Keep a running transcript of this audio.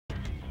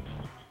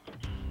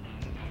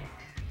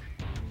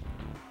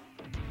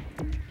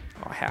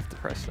Oh, I have to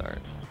press start.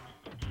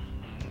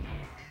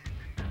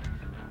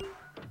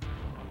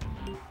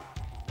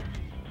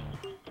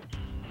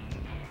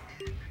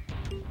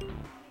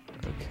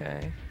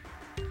 Okay.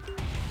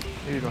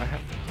 Dude, do I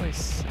have to play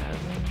 7?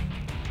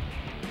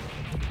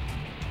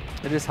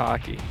 It is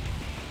hockey.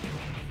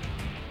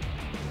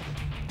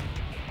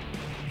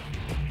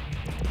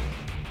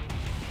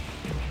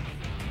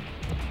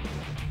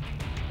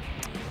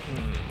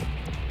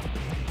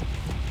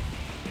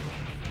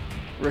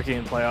 Rookie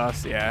in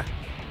playoffs, yeah.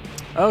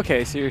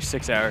 Okay, so you're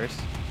 6 hours.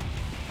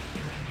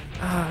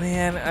 Oh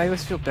man, I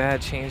always feel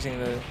bad changing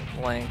the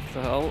length.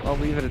 So I'll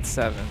leave it at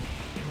 7.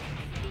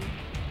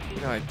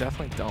 You know, I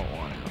definitely don't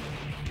want to.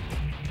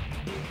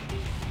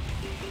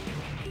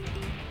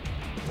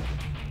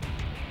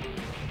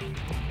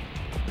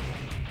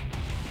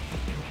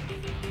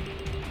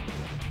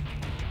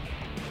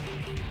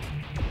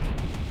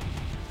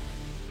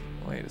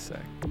 Wait a sec.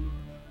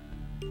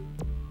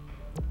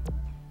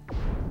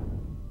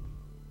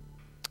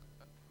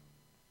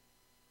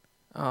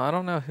 Oh, I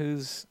don't know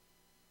who's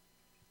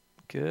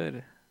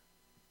good.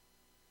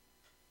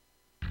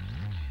 Dallas.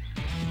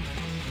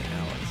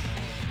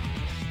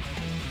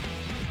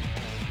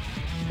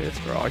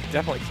 Pittsburgh. I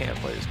definitely can't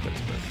play as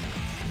Pittsburgh.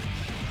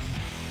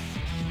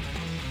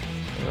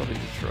 It'll be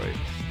Detroit.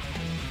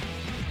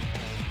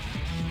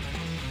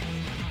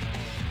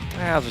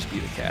 I'll just be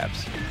the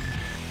Caps.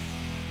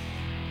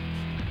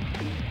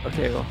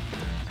 Okay, well,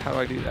 how do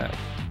I do that?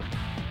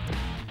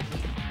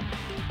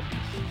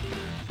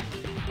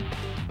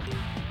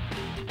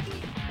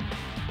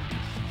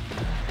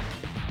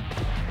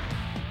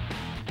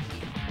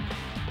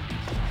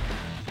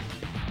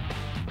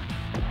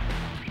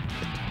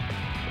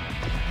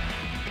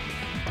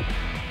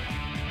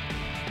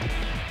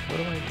 What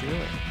am I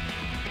doing?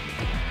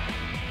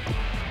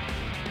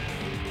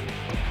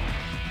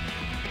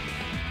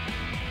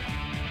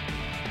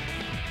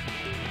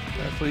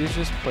 Can I please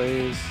just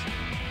play as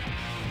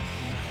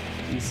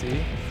DC?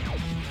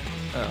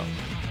 Oh.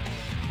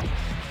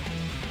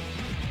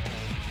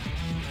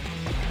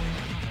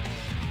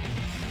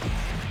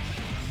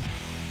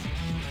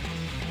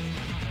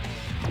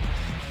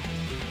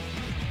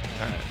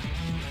 Alright.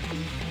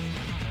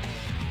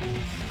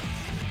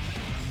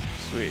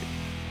 Sweet.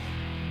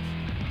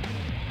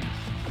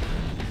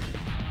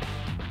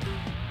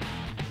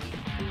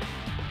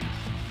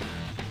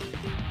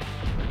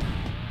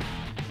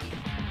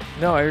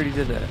 No, I already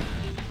did that.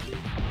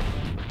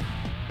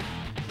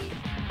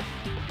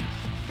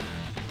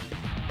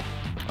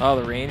 Oh,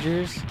 the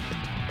Rangers?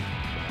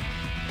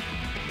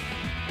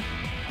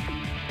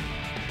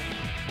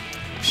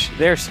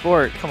 Their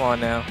sport. Come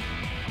on now.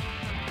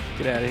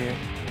 Get out of here.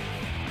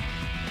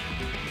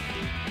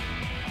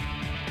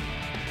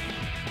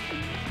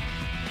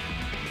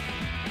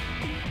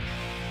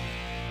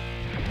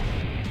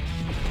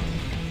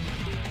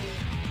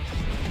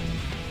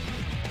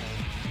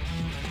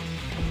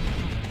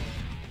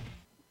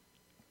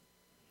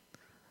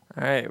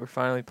 All right, we're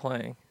finally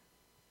playing.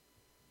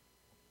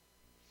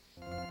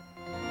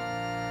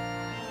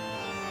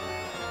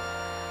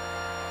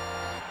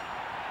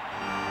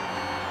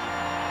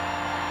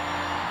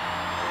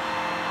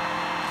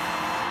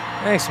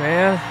 Thanks,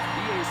 man.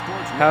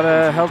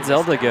 How'd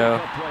Zelda go?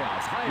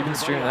 You've been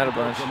streaming that a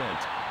bunch.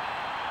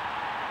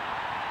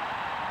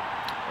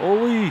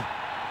 Holy.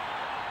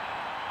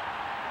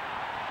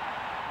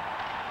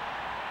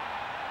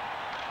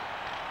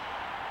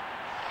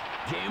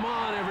 Game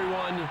on,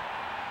 everyone.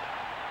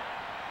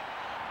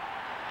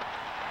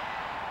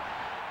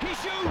 He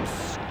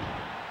shoots.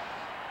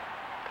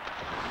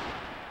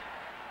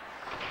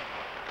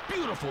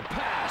 Beautiful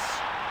pass.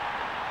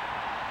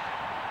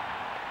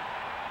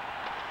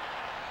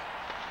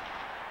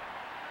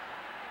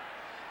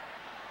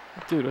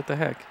 Dude, what the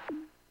heck?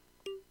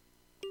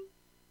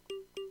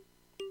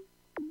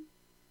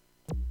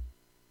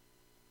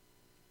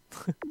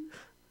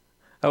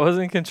 I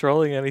wasn't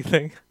controlling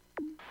anything.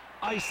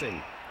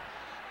 Icing.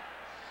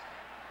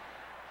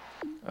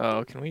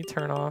 Oh, can we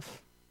turn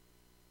off?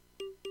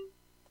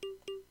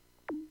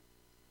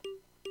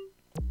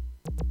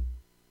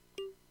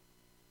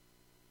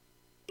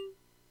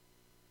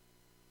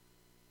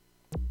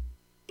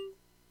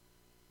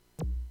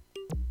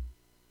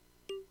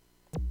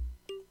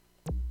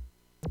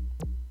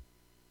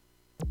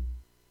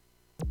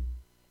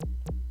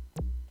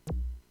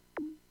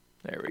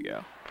 There we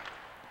go.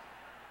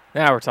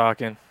 Now we're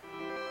talking.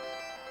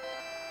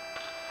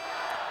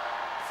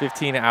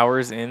 15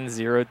 hours in,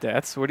 0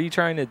 deaths. What are you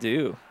trying to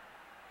do?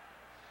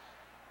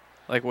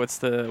 Like, what's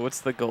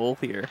the goal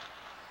here?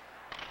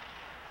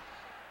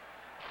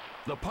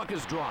 The puck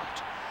is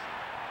dropped.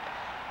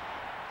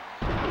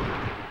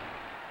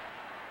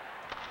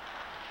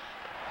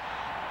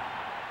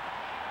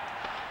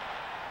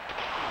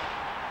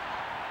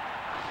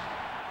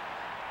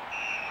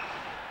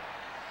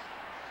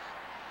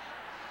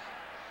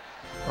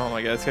 Oh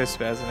my god, this guy's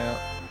spazzing out.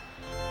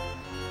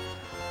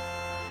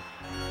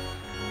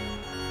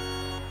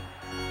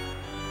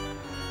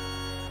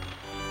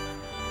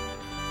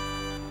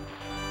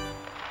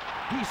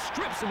 He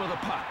strips him of the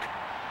puck.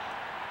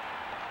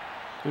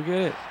 Go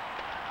get it.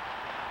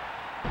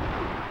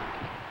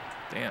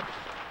 Damn.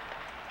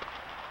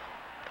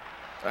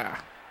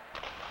 Ah.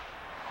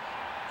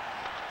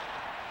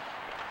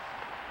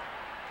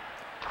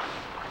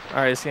 All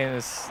right, this game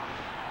is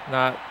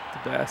not the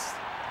best.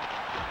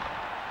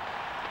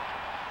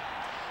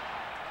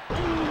 Ooh,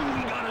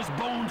 he got his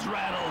bones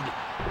rattled.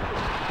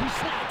 He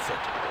snaps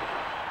it.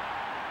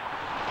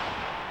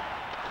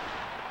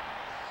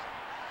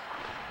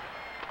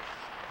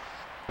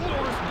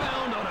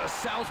 Northbound on a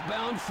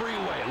southbound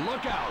freeway.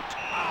 Look out.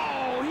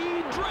 Oh,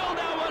 he drilled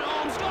that one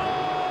home.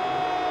 Scores!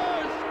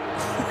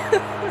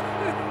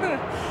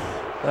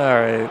 All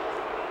right.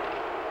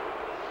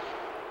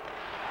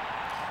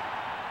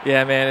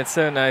 Yeah, man, it's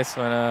so nice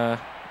when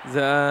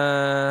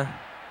the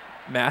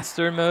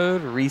master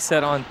mode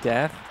reset on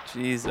death.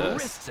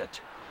 Jesus, Wrists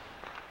it.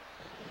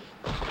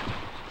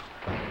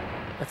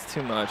 that's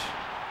too much.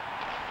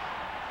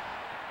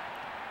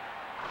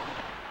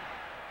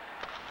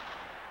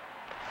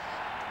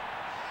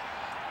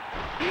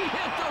 He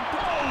hit the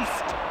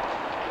post.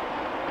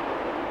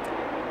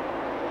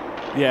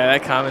 Yeah,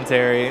 that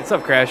commentary. What's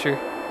up, Crasher?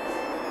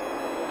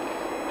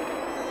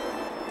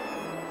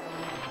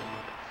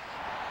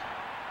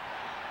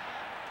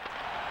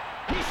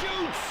 He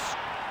shoots.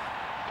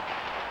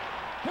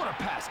 What a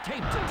pass,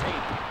 tape to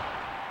tape.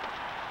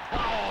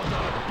 Oh,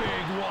 the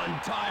big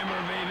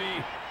one-timer,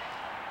 baby.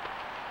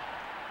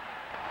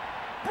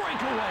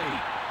 Breakaway.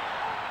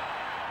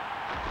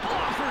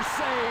 Blocker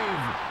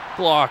save.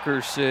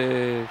 Blocker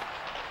save.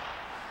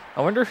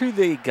 I wonder who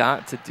they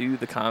got to do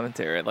the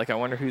commentary. Like, I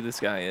wonder who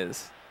this guy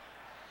is.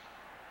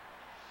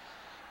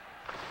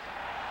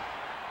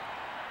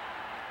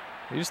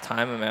 Can you just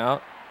time him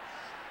out?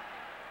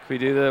 Can we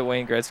do the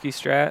Wayne Gretzky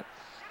strat?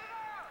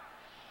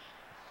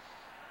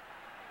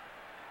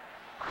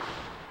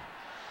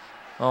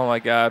 Oh my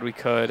God, we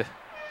could.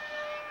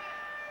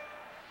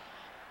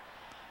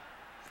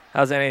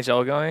 How's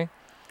NHL going?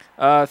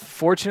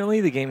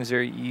 Fortunately, the game is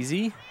very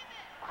easy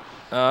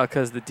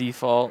because the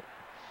default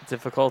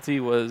difficulty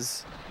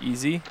was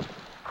easy.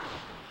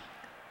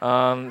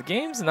 The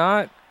game's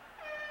not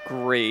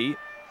great.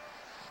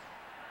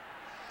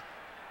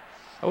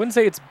 I wouldn't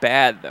say it's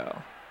bad,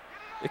 though.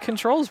 It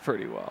controls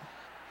pretty well.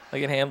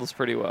 Like, it handles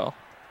pretty well.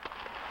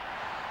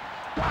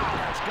 Wow,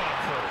 that's gonna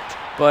hurt.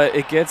 But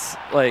it gets,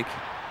 like,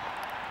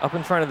 up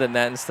in front of the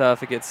net and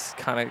stuff, it gets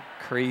kind of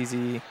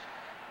crazy.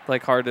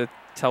 Like, hard to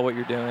tell what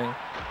you're doing.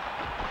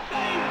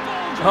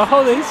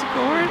 Oh, they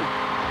scored?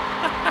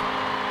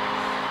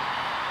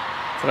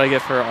 That's what I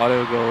get for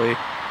auto goalie.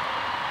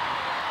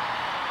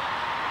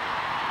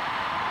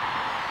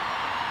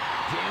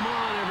 Game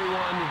on,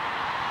 everyone.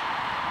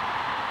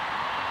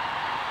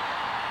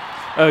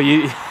 Oh,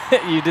 you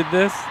you did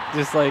this?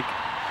 Just, like,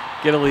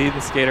 get a lead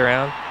and skate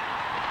around?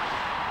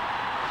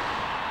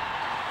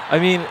 I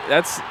mean,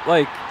 that's,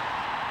 like,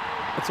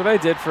 that's what I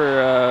did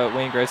for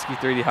Wayne Gretzky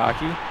 3D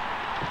Hockey.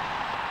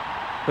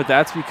 But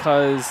that's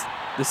because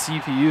the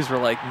CPUs were,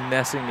 like,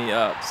 messing me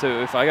up.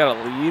 So if I got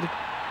a lead,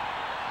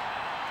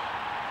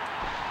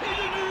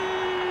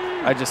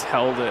 I just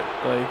held it.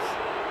 Like,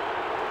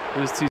 it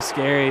was too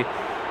scary.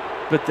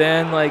 But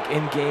then, like,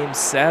 in Game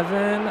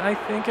 7, I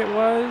think it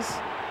was,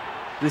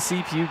 the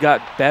CPU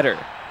got better.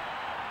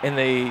 And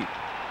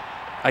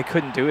I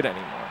couldn't do it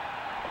anymore.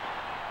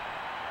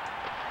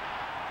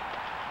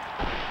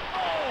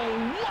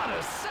 Oh, what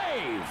a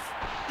save!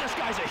 This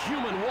guy's a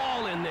human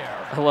wall in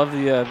there. I love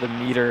the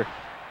meter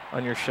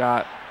on your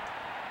shot.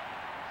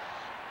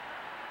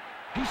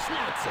 He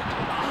snaps it.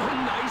 Oh,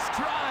 nice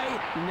try.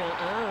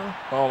 Nuh-uh.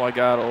 Oh my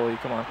God, Oli,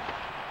 come on.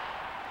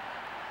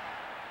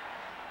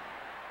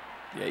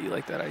 Yeah, you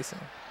like that icing.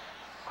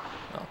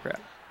 Oh,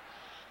 crap.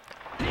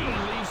 He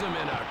leaves him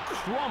in a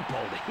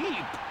crumpled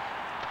heap.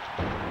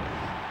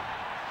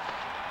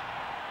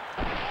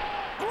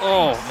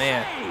 Oh,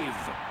 man.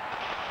 Save.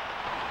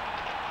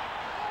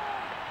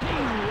 He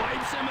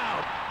wipes him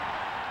out.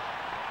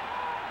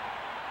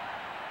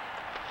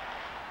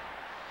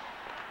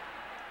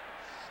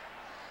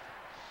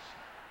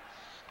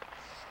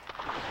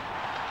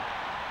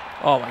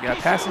 Oh my God,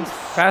 pass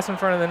in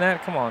front of the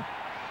net. Come on.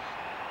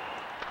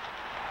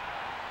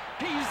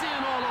 He's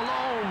in all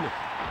alone.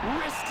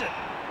 Wrist it.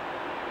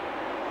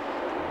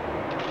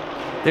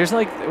 There's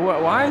like,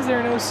 why is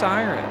there no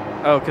siren?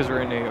 Oh, because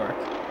we're in New York.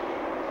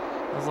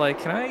 I was like,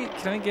 can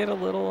I get a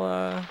little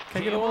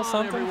can I get a little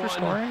something everyone. for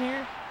scoring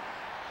here?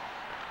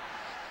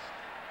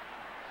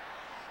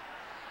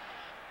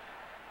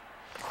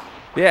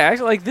 Yeah,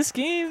 actually, like, this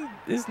game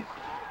is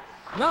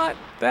not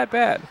that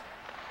bad.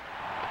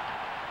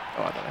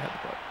 Oh, I thought I had the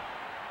puck.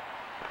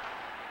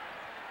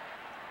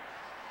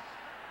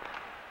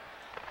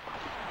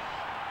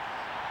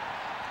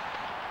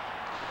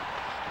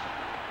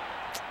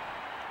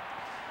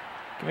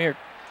 Come here.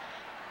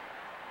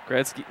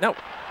 Gretzky. No.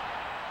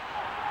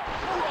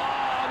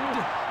 Robbed.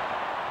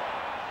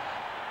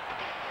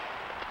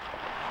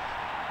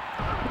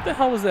 What the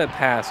hell was that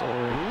pass,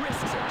 Oli?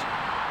 Wrists it.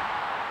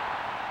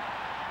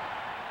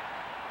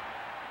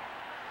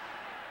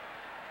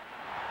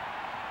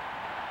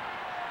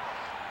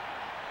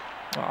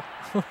 Oh,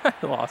 I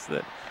lost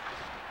it.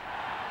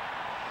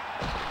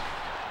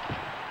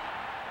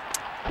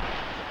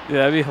 Yeah,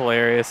 that'd be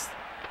hilarious.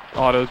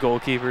 Auto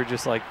goalkeeper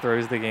just like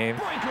throws the game.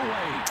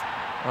 Breakaway.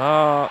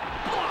 Oh,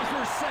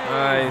 Blocker save.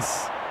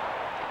 nice.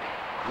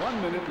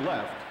 1 minute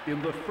left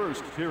in the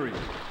first period.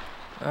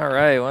 All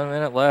right, 1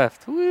 minute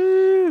left.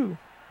 Woo!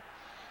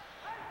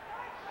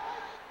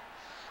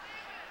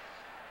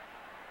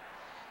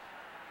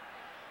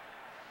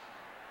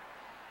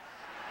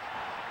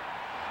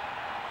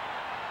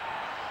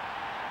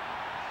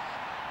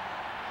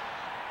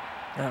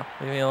 No,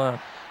 leave me alone.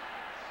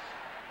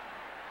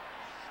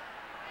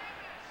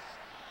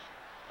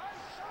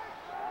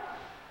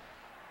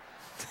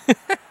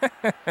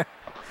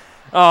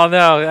 Oh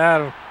no,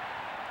 Adam.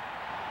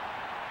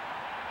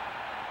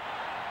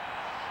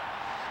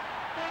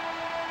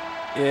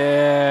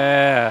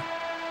 Yeah.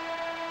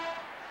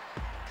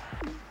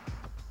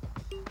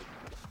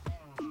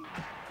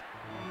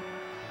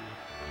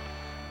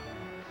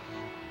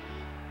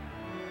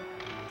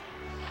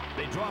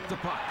 They drop the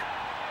puck.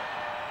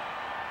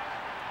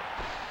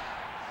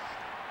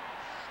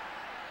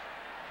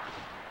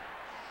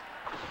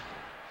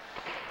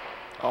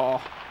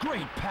 Oh,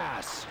 Great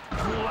pass.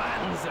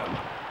 Flattens him.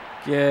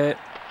 get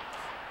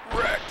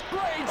wrecked.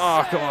 Great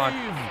Oh, save. come on.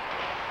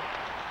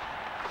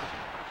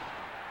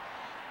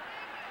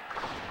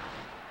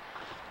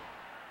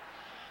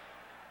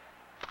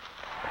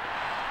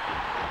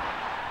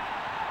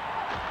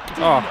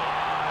 Oh,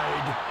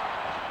 Denied.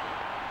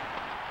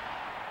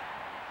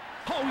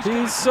 Oh, got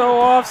he's a so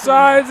clear path to the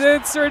offsides.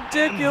 net. It's And that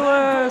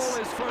ridiculous.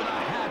 goal is for the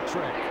hat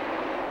trick.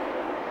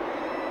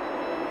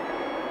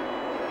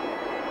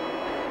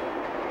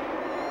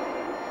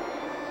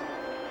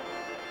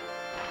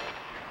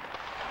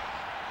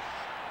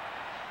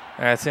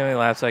 All right, see how many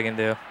laps I can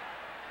do.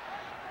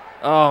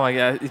 Oh my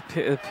god,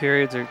 the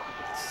periods are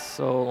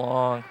so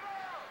long.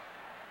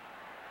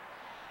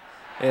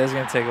 Yeah, it's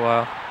gonna take a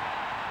while.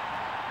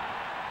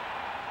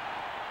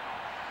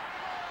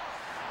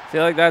 I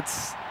feel like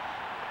that's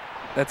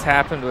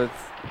happened with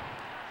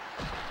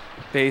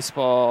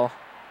baseball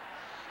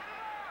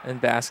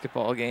and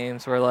basketball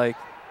games where like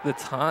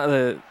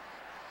the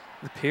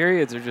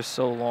periods are just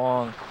so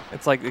long.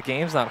 It's like the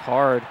game's not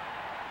hard,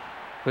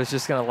 but it's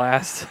just gonna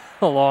last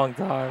a long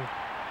time.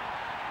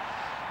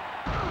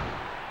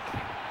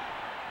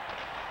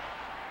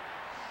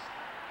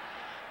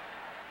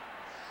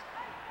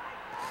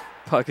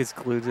 Puck is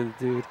glued to the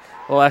dude.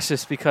 Well, that's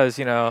just because,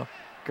 you know,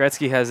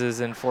 Gretzky has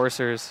his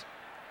enforcers.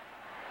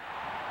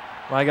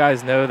 My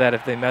guys know that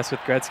if they mess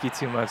with Gretzky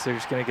too much, they're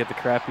just going to get the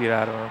crap beat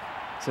out of him.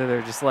 So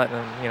they're just letting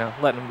him, you know,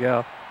 letting him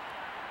go.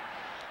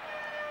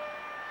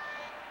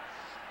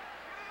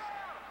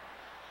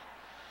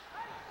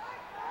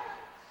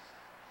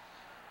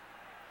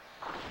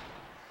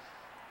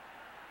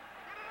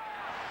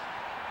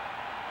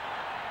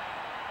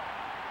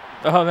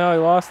 Oh, no, he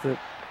lost it.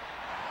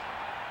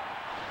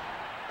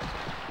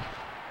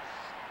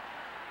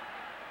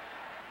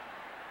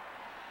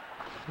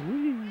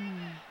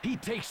 He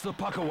takes the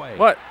puck away.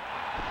 What?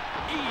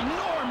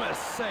 Enormous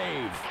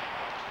save.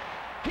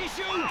 He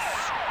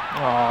shoots.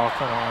 Oh,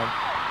 come on.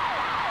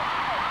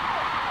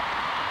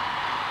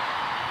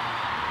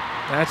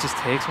 That just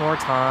takes more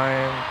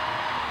time.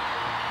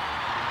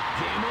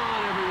 Game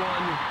on,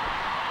 everyone.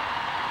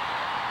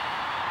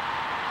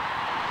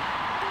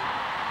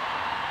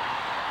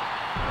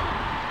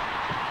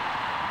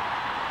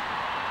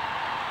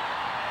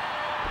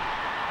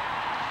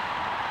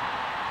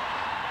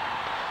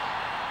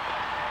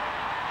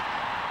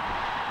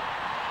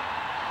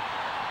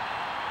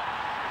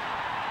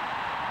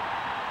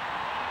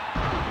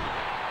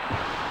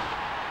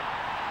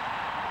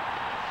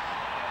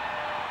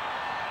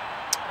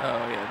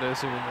 Oh, yeah,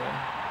 those are the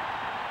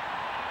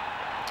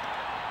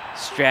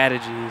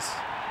strategies.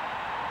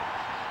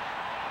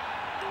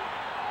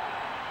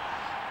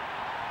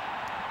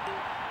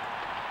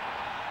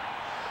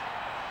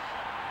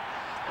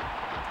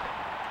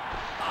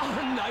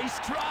 Oh, nice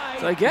try.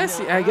 So I guess,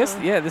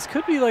 yeah, this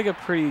could be like a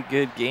pretty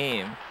good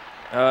game.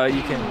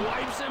 You can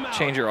Wipes him out.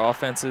 change your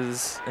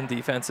offenses and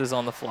defenses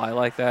on the fly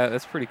like that.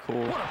 That's pretty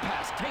cool. What a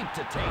pass, tape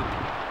to tape.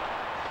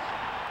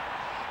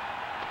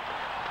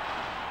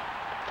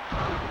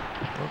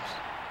 Oops.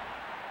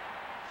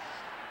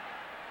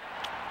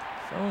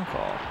 Phone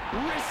call.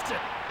 Wrist it.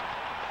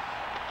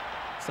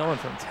 Someone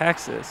from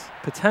Texas.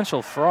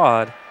 Potential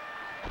fraud.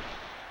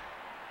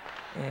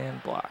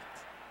 And blocked.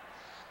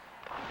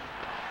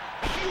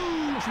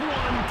 Huge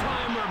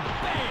one-timer,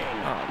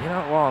 bang. Oh, you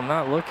know, while I'm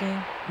not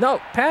looking.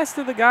 No, pass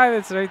to the guy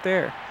that's right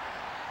there.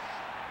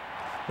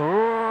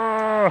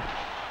 Oh,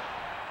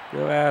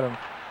 go at him.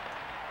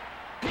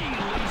 He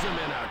leaves him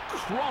in a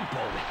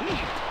crumpled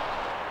heap.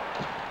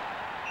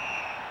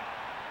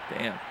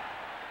 Damn.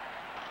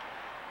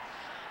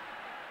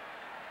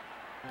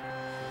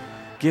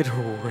 Get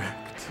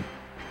wrecked.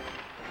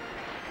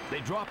 They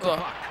drop the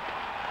puck.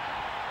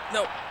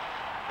 No.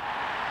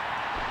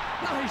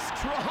 Nice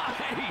try.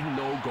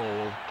 No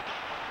goal.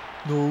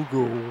 No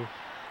goal.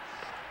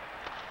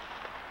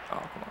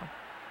 Oh, come on.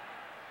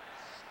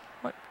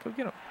 What? Go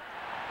get him.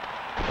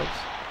 Oops.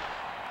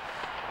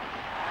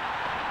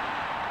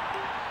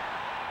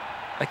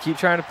 I keep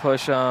trying to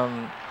push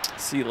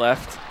C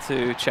left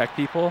to check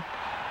people.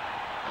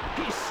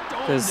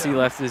 Because C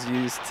left is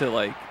used to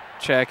like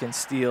check and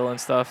steal and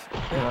stuff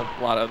in a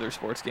lot of other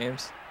sports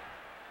games.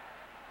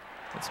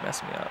 It's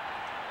messing me up.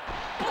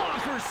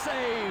 Blocker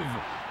save.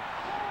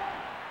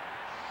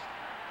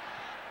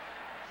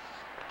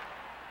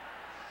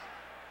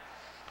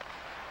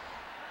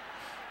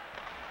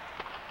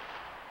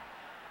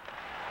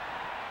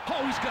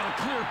 Oh, he's got a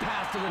clear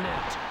path to the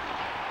net.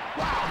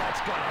 Wow,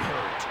 that's gotta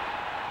hurt.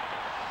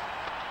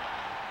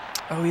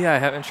 Oh yeah, I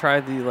haven't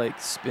tried the like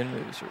spin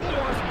moves or whatever.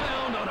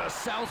 Northbound on a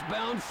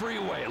southbound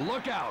freeway.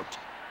 Look out.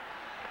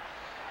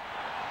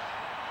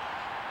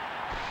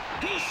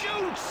 He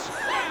shoots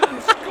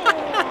and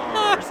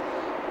scores.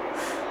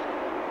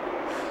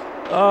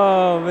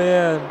 Oh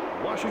man.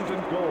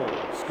 Washington goal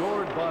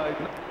scored by...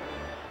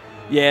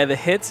 Yeah, the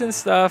hits and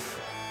stuff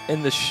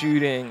and the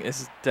shooting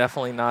is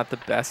definitely not the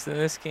best in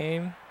this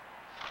game.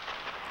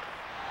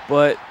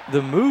 But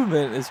the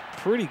movement is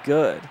pretty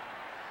good.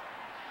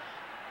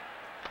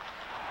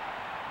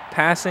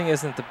 Passing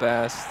isn't the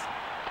best.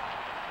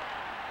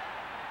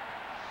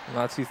 I'm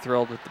not too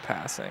thrilled with the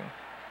passing.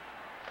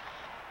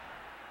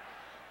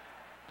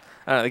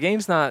 I don't know, the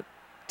game's not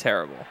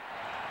terrible.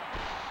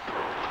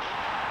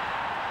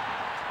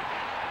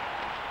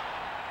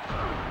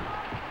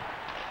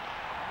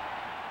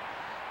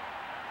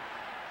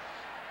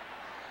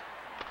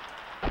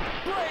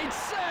 Great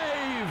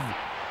save.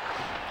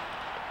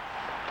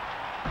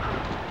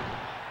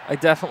 I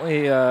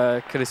definitely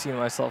could have seen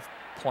myself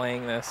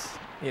playing this,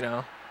 you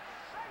know,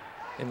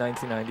 in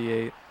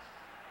 1998.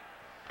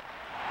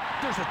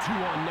 There's a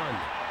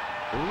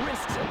 2-on-none.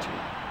 Risks it.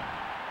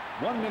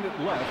 1 minute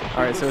left.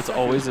 All right, so it's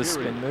always a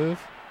spin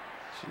move.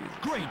 Jesus.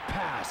 Great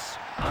pass.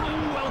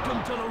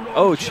 Welcome to the road.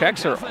 Oh,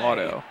 checks are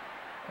auto.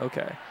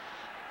 Okay.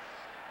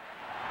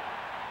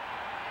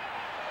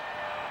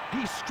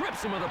 He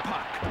strips him of the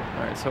puck.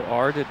 All right, so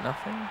R did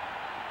nothing.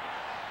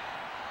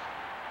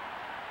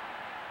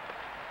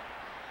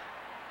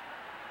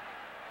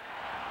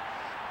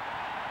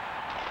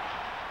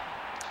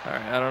 All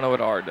right, I don't know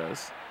what R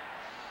does.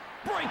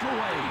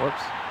 Breakaway.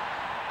 Whoops.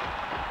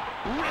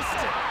 Wrist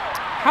it.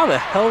 How the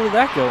hell did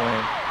that go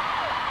in?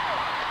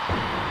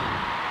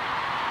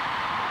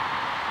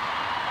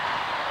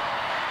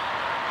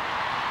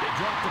 They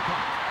drop the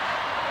puck.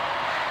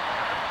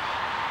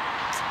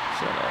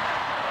 Shut up.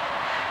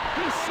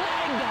 He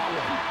snagged that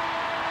one.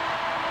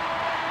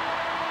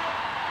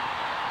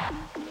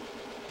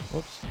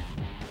 Whoops.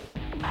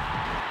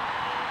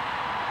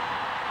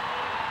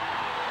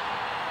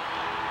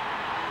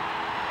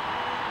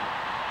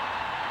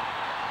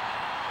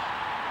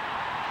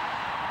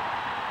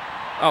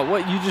 Oh,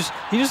 what?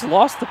 He just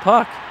lost the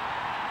puck.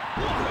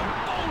 What a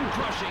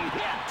bone-crushing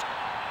hit.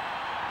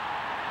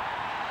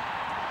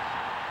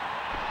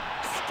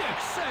 Stick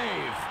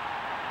save.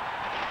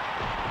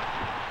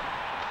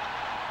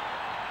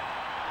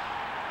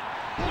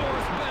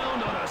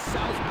 Northbound on a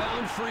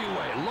southbound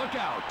freeway. Look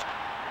out.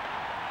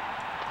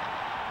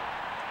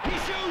 He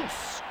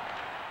shoots.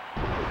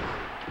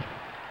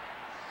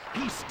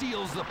 He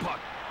steals the puck.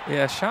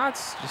 Yeah,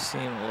 shots just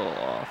seem a little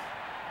off.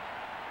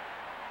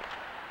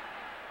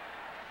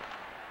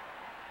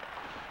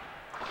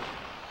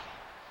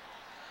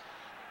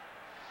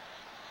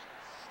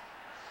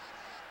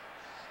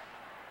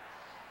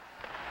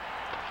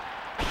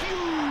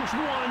 Huge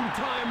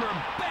one-timer.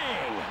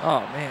 Bang.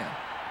 Oh, man.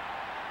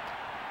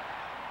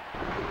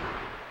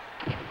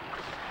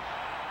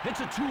 It's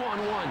a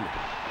 2-on-1.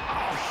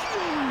 A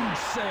huge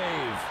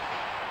save.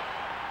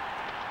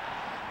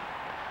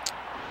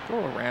 Go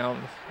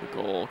around the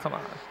goal. Come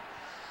on.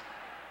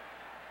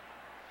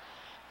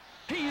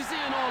 He's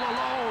in all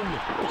alone.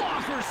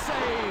 Blocker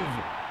save.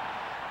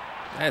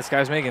 Man, this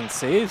guy's making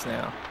saves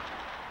now.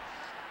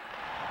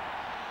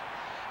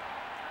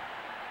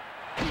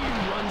 He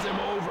runs him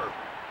over.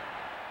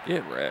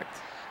 Get wrecked.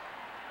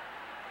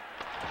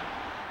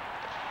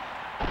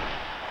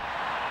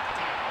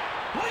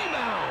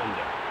 Rebound.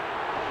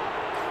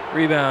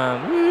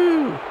 Rebound.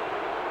 Woo!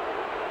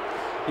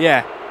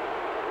 Yeah.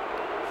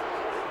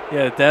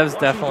 Yeah, the devs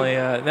definitely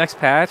next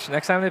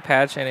time they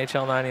patch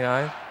NHL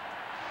 99,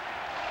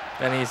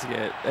 that needs to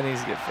get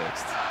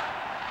fixed.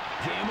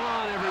 Game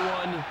on,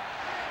 everyone.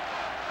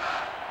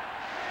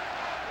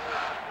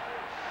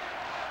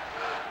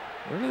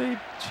 What are they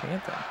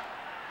chanting?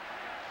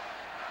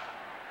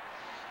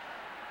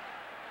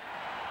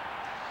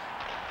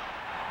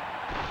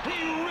 He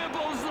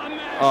ripples the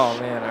mesh. Oh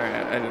man, all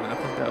right, I did not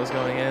think that was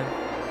going in.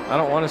 I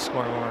don't want to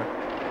score more.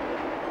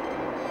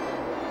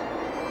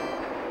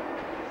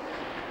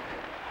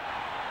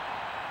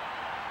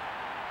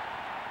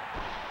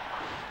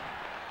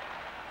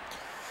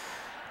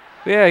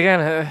 But yeah,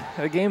 again,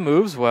 the game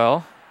moves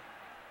well,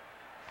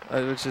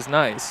 which is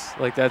nice.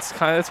 Like that's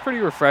pretty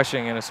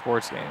refreshing in a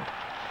sports game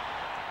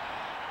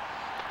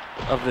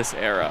of this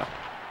era.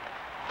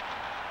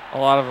 A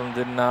lot of them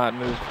did not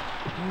move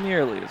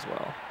nearly as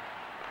well.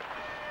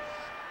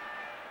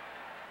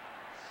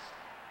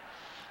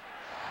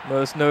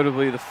 Most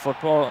notably the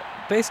football,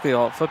 basically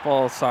all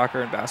football,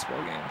 soccer, and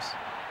basketball games.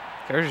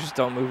 Characters just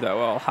don't move that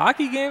well.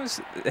 Hockey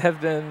games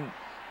have been,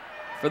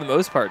 for the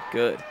most part,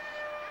 good.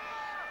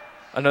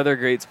 Another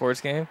great sports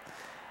game.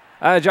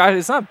 Josh,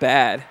 it's not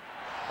bad.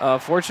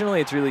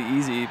 Fortunately, it's really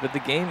easy, but the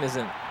game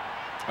isn't,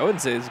 I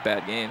wouldn't say it's a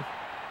bad game.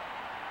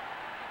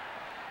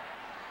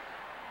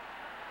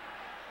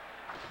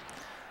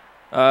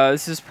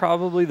 This is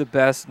probably the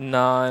best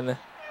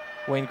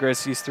non-Wayne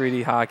Gretzky's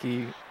 3D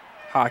hockey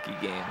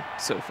game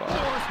so far.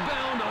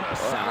 Northbound on a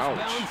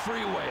southbound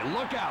freeway.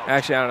 Look out.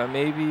 Actually, I don't know.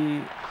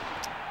 Maybe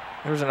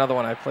there was another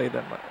one I played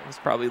that was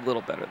probably a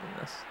little better than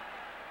this.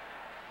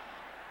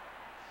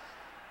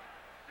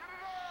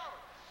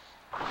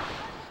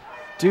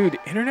 Dude,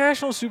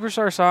 International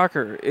Superstar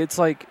Soccer. It's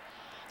like,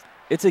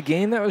 it's a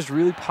game that was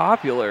really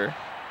popular,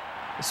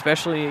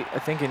 especially I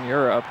think in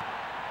Europe.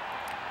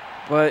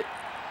 But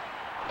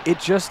it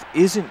just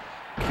isn't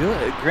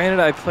good.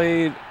 Granted, I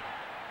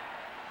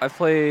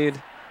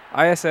played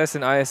ISS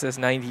and ISS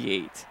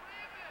 98.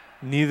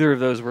 Neither of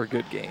those were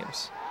good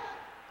games.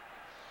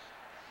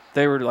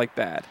 They were like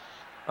bad.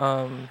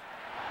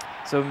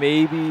 So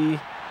maybe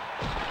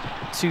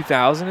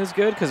 2000 is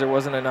good because there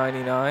wasn't a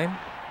 99.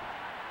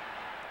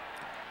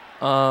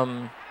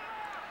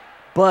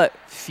 But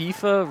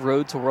FIFA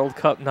Road to World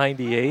Cup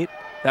 98,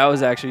 that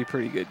was actually a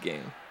pretty good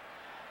game.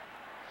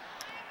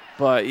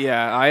 But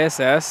yeah,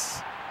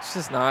 ISS, it's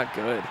just not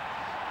good.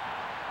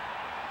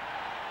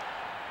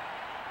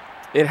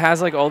 It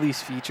has like all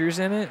these features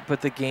in it,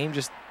 but the game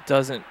just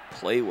doesn't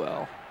play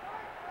well.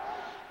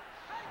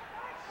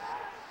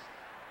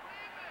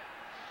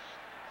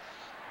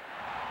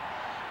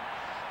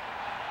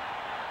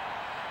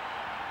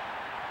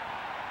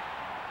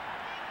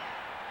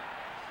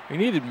 We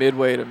needed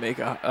Midway to make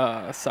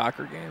a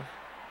soccer game.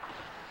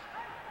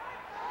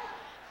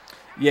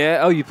 Yeah,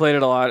 oh, you played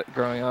it a lot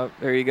growing up.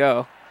 There you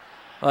go.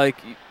 Like,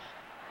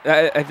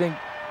 I think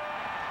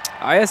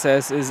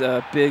ISS is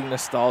a big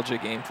nostalgia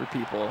game for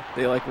people.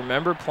 They like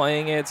remember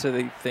playing it, so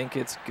they think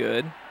it's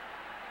good.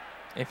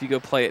 If you go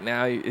play it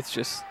now, it's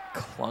just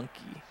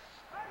clunky.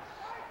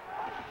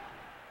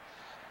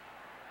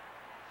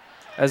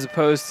 As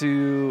opposed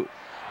to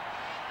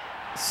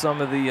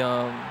some of the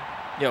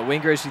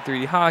Wayne Gretzky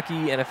 3D Hockey,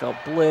 NFL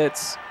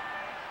Blitz,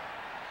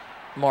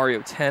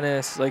 Mario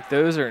Tennis, like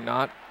those are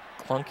not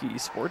clunky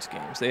sports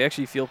games. They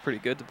actually feel pretty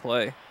good to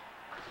play.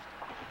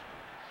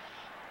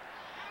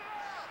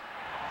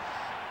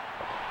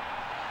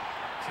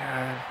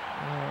 God,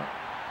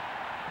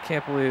 I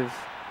can't believe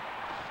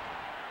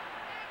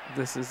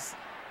this is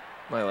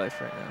my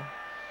life right now.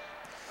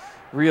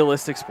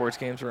 Realistic sports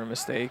games were a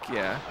mistake,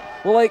 yeah.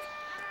 Well, like,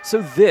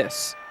 so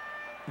this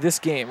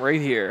game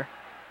right here,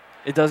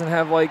 it doesn't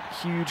have like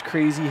huge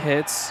crazy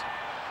hits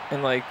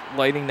and like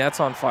lighting nets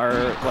on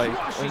fire like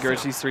Wayne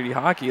Gretzky's 3D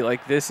Hockey.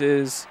 Like this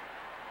is,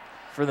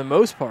 for the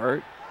most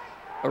part,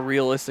 a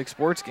realistic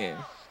sports game.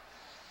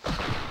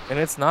 And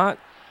it's not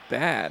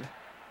bad.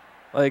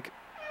 Like,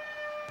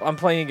 I'm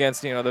playing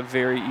against, the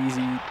very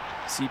easy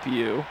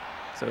CPU.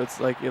 So it's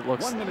like, it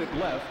looks kind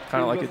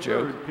of like a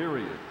joke.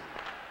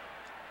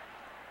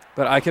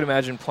 But I could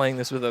imagine playing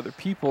this with other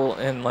people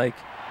and like,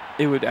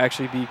 it would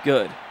actually be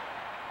good.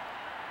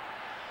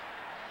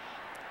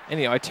 And,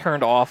 I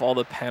turned off all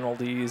the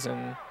penalties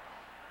and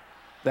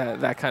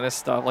that kind of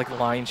stuff, like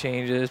line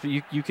changes. But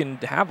you can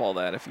have all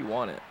that if you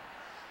want it.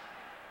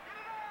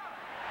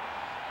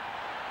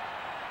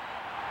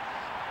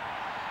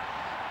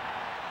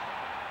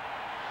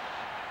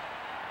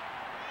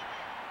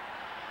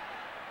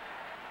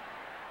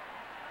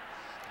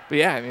 But,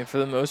 yeah, I mean, for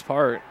the most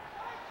part,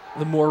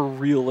 the more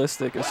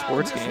realistic a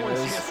sports game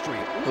is,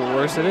 the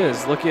worse it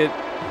is. Look at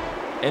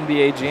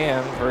NBA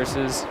Jam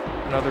versus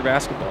another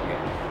basketball game.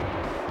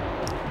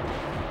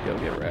 You'll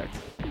get wrecked.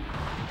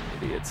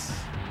 Idiots.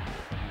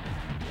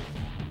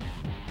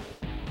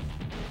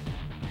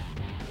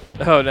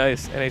 Oh,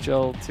 nice.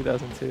 NHL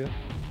 2002.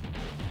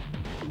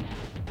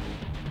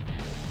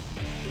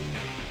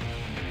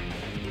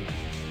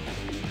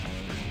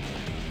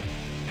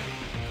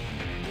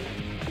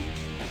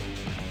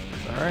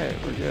 All right,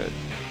 we're good.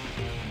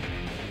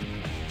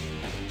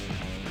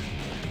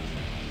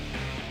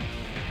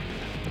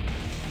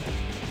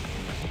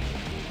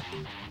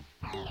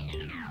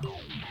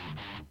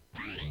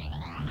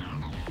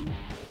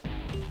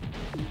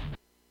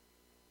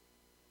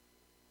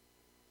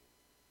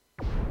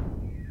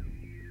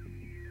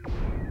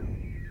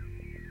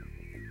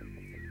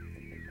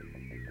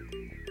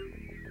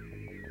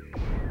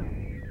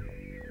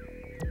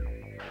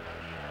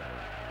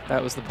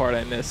 That was the part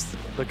I missed,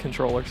 the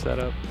controller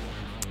setup.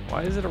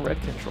 Why is it a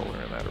red controller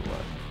no matter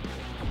what?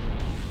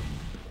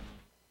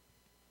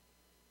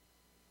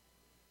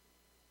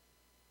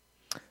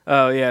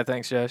 Oh, yeah,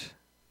 thanks, Josh.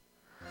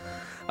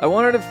 I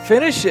wanted to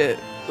finish it.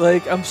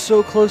 Like, I'm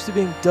so close to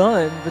being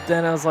done, but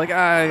then I was like,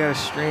 I gotta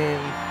stream.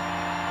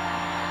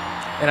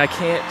 And I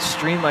can't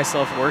stream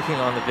myself working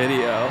on the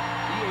video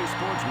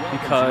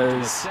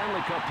because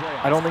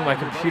I don't think my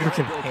computer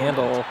can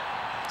handle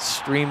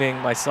streaming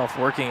myself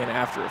working in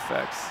After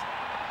Effects.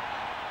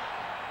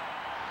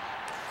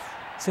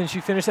 Since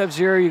you finished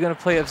F-Zero, you're going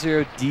to play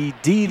F-Zero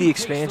DD, the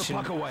expansion.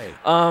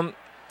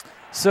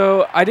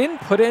 So I didn't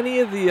put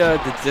any of the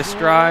disc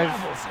drive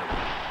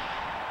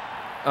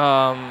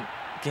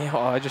game. Oh,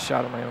 I just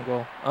shot at my own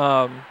goal.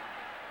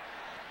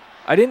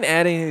 I didn't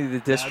add any of the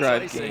disc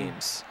drive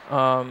games.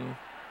 I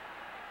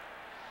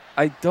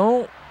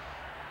don't.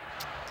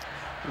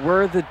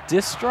 Were the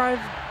disc drive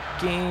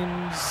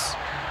games?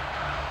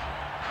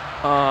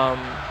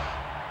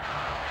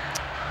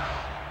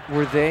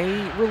 Were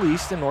they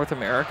released in North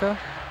America?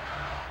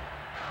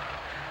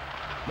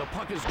 The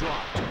puck is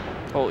dropped.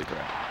 Holy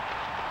crap.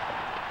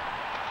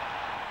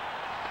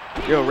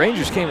 Yo,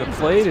 Rangers came to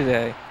play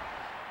today.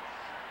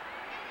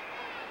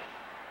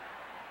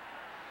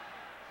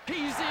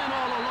 He's in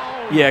all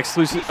alone. Yeah,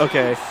 exclusive.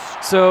 Okay.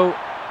 So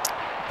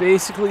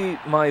basically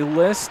my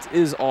list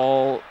is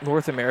all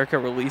North America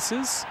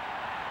releases.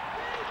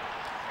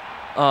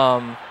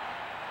 But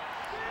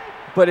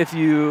if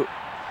you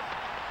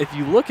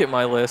look at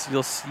my list,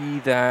 you'll see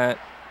that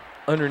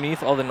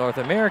underneath all the North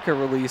America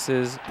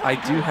releases, I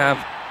do have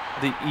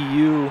the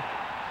EU.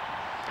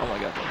 Oh my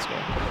God, let's go.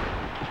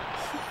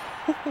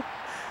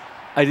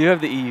 I do have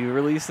the EU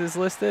releases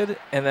listed,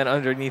 and then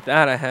underneath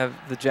that, I have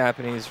the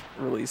Japanese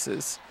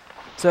releases.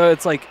 So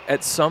it's like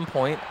at some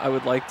point, I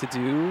would like to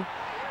do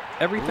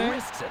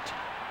everything.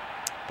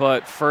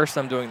 But first,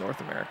 I'm doing North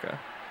America.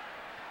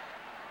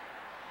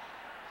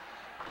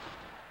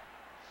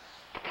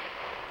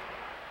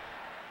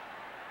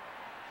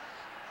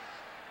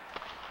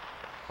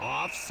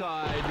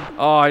 Offside.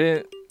 Oh, I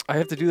didn't. I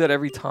have to do that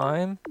every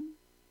time.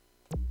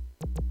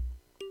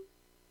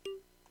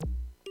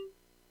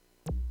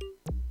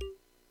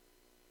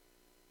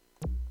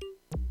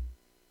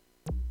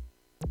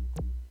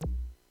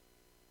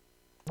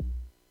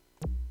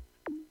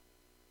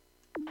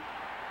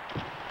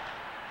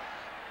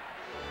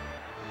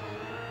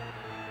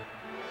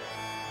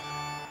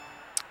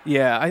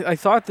 Yeah, I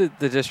thought that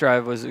the disc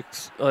drive was it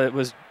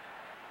was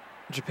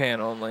Japan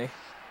only.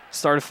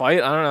 Start a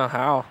fight? I don't know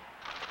how.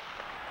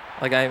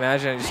 Like, I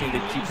imagine I just need to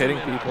keep hitting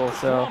people,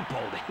 so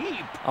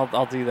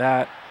I'll do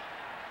that.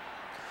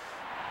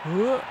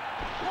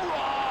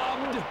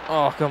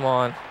 Oh, come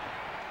on.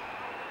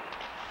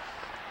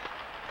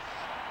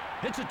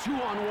 It's a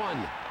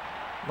 2-on-1.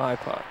 My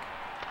puck.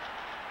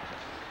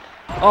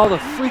 Oh, the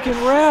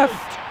freaking ref!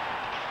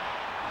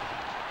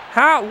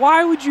 How?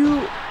 Why would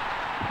you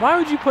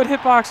put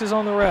hitboxes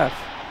on the ref?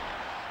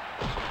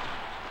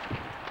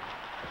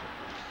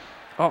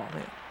 Oh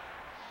man.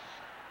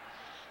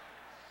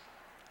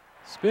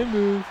 Spin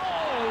move. Oh,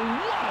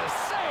 what a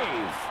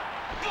save!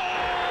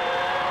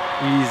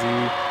 Easy.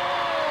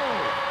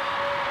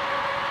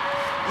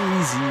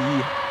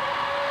 Easy.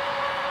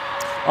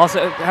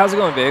 Also, how's it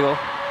going, Bagel?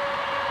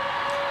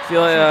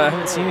 Feel like I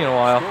haven't seen you in a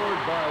while.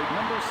 Scored by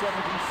number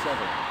 77.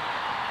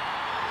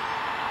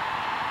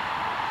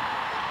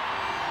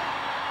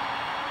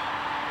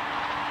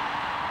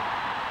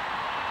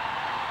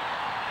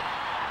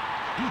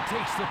 He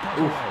takes the puck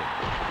away.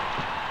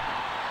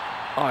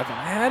 Oh, I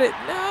thought I had it.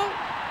 No.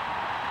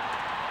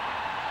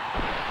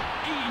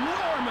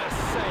 Enormous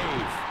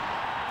save.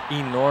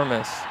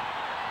 Enormous.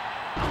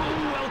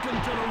 Welcome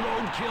to the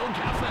Roadkill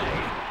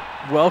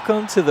Cafe.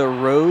 Welcome to the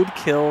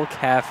Roadkill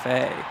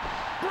Cafe.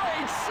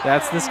 Great save.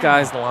 That's this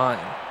guy's line.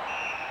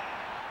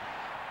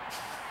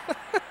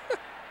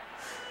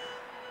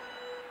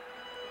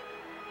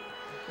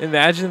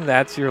 Imagine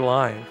that's your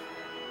line.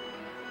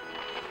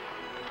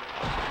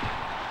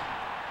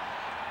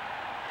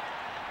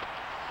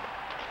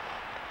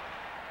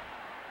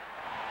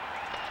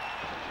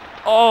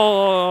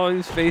 Oh,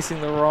 he's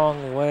facing the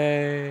wrong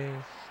way.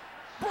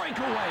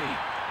 Breakaway.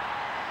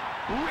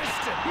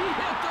 Wrist it. He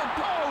hit the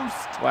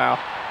post. Wow.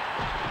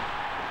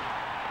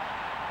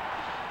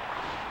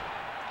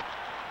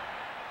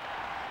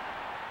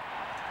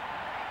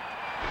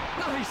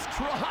 Nice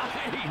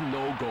try.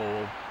 No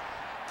goal.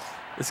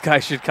 This guy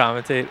should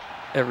commentate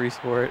every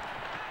sport.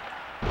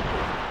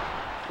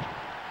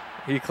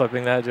 Are you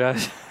clipping that,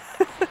 Josh?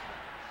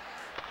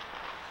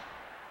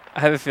 I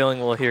have a feeling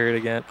we'll hear it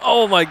again.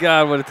 Oh my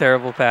God, what a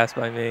terrible pass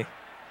by me.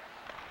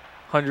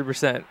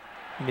 100%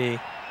 me.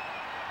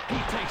 He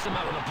takes him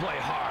out of the play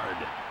hard.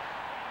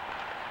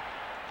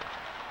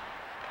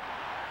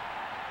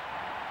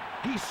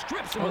 He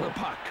strips him of the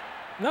puck.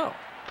 No.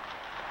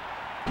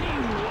 He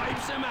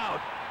wipes him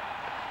out.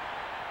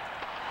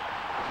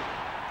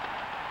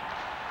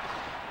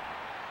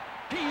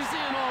 He's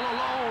in all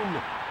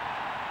alone.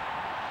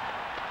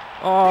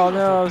 Oh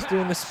no, I was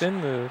doing the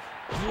spin move.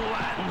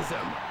 Flattens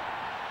him.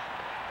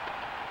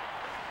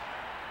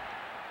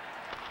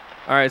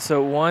 All right,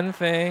 so one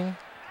thing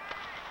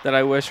that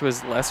I wish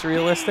was less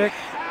realistic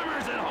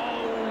Hammers it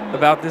home.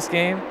 about this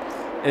game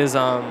is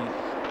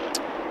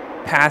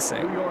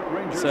passing.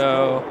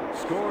 So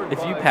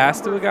if you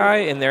pass to a guy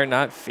and they're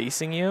not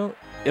facing you,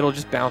 it'll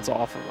just bounce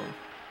off of them.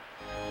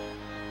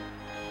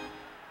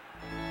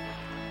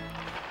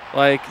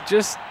 Like,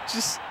 just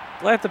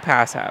let the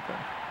pass happen.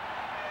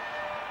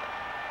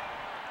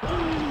 Ooh,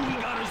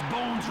 he got his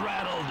bones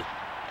rattled.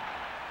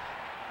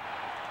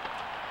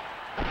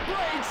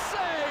 Great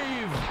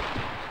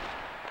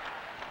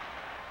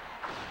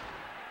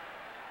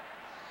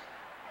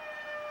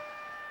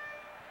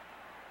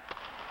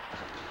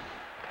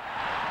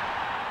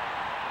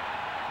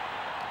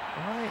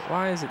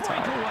Why is it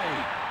tied?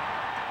 Breakaway.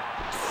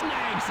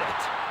 Snags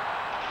it.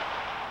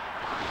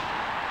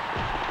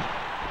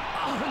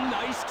 Oh,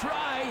 nice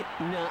try.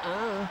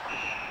 Nuh-uh.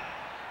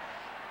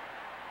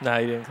 Nah,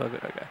 you didn't clip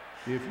it. Okay.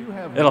 If you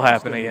have It'll lost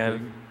happen anything,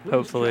 again, please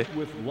hopefully. check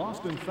with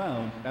Lost and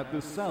Found at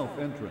the south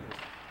entrance.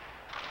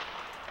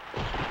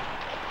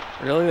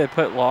 Really? They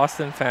put lost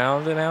and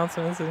found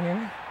announcements in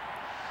here?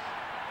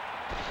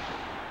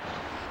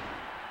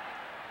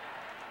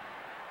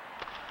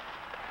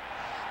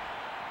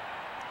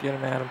 Get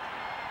him, Adam.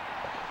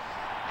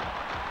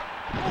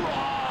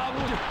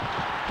 Robbed.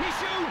 He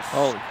shoots.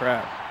 Holy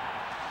crap.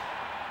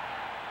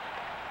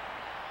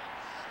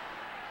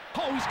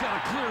 Oh, he's got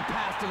a clear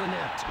path to the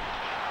net.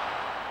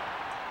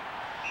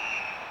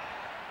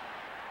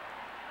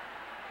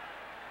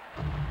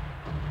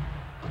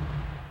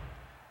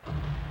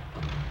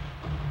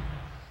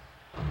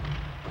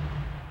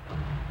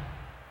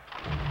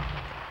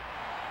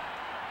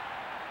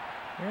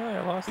 Really?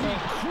 I lost He that?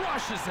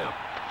 crushes him.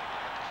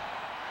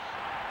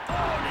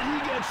 Oh, did he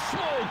get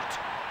smoked?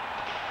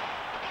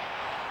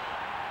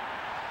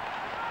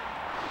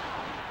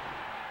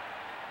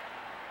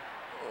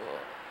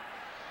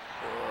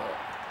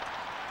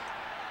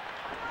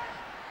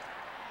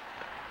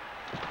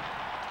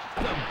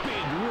 The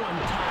big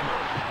one-timer.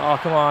 Oh,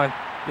 come on.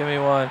 Give me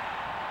one.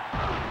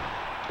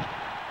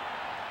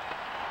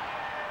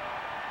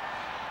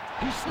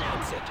 He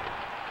snaps it.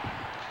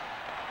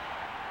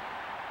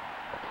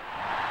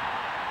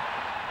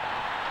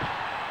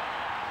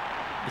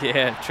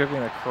 Yeah,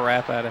 tripping the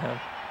crap out of him.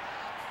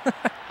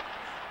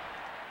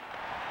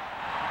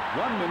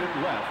 1 minute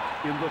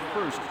left in the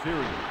first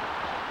period.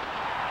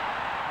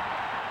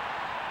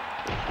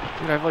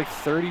 Dude, I have like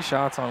 30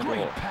 shots on goal.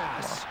 Great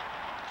pass.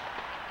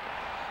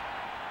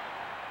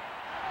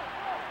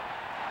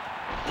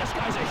 This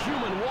guy's a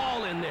human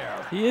wall in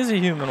there. He is a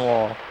human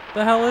wall.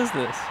 The hell is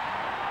this?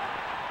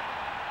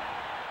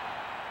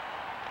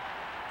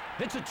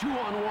 It's a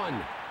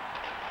 2-on-1.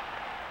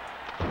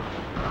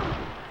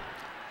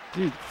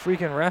 Dude,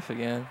 freaking ref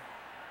again.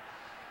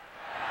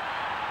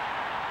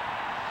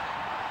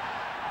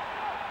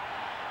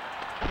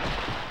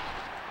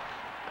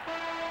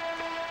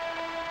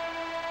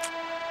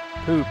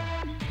 Poop.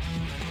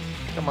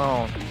 Come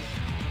on.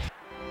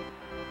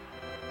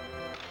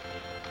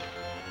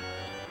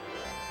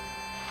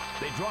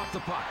 They drop the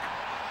puck.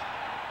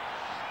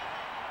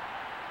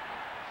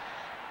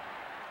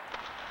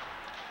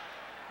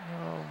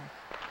 Oh.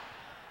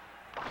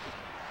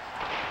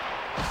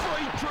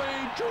 Freight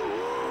train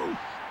two.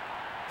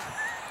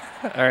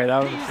 All right,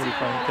 that was pretty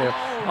funny too.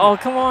 Oh,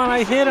 come on,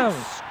 I hit him.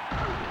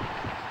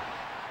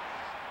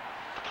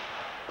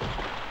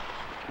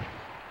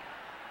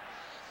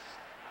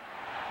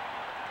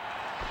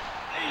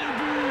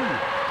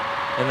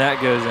 And that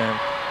goes in.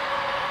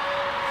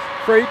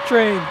 Freight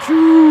train,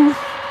 choo!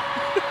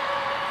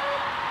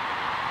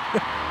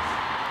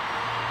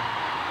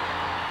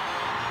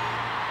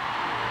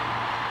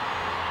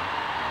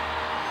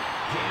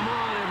 Game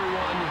on,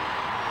 everyone.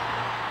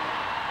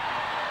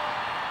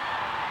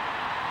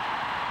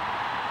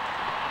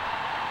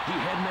 He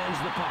headmans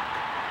the puck.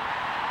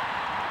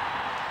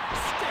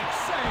 Stick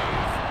save.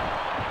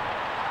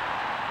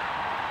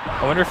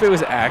 I wonder if it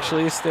was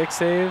actually a stick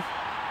save,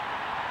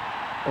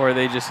 or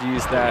they just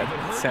used that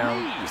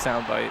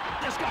sound bite.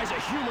 This guy's a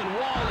human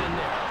wall in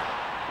there.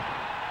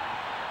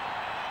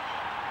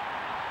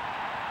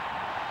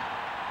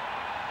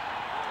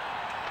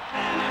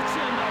 And it's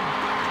in the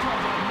back of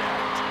the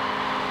net.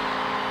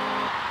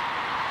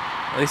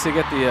 At least they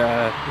get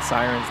the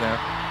sirens now.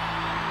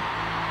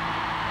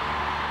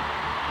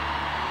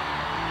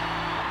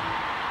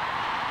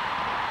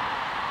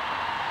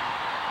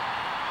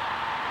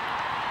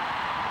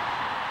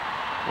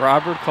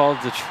 Robert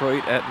called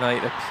Detroit at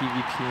night a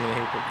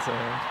PvP-enabled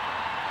zone.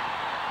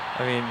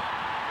 I mean, you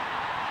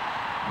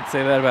can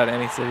say that about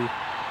any city.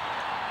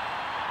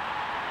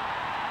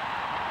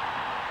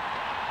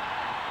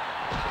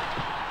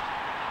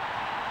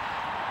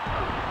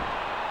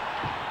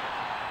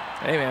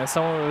 Hey man,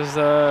 someone was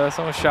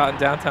shot in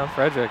downtown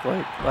Frederick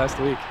like last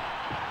week.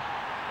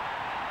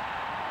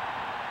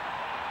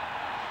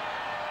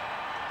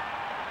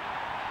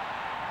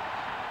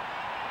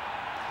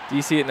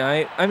 DC at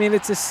night? I mean,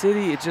 it's a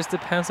city. It just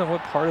depends on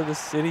what part of the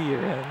city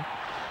you're in.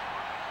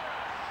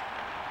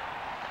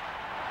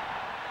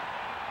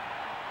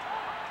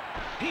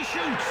 He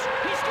shoots.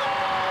 He scores.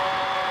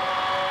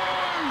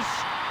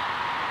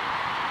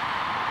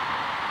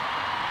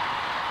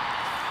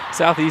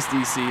 Southeast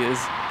DC is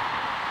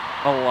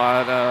a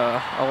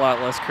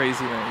lot less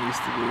crazy than it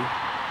used to be.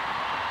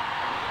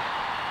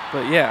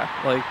 But yeah,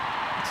 like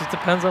it just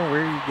depends on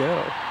where you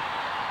go.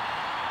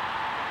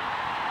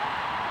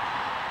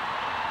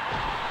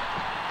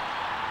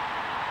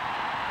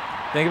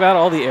 Think about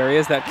all the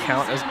areas that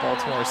count as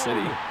Baltimore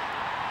City.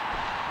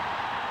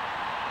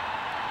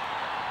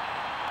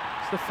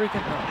 It's the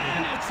freaking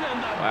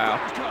wow.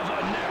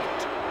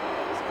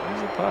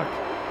 Where's the puck?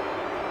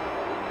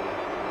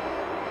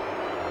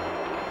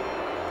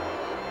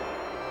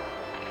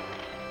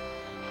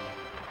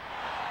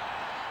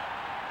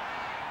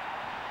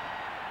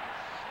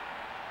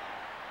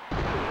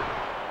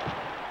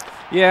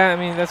 Yeah, I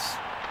mean that's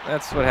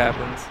what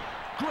happens.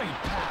 Great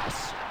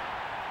pass.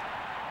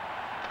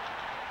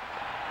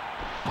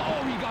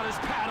 Oh, he got his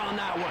pad on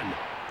that one.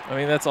 I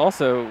mean that's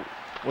also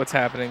what's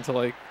happening to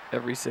like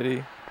every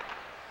city.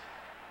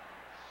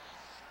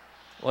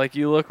 Like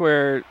you look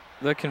where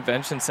the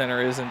convention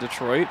center is in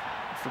Detroit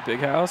for Big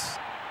House,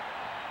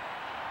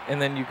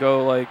 and then you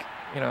go like,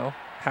 you know,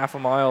 half a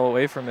mile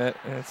away from it,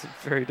 and it's a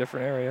very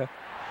different area.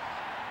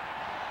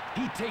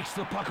 He takes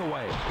the puck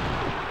away.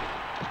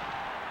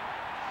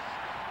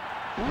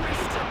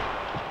 Wrist it.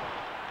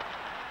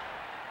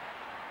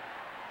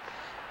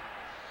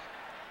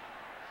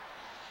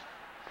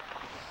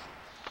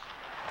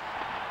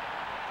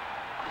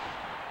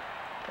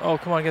 Oh,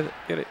 come on, get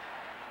it.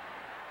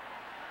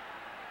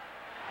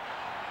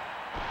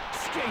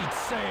 Skate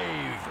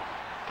save.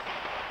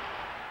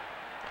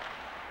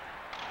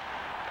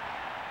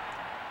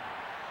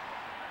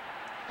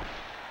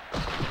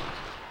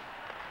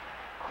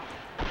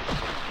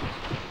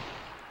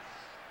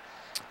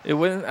 It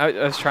wouldn't. I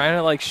was trying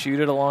to like shoot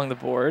it along the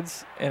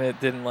boards, and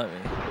it didn't let me.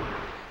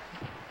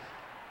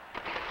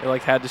 It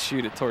like had to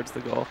shoot it towards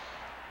the goal.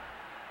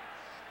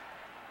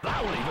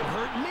 That would even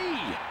hurt me.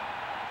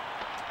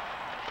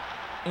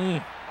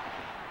 Mm.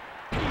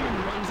 He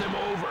runs him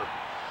over.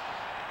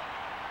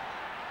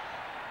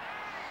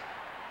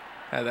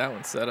 Had that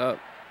one set up.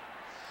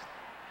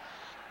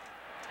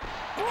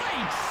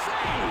 Great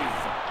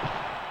save.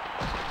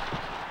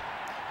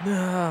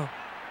 No,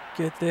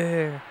 get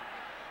there.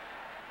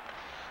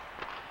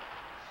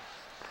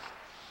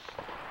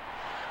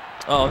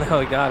 Oh no,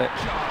 he got it.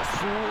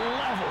 Just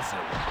levels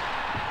him.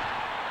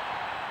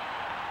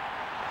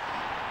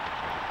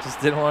 Just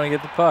didn't want to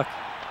get the puck.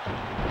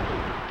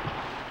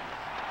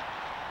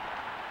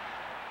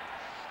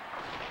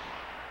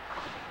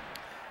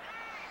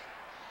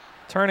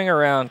 Turning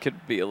around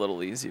could be a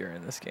little easier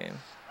in this game.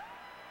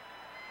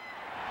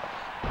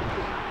 Oh,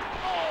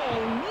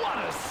 what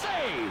a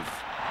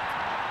save!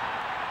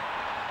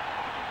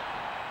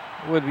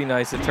 It would be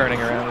nice if turning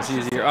around was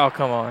easier. Oh,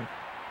 come on.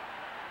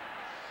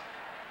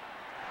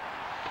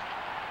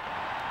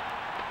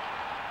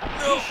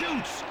 He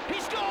shoots. He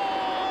scores!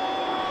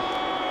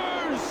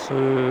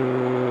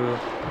 Ooh.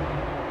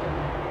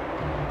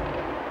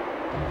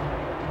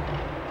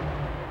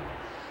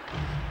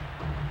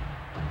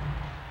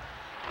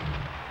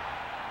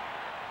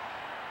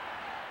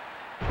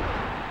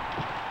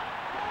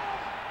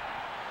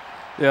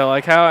 Yeah,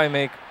 like how I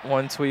make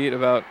one tweet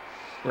about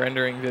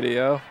rendering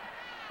video,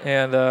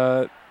 and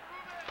that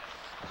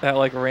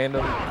like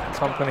random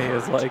company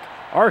is like,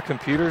 our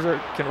computers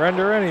can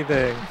render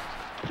anything.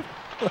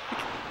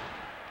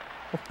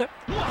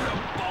 What a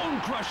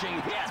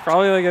bone-crushing hit! It's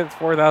probably like a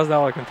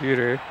 $4,000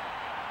 computer,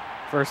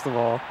 first of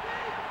all.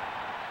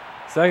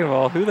 Second of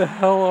all, who the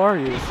hell are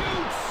you? He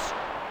shoots!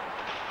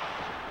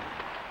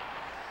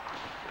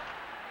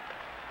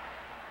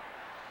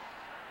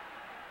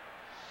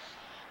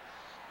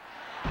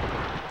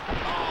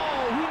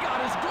 Oh, he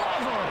got his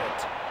glove on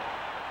it.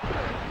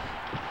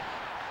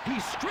 He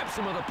strips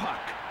him of the puck.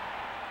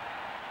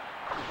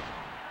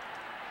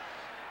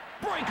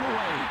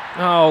 Breakaway.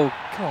 Oh,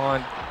 come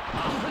on.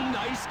 Oh,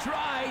 nice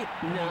try.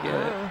 Get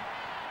it.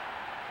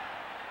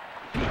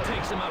 He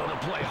takes him out of the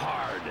play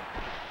hard.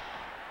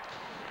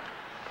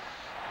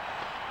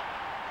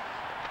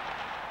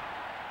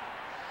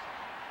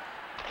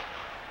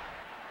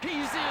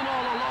 He's in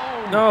all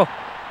alone. No.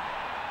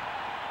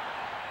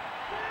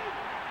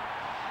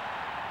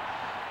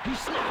 He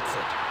snaps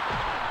it.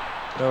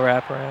 No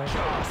wraparound.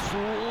 Just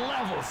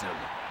levels him.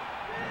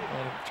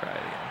 Let me try it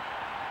again.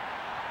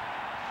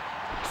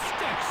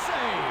 Stick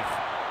save.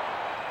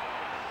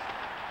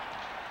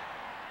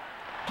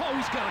 Oh,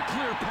 he's got a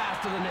clear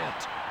path to the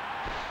net.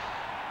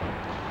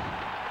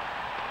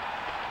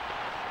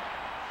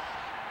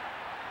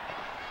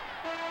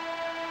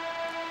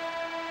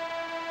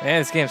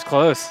 Man, this game's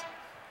close.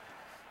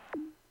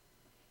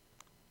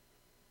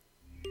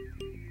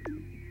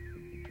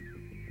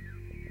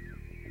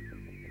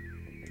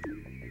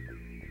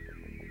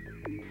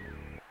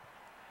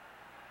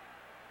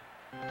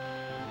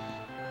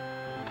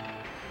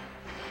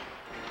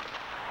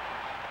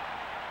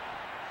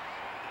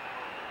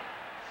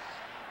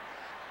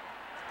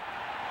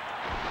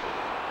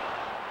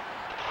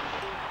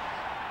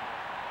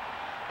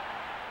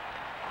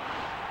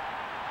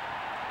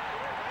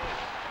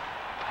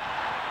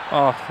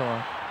 Oh, come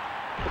on.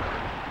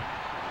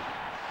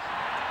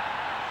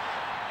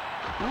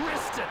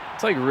 Wrist it.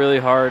 It's like really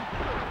hard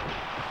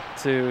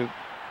to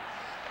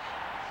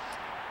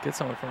get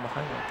someone from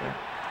behind right there.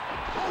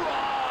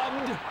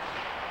 Robbed.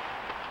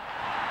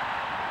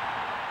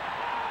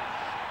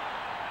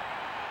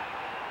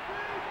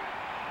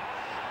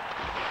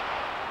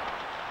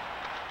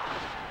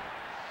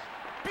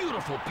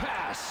 Beautiful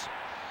pass.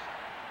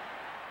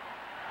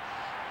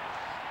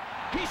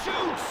 He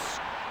shoots.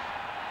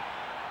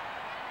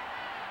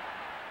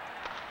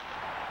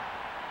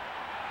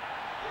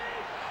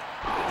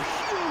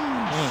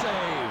 Huge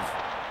save.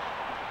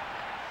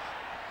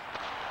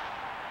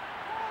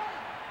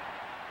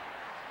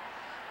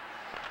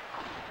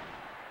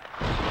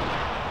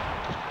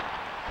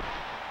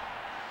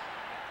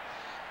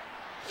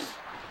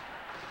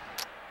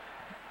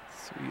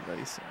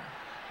 icing.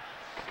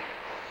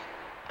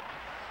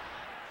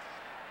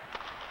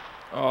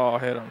 Oh,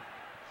 hit him.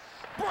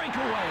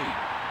 Breakaway.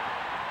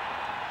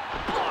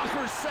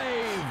 Blocker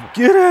save.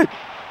 Get it!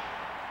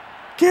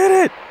 Get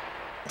it!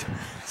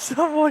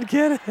 Someone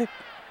get it!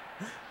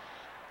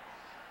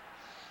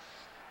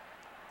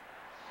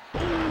 Ooh,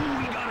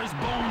 he got his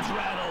bones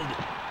rattled.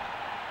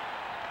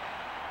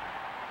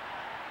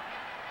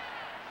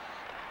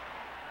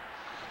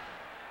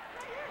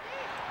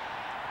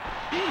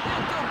 He hit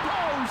the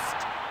post.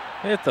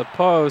 Hit the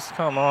post,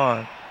 come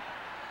on.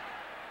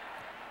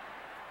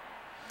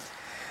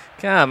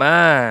 Come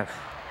on.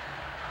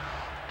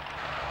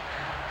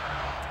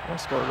 I'm gonna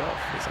score it off.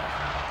 Face off.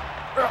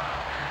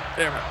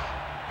 Damn it.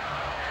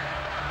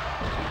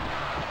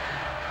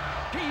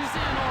 He's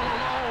in all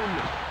alone.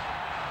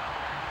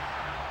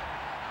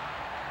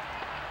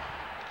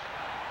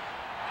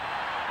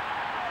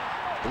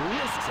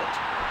 Risks it.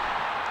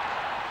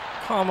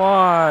 Come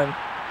on.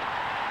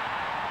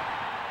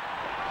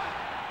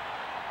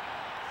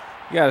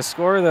 You gotta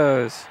score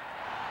those.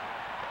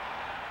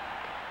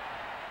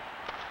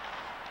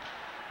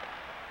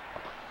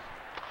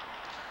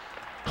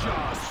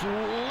 Just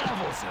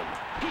levels him.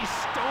 He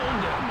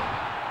stoned him.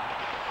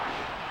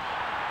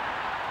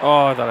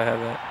 Oh, I thought I had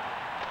that.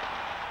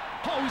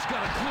 Oh, he's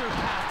got a clear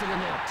path to the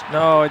net.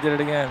 No, I did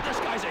it again. This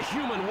guy's a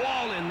human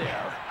wall in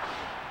there.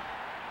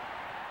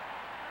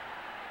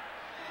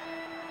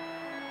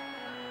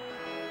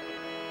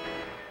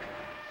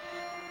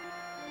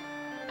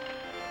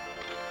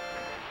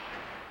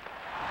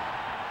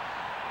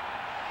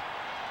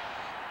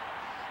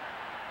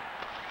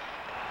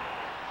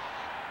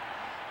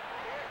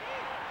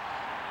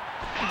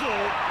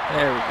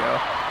 There we go.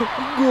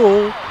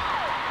 Goal.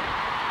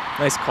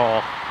 Nice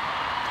call.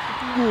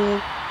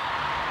 Goal.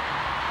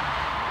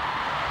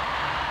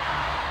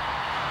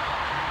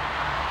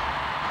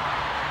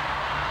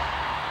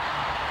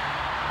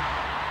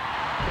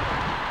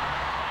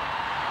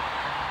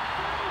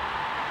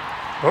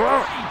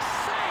 Great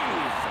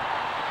save.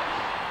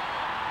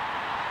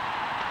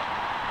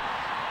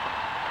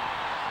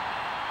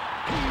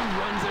 He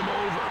runs him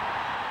over.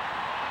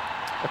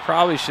 I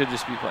probably should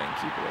just be playing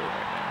keep away right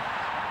now.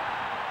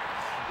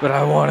 But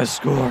I want to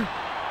score.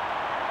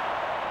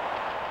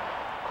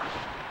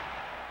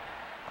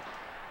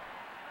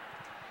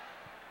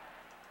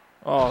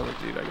 Oh,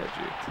 dude, I got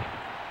juked.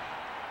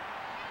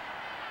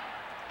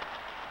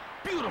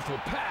 Beautiful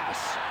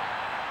pass.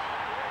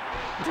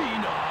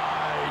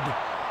 Denied.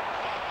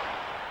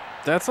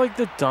 That's like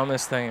the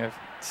dumbest thing I've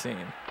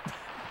seen.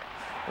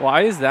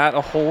 Why is that a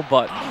whole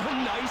button? Oh,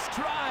 nice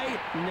try.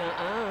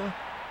 Nuh-uh.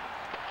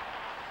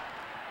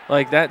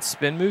 Like that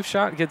spin move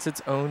shot gets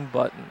its own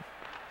button.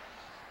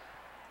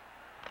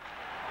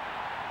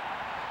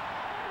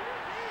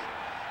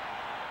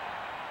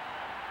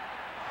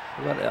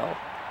 What about L?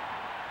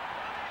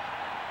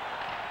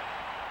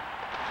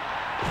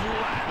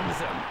 Flattens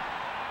him.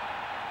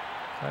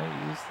 Can I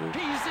use the...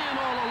 He's in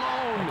all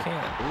alone. I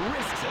can't.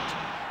 Risks it.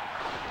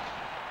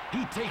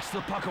 He takes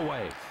the puck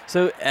away.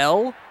 So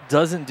L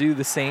doesn't do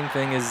the same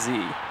thing as Z.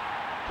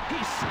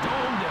 He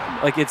stoned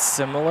him. Like it's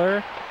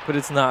similar, but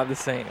it's not the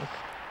same.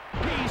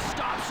 He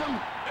stops him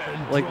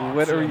and Like drops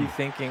what are him. you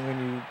thinking when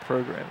you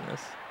program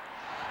this?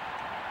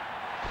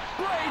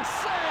 Great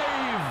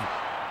save.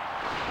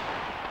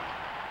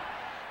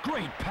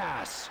 Great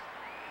pass.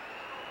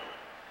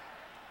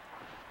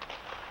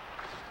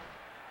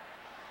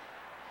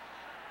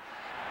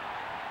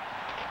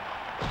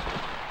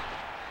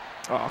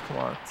 Oh, come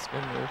on.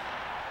 Spin move.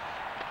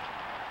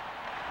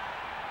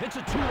 It's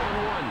a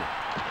 2-on-1.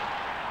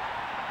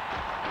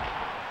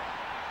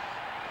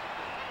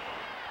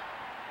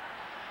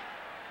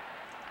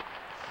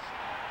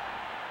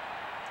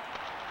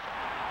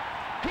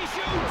 He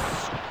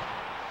shoots.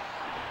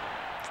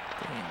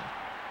 Damn.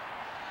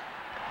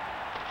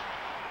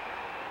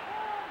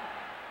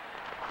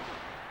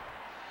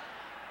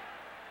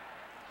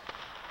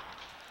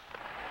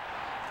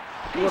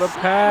 He What a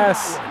slammed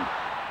pass. that one.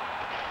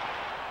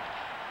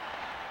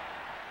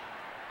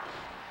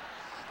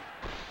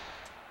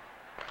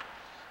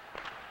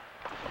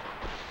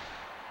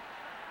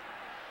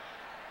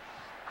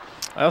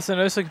 I also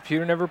noticed the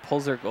computer never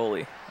pulls their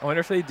goalie. I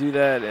wonder if they do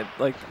that at,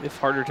 like, if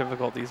harder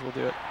difficulties will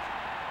do it.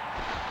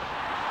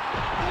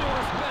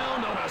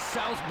 Northbound on a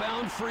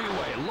southbound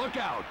freeway. Look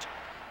out.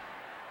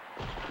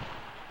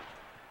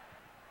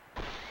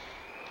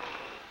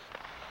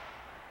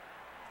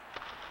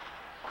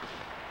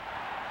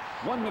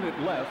 One minute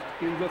left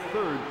in the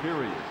third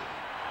period.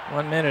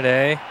 1 minute,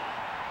 eh?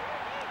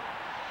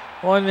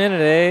 1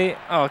 minute, eh?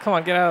 Oh, come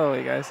on, get out of the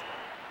way, guys.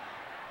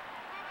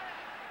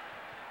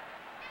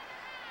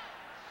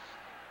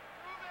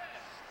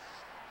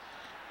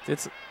 Did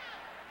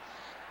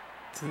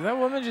that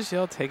woman just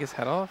yell, take his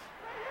head off?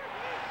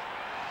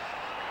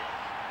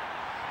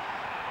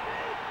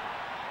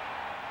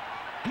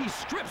 He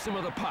strips him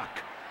of the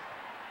puck.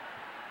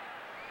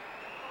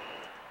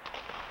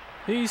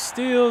 He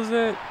steals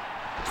it.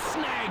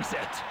 Snags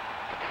it.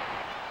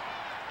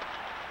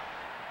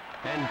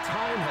 And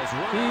time has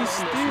run He out on this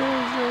one.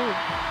 steals it.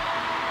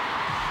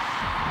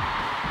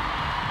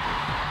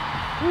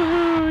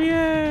 Woohoo!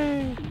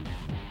 Yay!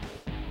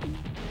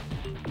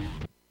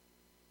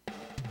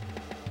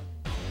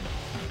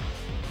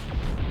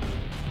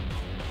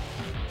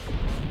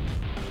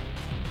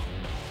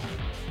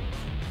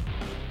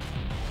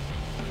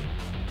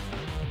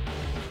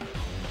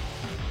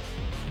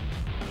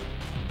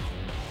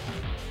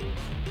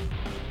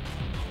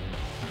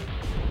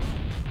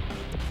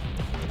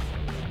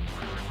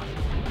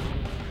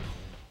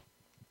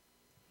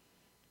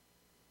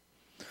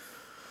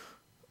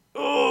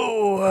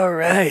 Oh, all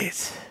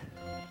right.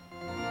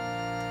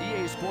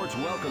 EA Sports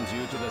welcomes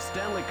you to the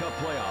Stanley Cup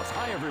playoffs.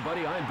 Hi,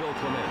 everybody. I'm Bill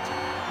Clement.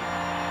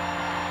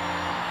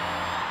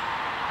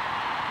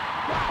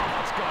 Wow,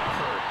 that's gotta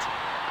hurt.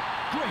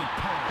 Great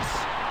pass.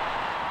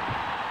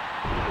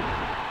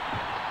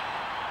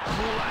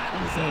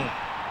 Flattens him.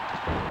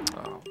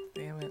 Oh,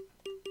 damn it.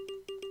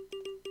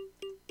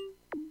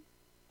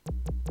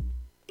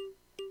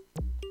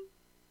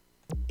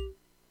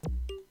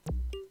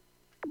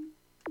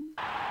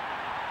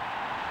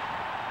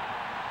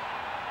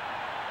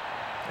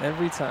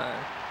 Every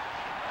time.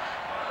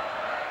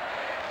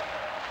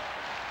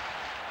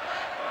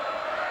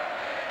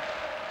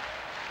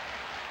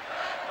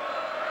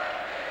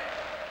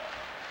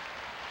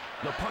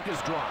 The puck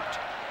is dropped.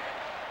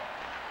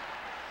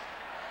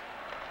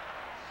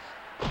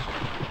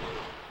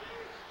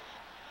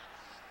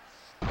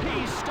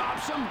 He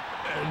stops him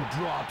and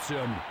drops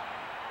him.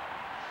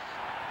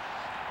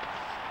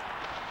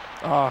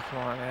 Oh, come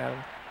on, Adam.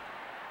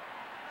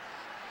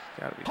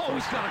 Gotta be Oh,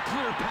 he's closer. got a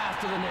clear path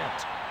to the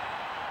net.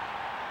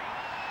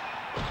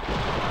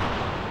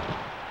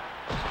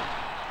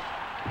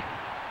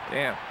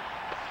 Damn.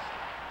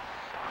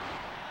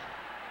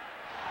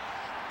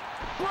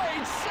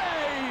 Great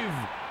save!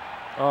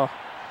 Oh,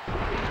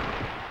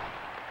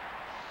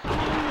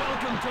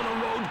 Welcome to the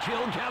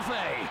Roadkill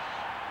Cafe.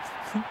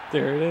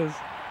 there it is.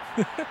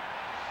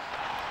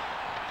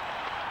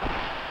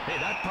 Hey,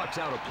 that puck's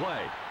out of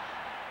play.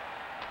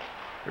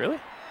 Really?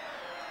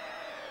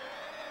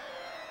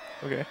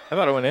 Okay, I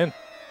thought it went in.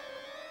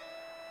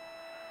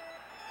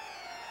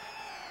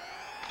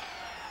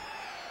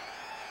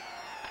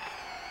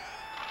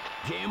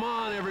 Game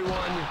on,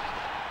 everyone.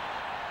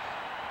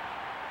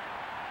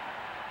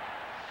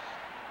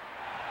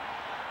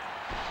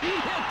 He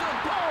hit the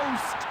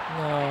post.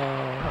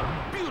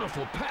 No.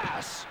 Beautiful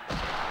pass.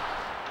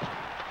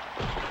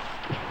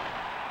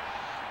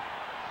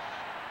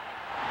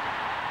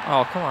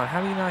 Oh, come on.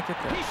 How do you not get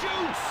He that?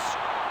 shoots.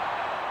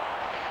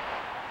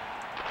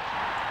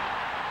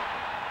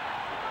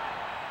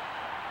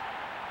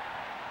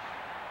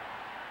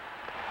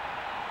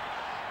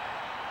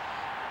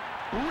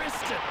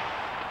 Wrist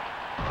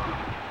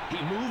it.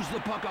 He moves the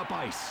puck up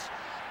ice.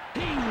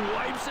 He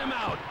wipes him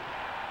out.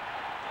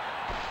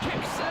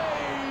 Kick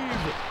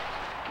save.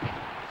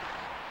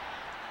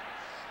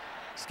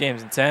 This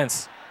game's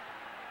intense.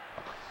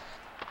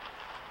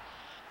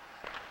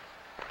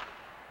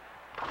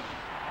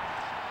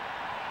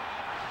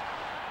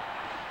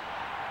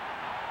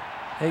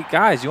 Hey,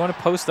 guys, you want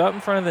to post up in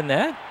front of the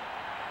net?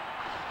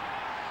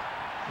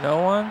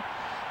 No one?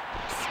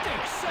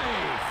 Stick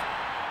save.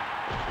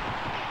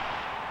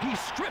 He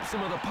strips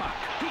him of the puck.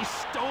 He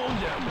stoned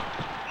him.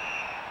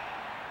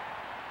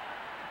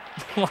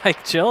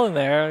 Like, chilling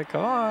there.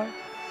 Come on.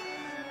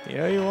 You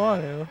know you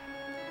want to.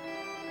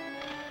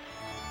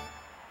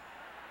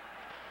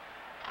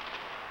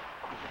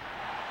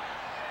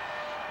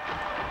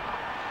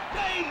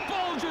 He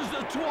bulges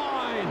the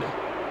twine.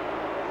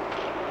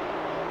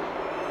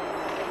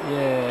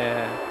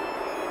 Yeah.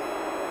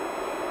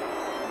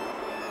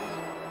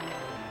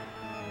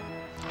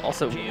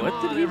 Also, Game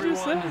what did on, he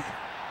just everyone. say?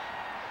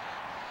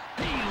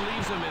 He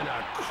leaves him in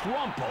a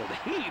crumpled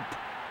heap.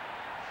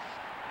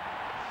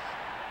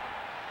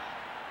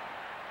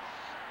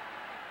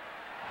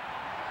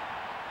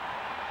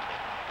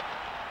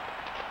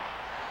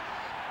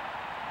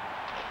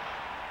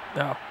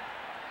 No.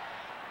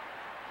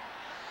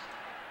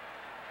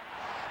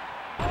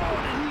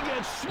 Oh, did he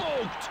get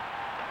smoked?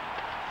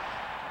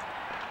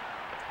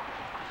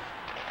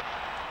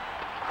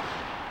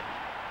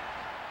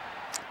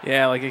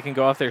 Yeah, like it can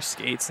go off their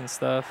skates and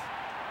stuff.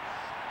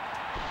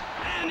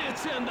 And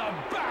it's in the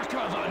back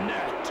of the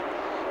net.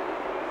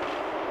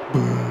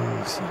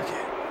 Boo, suck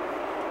it.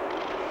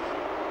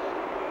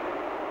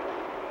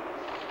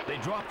 They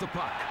drop the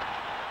puck.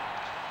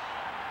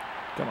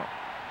 Come on.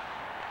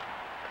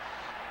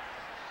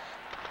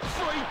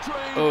 Freight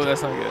train. Oh,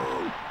 that's not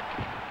good.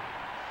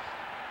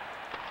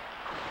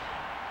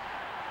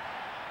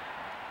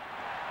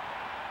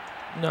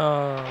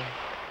 No.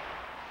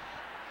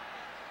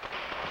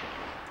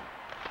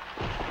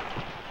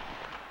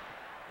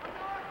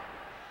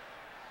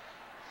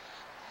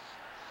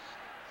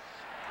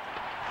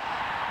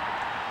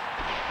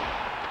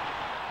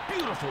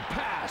 Beautiful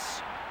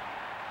pass.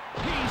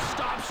 He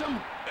stops him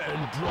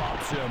and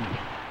drops him.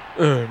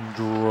 And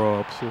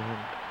drops him.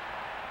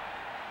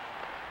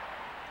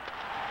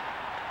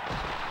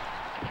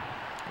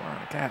 Come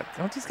on, God,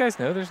 don't these guys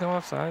know there's no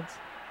offsides?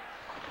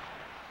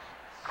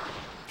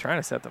 I'm trying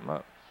to set them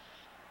up.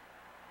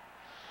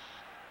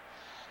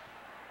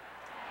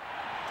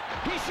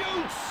 He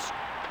shoots.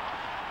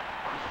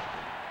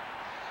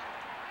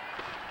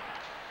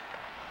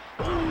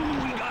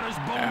 Ooh, he got his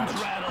bones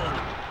rattled.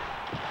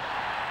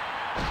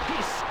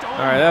 He stole.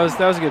 All right, that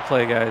was a good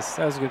play, guys.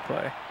 That was a good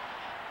play.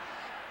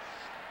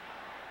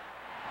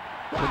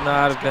 Would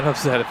not have been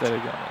upset if that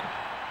had gone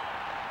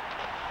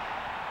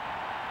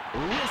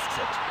in. Risks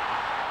it.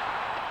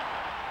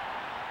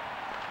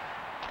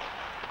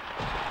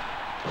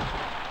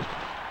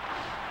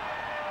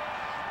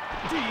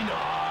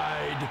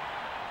 Denied.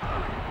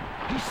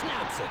 He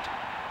snaps it.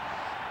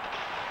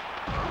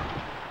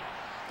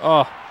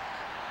 Oh,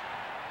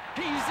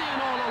 He's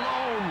in all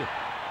alone.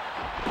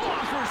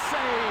 Blocker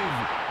save.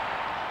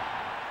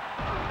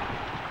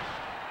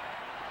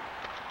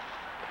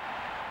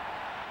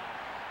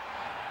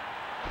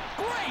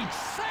 Great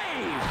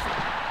save.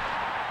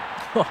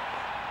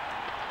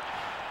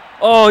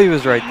 oh, he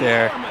was right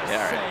there. Enormous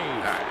Yeah, save.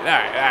 all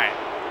right.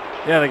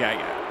 The other guy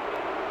got it.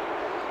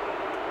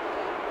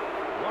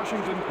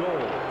 Washington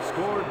goal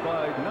scored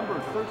by number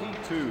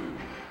 32.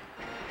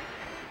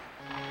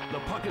 The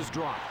puck is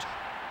dropped.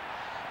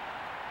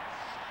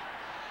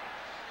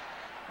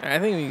 I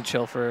think we can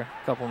chill for a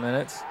couple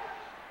minutes.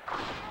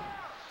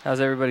 How's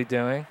everybody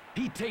doing?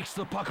 He takes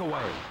the puck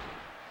away.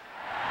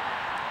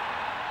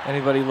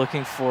 Anybody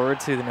looking forward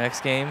to the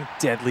next game?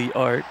 Deadly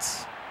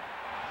Arts.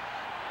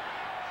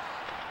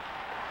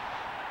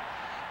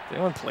 Has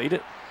anyone played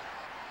it?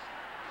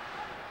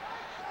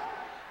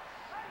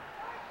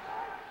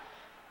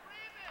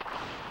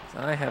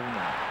 I have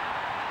not.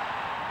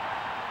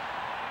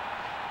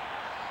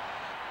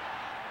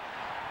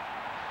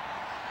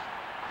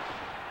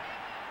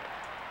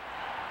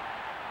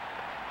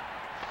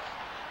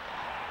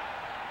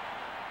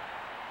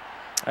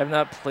 I've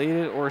not played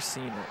it or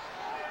seen it.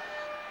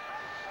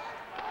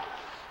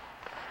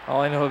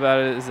 All I know about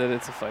it is that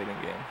it's a fighting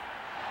game.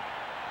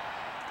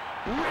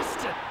 Wrist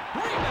it.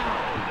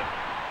 Rebound.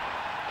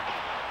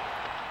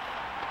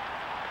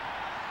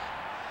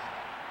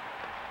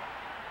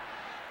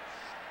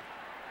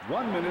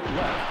 One minute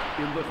left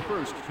in the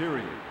first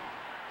period.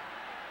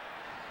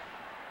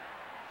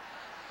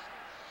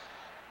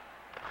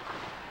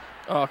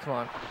 Oh, come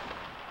on.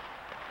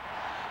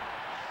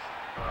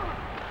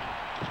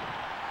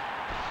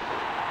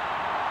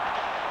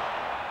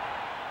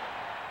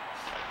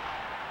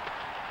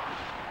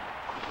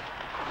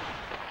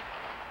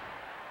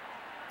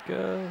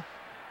 Go.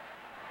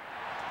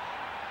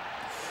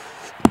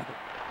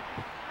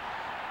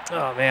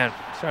 Oh man,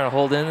 trying to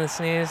hold in the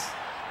sneeze.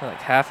 I like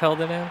half held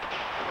it in.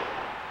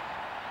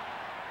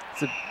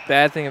 It's a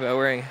bad thing about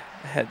wearing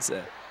a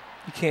headset.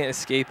 You can't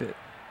escape it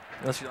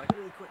unless you're like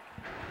really quick.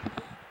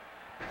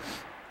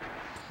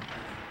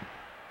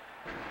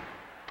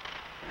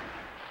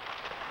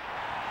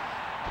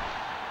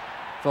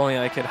 If only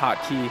I could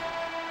hotkey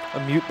a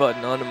mute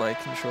button onto my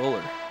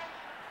controller.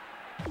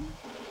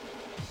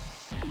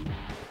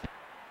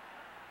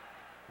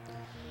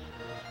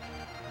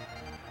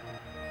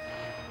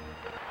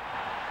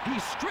 He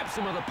strips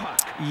him of the puck.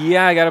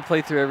 Yeah, I got to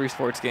play through every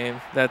sports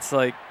game. That's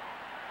like,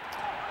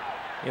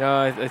 you know,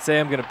 I say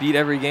I'm going to beat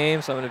every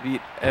game, so I'm going to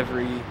beat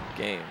every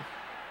game.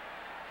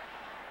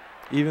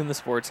 Even the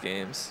sports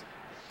games.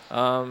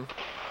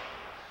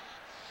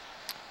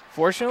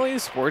 Fortunately,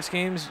 sports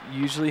games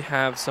usually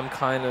have some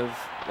kind of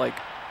like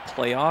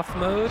playoff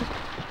mode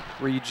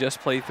where you just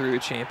play through a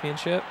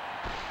championship.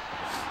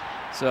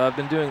 So I've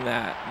been doing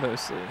that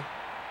mostly.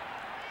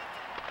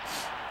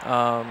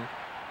 I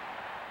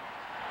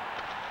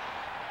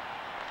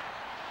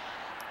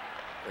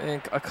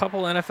think a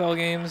couple NFL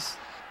games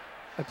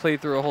I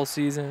played through a whole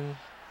season.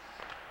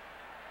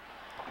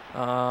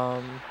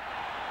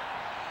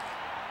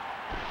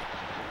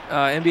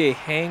 NBA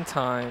Hang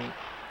Time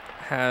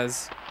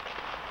has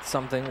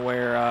something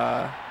where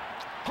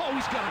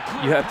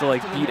you have to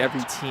like beat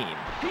every team.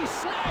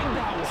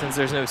 Since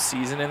there's no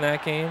season in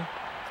that game.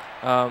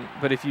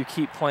 But if you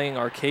keep playing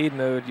arcade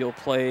mode, you'll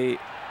play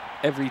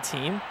every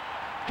team.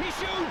 He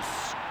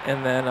shoots.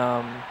 And then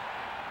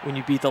when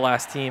you beat the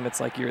last team, it's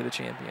like you're the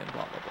champion,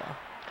 blah, blah, blah.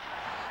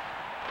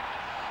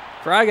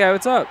 Fry Guy,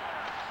 what's up?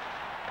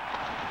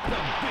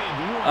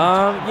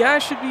 Yeah, I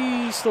should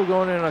be still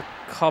going in a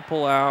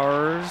couple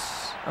hours.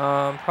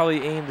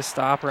 Probably aim to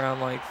stop around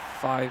like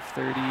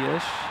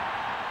 5:30-ish.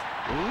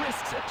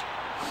 Risks it.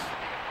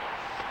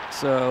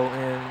 So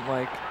in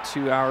like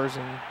 2 hours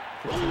and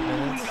 15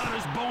 minutes. Got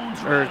his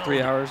bones Or rattled.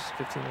 3 hours,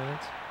 15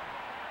 minutes.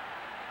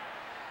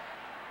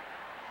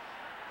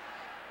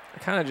 I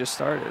kind of just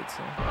started,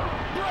 so.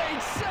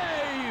 Great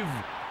save.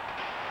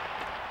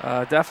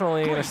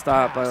 Definitely going to Great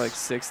stop by pass. like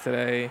 6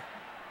 today.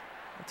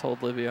 I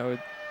told Libby I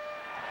would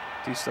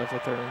do stuff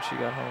with her when she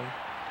got home.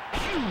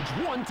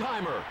 Huge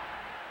one-timer.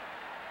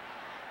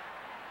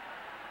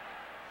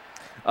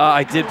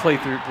 I did play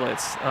through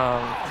Blitz.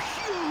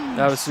 Huge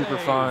That was super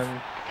save.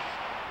 fun.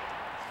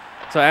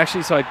 So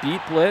I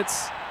beat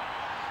Blitz,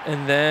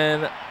 and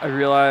then I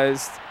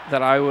realized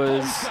that I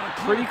was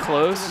pretty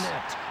close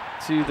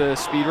to the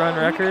speedrun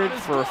record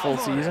for a full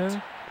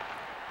season.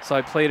 So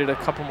I played it a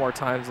couple more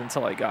times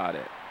until I got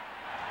it.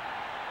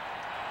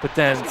 But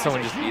then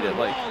someone just beat it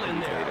like a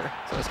week later.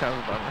 So it's kind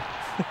of a bummer.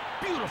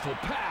 Beautiful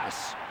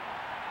pass.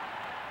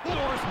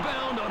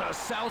 Northbound on a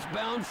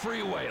southbound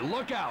freeway.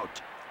 Look out.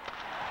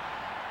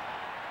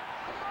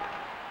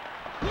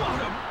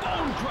 What a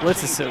bone-crushing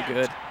Blitz is so hit.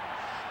 good.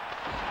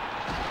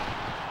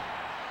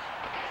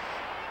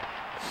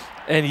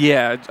 And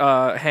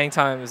yeah, hang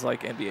time is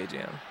like NBA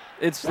Jam.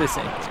 It's the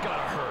same. That's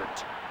gotta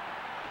hurt.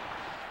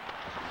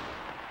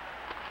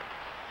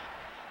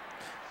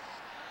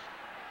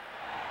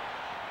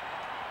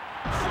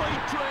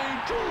 Freight train.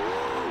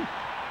 Choo!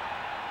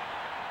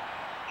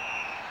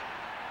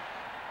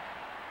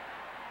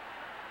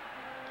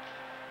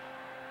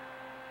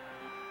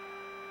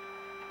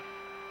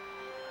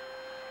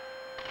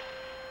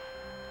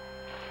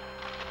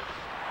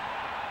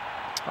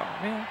 Oh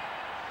man.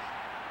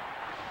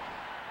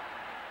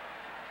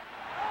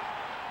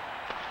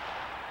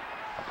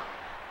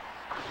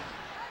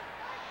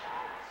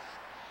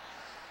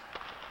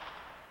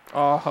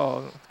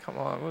 Oh, come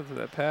on. What was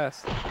that pass?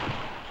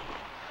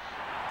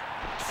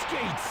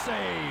 Skate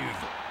save.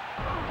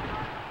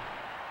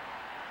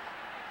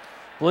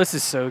 Blitz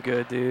is so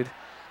good, dude.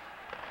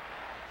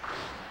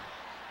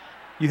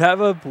 You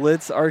have a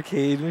Blitz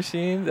arcade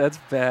machine? That's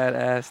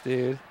badass,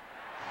 dude.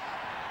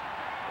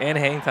 And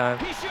hang time.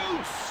 He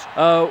shoots.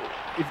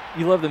 If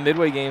you love the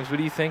Midway games, what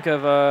do you think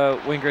of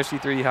Wayne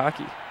Gretzky 3D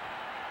Hockey?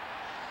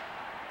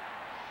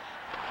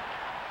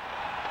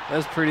 That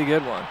was a pretty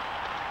good one.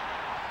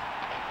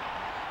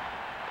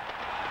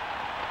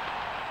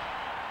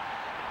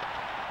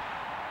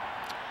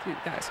 Dude,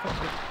 guys, come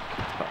on.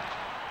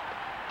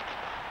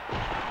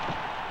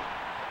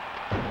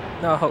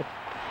 No.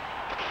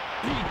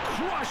 He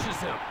crushes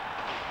him.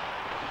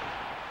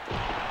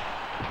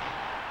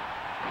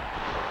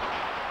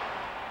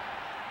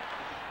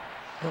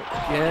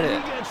 Oh, get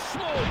it. He gets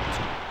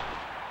smoked.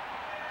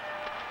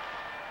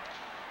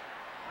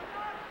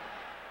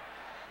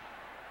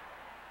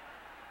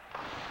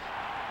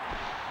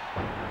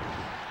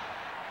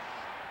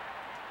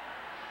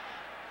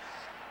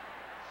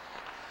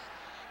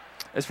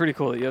 It's pretty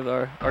cool that you have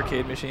the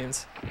arcade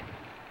machines.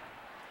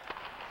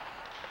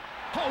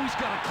 Oh, he's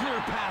got a clear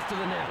path to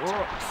the net.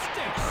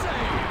 Stick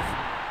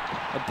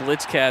save. A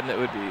Blitz cabinet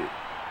would be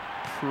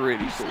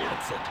pretty He cool.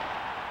 snaps it.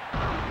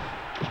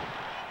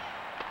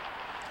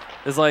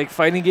 It's like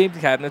fighting game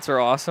cabinets are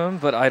awesome,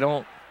 but I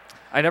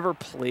never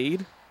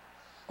played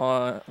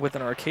with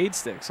an arcade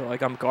stick, so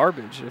like I'm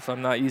garbage if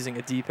I'm not using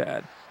a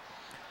D-pad.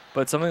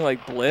 But something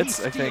like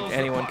Blitz, I think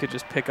anyone could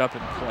just pick up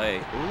and play.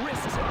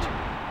 Risks it.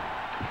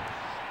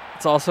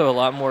 It's also a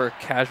lot more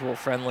casual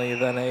friendly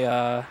than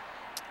a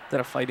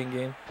fighting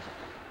game.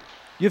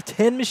 You have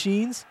 10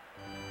 machines?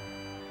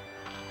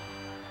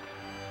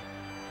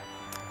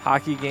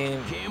 Hockey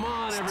game. Game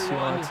on, It's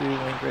everyone. 2-on-2.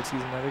 Wayne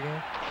Gretzky's another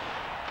game.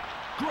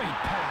 Great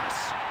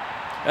pass.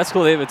 That's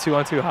cool. They have a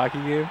 2-on-2 hockey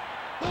game.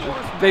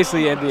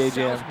 Basically Northbound on a NBA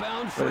Jam,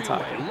 southbound but it's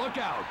freeway. hockey. Look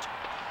out.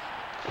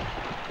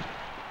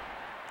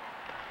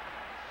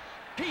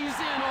 He's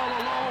in all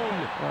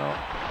alone. Well,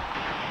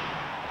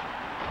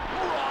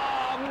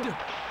 Robbed.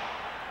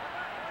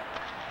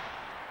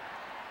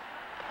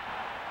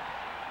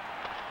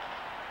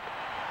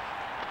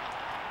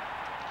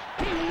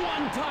 He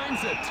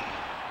one-times it.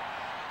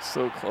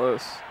 so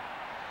close.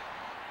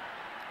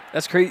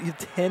 That's crazy. You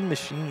have 10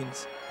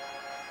 machines.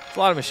 It's a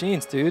lot of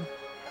machines, dude.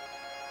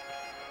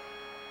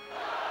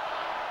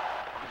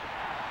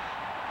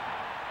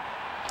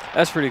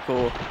 That's pretty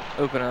cool.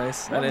 Open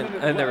ice.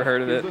 I'd never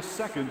heard of it. The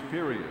second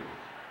period.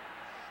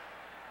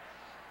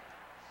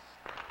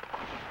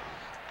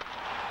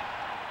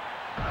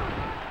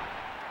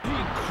 He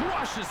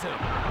crushes him.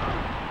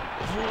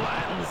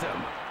 Flattens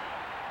him.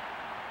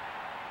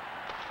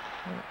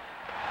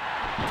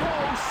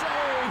 Toe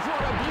save.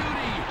 What a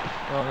beauty.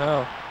 Oh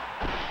no.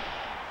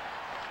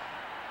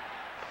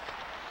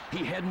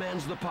 He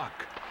headmans the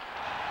puck.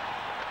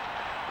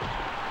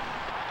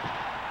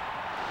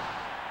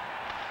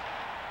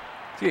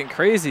 It's getting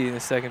crazy in the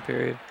second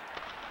period.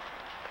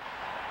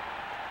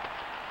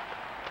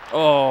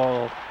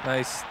 Oh,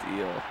 nice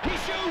steal. He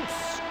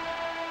shoots.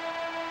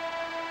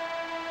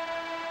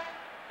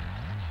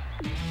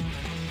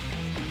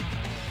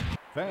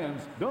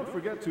 Fans, don't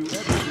forget to enter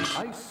the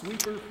Ice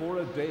Sweeper for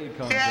a Day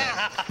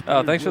contest.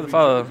 Oh, thanks for the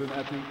follow, At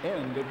the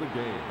end of the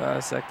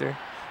game. Sector.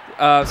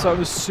 So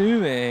I'm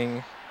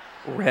assuming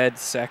red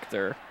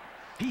sector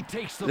He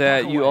takes the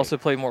that puck you away. also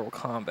play Mortal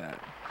Kombat.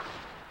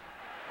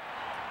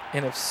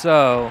 And if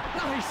so,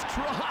 Nice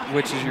try.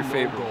 which is your No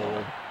favorite goal.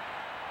 one?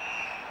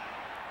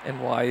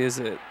 And why is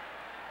it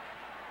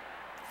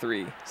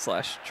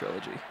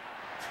 3/trilogy?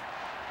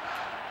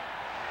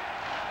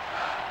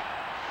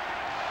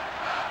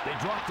 They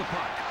drop the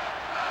puck.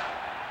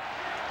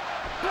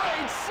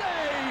 Great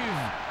save!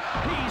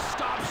 He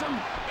stops him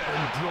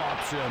and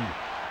drops him.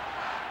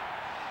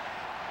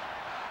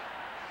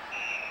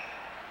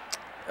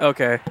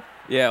 Okay.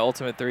 Yeah,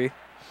 Ultimate 3.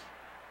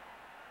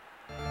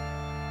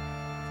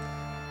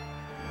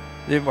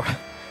 Dude,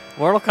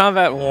 Mortal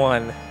Kombat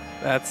 1.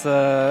 That's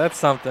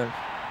something.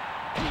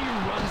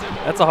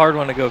 That's a hard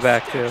one to go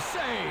back to.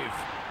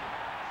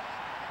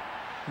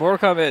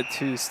 Mortal Kombat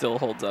 2 still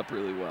holds up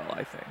really well,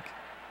 I think.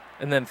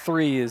 And then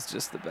 3 is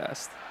just the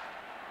best.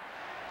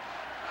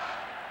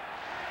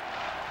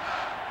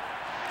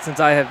 Since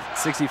I have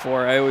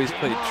 64, I always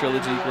played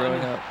Trilogy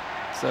growing up,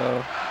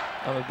 so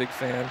I'm a big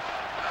fan.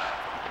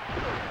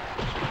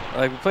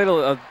 Like, we played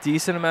a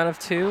decent amount of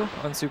 2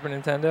 on Super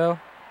Nintendo,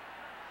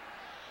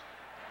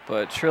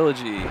 but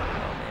Trilogy, oh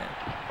man.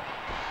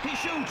 He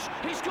shoots,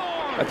 he scores!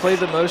 I played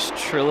the most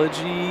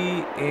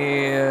Trilogy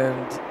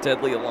and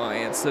Deadly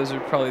Alliance. Those are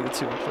probably the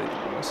 2 I played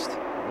the most.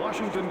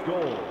 Washington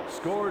goal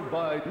scored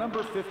by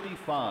number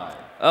 55.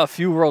 A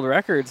few world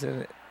records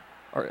in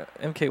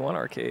MK1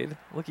 arcade.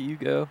 Look at you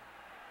go.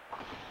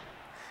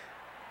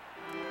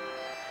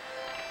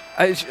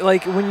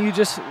 Like when you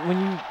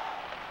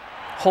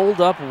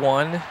hold up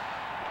 1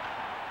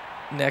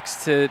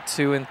 next to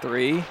 2 and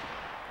 3,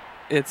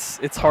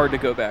 it's hard to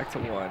go back to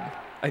 1.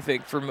 I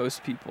think for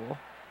most people.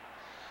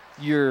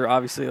 You're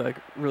obviously like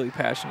really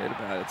passionate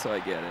about it, so I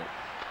get it.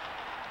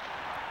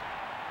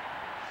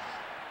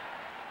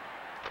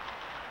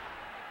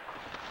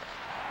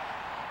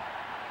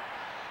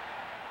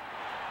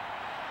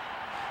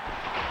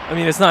 I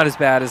mean, it's not as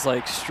bad as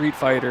like Street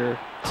Fighter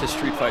to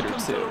Street Fighter 2,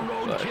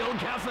 but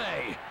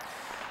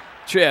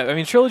yeah, I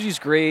mean, Trilogy's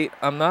great.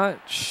 I'm not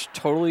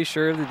totally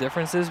sure of the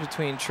differences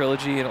between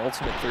Trilogy and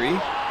Ultimate 3,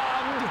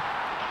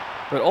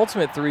 but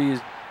Ultimate 3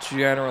 is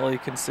generally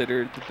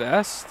considered the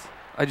best.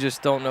 I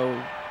just don't know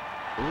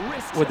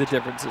what the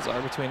differences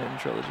are between it and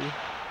Trilogy.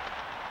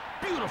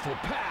 Beautiful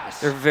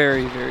pass. They're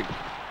very, very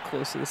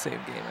close to the same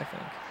game, I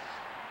think.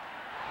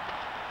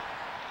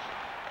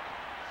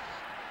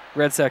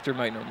 Red Sector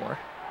might know more.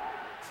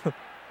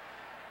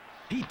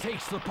 He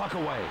takes the puck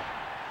away.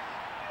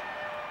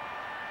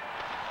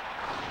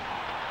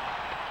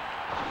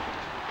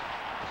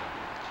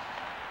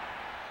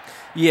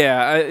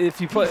 Yeah, if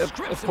you play,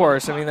 of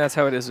course, I mean, that's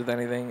how it is with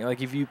anything. Like,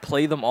 if you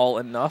play them all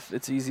enough,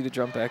 it's easy to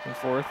jump back and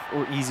forth,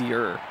 or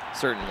easier,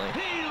 certainly.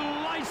 He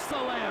lights the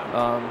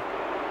lamp.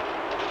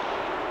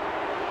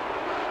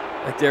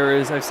 Like, there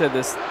is, I've said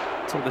this,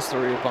 told this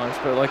story a bunch,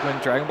 but like when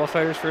Dragon Ball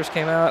FighterZ first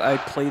came out, I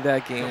played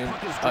that game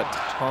a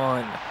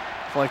ton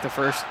for like the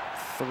first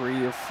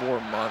 3 or 4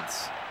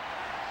 months.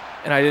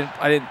 And I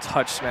didn't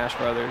touch Smash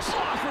Brothers.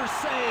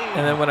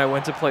 And then when I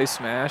went to play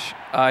Smash,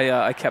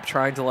 I kept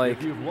trying to like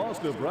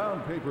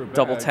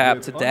double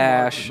tap to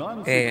dash,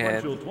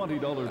 and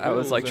I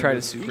was like trying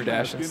to super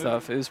dash and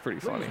stuff. It was pretty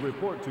funny.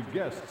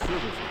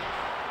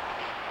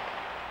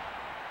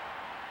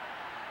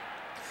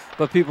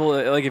 But people,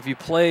 like, if you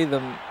play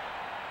them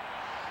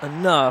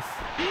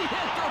enough,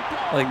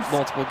 like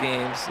multiple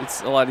games,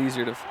 it's a lot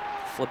easier to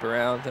flip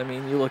around. I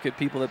mean, you look at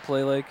people that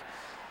play like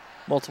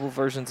multiple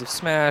versions of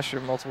Smash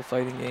or multiple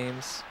fighting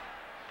games.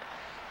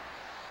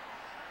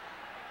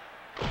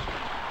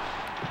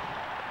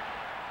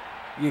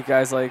 You get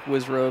guys like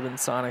Wizrobe and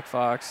Sonic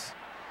Fox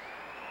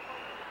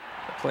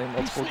that play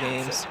multiple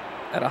games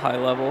at a high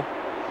level,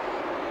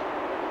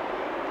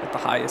 at the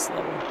highest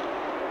level.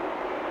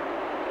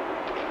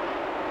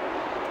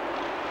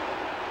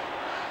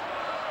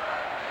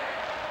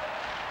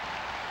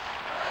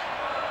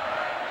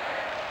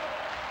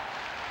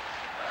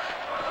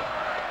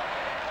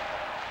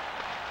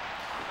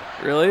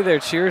 Really? Their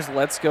cheers,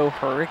 Let's Go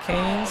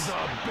Hurricanes?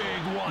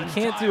 You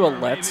can't do a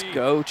Let's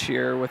Go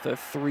cheer with a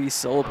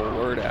 3-syllable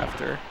word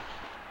after.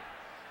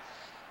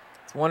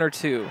 It's 1 or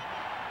 2.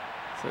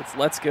 So it's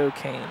Let's Go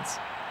Canes.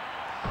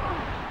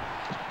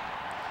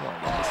 Come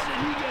on,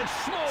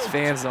 guys. These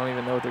fans don't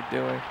even know what they're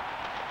doing.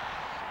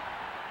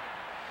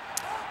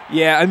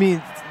 Yeah, I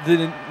mean,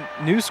 the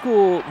new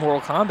school Mortal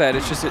Kombat,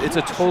 it's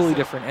a totally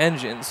different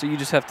engine, so you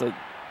just have to,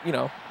 you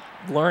know,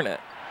 learn it.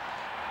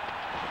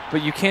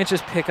 But you can't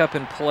just pick up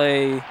and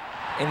play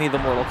any of the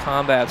Mortal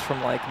Kombats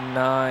from like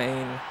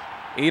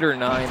 8 or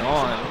 9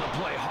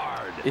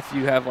 on if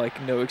you have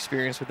like no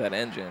experience with that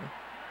engine.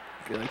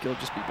 Like, you'll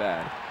just be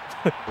bad.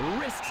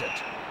 Risks it.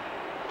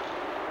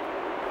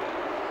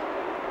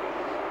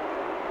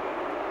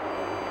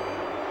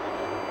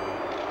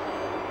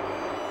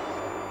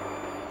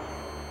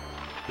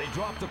 They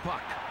drop the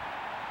puck.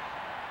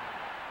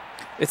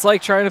 It's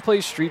like trying to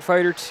play Street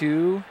Fighter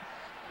 2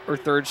 or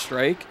Third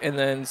Strike and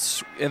then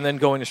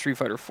going to Street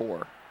Fighter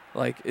 4.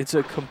 Like, it's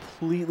a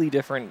completely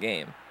different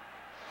game.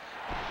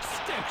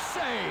 Stick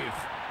save.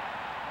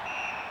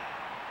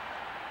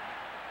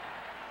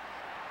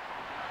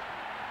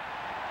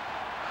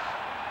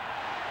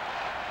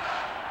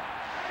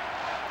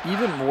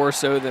 Even more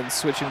so than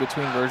switching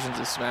between versions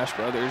of Smash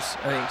Brothers.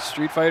 I think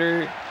Street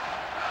Fighter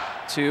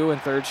 2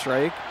 and Third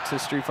Strike to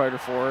Street Fighter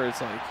 4,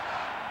 it's like,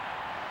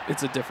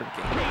 it's a different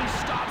game.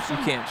 You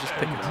can't just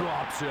pick it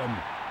up.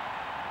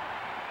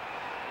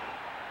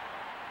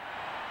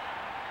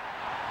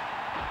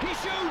 He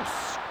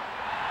shoots.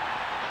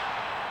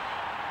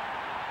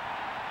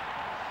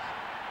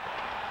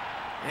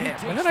 Man,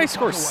 when did I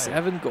score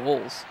 7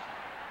 goals?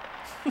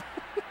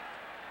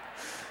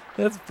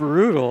 That's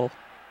brutal.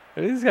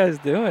 What are these guys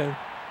doing?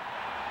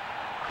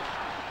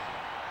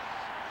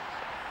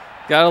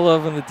 Gotta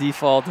love when the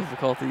default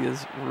difficulty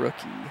is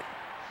rookie.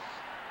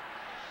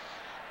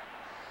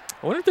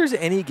 I wonder if there's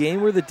any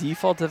game where the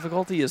default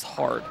difficulty is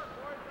hard.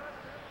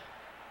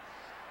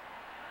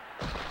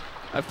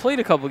 I've played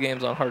a couple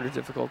games on harder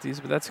difficulties,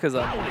 but that's because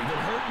I'm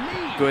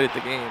good at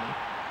the game.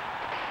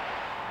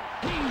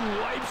 He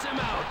wipes him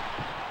out.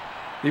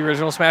 The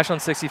original Smash on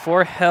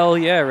 64? Hell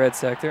yeah, Red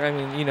Sector. I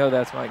mean, you know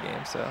that's my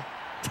game, so.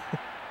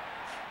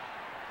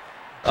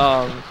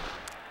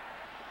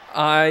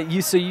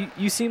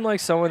 You seem like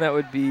someone that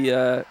would be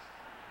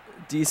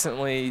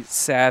decently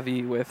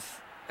savvy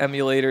with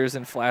emulators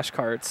and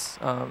flashcards.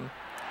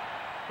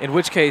 In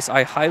which case,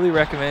 I highly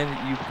recommend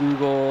you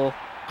Google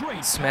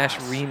Smash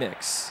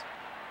Remix.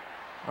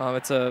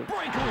 It's a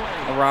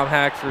ROM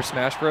hack for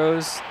Smash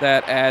Bros.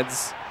 That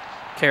adds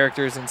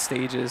characters and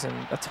stages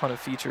and a ton of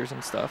features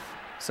and stuff.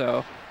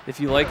 So if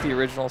you like the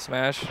original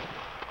Smash,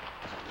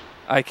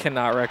 I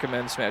cannot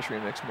recommend Smash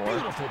Remix more.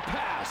 Beautiful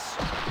pass.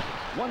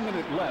 1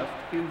 minute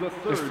left in the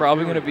third. There's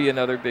probably going to period. be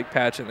another big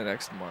patch in the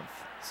next month,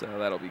 so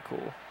that'll be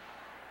cool.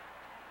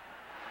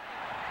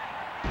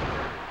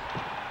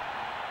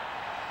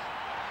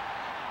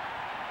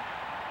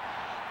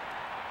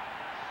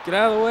 Get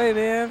out of the way,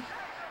 man.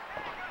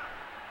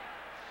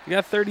 You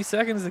got 30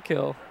 seconds to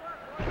kill.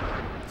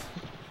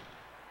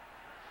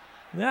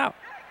 Now.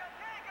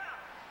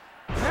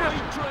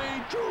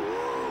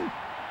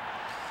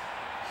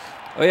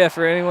 Oh yeah,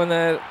 for anyone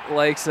that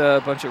likes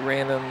a bunch of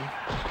random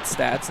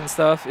stats and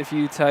stuff, if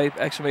you type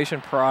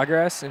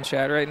 !progress in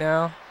chat right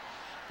now,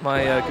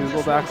 my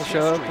Google Doc will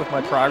show up with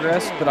my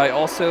progress, but I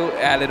also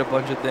added a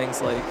bunch of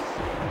things like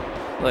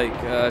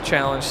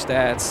challenge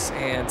stats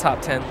and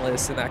top 10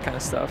 lists and that kind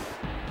of stuff.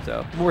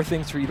 So more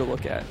things for you to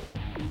look at.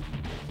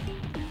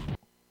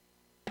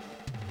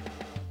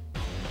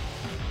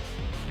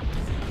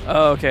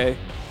 Oh, okay,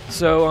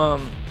 so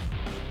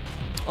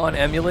on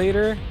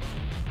emulator,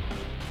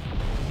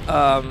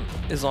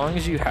 as long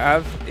as you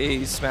have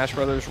a Smash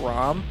Brothers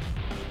ROM,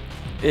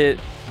 if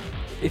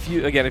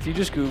you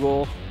just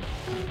Google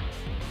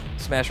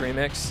Smash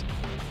Remix,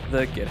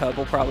 the GitHub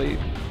will probably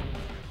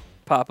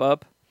pop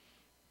up.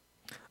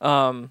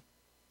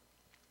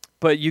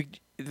 But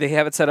they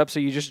have it set up so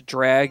you just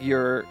drag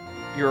your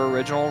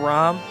original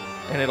ROM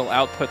and it'll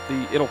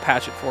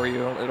patch it for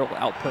you. It'll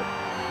output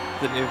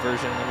the new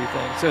version and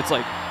everything. So it's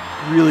like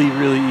really,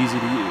 really easy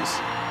to use.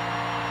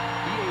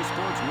 EA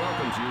Sports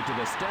welcomes you to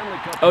the Stanley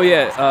Cup. Oh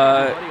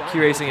yeah, Key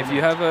Racing, if you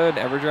have an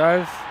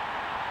EverDrive,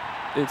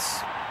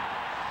 it's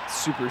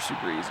super,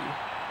 super easy.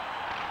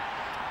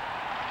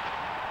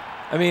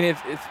 I mean,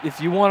 if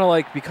you want to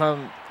like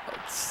become,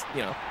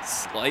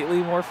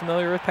 slightly more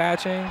familiar with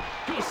patching,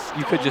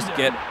 you could just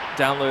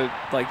download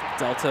like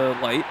Delta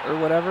Lite or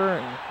whatever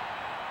and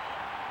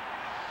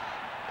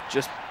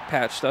just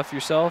patch stuff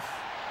yourself.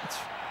 It's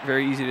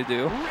very easy to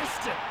do.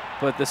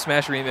 But the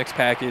Smash Remix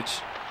package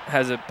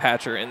has a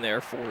patcher in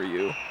there for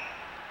you.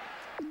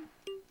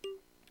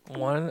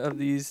 One of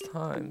these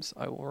times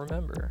I will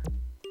remember.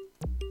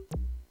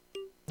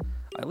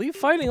 I leave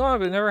fighting on,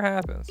 but it never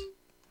happens.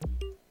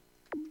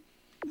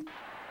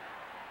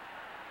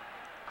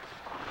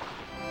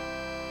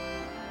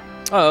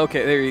 Oh,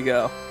 okay, there you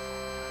go.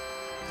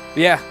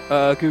 But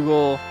yeah,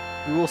 Google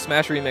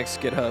Smash Remix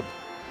GitHub.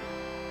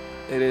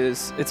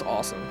 It's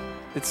awesome.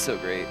 It's so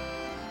great.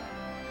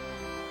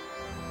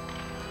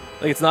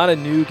 Like, it's not a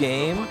new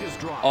game.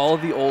 All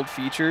of the old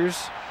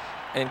features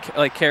and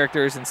like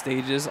characters and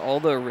stages,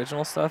 all the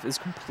original stuff is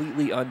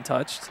completely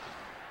untouched.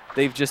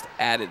 They've just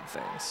added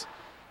things.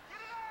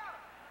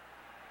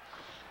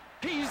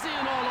 He's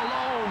in all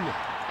alone.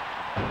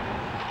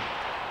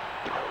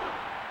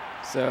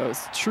 So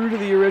it's true to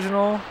the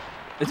original.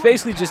 It's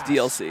basically just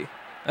DLC.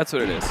 That's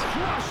what it is.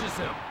 Crushes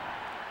him.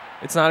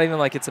 It's not even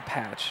like it's a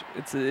patch.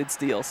 It's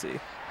DLC.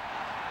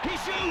 He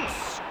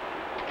shoots.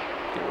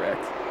 Get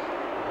wrecked.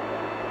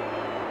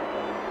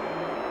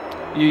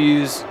 You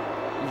use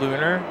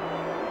Lunar.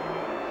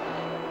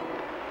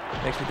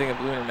 Makes me think of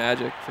Lunar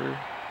Magic for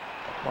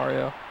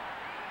Mario.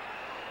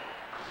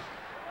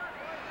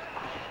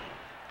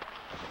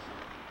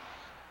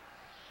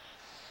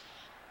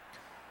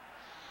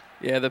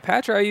 Yeah, the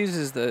patcher I use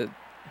is the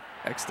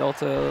X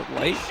Delta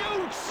Lite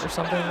or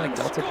something, like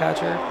Delta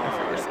Patcher. I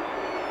forget.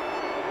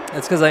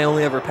 That's because I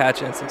only ever patch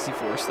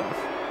N64 stuff.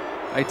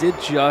 I did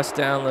just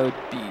download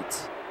Beat,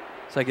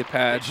 so I could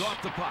patch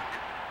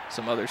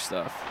some other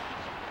stuff.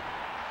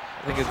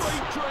 I think it's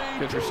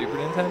good for Super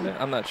Nintendo.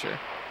 I'm not sure.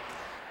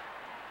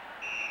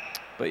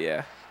 But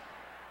yeah.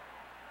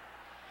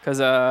 Because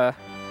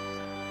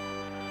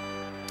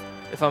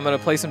if I'm going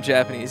to play some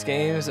Japanese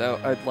games,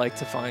 I'd like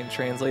to find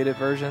translated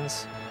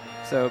versions.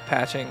 So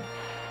patching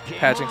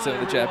some of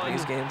the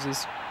Japanese games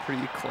is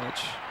pretty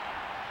clutch.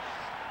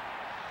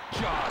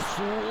 Just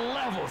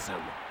levels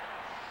him.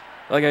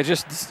 Like I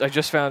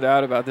just found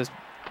out about this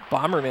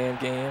Bomberman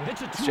game,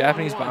 this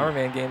Japanese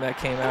Bomberman game that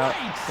came out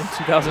in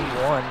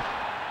 2001.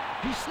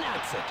 He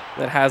snaps it.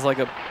 That has like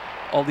a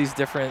all these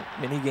different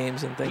mini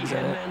games and He things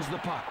in it. headmans the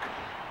puck.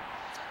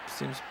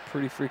 Seems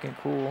pretty freaking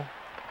cool.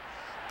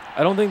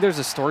 I don't think there's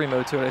a story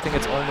mode to it. I think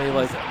it's only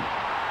like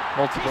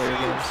multiplayer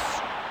games.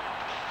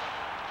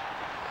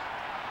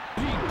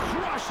 He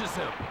crushes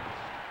him.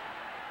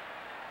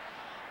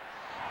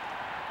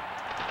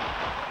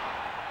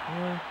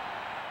 Yeah.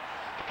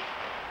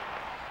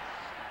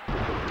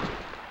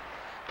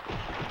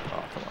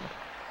 Oh, come on.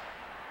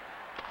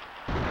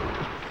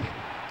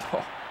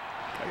 Oh,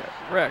 I got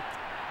wrecked.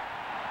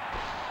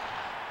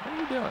 What are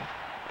you doing?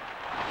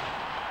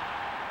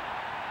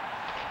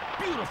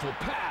 Beautiful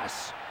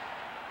pass.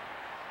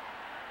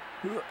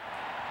 He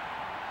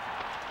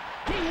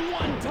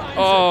one-times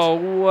Oh,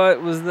 it.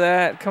 what was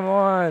that? Come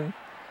on.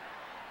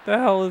 The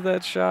hell is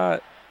that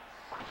shot?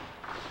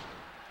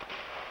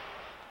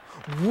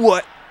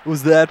 What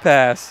was that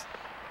pass?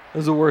 It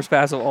was the worst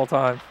pass of all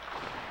time.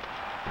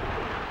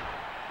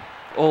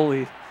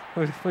 Oli,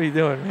 what are you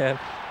doing, man?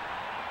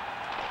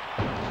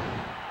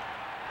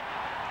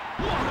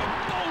 What a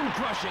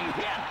bone-crushing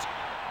hit.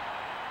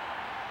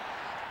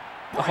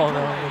 Oh,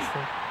 no. I missed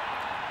him.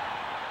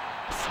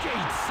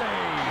 Skate save.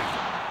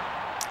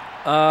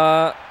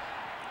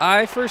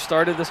 I first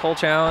started this whole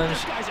challenge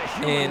This guy's a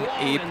human in wall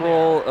in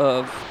April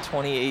of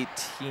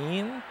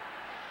 2018.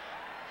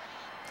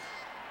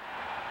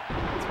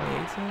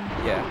 2018?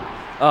 Yeah.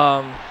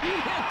 He hit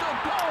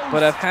the post.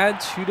 But I've had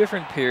 2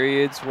 different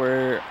periods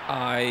where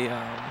I,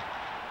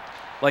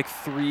 like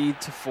 3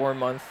 to 4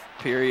 month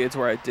periods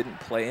where I didn't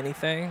play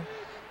anything.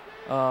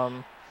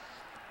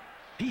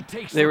 He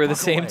takes They were the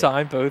puck same away.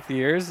 time both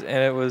years,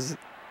 and it was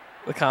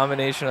the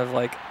combination of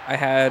like I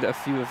had a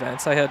few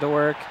events I had to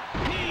work,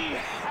 He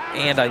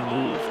and I hammers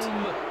moved.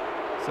 home.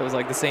 So it was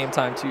like the same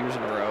time 2 years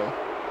in a row,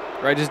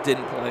 where I just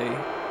didn't play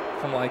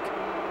from like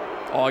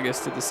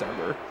August to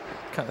December.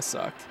 Kind of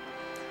sucked.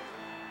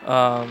 They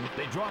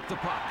drop the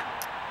puck.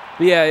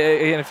 But yeah,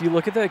 and if you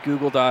look at that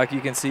Google Doc, you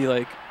can see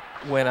like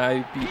when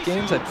I beat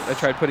games, I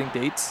tried putting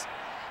dates,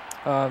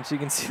 so you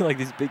can see like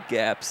these big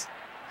gaps.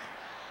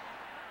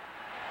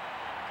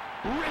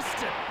 Wrist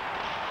it.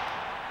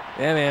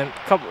 Yeah, man.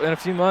 In a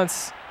few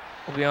months,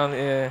 we'll be on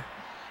the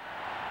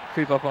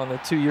creep up on the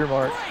 2-year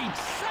mark. Great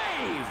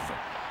save.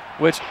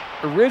 Which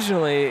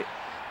originally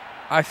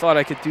I thought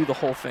I could do the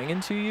whole thing in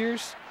 2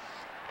 years,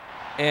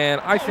 and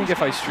I think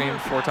if I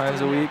streamed 4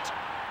 times a week,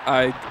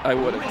 I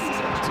would have done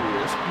it in 2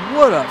 years.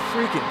 What a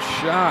freaking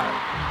shot!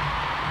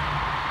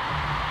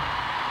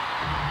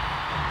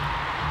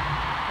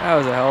 That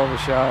was a hell of a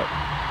shot.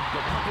 The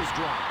puck is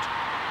dropped.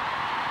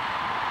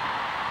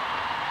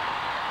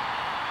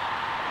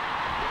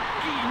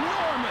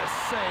 Enormous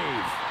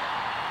save.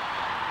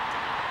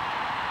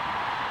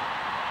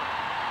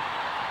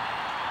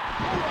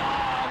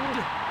 Robbed.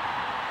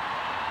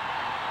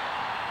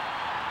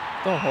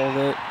 Don't hold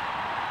it.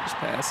 Just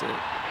pass it.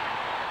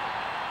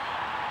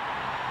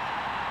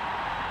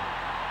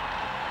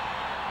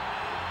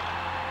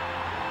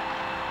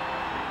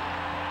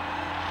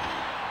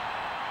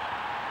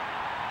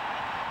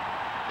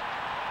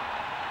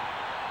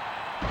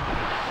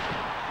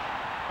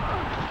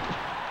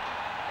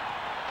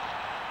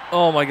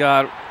 Oh my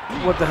God.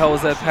 What the hell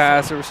was that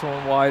pass? There was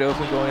someone wide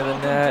open going to the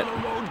net.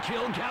 Welcome to the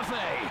Roadkill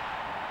Cafe.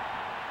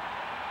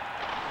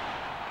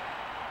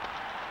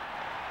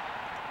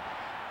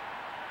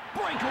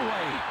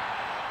 Breakaway.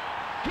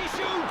 He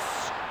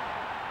shoots.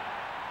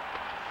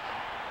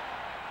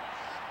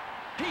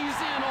 He's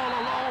in all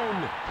alone.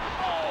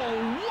 Oh,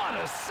 what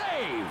a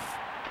save.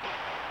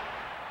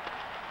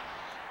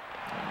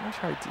 I'm gonna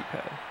try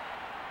D-pad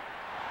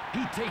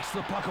He takes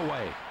the puck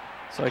away.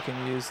 so I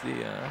can use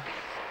the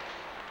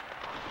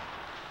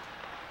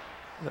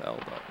L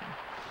button.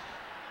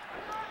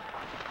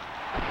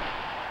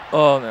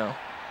 Oh no. All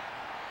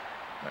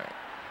right.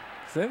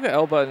 I think the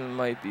L button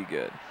might be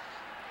good.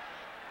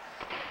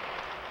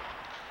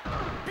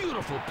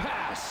 Beautiful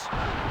pass.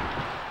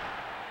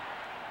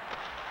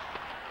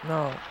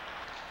 No.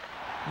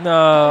 He's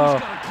No.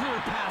 got a clear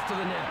path to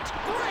the net.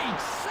 Great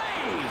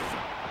save.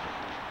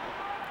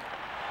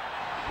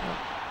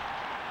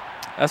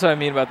 That's what I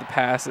mean about the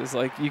passes.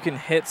 Like you can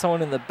hit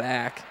someone in the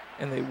back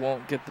and they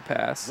won't get the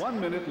pass. 1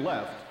 minute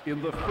left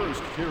in the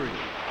first period.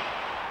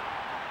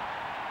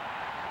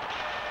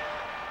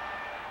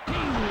 He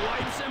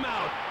wipes him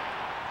out.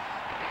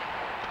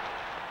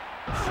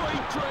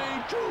 Freight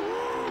train.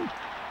 Choo!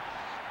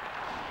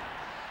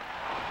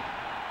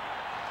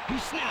 He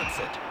snaps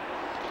it.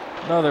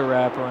 Another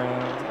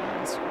wraparound.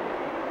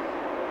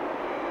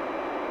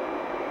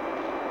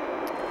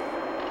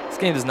 This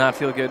game does not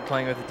feel good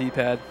playing with the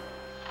D-pad.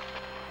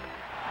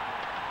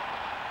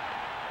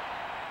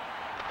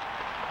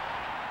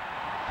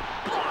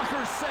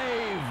 Blocker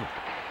save.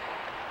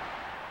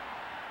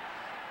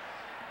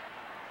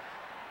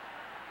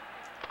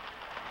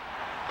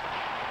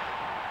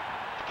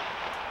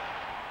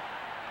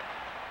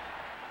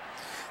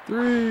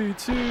 Three,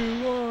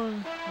 two,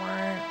 one.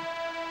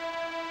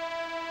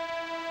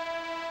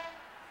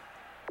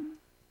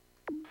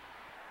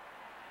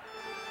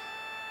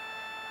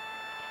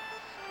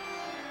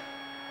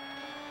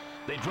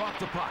 They drop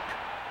the puck.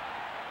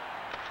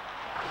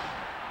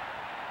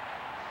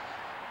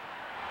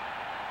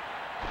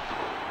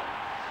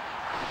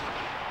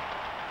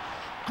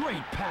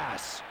 Great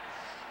pass.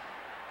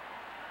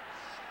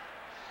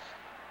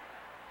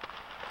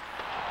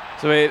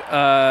 So wait,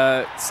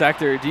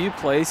 Sector, do you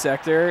play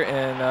Sector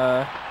in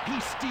He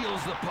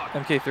steals the puck.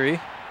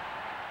 MK3?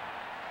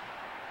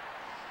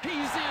 He's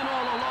in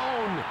all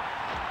alone.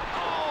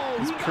 Oh,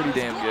 He's he got pretty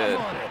his damn glove good.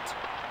 on it.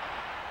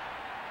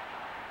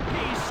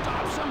 He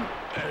stops him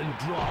and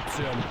drops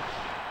him.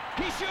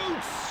 He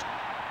shoots.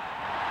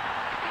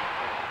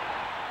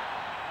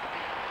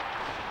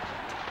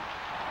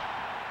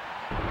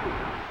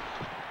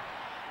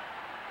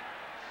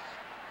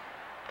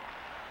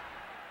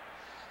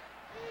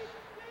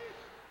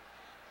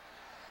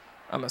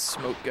 I'm a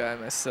smoke guy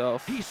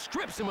myself. He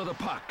strips him of the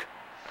puck.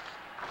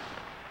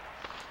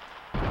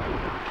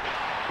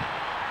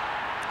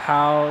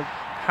 How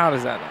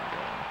does that not go?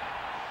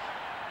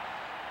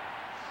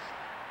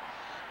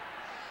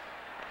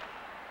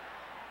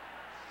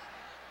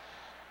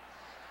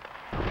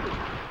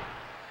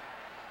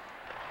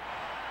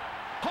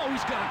 Oh,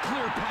 he's got a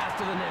clear path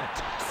to the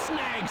net.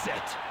 Snags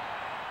it.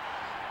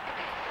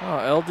 Oh,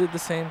 L did the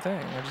same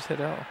thing. I just hit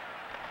L.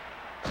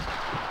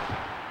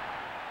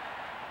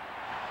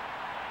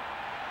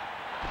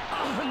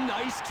 Oh,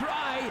 nice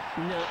try.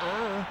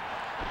 Nuh-uh.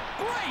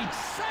 Great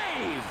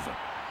save.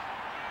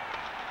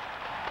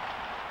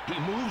 He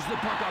moves the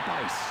puck up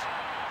ice.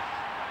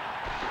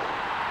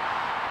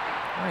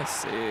 Nice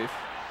save.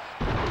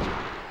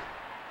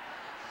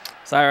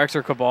 Cyrex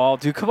or Cabal?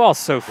 Dude, Cabal's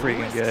so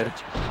freaking good.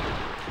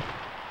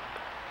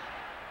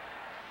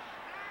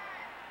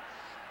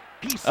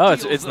 Oh,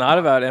 it's not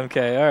about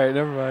MK. All right,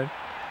 never mind.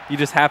 You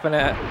just happen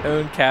to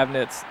own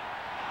cabinets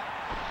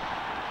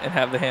and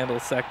have the handle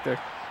Sector,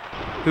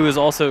 who is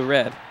also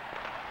red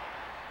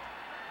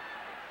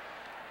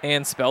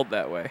and spelled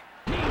that way.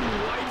 He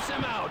wipes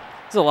him out.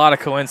 There's a lot of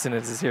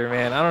coincidences here,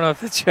 man. I don't know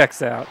if it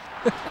checks out.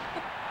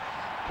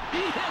 He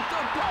hit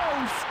the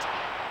post.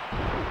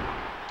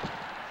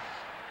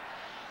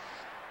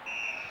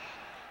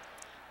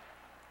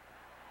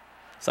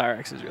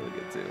 Cyrex is really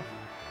good too.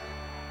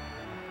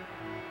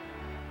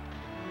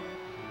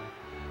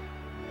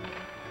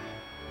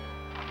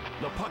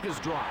 The puck is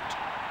dropped.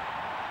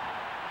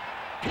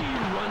 He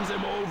runs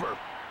him over.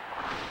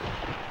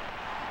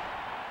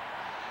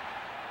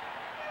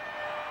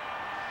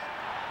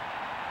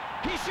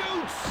 He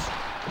shoots.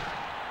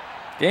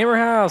 Gamer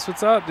House,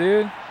 what's up,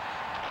 dude?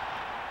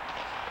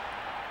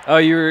 Oh,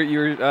 you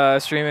were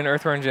streaming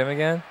Earthworm Jim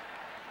again?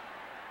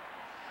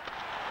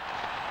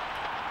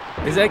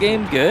 Is that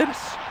game good?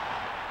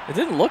 It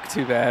didn't look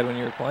too bad when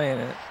you were playing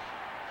it.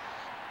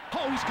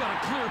 Oh, he's got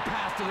a clear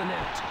path to the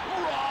net.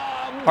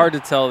 Wrong. Hard to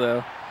tell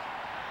though.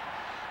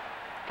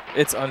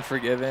 It's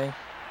unforgiving.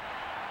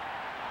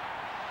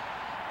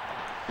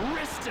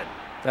 Wristed.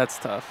 That's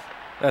tough.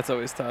 That's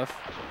always tough.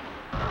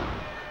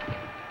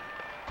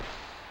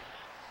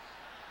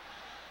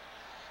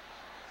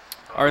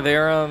 Are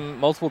there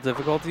multiple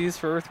difficulties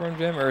for Earthworm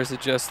Jim, or is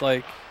it just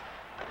like,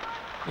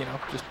 you know,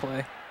 just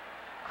play?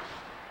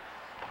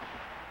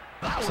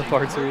 Some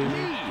parts are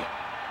easy.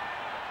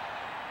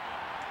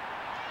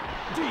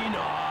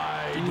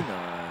 Denied.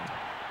 Denied.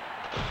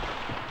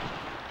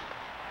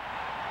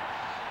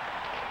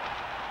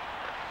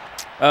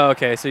 Oh,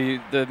 okay. So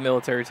the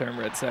military term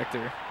red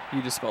sector,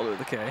 you just spelled it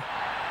with a K.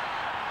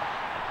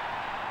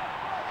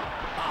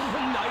 Oh,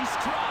 nice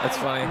try. That's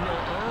funny.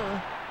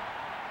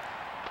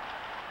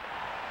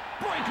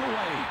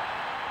 Breakaway.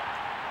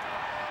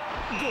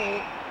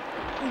 Goal.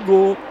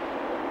 Goal.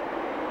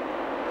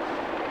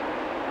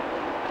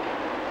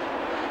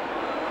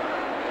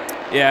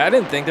 Yeah, I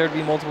didn't think there'd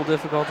be multiple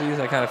difficulties.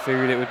 I kind of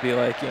figured it would be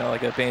like, you know,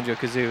 like a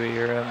Banjo-Kazooie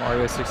or a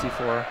Mario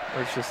 64, where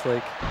it's just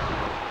like,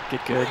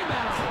 get good.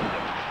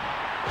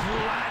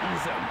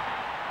 Flattens him.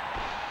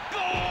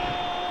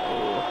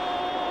 Goal!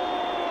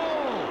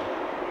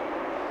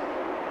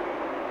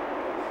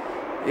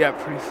 Yeah,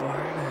 pretty far.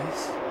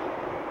 Nice.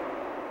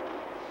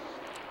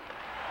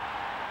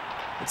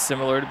 It's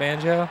similar to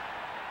Banjo.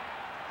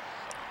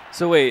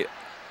 So wait,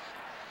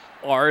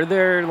 are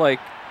there like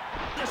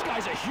This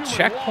guy's a human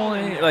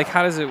checkpoint? Like,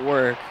 how does it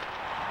work?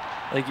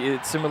 Like,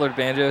 it's similar to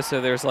Banjo,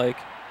 so there's like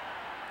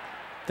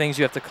things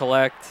you have to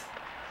collect.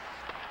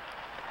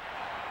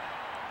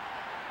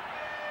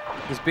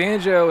 Because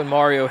Banjo and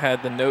Mario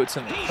had the notes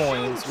and the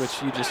coins,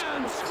 which you just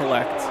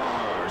collect,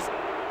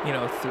 you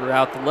know,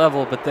 throughout the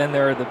level. But then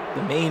there are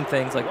the main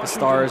things like the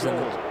stars and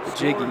the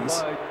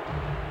jiggies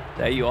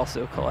that you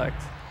also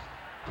collect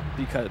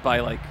because by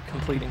like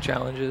completing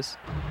challenges.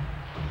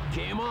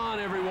 Game on,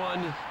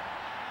 everyone.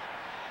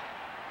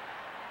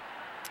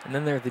 And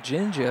then there are the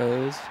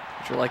Jinjos,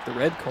 which are like the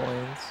red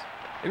coins.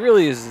 It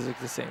really is like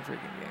the same freaking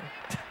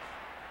game.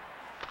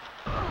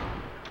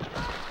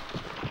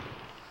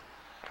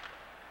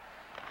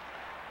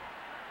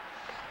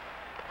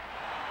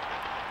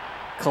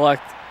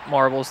 Collect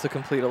marbles to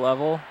complete a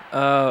level.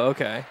 Oh,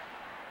 okay.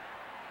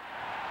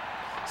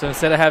 So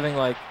instead of having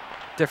like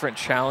different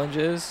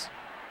challenges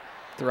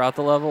throughout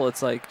the level,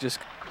 it's like just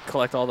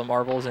collect all the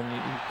marbles and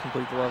you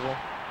complete the level.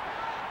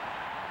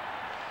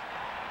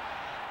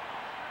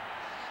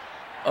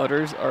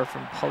 udders are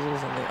from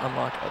puzzles and they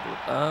unlock other.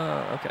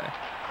 Oh, okay.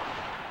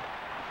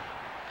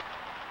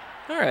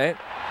 All right.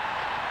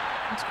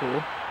 That's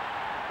cool.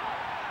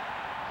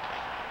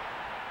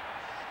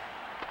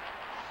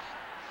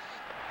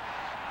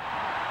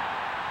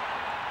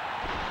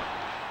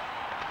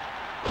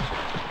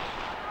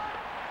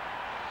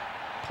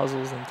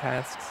 Puzzles and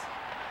tasks.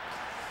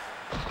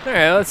 All right,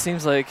 well, it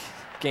seems like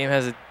the game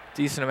has a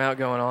decent amount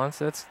going on,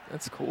 so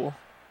that's cool.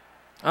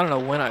 I don't know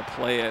when I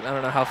play it. I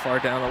don't know how far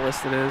down the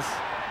list it is.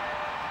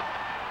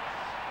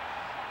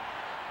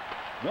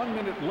 1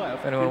 minute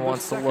left. If anyone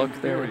wants to look,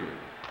 they're period.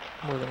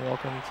 more than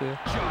welcome to.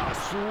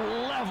 Just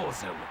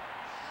levels him.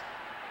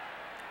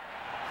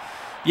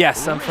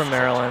 Yes, I'm from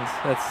Maryland.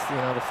 That's, you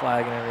know, the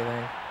flag and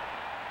everything.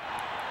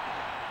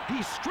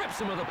 He strips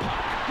him of the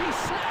puck. He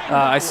snagged I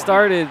that one.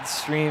 started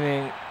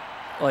streaming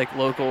like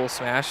local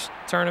Smash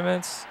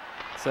tournaments,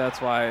 so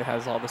that's why it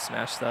has all the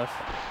Smash stuff.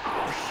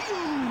 Oh,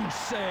 huge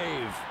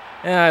save.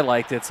 And I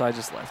liked it, so I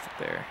just left it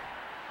there.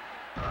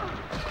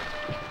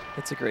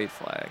 It's a great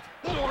flag.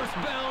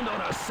 Northbound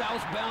on a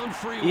southbound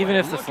freeway. Even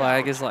if the Look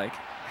flag out. is like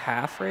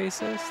half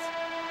racist,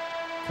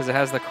 because it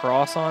has the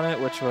cross on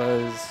it, which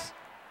was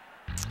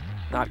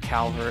not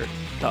Calvert,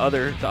 the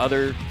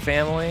other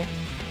family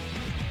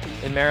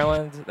in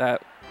Maryland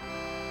that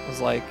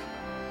was like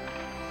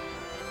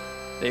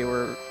they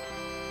were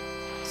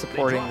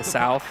supporting the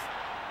South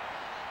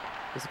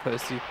as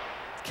opposed to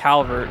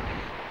Calvert,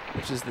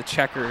 which is the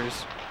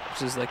checkers,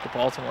 which is like the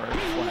Baltimore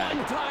flag.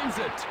 One times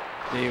it.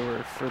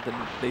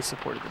 They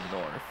supported the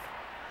North.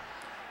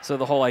 So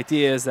the whole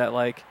idea is that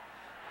like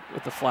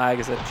with the flag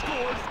is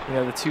that, you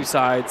know, the two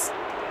sides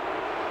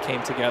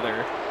came together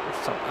or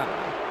something. I don't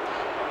know.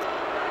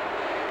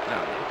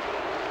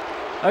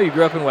 Oh, you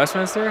grew up in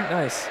Westminster?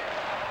 Nice.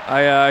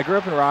 I grew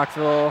up in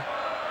Rockville,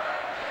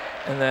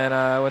 and then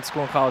I went to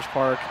school in College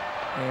Park,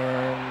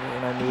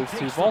 and I moved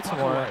to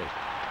Baltimore.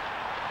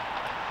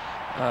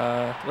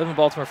 Lived in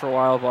Baltimore for a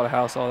while, bought a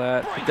house, all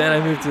that. But then I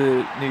moved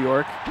to New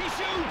York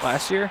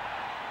last year.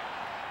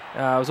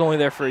 I was only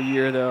there for a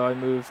year, though. I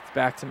moved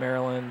back to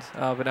Maryland,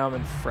 but now I'm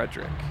in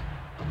Frederick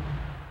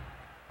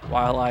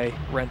while I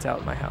rent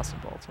out my house in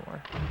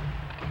Baltimore.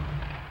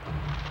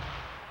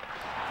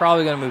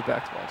 Probably going to move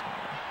back to Baltimore.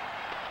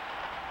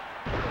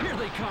 Here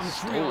they come,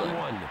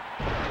 3-on-1.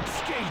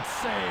 Skate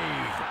save.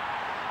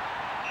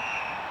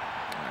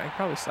 I can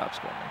probably stop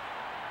scoring.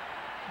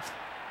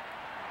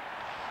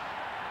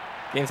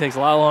 Game takes a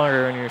lot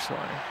longer when you're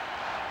scoring.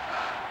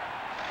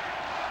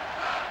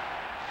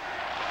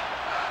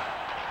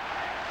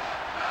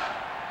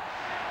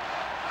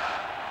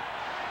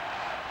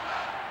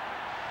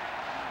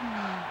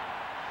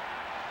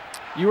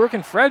 You work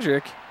in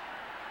Frederick?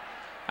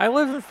 I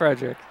live in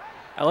Frederick.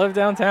 I live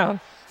downtown.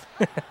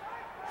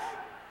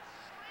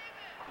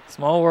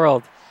 Small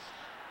world.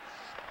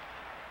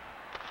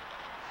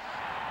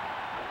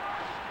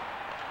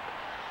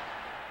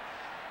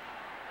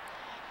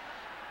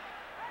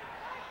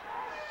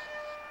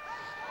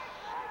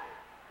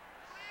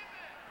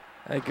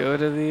 I go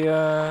to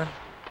the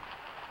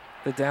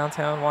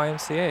downtown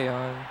YMCA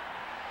on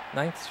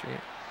 9th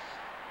Street.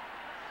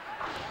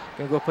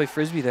 Gonna go play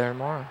Frisbee there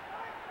tomorrow.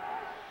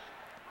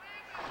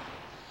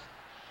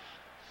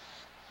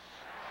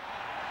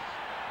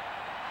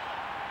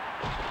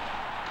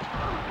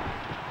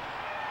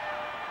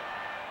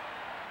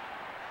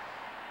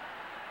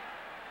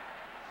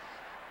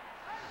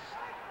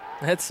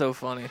 That's so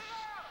funny.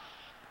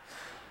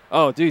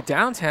 Oh, dude,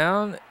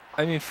 downtown,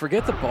 I mean,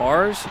 forget the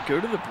bars,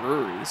 go to the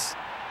breweries.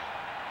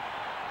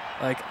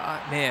 Like,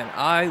 man,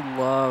 I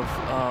love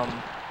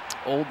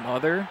Old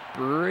Mother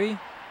Brewery.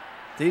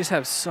 They just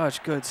have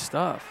such good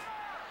stuff.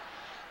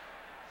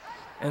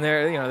 And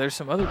there, you know, there's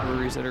some other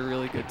breweries that are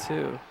really good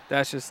too.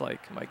 That's just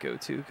like my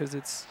go-to because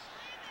it's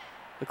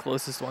the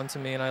closest one to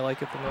me and I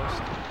like it the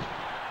most.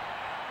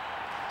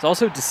 It's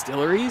also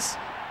distilleries.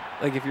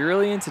 Like if you're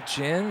really into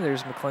gin,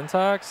 there's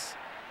McClintock's,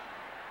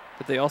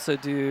 but they also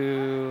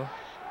do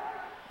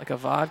like a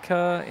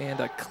vodka and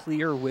a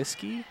clear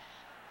whiskey,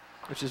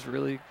 which is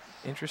really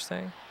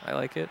interesting. I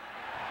like it.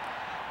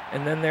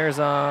 And then there's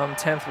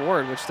 10th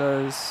Ward, which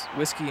does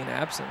whiskey and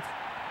absinthe.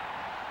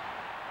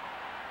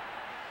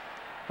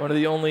 One of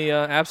the only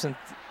absinthe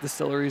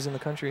distilleries in the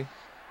country.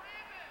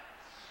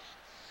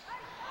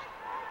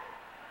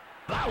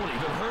 That would even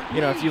hurt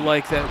You know, me. if you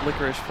like that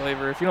licorice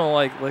flavor, if you don't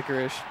like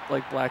licorice,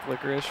 like black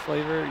licorice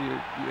flavor, you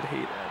would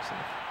hate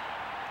absinthe.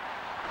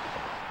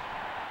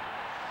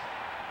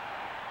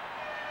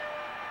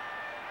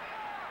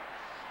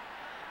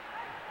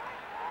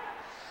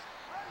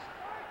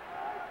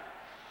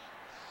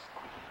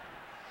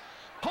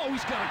 Oh,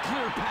 he's got a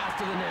clear path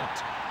to the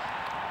net.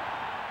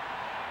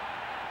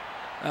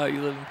 Oh,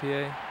 you live in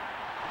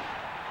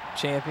PA?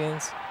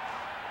 Champions?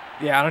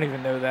 Yeah, I don't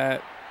even know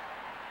that.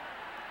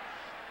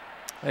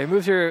 I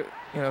moved here,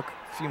 you know,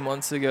 a few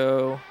months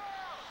ago.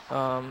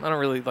 I don't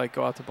really like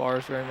go out to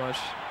bars very much,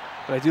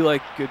 but I do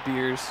like good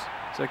beers.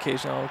 So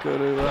occasionally I'll go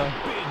to Big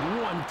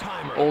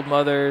one-timer. Old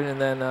Mother, and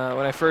then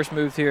when I first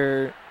moved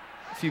here,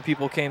 a few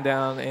people came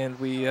down and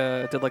we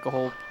did like a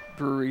whole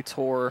brewery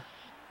tour.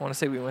 I want to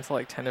say we went to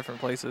like 10 different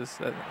places.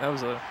 That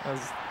was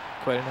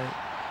quite a night.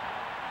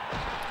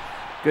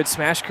 Good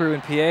Smash crew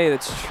in PA.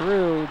 That's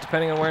true.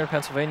 Depending on where in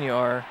Pennsylvania you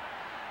are,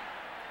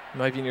 you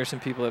might be near some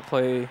people that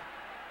play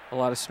a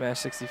lot of Smash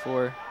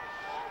 64.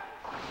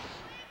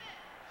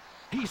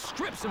 He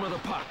strips him of the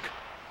puck.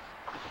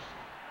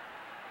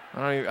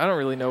 I don't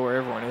really know where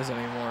everyone is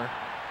anymore.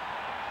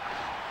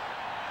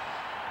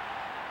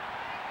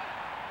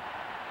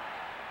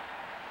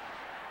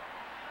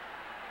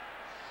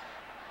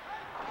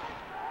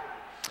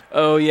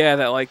 Oh yeah,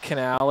 that like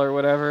canal or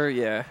whatever.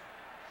 Yeah.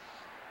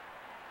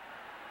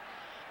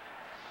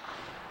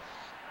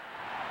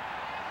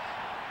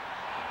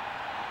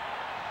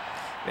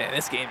 Man,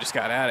 this game just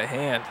got out of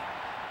hand.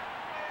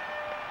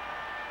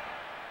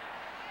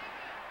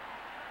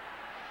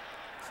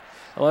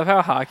 I love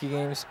how hockey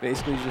games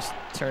basically just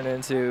turn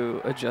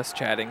into a just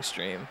chatting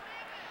stream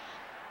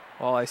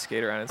while I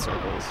skate around in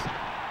circles.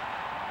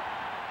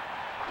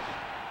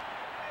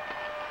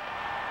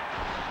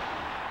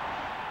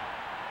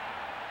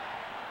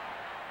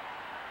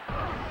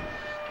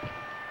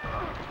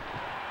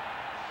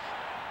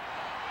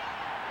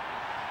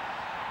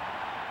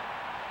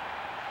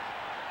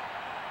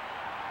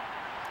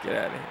 Get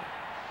out of here.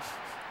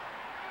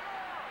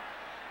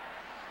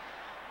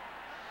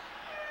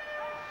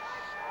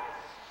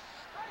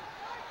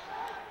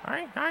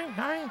 Hi.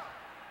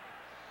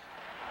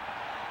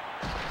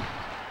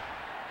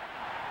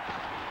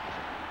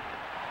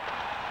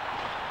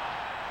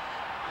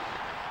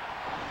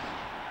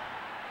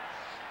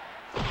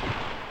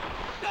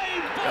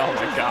 Oh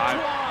my God.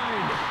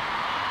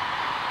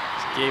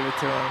 Just gave it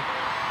to him.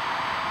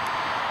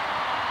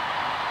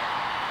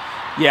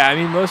 Yeah, I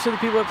mean, most of the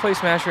people that play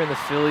Smash are in the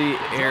Philly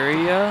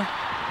area.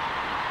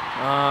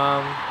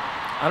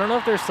 I don't know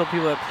if there's still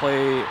people that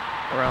play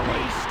around like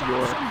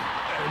York.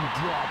 And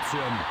drops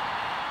him.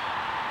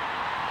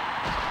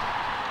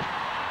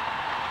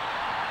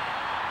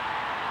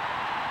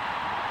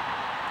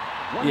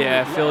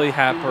 Yeah, Philly,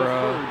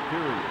 Hatboro.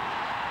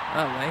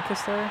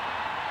 Lancaster?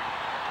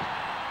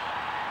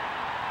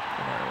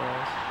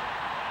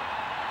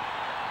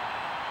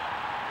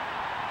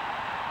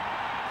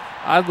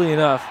 Oddly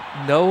enough,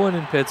 no one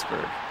in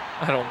Pittsburgh,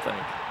 I don't think.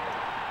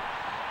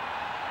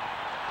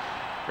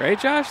 Right,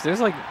 Josh? There's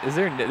like,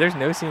 there's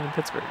no scene in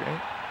Pittsburgh,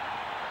 right?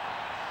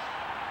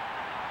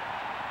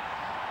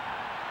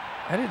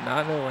 I did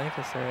not know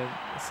Lancaster had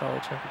a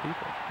solid chunk of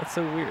people. That's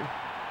so weird.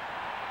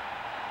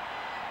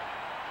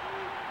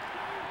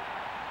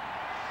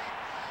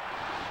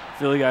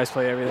 Philly guys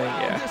play everything,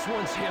 Wow, yeah. This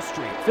one's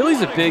history.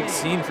 Philly's a What big game.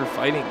 scene for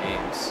fighting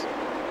games.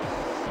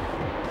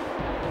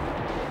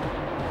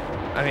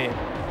 I mean,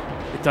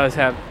 it does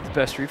have the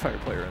best Street Fighter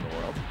player in the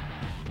world.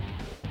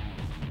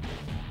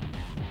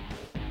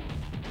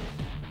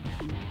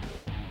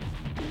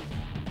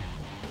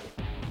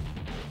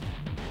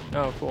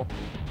 Oh, cool.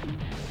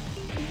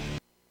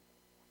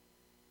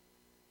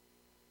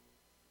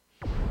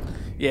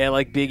 Yeah,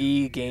 like Big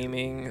E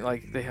Gaming,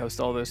 like they host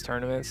all those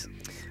tournaments.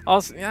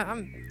 Also,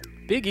 yeah,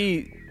 Big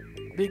E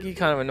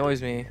kind of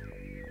annoys me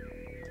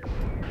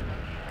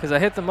because I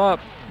hit them up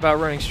about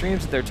running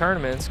streams at their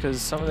tournaments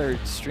because some of their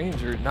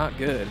streams are not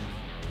good,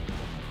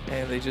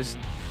 and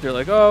they're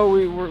like, oh,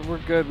 we're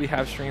good, we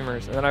have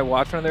streamers, and then I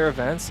watch one of their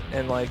events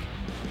and like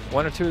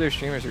one or two of their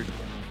streamers are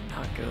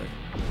not good.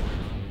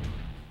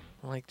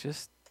 I'm like,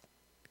 just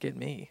get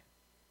me.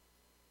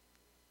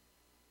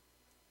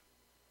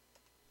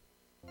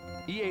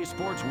 EA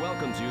Sports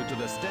welcomes you to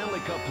the Stanley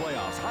Cup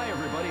playoffs. Hi,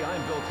 everybody.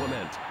 I'm Bill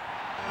Clement.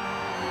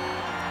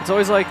 It's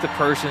always like the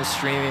person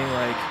streaming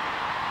like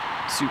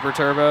Super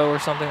Turbo or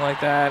something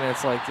like that, and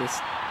it's like this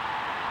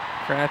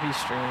crappy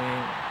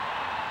stream.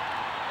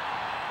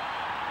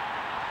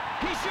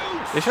 He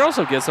shoots. They should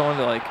also get someone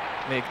to like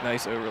make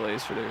nice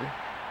overlays for their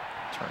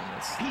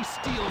tournaments. He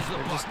steals the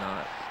They're puck. just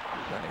not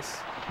nice.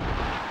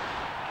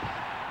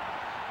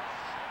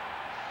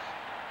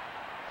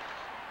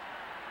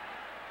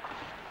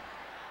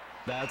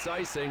 That's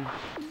icing.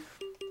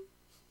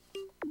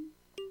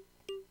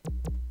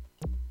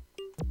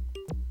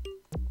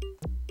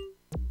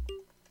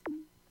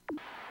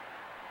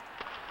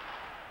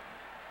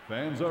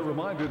 Fans are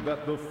reminded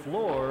that the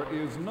floor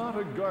is not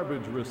a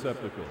garbage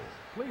receptacle.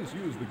 Please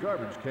use the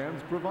garbage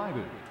cans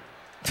provided.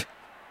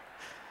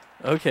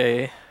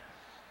 Okay.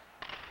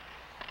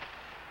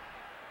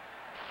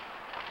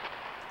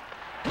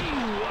 He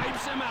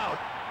wipes him out.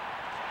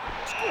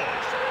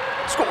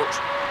 Scores!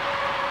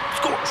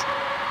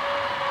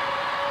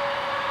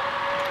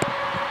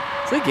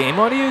 Is the game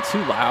audio too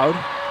loud?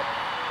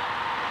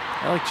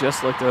 I like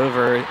just looked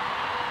over at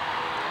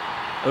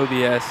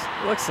OBS.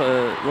 It looks a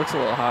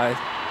little high.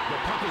 The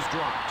puck is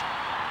dropped.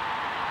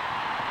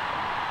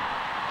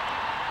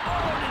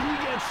 Oh, did he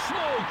get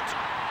smoked?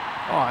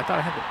 Oh, I thought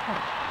I had the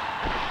puck.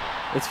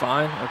 It's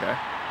fine? Okay.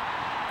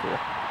 Cool.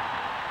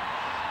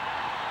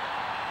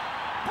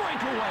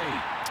 Breakaway.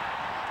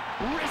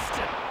 Wrist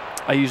it.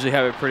 I usually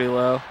have it pretty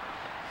low.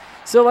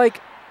 So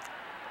like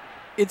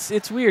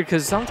it's weird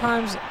because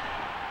sometimes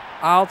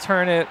I'll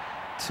turn it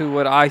to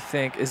what I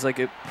think is like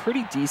a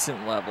pretty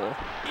decent level.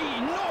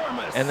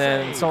 Enormous And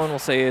then save. someone will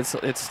say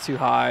it's too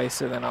high,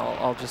 so then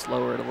I'll just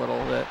lower it a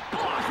little bit.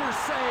 Blocker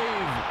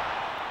save.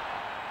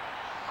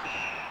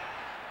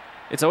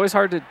 It's always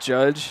hard to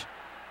judge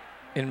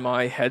in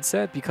my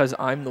headset because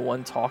I'm the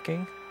one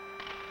talking.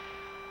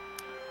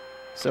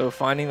 So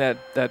finding that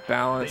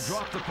balance They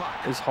drop the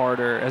puck. is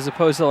harder, as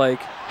opposed to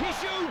like He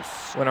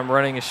shoots. when I'm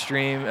running a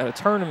stream at a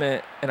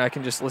tournament and I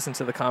can just listen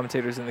to the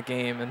commentators in the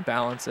game and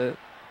balance it.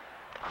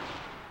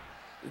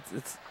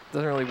 It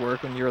doesn't really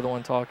work when you're the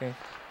one talking.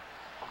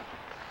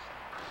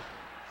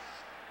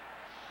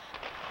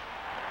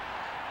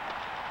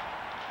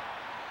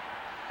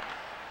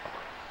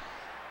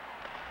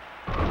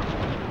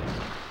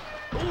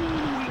 Ooh,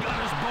 he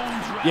got his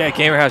bones rattled. Yeah,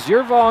 Gamer House,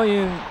 your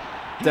volume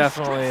He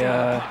definitely strips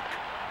him the puck.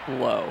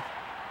 low.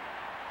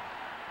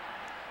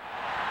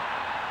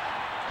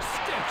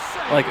 Stick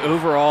save. Like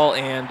overall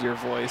and your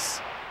voice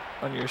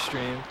on your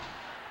stream.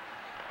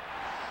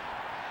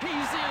 He's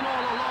in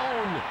all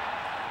alone.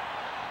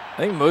 I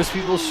think most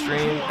people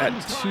stream at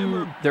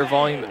their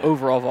volume,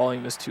 overall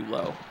volume is too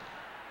low.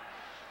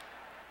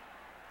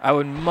 I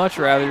would much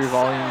rather your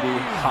volume be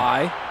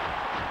high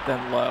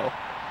than low.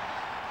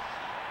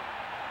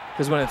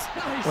 Because when it's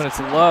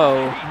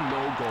low,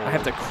 No goal. I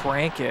have to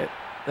crank it.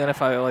 Then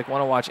if I like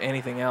want to watch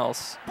anything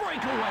else,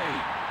 Breakaway.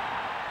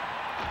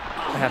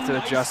 I have to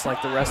adjust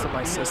like the rest of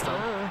my system.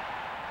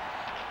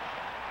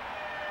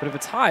 But if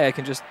it's high, I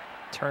can just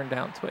turn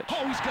down Twitch.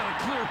 Oh, he's got a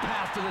clear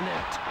path to the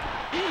net.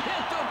 He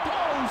hit the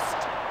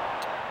post.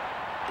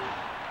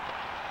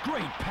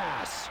 Great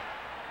pass.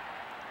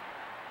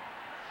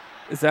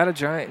 Is that a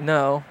giant?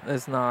 No,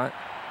 it's not.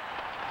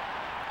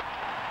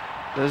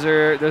 Those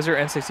are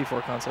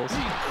N64 consoles.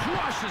 He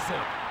crushes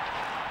him.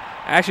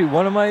 Actually,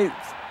 one of my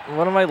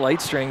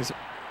light strings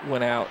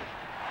went out.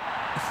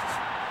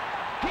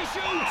 He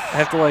shoots. I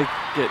have to like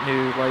get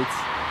new lights.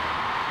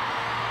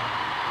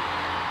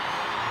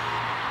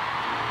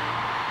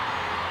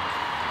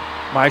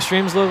 My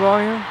stream's low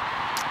volume.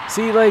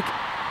 See, like,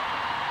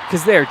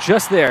 cause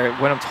just there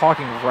when I'm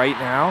talking right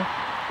now,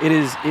 it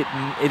is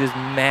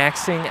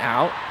maxing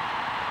out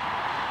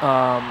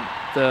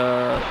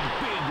the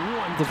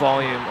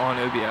volume on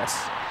OBS.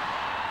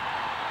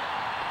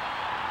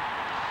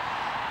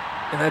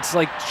 And that's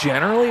like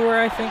generally where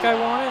I think I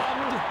want it.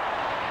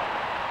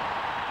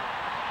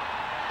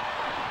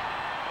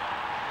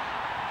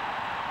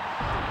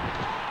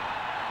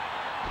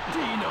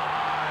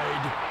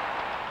 Denied.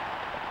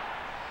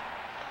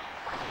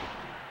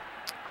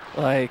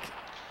 Like,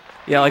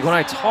 yeah, like when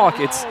I talk,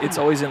 it's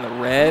always in the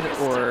red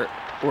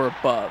or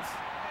above,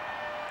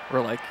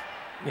 or like,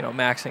 you know,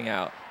 maxing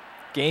out.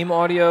 Game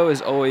audio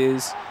is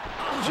always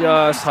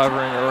just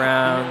hovering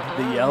around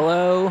the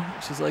yellow,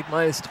 which is like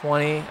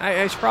 -20.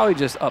 I should probably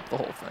just up the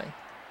whole thing.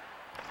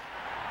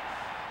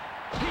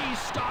 He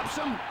stops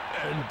him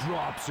and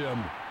drops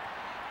him.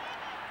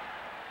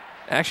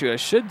 Actually, what I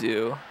should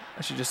do,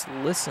 I should just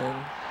listen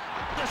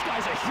This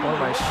guy's a to human one of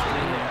my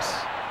warrior.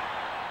 streams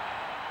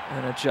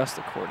and adjust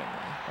accordingly.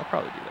 I'll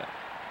probably do that.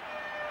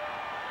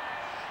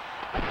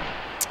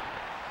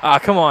 Ah,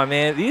 come on,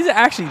 man. These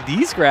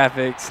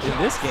graphics in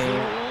this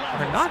game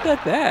are not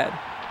that bad.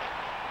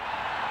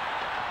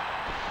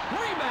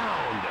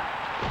 Rebound.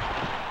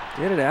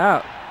 Get it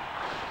out.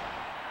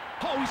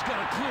 Oh, he's got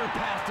a clear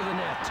path to the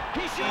net.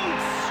 He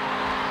shoots.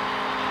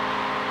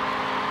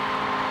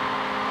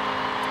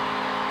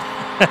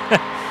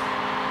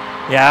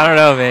 Yeah, I don't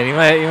know, man. You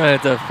might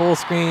have to full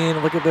screen,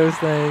 look at those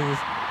things.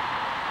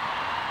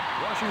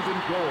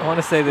 Washington goal. I want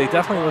to say they Scored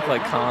definitely look by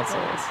like number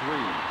consoles. 23.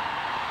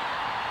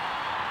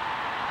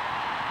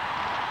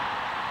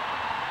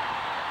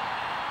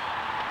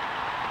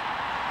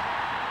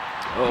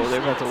 Oh,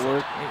 they're about to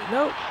work.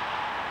 Nope.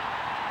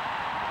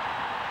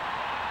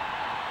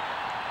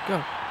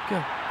 Go,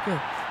 go, go.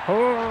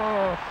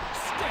 Oh.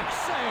 Stick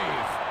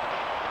save.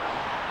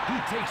 He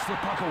takes the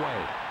puck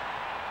away.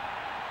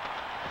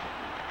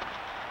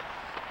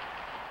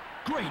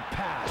 Great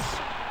pass.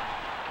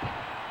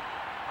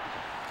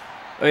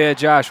 Oh yeah,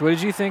 Josh, what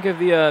did you think of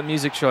the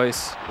music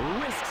choice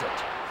Risks it.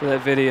 for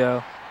that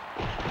video?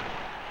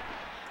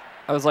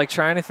 I was like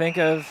trying to think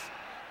of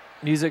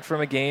music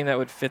from a game that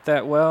would fit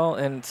that well,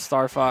 and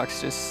Star Fox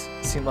just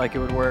seemed like it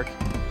would work.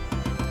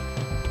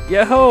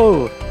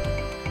 Yo!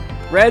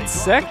 Red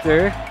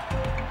Sector.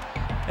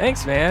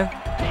 Thanks, man.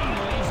 He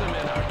leaves him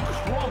in a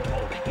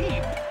crumpled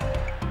heap.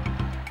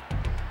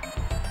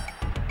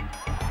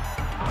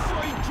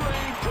 Freight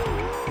train.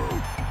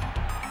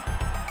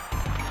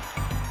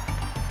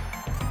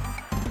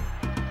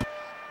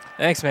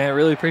 Thanks, man.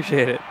 Really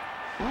appreciate it.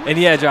 And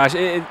yeah, Josh,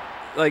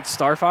 like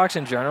Star Fox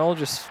in general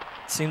just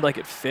seemed like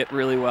it fit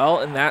really well,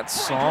 and that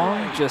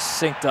song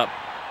just synced up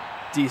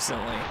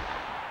decently.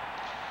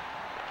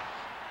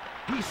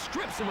 He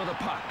strips him of the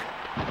puck.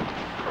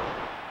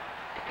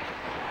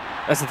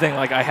 That's the thing.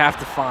 Like, I have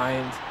to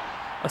find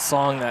a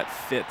song that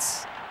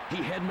fits He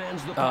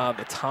headmans the puck.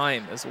 the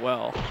time as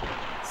well,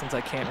 since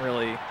I can't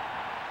really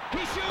He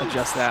shoots.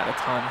 adjust that a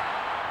ton.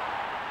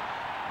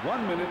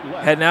 1 minute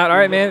left. Heading out. All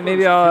right, in the man.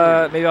 Maybe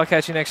first I'll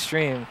catch you next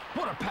stream.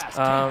 What a pass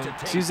tape to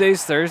tape.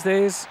 Tuesdays,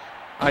 Thursdays,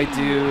 I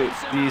do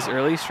these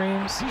early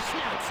streams, He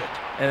snaps it.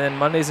 and then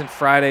Mondays and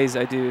Fridays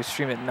I do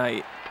stream at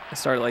night. I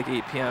start at like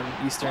 8 p.m.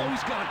 Eastern. Oh,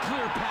 he's got a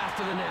clear path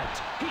to the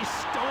net. He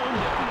stoned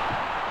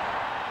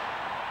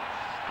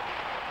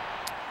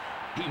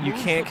him. He You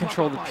moves can't the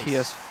control puck the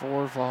up ice.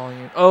 PS4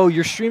 volume. Oh,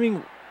 you're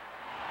streaming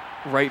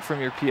right from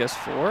your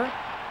PS4?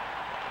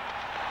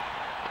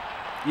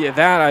 Yeah,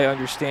 that I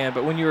understand.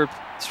 But when you were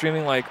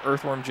streaming like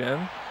Earthworm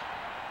Jim,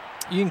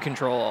 you can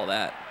control all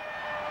that.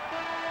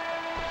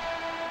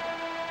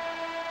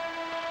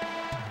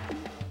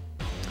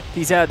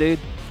 Peace out, dude.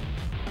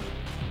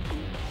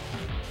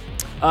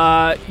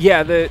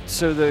 Yeah,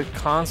 so the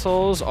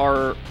consoles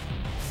are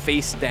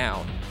face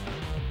down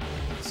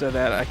so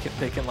that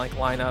they can like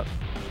line up.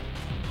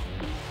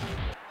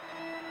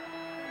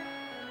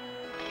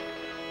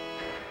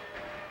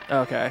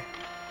 Okay.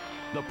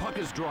 The puck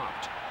is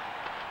dropped.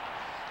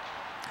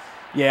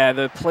 Yeah,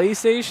 the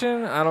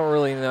PlayStation, I don't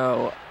really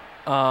know.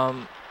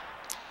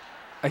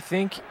 I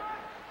think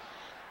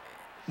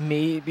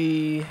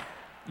maybe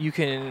you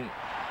can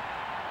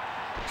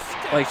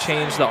like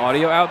change the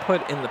audio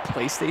output in the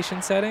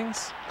PlayStation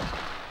settings.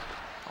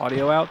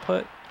 Audio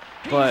output.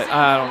 But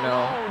I don't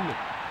know.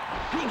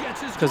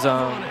 Because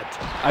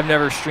I've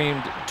never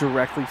streamed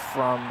directly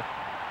from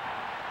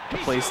the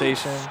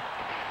PlayStation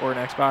or an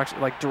Xbox,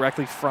 like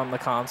directly from the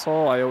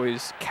console. I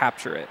always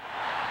capture it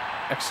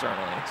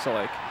externally. So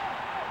like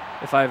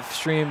if I've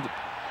streamed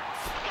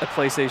a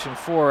PlayStation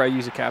 4, I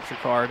use a capture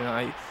card and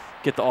I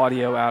get the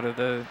audio out of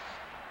the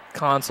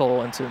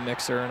console into a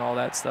mixer and all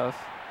that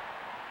stuff.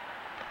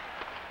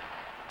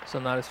 So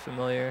I'm not as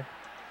familiar.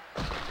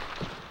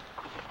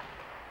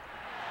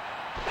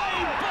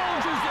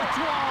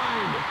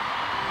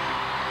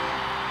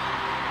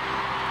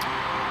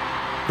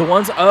 The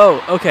ones,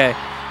 oh, okay.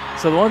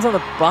 So the ones on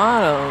the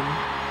bottom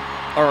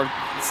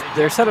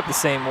they're set up the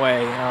same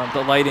way.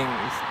 The lighting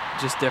is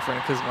just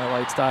different because my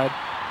lights died.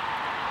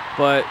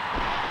 But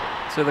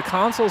so the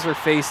consoles are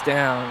face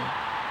down,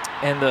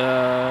 and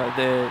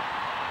the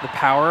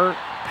power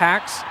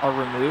packs are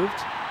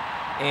removed,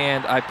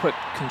 and I put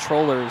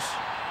controllers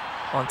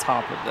on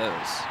top of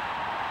those.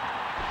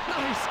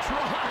 Nice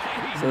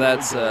try. So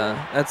that's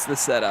the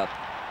setup.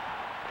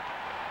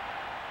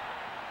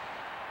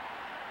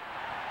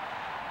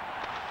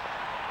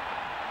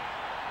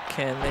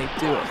 Can they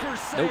do it?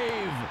 Nope.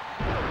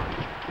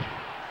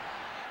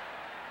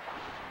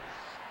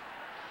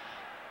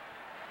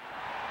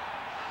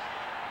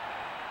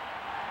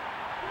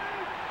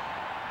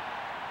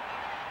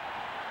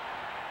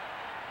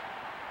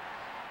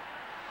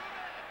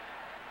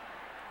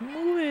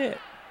 Move it.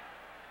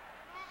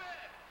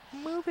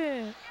 Move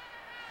it.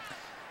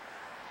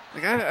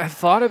 Like I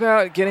thought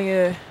about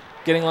getting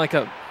like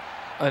a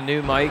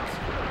new mic,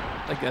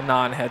 like a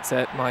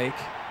non-headset mic.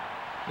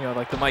 You know,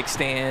 like the mic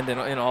stand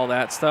and all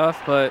that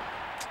stuff, but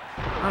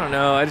I don't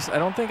know. I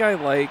don't think I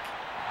like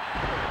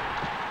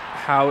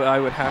how I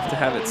would have to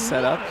have it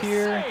set up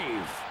here.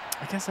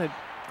 I guess I'd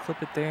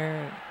clip it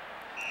there.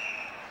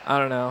 I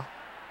don't know.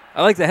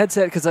 I like the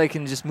headset because I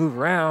can just move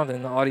around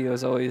and the audio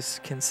is always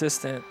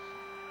consistent.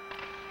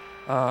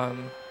 But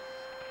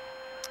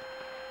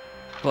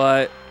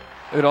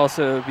it would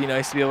also be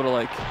nice to be able to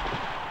like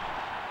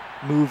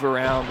move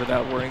around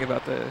without worrying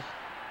about the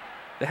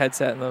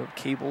headset and the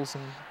cables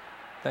and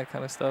that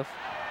kind of stuff.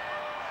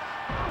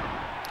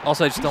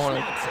 Also, I just don't want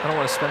to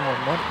spend more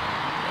money.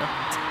 You know?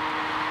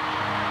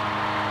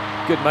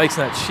 Good mic's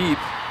not cheap.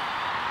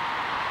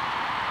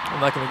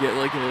 I'm not gonna get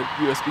like a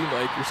USB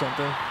mic or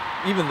something.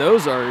 Even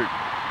those are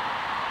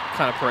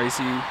kind of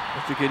pricey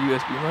with the good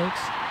USB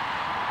mics.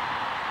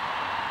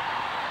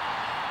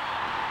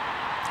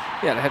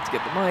 Yeah, I have to get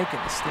the mic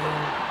and the stand.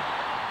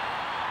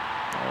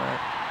 All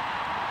that.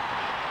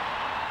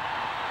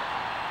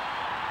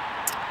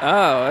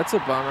 Oh, that's a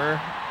bummer.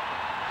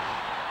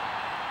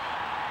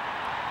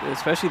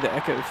 Especially the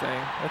echo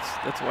thing.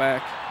 That's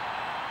whack.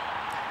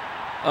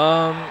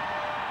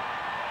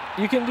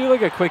 You can do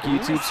like a quick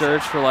YouTube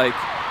search for like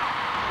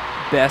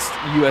best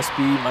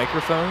USB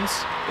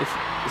microphones if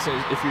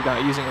you're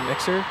not using a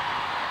mixer.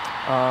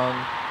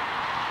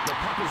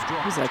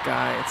 Who's that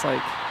guy? It's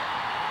like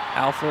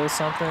Alpha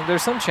something.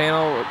 There's some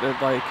channel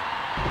that like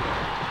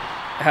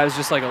has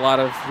just like a lot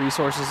of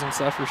resources and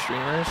stuff for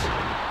streamers.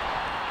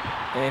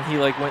 And he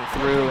like went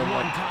through and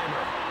like,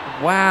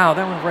 wow,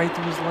 that went right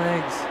through his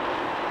legs.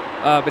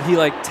 But he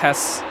like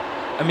tests.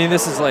 I mean,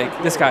 this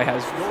guy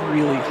has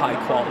really high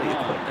quality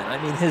equipment. I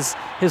mean, his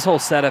whole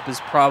setup is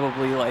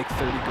probably like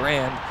 30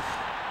 grand.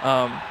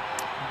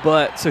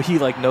 But so he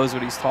like knows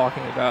what he's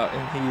talking about,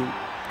 and he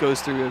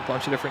goes through a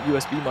bunch of different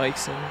USB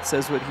mics and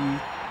says what he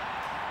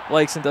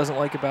likes and doesn't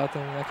like about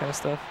them and that kind of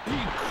stuff. He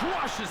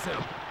crushes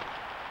him.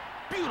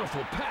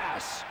 Beautiful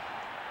pass.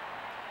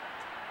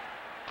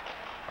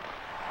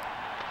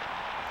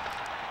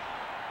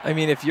 I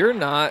mean, if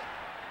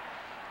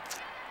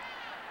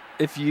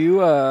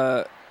you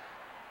are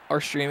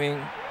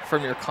streaming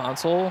from your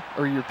console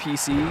or your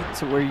PC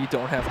to where you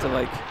don't have to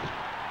like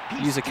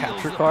use a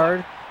capture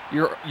card,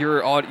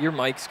 your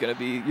mic's gonna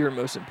be your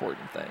most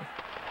important thing.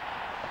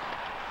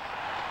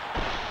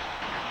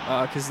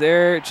 Because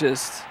they're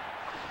just.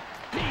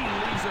 He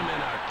leaves him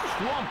in a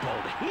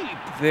crumpled heap.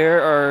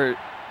 There are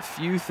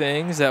few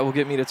things that will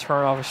get me to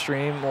turn off a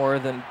stream more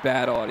than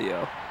bad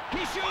audio. He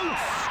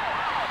shoots.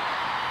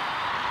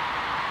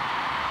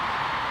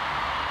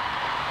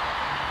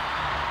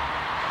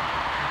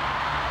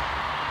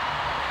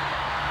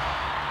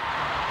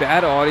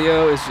 Bad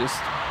audio is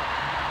just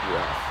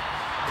rough.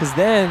 Because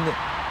then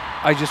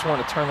I just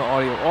want to turn the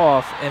audio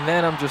off, and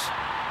then I'm just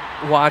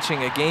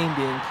watching a game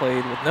being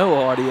played with no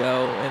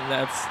audio, and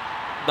that's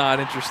not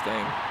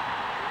interesting.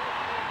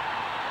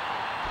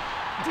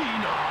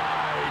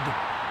 Denied.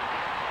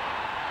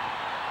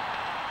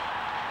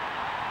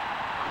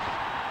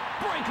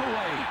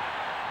 Breakaway.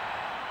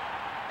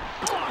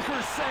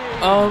 Blocker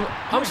save.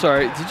 I'm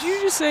sorry. Did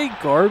you just say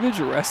garbage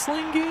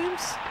wrestling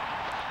games?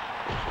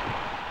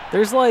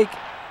 There's like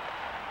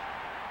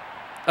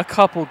a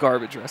couple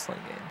garbage wrestling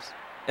games.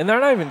 And they're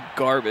not even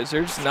garbage.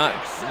 They're just not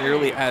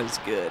nearly as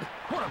good.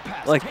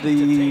 Like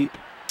the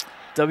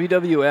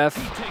WWF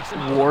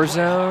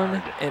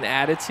Warzone and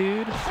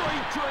Attitude.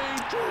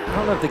 I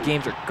don't know if the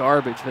games are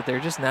garbage, but they're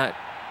just not.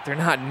 They're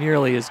not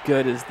nearly as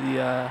good as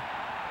the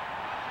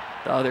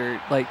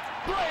other, like,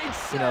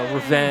 you know,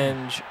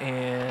 Revenge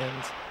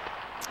and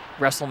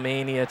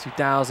WrestleMania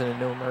 2000 and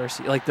No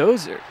Mercy. Like,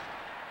 those are.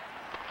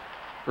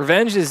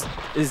 Revenge is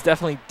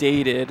definitely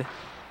dated,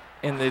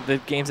 and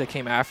the games that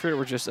came after it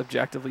were just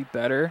objectively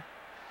better.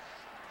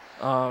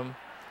 But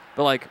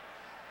like,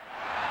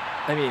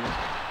 I mean,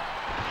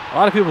 a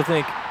lot of people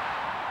think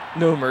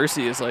No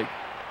Mercy is like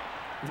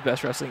the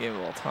best wrestling game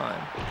of all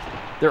time.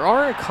 There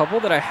are a couple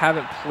that I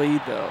haven't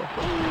played though.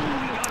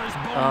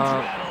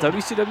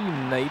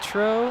 WCW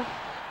Nitro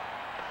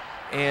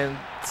and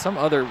some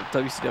other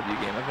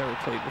WCW game I've never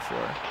played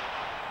before.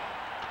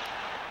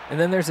 And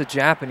then there's a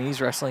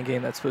Japanese wrestling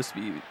game that's supposed to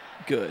be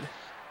good.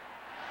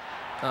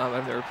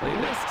 I've never played it.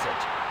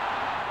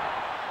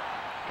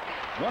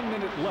 1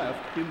 minute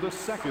left in the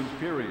second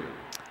period.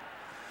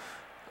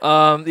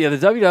 Yeah, the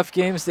WWF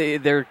games,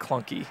 they're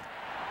clunky,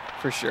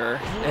 for sure.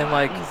 And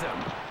like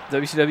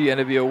WCW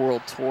NWO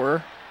World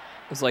Tour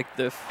was like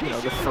the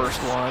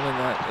first one, and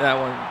that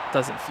one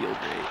doesn't feel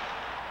great.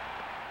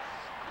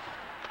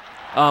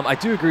 I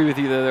do agree with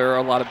you that there are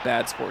a lot of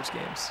bad sports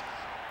games.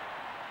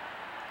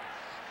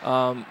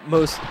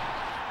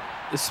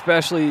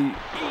 Especially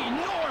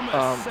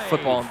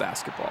football and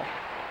basketball.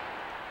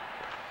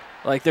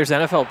 Like, there's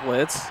NFL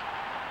Blitz,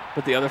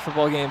 but the other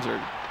football games are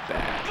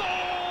bad.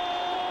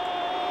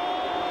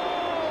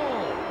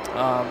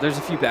 There's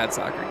a few bad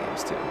soccer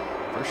games too,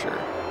 for sure.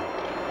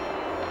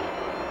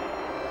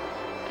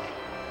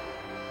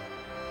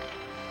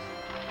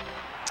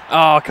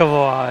 Oh, come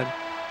on.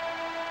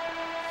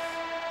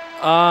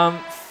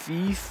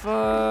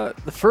 FIFA.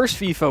 The first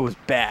FIFA was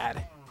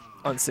bad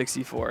on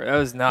 64. That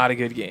was not a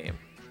good game.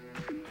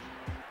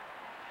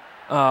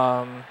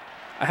 I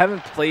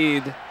haven't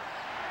played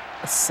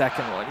a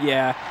second one.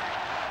 Yeah.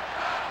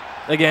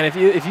 Again,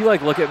 if you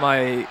like look at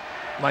my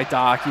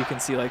doc, you can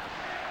see like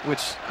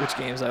which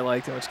games I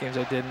liked and which games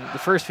I didn't. The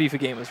first FIFA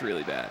game was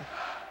really bad.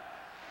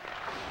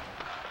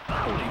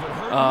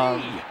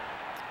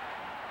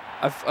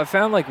 I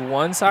found like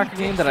one soccer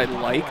game that I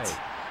liked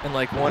and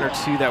like one or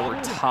two that were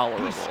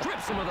tolerable.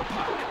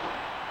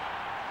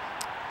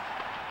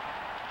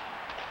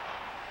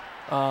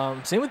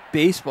 Same with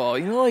baseball.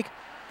 You know, like,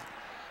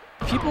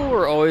 people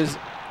were always,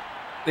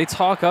 they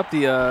talk up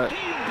the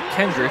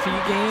Ken Griffey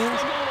games,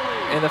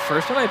 and the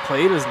first one I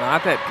played was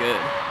not that good.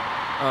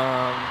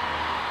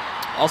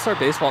 All-Star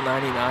Baseball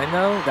 99,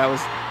 though, that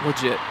was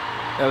legit.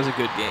 That was a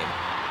good game.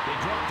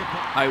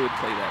 I would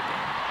play that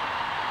game.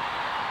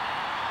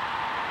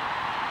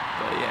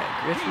 But yeah,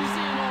 Griffey.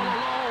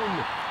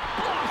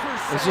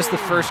 It was just the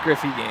first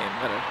Griffey game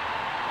that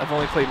I've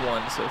only played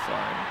one so far.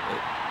 And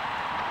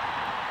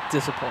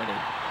disappointed.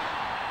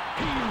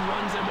 He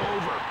runs him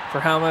over.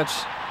 For how much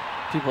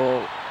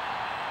people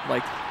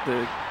like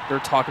or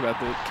talk about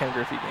the Ken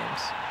Griffey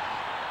games.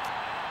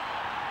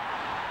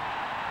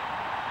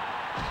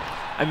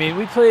 I mean,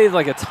 we played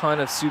like a ton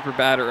of Super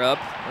Batter Up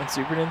on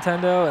Super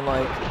Nintendo, and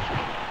like,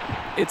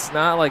 it's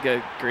not like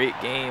a great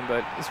game,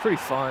 but it's pretty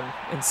fun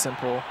and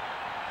simple.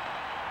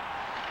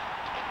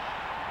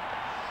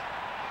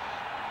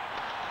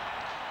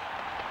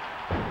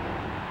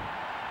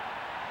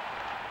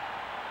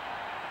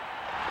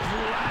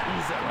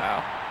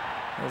 Wow,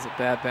 that was a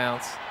bad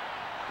bounce.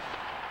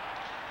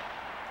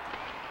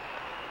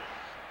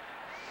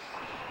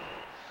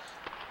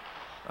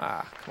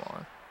 Ah, come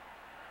on.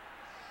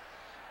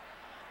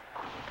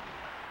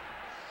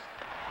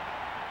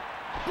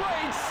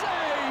 Great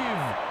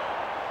save!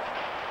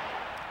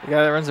 The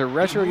guy that runs a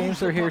retro game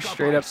store here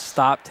straight up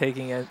stop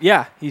taking it.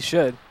 Yeah, he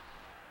should.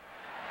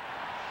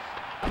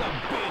 The big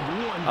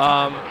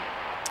one-timer.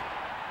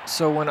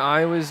 So when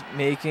I was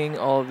making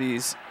all of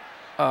these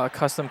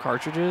custom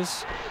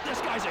cartridges This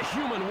guy's a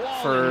human wall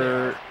in for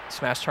there.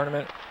 Smash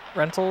Tournament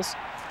rentals,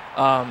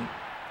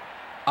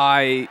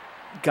 I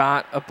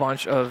got a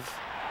bunch of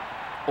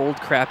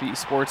old crappy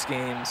sports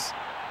games,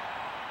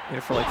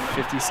 for like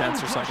 50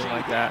 cents or something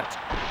like that,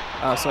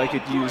 so I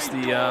could use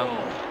the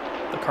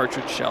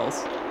cartridge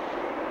shells.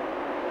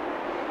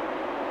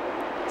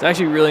 It's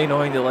actually really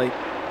annoying to like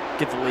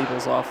get the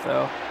labels off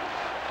though.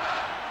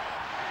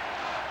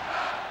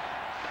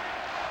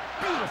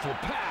 Beautiful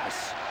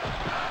pass.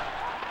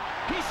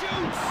 He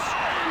shoots.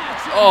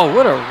 Oh,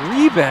 what a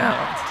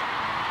rebound.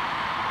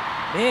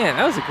 Man,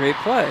 that was a great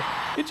play.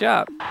 Good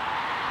job.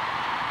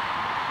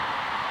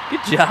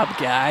 Good job,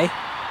 guy.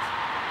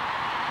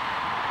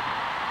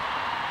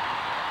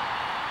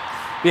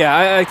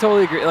 Yeah, I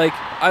totally agree. Like,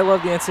 I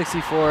love the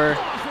N64.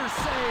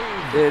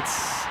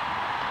 It's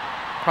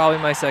probably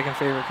my second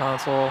favorite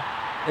console.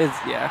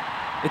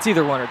 It's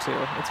either 1 or 2.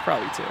 It's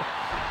probably 2.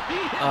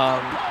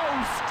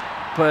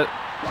 But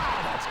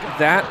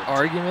that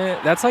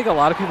argument, that's like a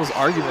lot of people's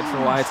argument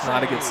for why it's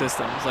not a good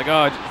system. It's like,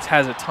 oh, it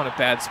has a ton of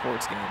bad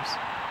sports games.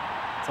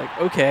 It's like,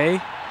 okay.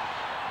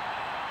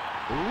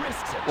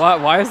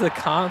 Why is the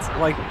console,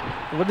 like,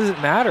 what does it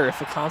matter if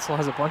the console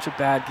has a bunch of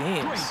bad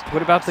games?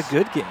 What about the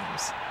good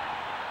games?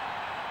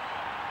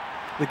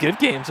 The good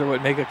games are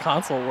what make a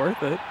console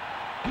worth it.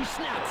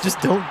 Just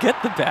don't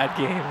get the bad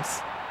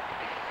games.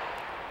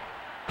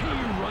 He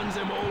runs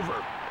him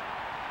over.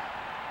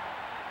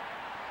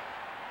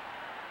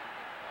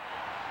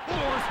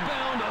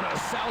 Northbound on a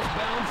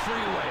southbound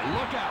freeway.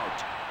 Look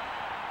out.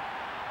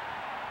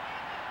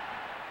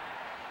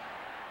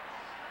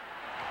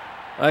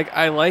 Like,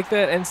 I like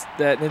that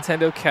that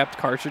Nintendo kept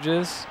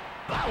cartridges.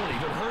 That would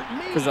even hurt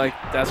me. Because, like,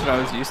 that's what I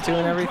was used to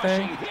and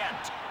everything.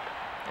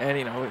 And,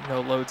 you know,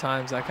 no load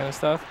times, that kind of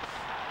stuff.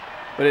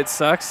 But it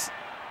sucks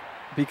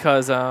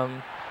because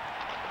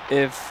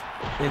if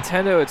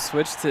Nintendo had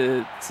switched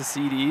to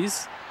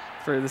CDs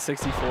for the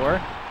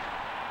 64,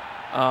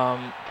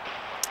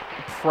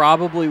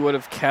 probably would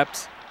have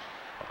kept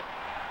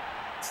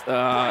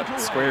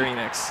Square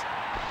Enix.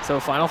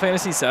 So Final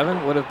Fantasy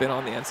VII would have been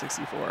on the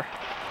N64.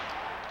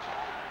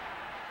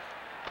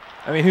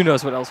 I mean, who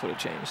knows what else would have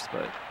changed,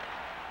 but...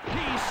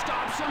 He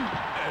stops him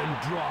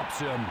and drops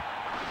him.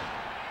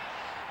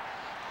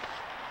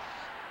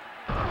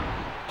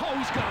 Oh,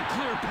 he's got a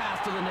clear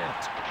path to the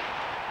net.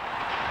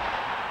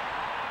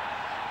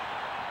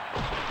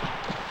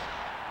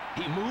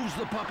 He moves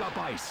the puck up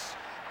ice.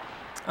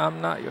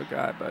 I'm not your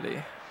guy,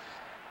 buddy.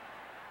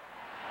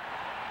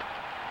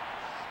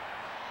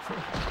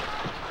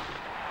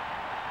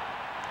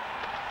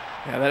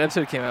 Yeah, that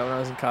episode came out when I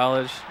was in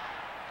college.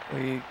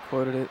 We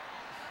quoted it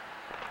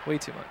way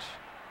too much.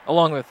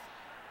 Along with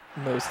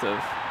most of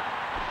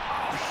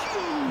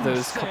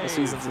those couple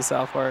seasons of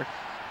South Park.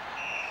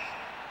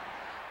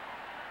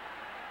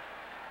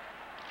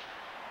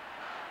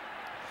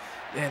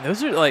 Man,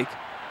 those are like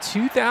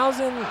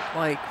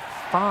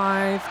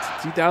 2005 to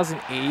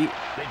 2008.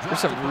 There's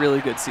some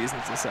really good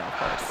seasons of South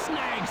Park.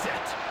 Snags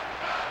it.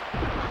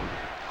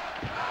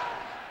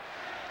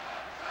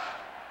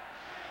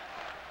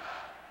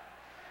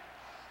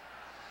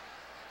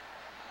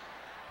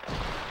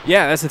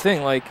 Yeah, that's the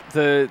thing. Like,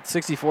 the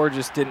 64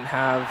 just couldn't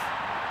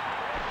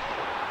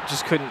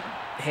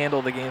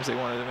handle the games they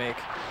wanted to make.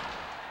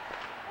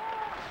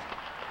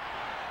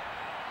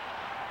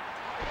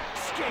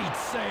 Skate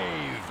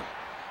save.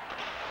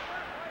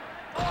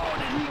 Oh,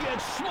 did he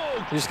get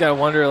smoked? You just gotta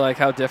wonder, like,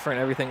 how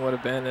different everything would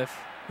have been if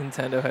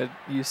Nintendo had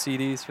used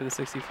CDs for the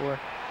 64.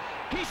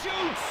 He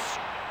shoots.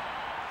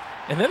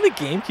 And then the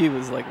GameCube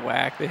was like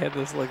whack. They had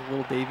those like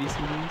little baby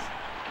CDs.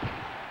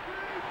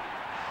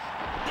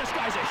 This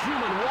guy's a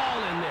human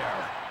wall in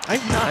there. I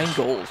have 9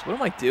 goals. What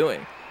am I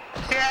doing?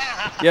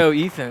 Yo,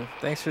 Ethan,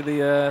 thanks for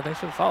the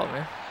follow,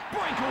 man.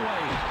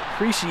 Breakaway.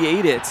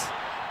 Appreciate it.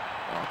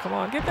 Oh, come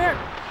on, get there.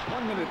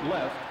 1 minute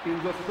left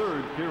in the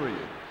third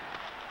period.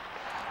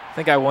 I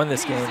think I won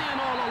this game. He's in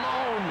all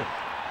alone.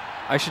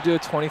 I should do a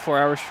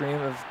 24-hour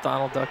stream of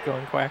Donald Duck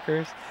going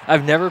quackers.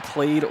 I've never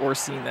played or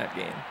seen that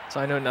game, so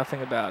I know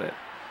nothing about it.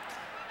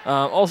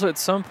 Also, at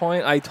some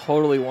point, I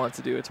totally want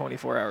to do a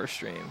 24-hour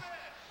stream.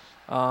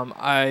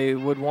 I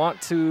would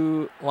want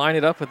to line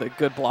it up with a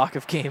good block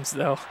of games,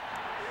 though,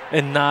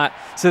 and not.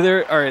 So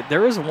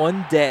there was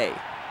one day.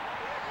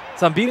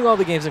 So I'm beating all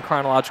the games in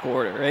chronological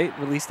order, right?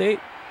 Release date.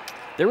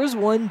 There was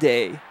one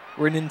day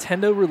where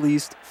Nintendo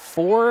released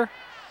 4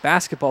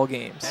 basketball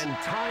games. And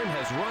time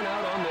has run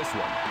out on this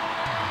one.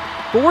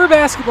 4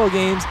 basketball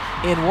games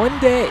in one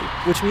day,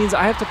 which means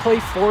I have to play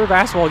 4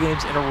 basketball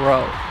games in a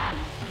row.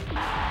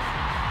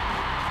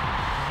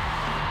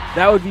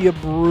 That would be a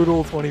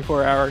brutal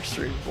 24-hour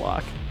stream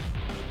block.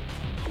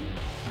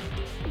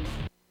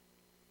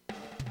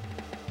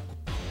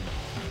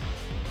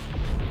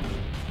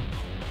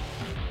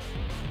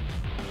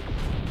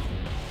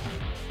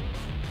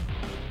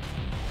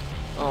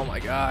 Oh my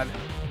god.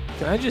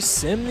 Can I just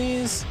sim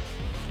these?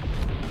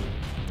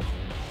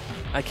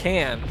 I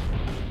can.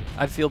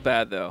 I'd feel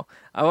bad though.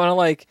 I want to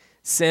like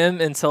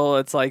sim until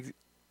it's like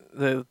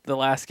the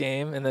last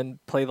game and then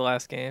play the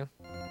last game.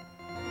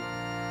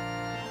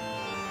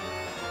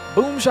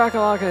 Boom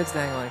shakalaka, it's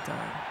dang like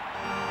time.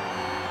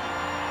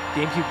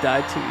 GameCube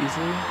died too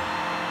easily.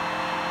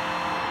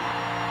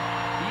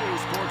 EA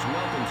Sports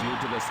welcomes you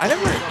to the I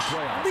don't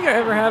think I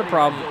ever had a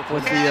problem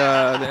with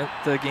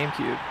the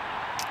GameCube.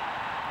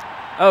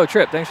 Oh,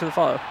 Trip, thanks for the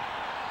follow.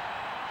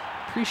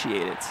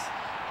 Appreciate it.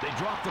 They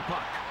drop the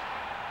puck.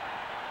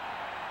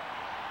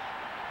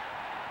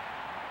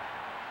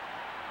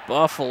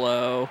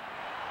 Buffalo.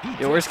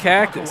 Yo, where's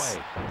Cactus?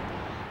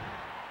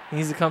 He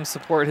needs to come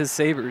support his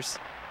Sabres.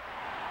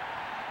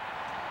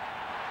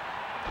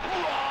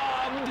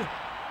 Robbed.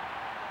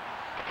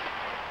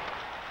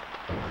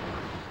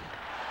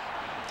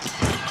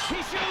 He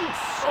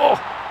shoots. Oh,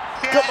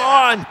 come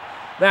on.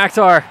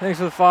 Maktar, thanks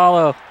for the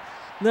follow.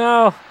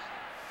 No.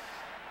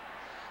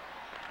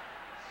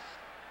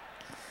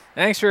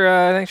 Thanks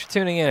for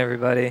tuning in,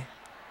 everybody.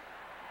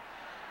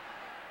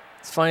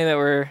 It's funny that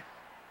we're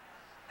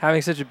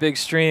having such a big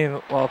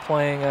stream while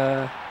playing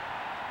a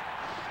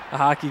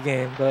hockey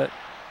game, but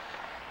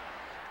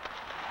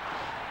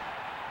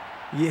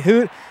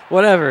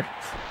whatever.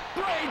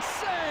 Great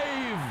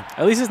save.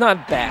 At least it's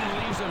not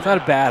bad. It's not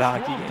a bad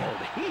hockey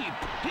game.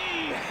 He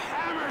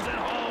hammers it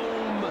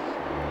home.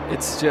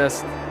 It's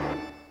just,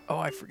 oh,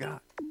 I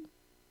forgot.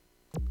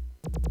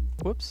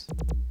 Whoops,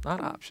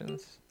 not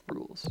options,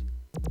 rules.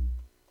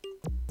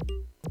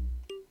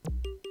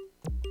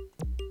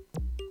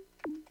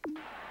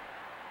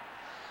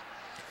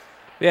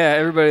 Yeah,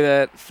 everybody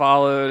that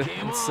followed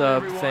and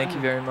subbed, thank you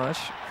very much.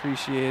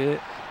 Appreciate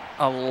it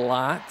a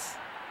lot.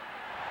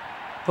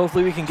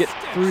 Hopefully we can get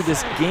through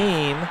this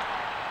game.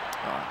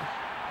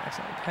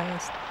 Accidentally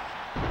passed.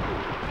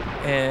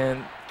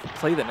 And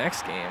play the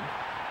next game.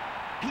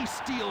 He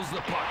steals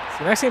the puck.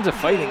 So the next game's a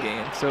fighting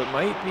game, so it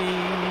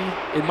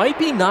might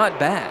be not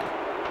bad.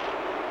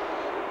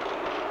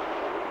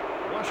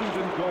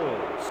 Washington goal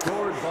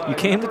scored by You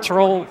came to number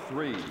troll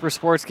 23. for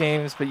sports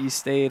games, but you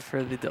stayed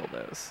for the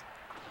dildos.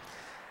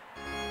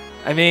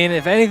 I mean,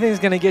 if anything's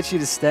going to get you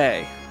to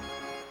stay,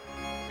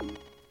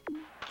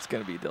 it's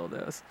going to be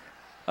dildos.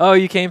 Oh,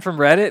 you came from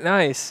Reddit?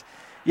 Nice.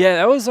 Yeah,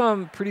 that was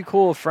pretty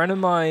cool. A friend of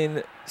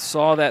mine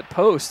saw that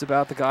post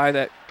about the guy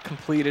that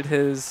completed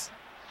his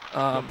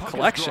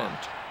collection.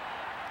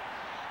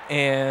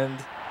 And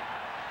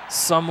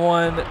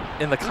someone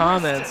in the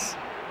comments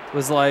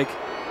was like,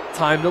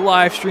 time to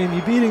live stream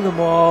you beating them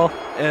all.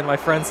 And my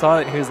friend saw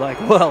it and he was like,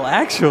 well,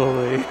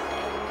 actually,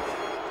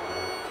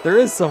 there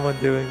is someone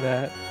doing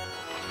that.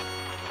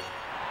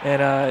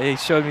 And he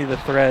showed me the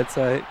thread,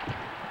 so I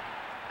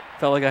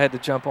felt like I had to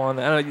jump on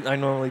that. I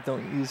normally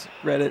don't use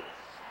Reddit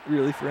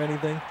really for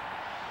anything.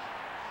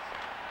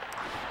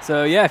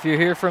 So yeah, if you're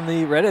here from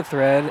the Reddit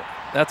thread,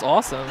 that's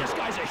awesome.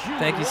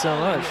 Thank you so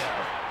much.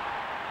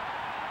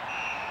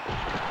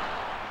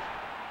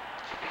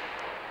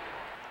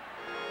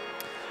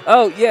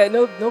 Oh yeah,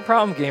 no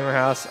problem, Gamer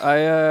House.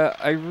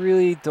 I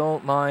really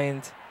don't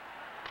mind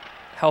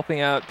helping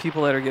out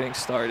people that are getting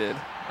started.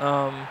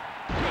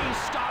 He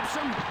stops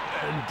him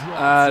and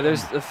drops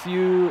There's a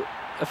few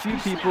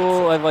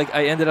people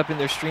I ended up in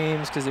their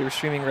streams because they were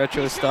streaming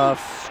retro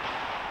stuff,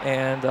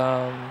 and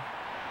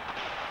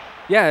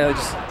yeah,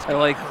 I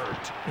like,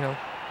 you know,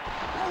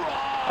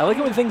 I like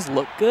it when things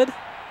look good.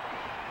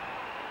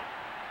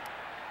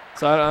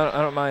 So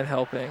I don't mind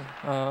helping.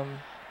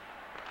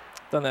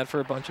 Done that for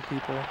a bunch of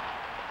people,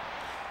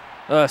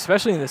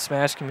 especially in the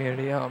Smash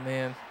community. Oh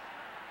man.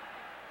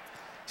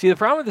 See, the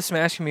problem with the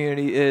Smash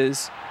community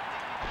is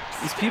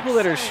these people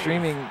that are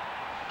streaming,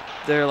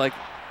 they're like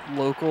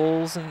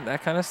locals and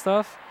that kind of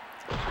stuff.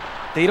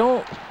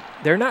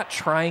 They're not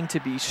trying to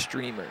be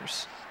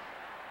streamers.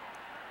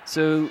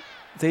 So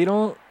they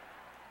don't.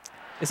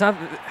 It's not.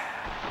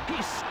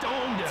 He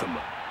stoned him.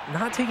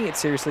 Not taking it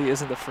seriously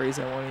isn't the phrase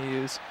I want to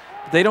use.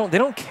 They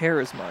don't care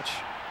as much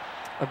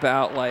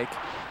about like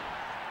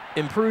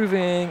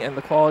improving and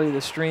the quality of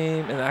the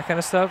stream and that kind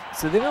of stuff.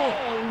 So they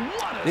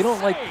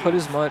don't like put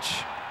as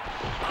much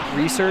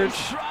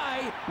research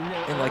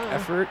and like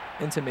effort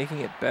into making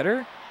it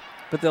better,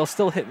 but they'll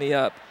still hit me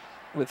up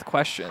with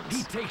questions.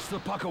 He takes the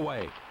puck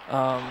away.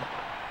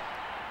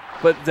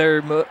 But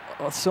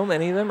so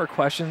many of them are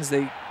questions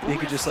they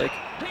could just like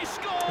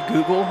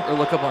Google or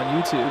look up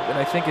on YouTube. And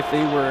I think if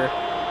they were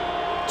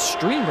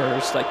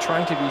streamers, like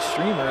trying to be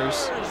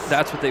streamers,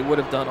 that's what they would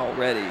have done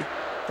already.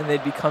 And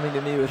they'd be coming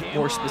to me with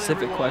more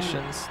specific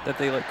questions that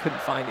they like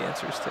couldn't find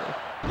answers to.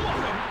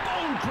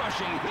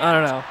 I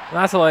don't know. I'm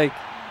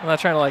not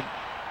trying to like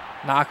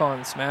knock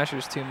on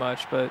Smashers too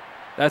much, but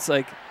that's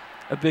like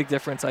a big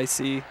difference I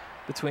see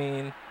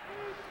between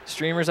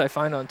streamers I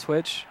find on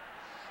Twitch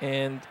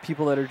and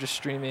people that are just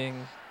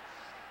streaming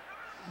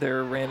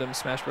their random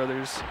Smash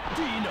Brothers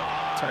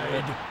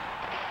tournament.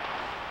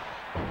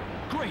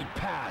 Great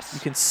pass. You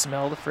can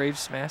smell the Frage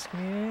Smash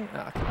community?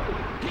 Oh, come on.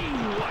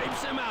 He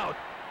wipes him out.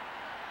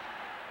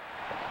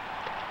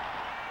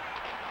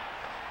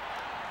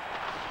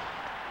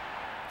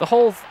 The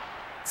whole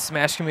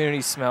Smash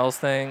community smells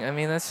thing, I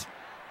mean, that's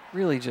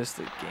really just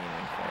a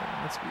gaming thing.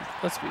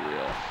 Let's be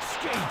real.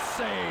 Skate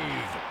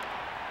save.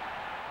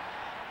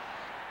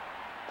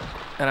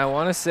 And I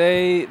want to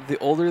say the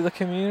older the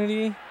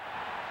community,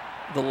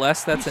 the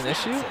less that's an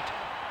issue.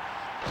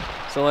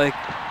 So like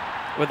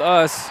with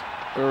us,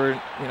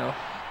 or you know,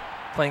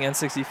 playing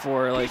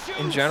N64, like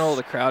in general,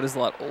 the crowd is a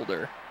lot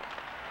older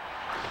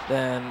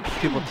than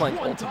people playing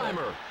Ultimate.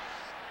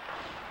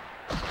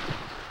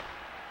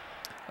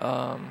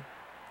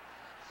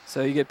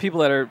 So you get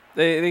people that are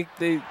they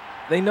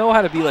know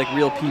how to be like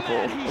real people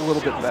a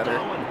little bit better.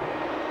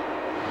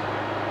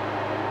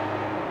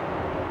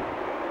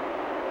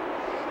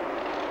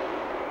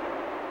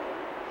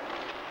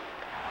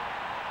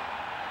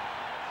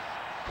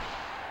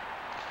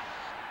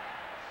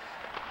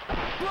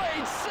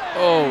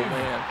 Oh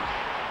man.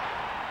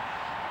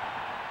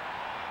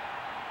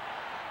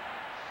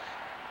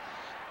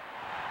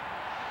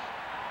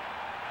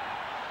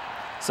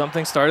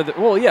 Something started.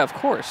 Well, yeah, of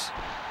course.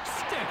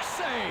 Stick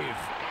save.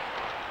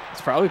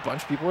 It's probably a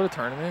bunch of people at a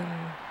tournament.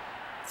 And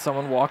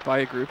someone walked by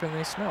a group and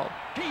they smelled.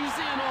 He's in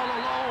all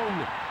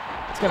alone.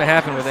 It's gonna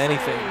happen with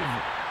anything,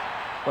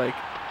 like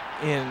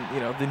in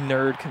the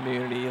nerd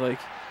community. Like,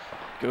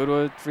 go to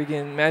a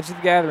freaking Magic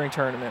the Gathering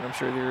tournament. I'm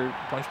sure there are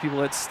a bunch of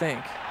people that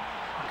stink.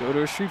 Go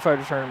to a Street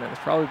Fighter tournament. There's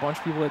probably a bunch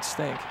of people that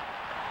stink.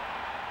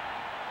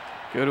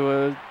 Go to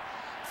a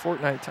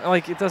Fortnite.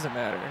 Like, it doesn't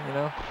matter, you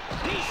know.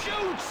 He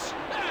shoots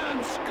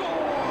and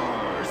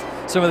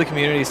scores. Some of the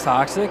community is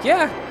toxic.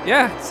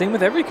 Yeah. Same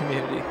with every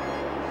community,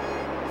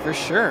 for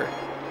sure.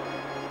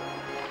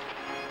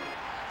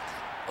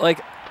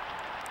 Like,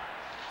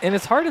 and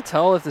it's hard to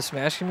tell if the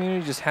Smash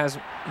community just has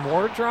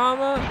more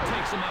drama,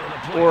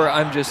 or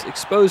I'm just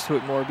exposed to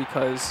it more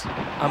because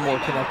I'm more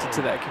connected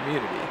to that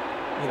community,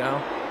 you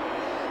know?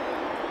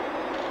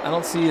 I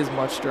don't see as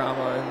much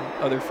drama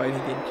in other fighting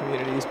game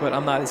communities, but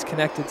I'm not as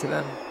connected to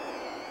them.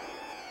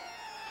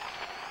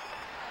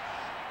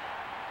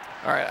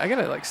 All right, I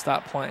gotta like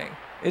stop playing.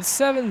 It's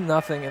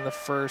 7-0 in the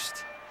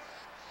first.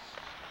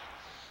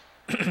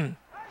 I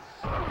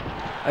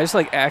just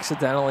like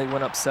accidentally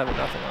went up 7-0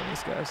 on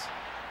these guys.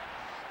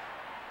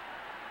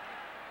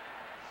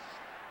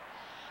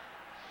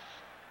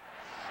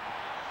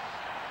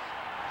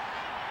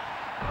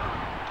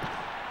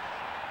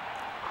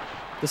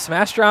 The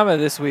Smash drama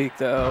this week,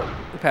 though,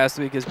 the past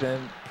week has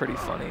been pretty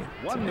funny.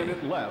 1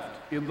 minute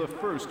left in the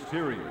first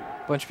period.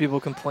 A bunch of people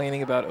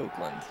complaining about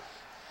Oakland.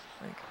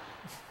 Like,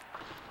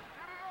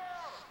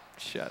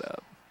 shut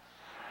up.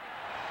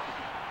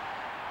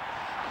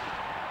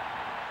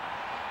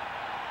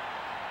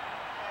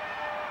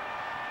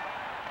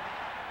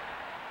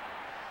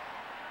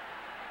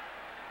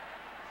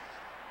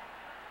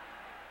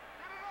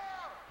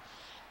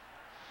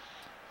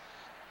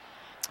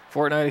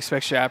 Fortnite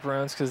expects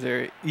chaperones because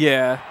they're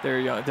young.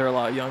 They're a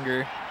lot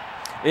younger.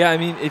 Yeah, I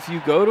mean, if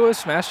you go to a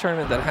Smash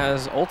tournament that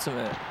has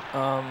Ultimate,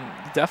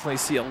 you definitely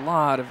see a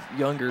lot of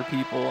younger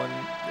people and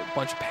a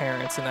bunch of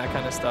parents and that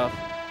kind of stuff.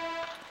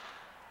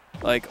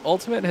 Like,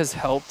 Ultimate has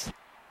helped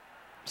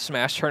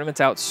Smash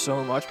tournaments out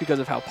so much because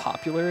of how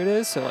popular it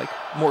is. So, like,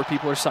 more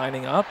people are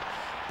signing up.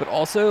 But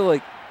also,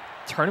 like,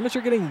 tournaments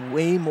are getting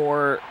way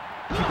more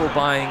people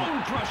buying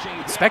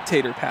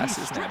spectator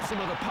passes now.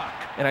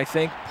 And I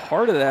think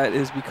part of that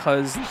is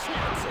because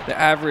the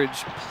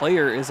average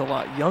player is a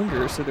lot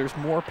younger, so there's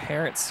more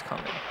parents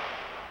coming.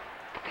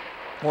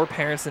 More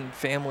parents and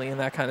family and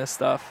that kind of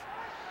stuff.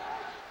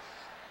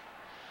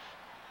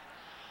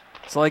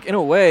 So, like, in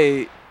a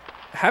way,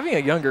 having a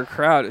younger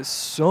crowd is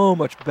so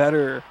much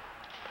better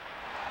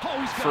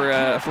for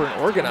an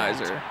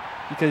organizer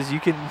because you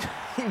can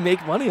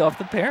make money off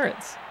the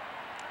parents.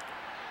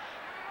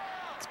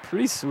 It's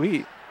pretty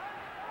sweet.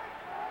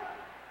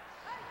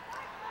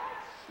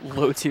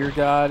 Low tier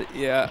god,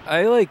 yeah.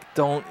 I like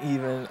don't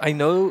even. I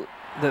know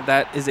that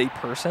that is a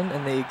person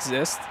and they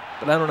exist,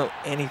 but I don't know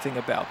anything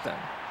about them.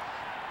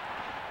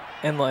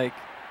 And like,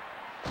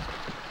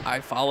 I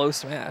follow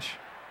Smash.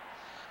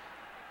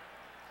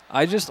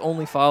 I just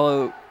only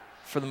follow,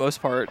 for the most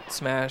part,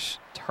 Smash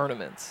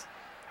tournaments.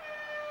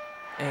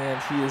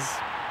 And he is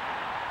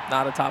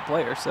not a top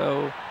player,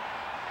 so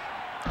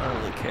I don't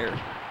really care.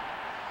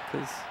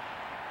 Because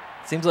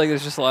it seems like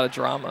there's just a lot of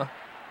drama.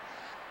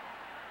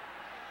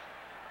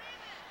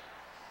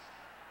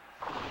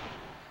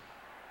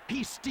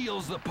 He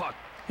steals the puck.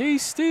 He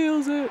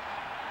steals it.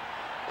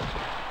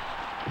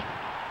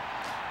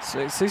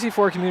 So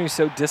 64 community is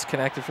so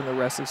disconnected from the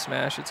rest of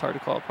Smash, it's hard to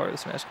call it part of the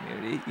Smash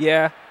community.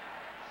 Yeah.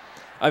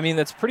 I mean,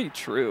 that's pretty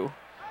true.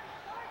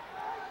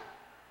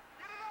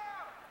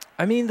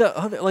 I mean, the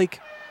other, like,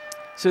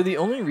 so the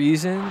only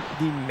reason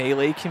the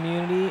Melee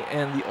community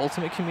and the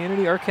Ultimate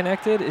community are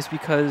connected is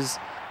because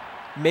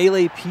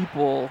Melee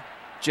people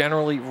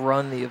generally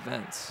run the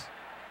events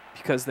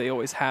because they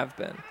always have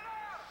been.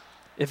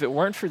 If it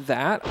weren't for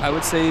that, I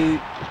would say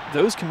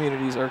those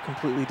communities are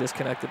completely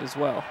disconnected as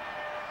well.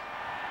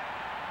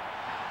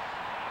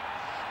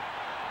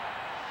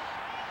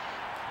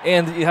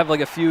 And you have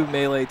like a few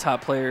Melee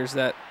top players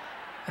that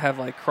have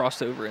like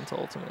crossed over into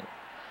Ultimate.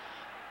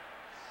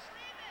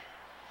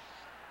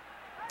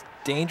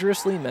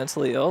 Dangerously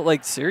mentally ill?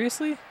 Like,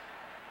 seriously?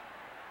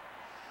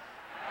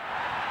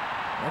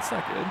 That's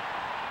not good.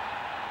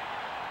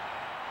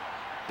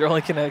 They're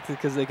only connected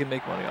because they can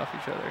make money off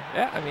each other.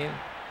 Yeah, I mean,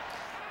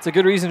 it's a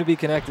good reason to be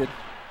connected.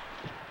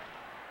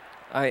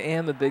 I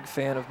am a big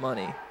fan of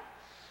money.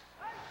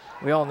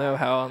 We all know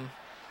how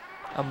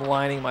I'm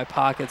lining my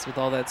pockets with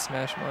all that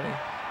Smash money.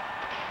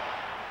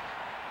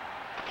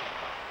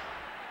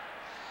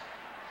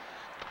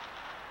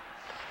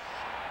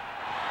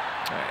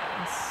 All right,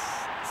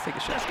 let's take a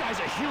shot. This guy's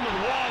a human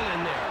wall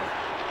in there.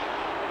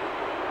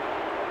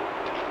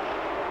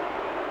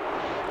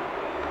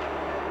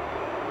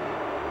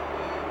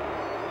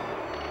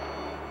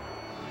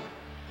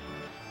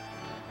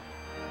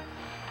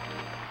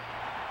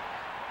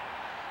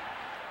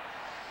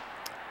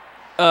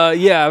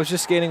 Yeah, I was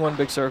just skating one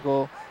big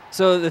circle.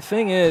 So the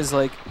thing is,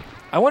 like,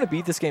 I want to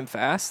beat this game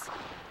fast.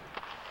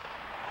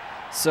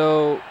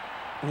 So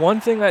one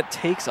thing that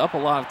takes up a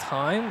lot of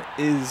time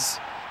is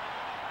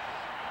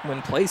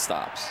when play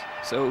stops.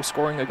 So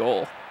scoring a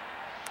goal.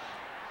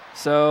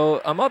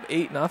 So I'm up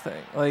 8-0.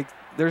 Like,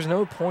 there's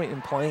no point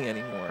in playing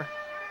anymore.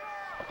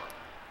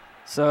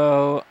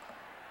 So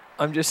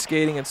I'm just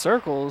skating in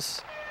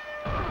circles,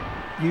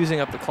 using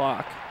up the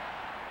clock,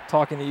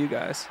 talking to you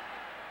guys.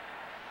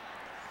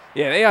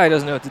 Yeah, the AI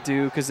doesn't know what to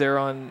do because they're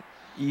on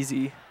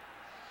easy.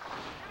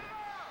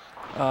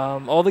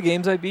 All the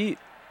games I beat,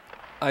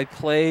 I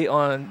play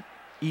on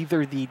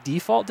either the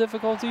default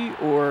difficulty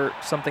or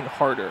something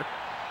harder.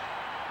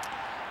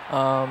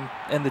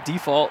 And the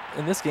default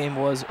in this game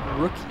was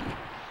Rookie,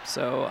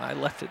 so I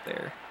left it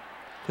there.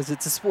 Because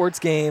it's a sports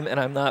game, and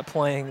I'm not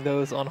playing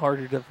those on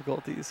harder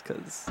difficulties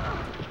because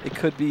it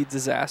could be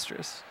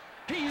disastrous.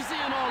 He's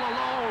in all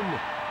alone.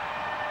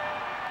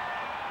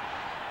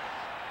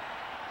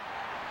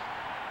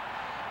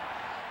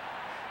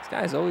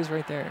 Guy's always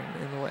right there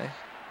in the way.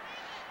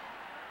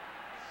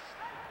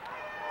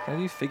 Can I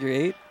do figure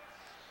 8?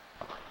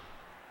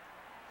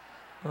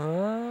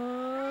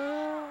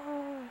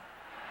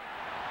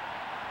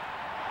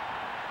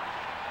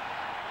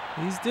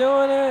 He's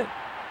doing it.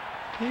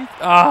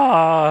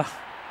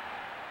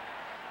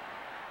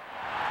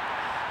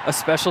 A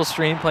special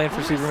stream playing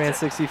for Superman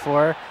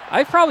 64.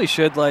 I probably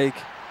should like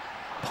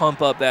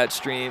pump up that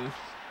stream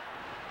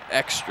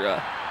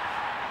extra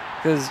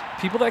because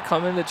people that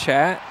come into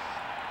chat.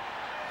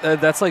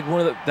 That's like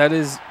one of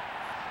the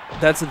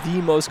that's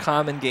the most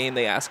common game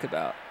they ask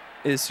about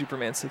is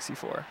Superman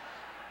 64.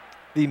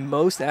 The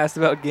most asked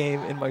about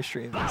game in my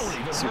stream is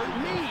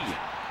Superman.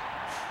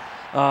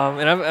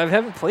 And I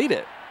haven't played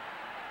it.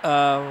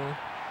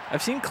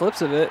 I've seen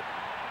clips of it,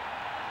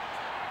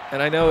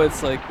 and I know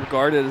it's like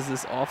regarded as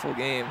this awful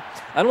game.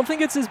 I don't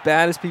think it's as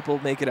bad as people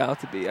make it out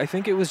to be. I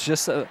think it was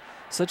just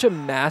such a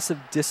massive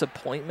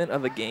disappointment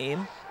of a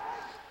game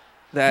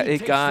that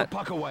it got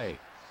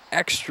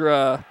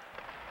extra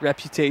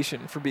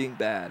reputation for being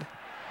bad.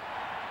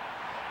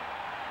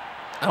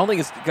 I don't think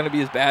it's going to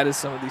be as bad as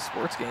some of these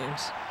sports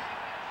games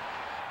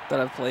that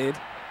I've played.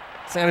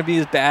 It's not going to be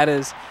as bad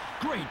as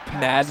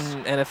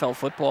Madden NFL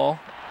football.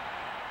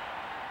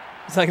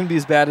 It's not going to be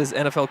as bad as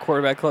NFL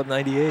Quarterback Club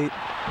 98. He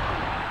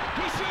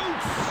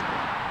shoots.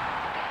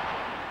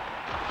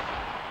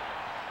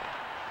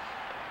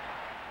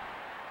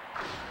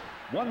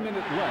 One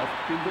minute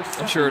left in the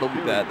second I'm sure it'll be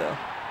period. bad, though.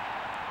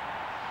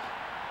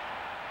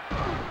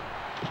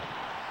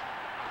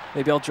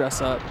 Maybe I'll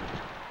dress up.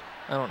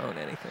 I don't own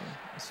anything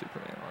with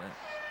Superman on it.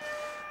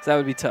 So that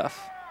would be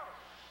tough.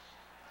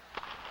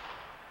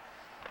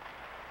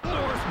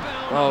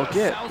 Northbound Oh,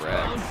 get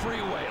southbound wrecked.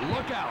 freeway.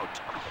 Look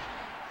out.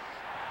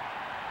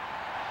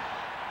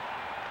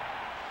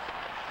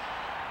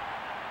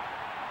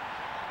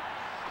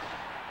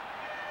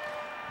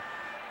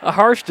 A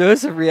harsh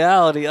dose of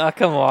reality. Oh,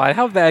 come on.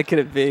 How bad could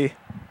it be?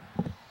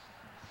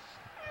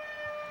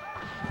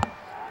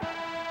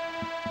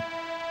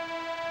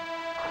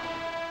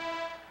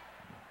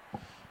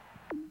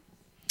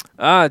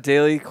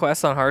 Daily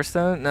quest on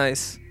Hearthstone.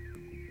 Nice.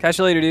 Catch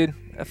you later, dude.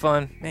 Have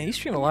fun. Man, you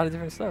stream a lot of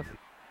different stuff.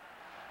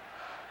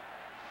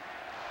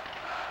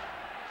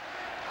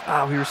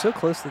 We were so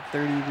close to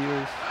 30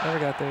 viewers. Never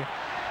got there.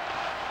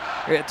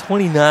 We're at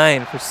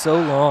 29 for so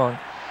long.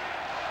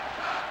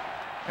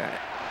 All right.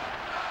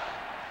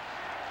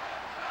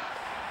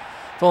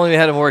 If only we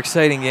had a more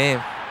exciting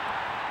game.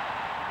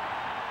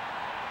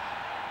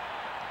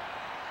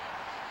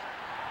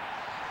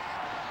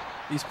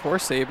 These poor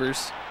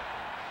Sabres.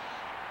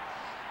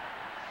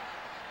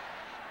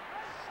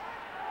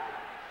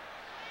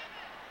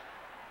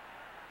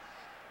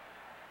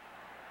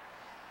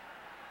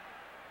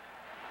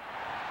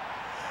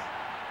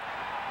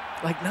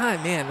 Like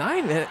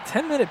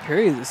 10-minute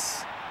period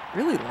is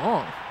really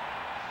long.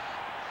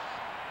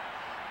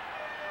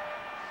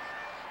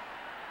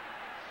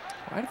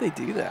 Why did they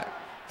do that?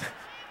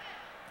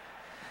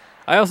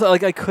 I also,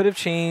 I could have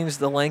changed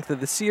the length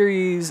of the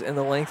series and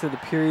the length of the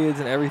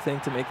periods and everything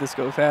to make this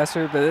go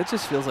faster, but it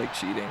just feels like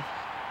cheating.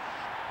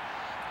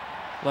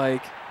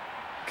 Like,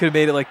 could have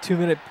made it like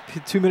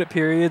 2-minute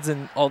periods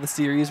and all the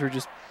series were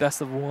just best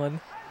of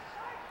one.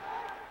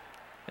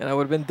 And I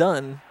would have been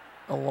done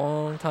a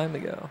long time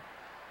ago.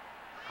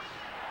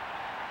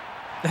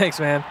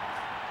 Thanks, man.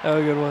 Have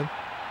a good one.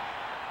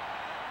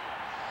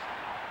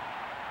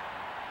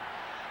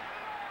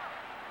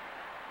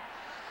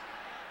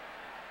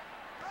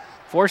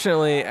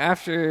 Fortunately,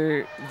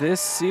 after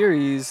this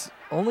series,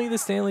 only the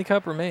Stanley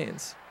Cup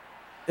remains.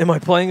 Am I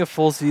playing a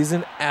full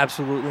season?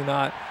 Absolutely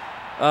not.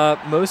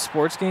 Most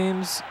sports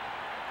games,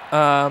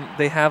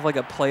 they have like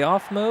a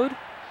playoff mode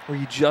where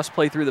you just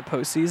play through the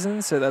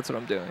postseason, so that's what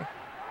I'm doing.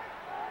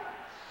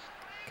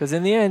 Because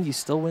in the end, you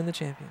still win the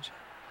championship.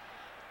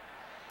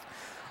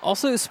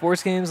 Also,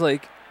 sports games,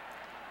 like,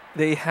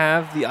 they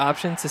have the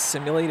option to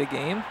simulate a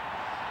game.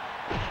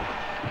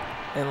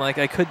 And, like,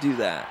 I could do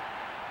that.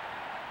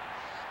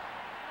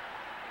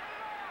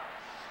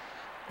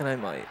 And I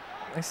might.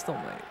 I still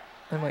might.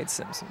 I might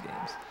sim some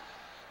games.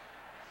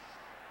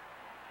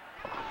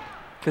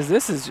 Because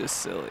this is just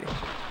silly.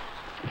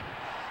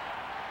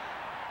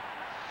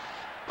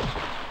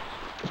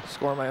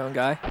 Score my own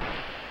guy.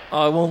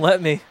 Oh, it won't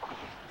let me.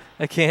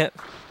 I can't.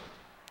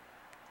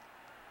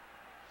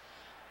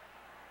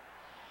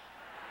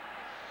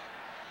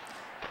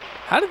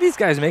 How did these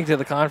guys make it to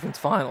the conference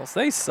finals?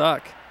 They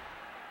suck.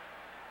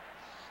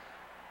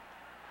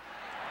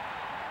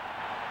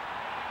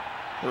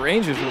 The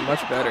Rangers were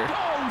much better.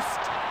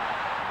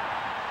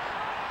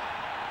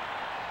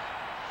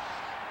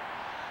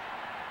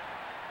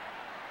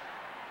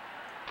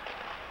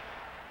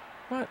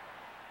 What?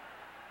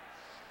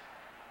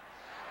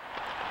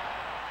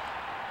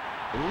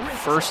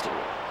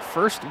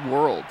 First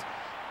world.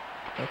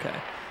 Okay.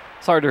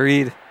 It's hard to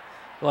read.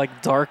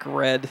 Like dark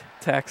red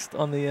text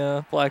on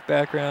the black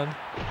background.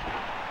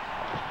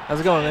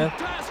 How's it going, man?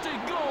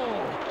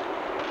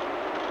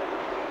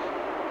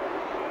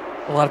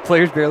 A lot of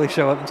players barely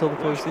show up until the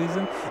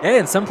postseason.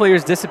 And some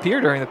players disappear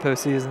during the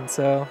postseason,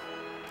 so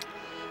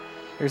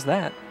there's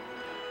that.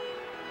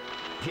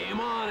 Game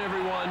on,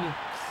 everyone.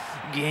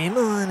 Game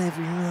on,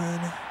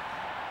 everyone.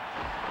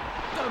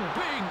 The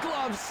big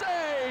glove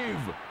save.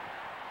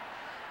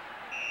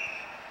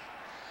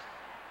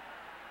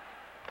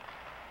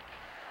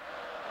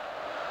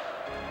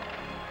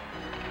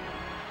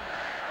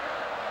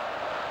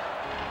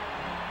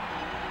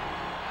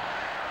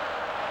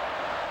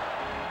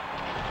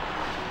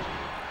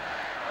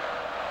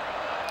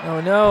 Oh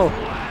no.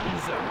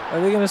 Are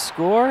they going to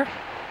score?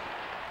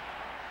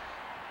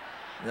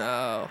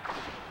 No.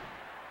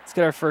 Let's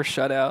get our first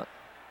shutout.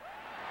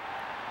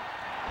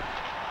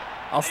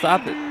 I'll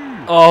stop it.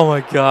 Oh my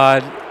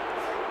god.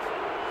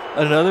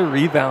 Another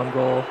rebound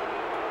goal.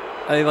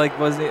 I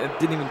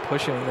didn't even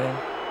push anything.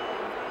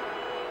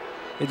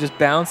 It just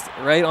bounced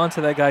right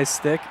onto that guy's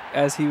stick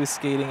as he was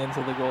skating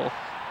into the goal.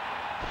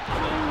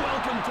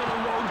 Welcome to the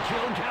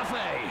Roadkill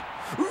Cafe.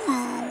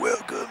 Ooh,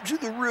 welcome to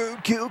the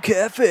Roadkill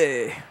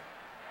Cafe.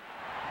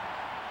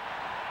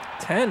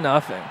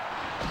 10-0.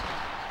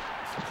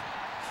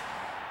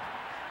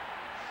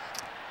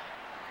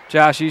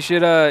 Josh, you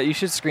should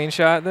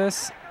screenshot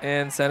this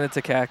and send it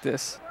to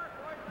Cactus.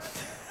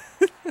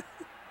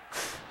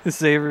 The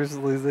Sabres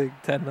losing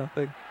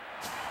 10-0.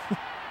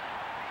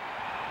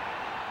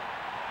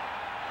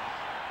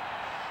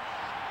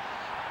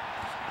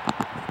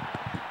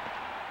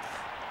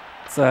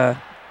 It's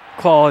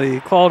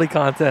quality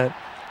content.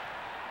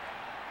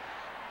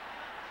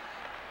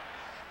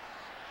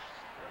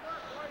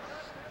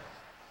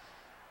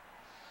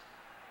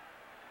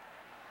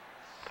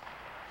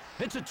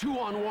 It's a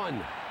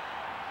 2-on-1.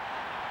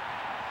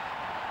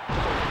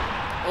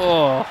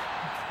 Oh,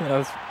 that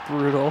was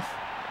brutal.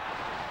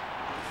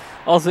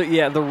 Also,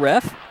 yeah, the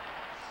ref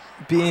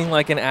being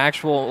like an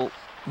actual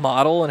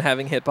model and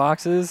having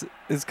hitboxes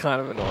is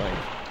kind of annoying,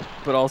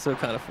 but also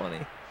kind of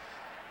funny.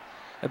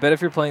 I bet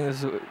if you're playing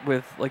this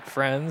with like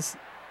friends,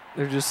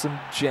 there's just some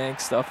jank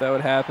stuff that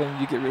would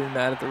happen. You get really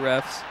mad at the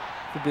refs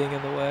for being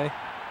in the way.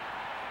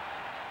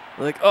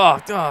 They're like,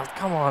 oh,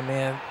 come on,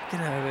 man,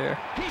 get out of there.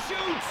 He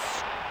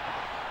shoots.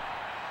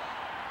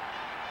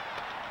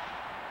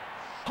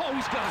 Oh,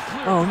 he's got a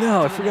clear. Oh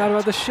no, I forgot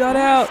about the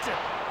shutout.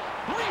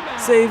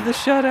 Save the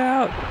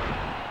shutout.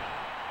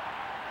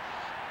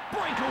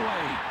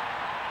 Breakaway.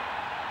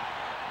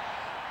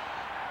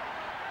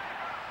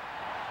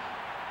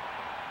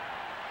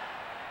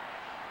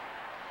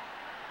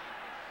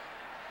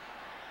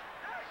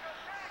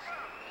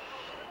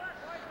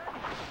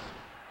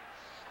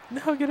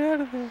 No, get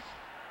out of there.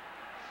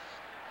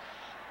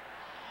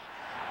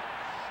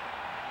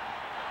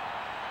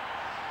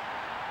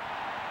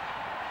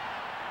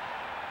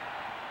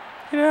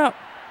 Get out.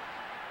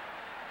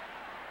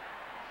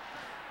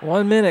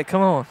 1 minute,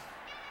 come on.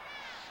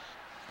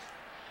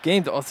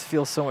 Game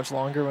feels so much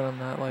longer when I'm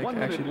not like 1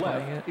 minute actually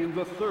playing left it. in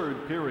the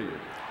third period.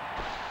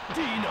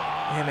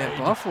 Denied. Yeah, man,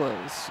 Buffalo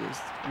is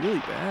just really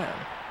bad.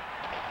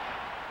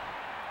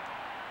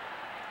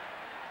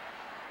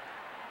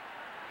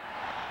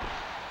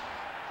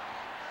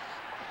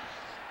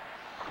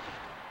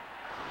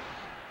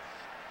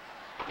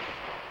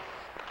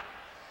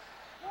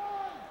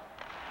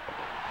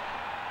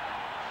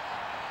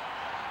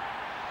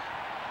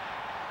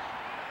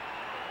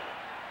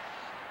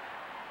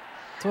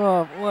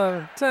 Twelve,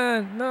 11,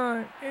 10,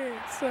 9, 8,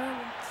 7,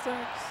 6,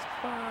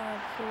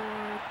 5, 4,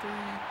 3,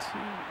 2,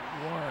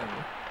 1.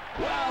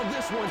 Well,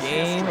 this one's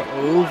Game history.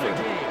 over. What a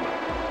game.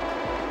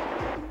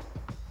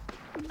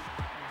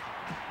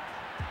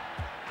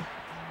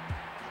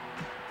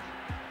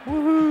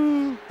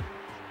 Woohoo!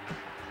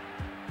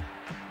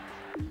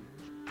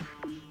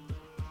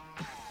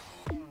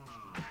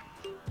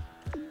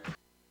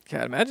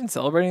 God, imagine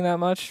celebrating that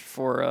much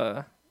for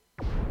a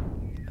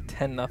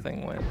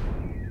 10-0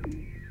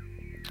 win.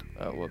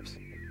 Oh, whoops.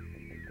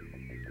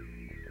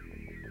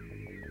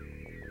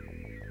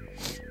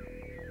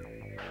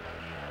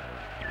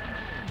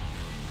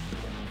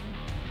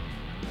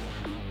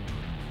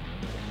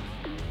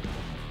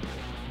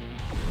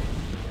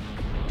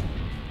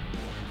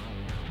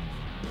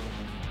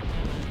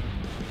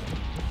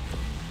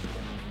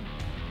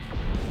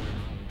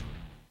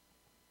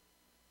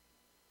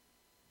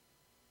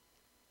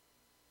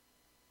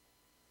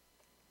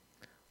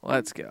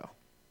 Let's go.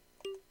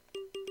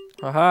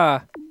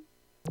 Haha.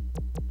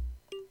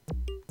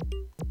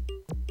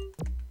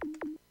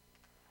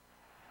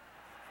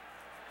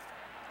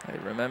 I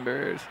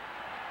remembered.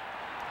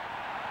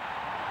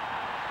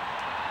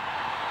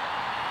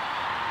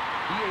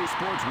 EA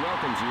Sports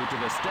welcomes you to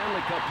the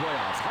Stanley Cup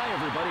playoffs. Hi,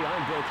 everybody.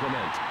 I'm Bill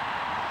Clement.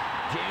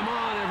 Game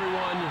on,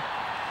 everyone.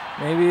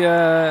 Maybe,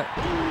 Ooh,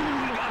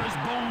 got his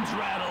bones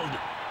rattled.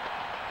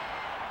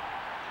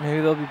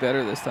 maybe they'll be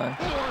better this time.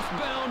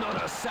 Northbound on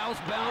a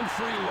southbound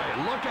freeway.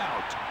 Look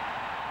out.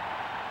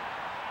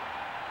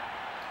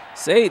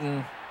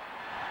 Satan.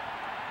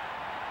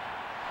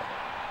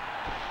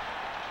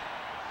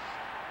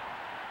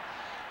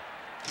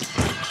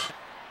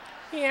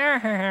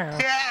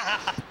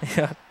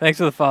 Yeah. Thanks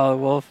for the follow,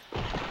 Wolf.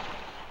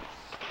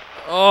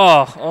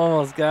 Oh,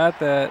 almost got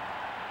that.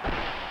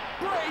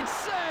 Great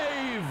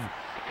save.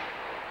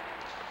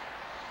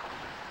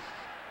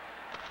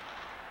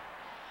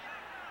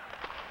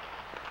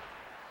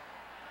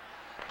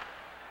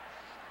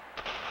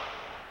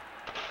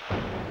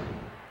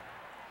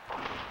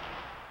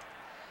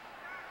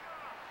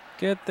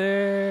 Get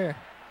there.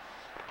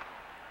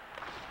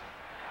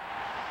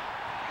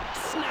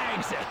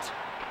 Snags it.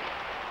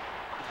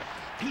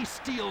 He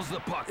steals the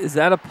puck. Is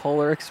that a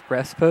Polar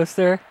Express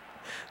poster?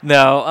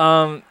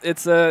 No.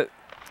 It's a.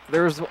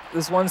 There was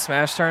this one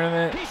Smash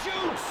tournament He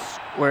shoots.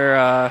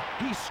 where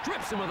He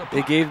strips him of the puck.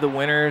 they gave the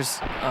winners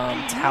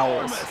towels,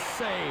 Enormous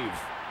save.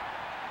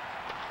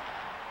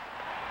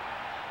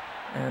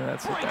 and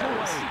that's what that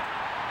Breakaway.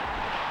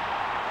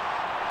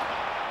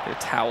 is.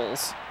 They're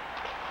towels.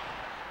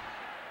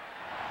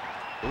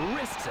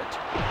 Risks it.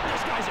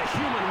 This guy's a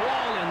human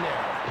wall in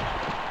there.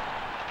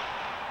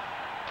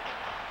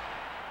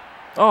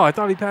 Oh, I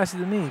thought he passed it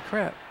to me.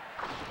 Crap.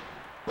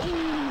 Ooh,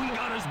 he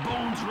got his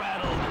bones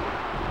rattled.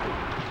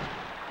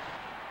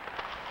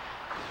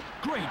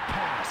 Great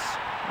pass.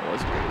 That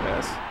was a great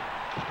pass.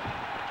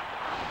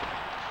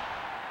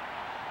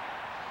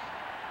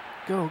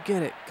 Go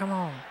get it. Come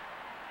on.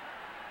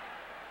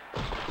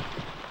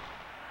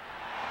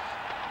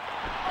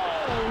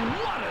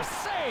 Oh, what a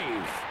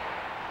save.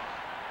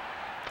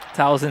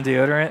 Towels and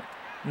deodorant?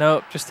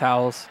 Nope, just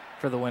towels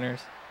for the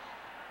winners.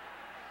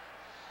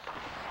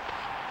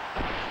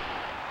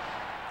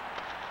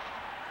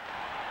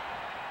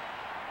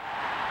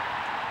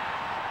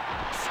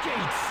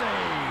 Skate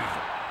save.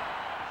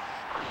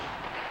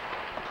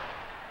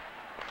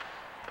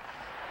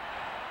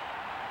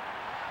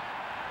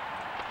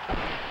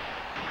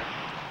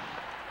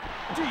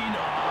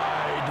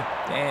 Denied.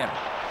 Damn.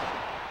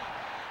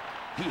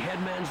 He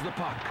headmans the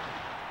puck.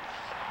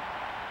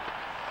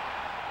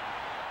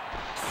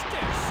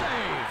 Stick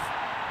save.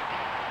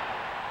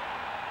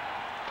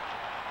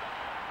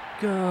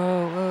 Go,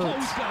 Oh, he's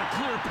Oates. got a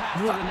clear path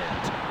to the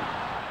net.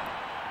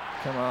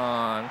 Come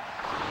on.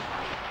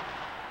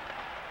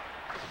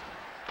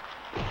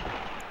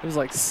 It was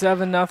like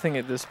 7-0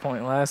 at this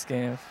point last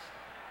game.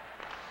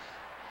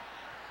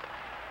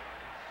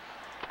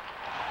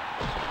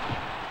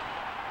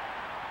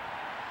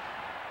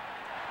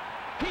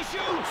 He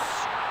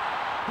shoots.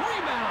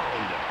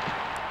 Rebound.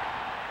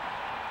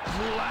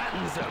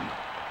 Flattens him.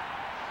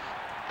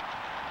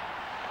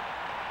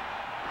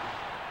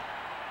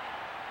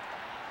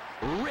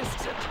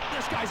 Risks it.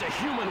 This guy's a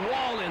human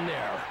wall in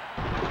there.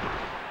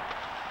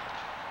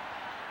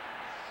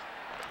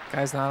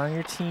 Guy's not on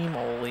your team,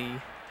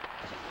 Oli.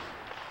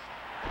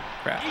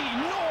 Crap.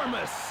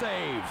 Enormous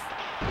save.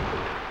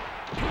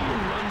 He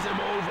runs him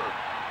over.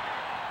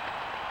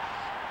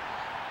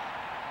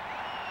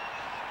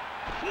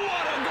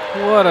 What a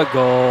goal. What a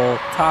goal.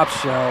 Top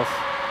shelf.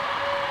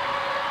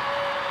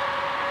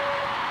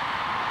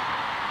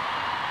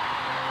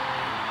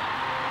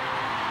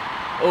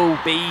 Oh,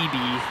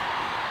 baby.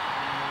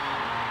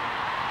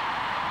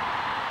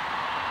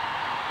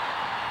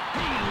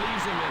 He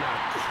leaves him in a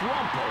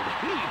crumpled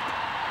heap.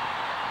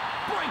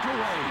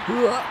 Breakaway.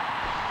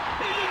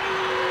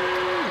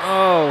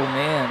 Oh,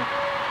 man.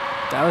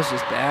 That was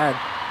just bad.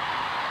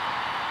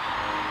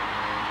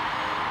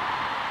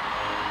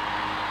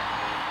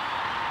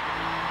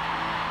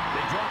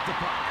 They drop the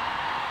puck.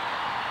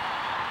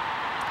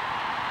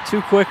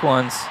 2 quick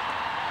ones.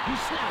 He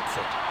snaps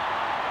it.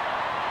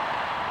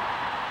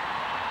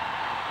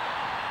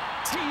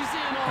 He's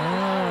in all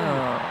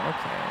alone. Oh,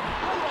 okay.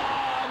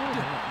 Robbed.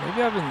 Maybe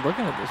I've been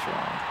looking at this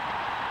wrong.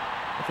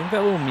 I think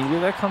that little meter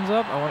that comes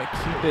up, I want to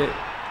keep it.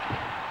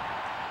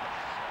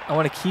 I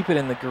want to keep it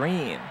in the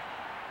green.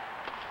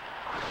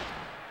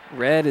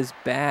 Red is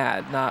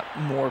bad, not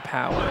more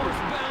power.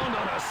 Northbound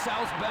on a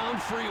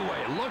southbound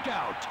freeway. Look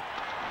out.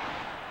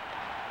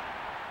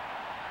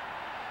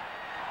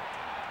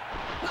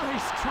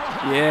 Nice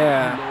try.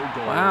 Yeah. No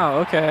goal. Wow,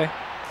 okay.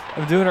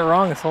 I'm doing it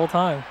wrong this whole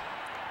time.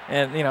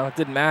 And, you know, it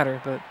didn't matter,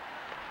 but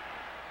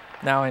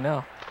now I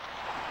know.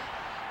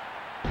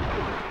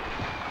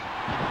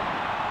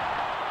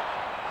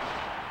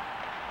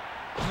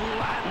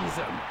 Flattens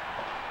him.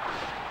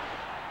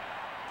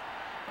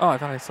 Oh, I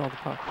thought I saw the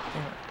puck.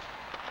 Damn it.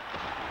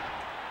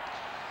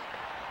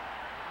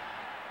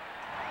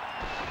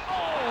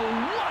 Oh,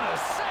 what a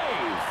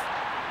save!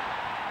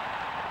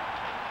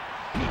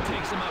 He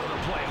takes him out of the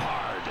play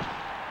hard.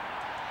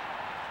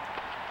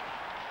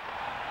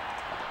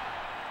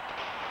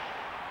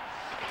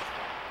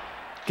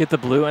 Get the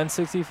blue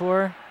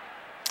N64?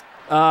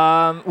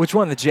 Which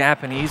one? The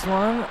Japanese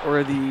one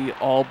or the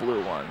all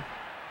blue one?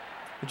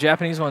 The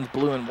Japanese one's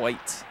blue and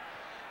white.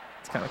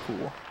 It's kind of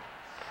cool.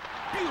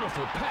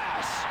 Beautiful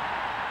pass.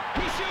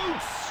 He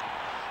shoots.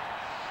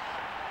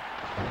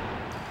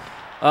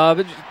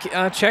 But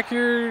check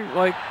your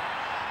like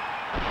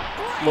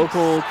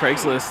local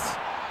Craigslist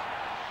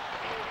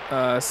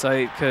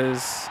site,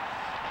 because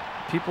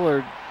people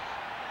are.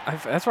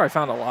 That's where I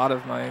found a lot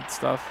of my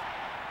stuff.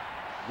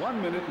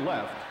 1 minute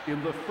left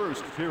in the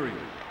first period.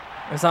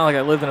 It's not like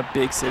I lived in a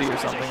big city or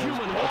There's something. a It was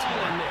human wall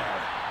Baltimore. in there.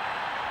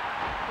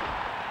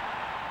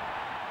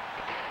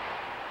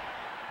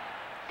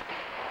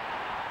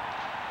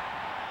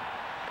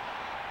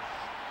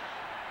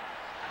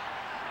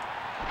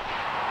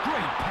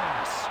 Great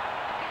pass.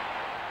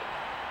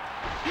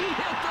 He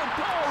hit the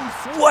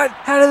post. What?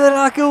 How did that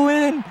not go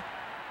in?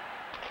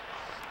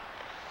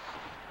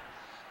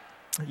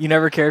 You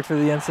never cared for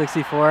the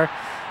N64?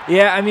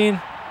 Yeah, I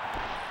mean,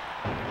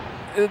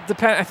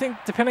 I think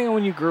depending on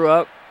when you grew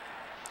up,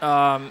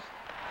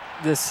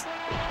 this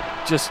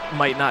just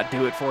might not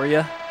do it for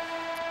you.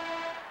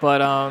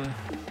 But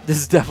this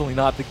is definitely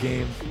not the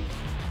game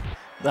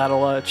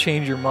that'll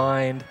change your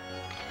mind.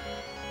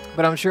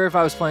 But I'm sure if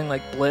I was playing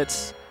like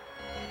Blitz,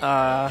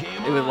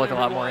 it would look a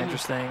lot more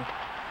interesting.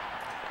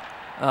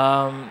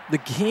 The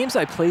games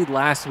I played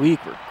last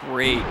week were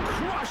great.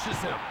 Crushes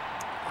him.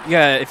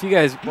 Yeah, if you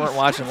guys weren't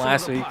watching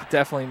last week,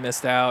 definitely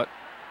missed out.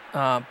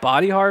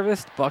 Body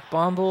Harvest, Buck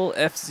Bumble,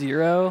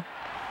 F-Zero,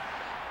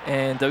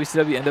 and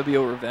WCW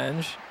NWO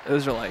Revenge.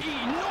 Those are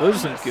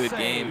some good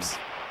games.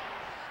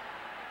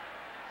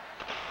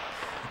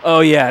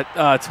 Oh yeah,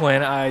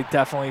 Twin, I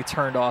definitely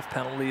turned off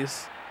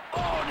penalties.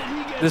 Oh, did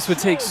he get This would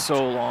take smoked?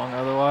 so long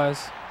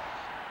otherwise,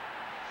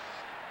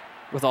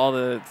 with all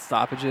the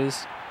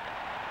stoppages.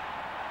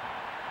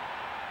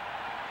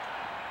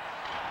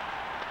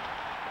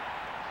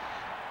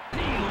 He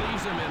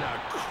leaves him in a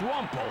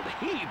crumpled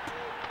heap.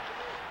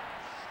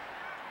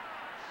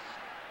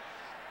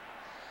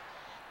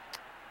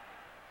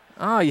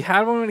 Oh, you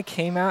had one when it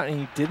came out and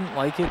you didn't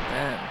like it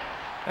then.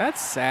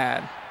 That's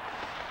sad.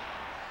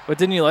 What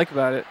didn't you like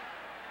about it?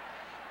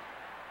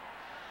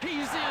 He's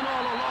in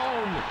all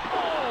alone.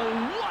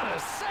 Oh, what a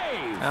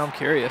save! Now I'm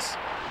curious.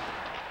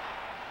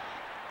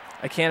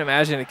 I can't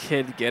imagine a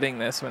kid getting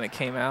this when it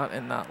came out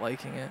and not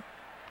liking it.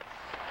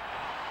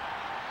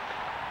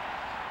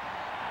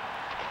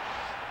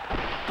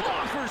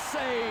 Blocker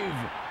save.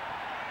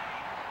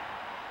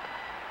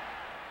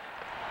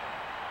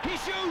 He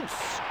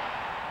shoots.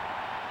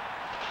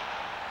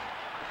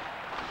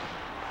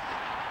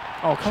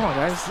 Oh, come on,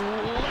 guys.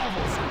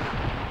 Levels him.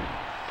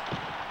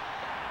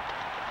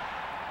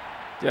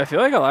 Dude, I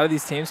feel like a lot of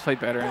these teams play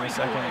better in the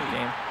second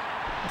game.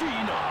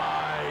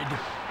 Denied.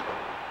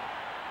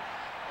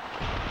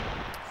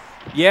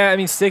 Yeah, I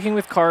mean, sticking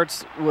with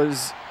carts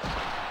was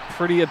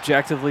pretty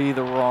objectively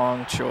the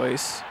wrong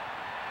choice.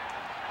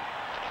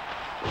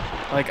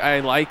 Like, I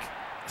like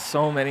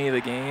so many of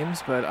the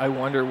games, but I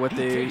wonder what He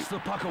they takes the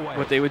puck away.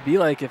 would be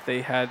like if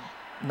they had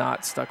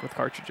not stuck with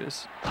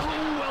cartridges.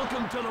 Oh,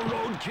 welcome to the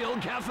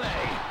Roadkill Cafe.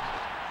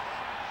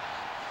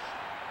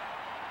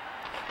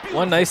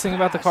 One nice thing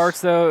about the pass.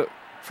 carts, though,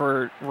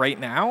 for right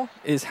now,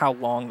 is how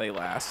long they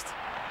last.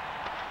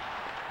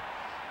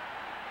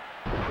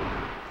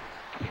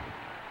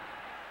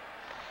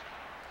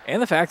 And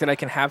the fact that I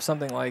can have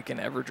something like an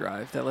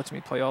EverDrive that lets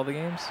me play all the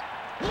games.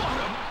 What a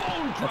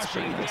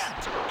bone-crushing pretty nice.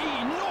 hit.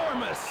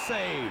 Enormous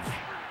save.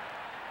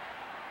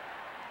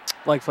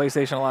 Like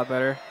PlayStation a lot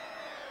better.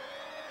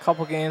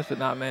 Couple games, but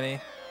not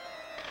many.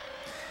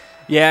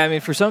 Yeah, I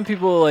mean, for some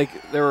people,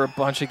 like, there were a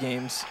bunch of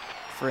games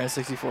for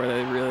N64 that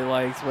they really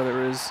liked,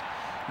 whether it was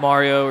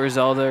Mario or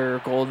Zelda or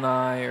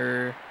GoldenEye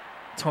or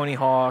Tony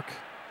Hawk,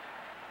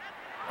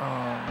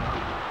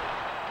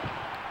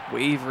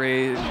 Wave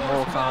Raid,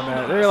 Mortal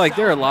Kombat.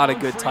 There are a lot of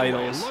good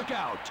titles. Look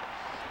out.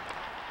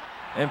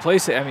 And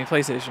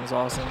PlayStation was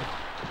awesome.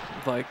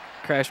 Like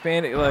Crash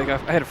Bandicoot. Like I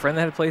had a friend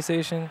that had a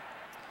PlayStation.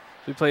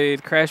 We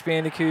played Crash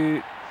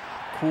Bandicoot,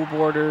 Cool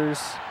Borders.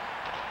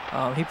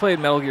 He played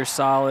Metal Gear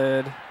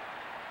Solid.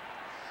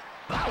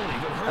 That won't even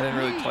hurt I didn't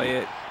really me. play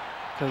it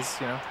because,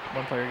 you know,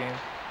 one-player game.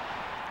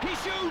 He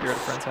shoots. You're at a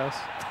friend's house.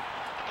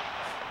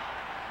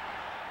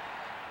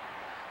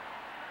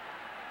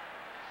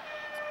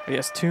 But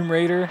yes, Tomb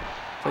Raider,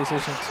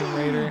 PlayStation Tomb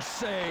Raider.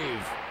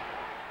 Save.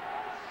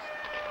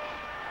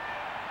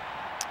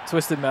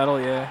 Twisted Metal,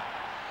 yeah.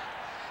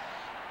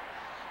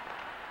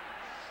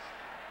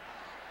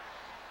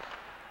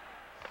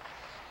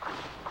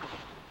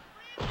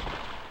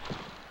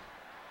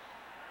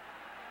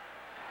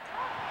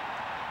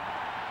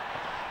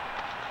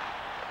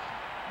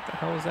 What the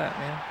hell was that,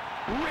 man?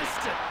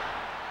 Wrist it.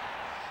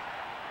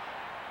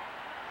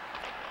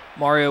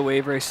 Mario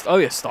Wave Race. Oh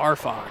yeah, Star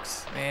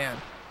Fox. Man,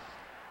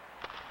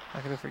 how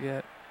could I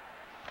forget?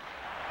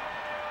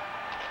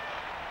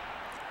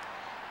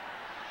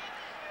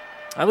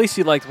 At least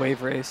you liked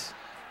Wave Race.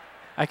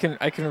 I can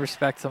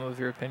respect some of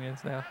your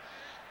opinions now.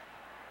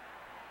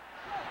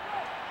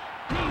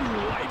 He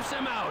wipes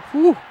him out.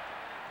 Whew.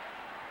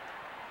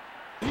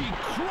 He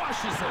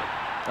crushes it.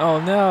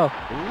 Oh no.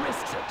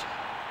 Wrists it.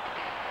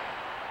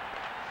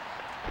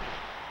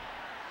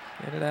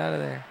 Get it out of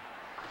there.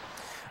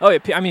 Oh yeah,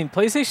 I mean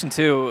PlayStation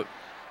 2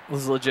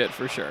 was legit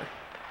for sure.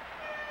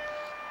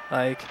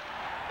 Like,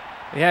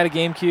 we had a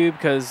GameCube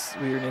because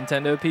we were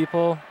Nintendo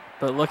people,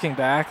 but looking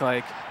back,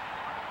 like,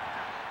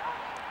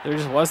 there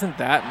just wasn't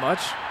that much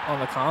on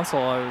the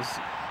console I was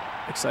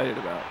excited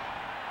about.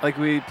 Like,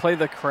 we played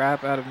the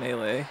crap out of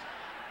Melee.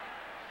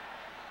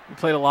 We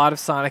played a lot of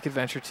Sonic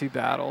Adventure 2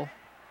 Battle.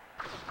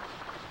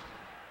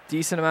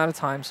 Decent amount of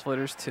Time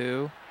Splitters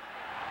too.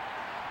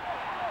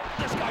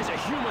 This guy's a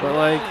human But,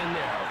 like, in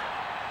there.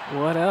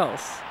 what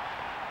else?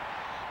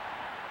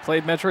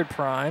 Played Metroid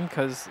Prime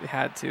because it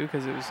had to,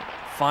 because it was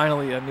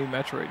finally a new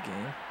Metroid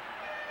game.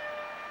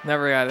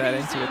 Never got that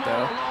He's into it in though.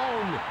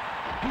 all alone.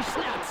 He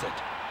snaps it.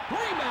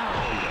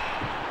 Rebound.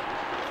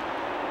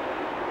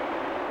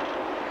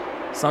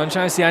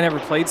 Sunshine? See, I never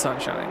played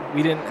Sunshine.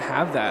 We didn't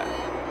have that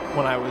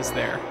when I was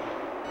there.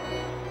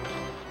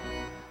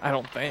 I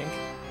don't think.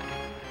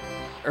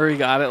 Or we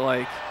got it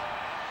like...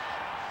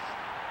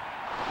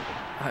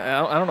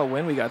 I don't know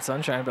when we got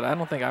Sunshine, but I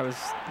don't think I was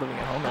living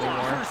at home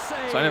anymore.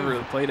 So I never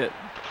really played it.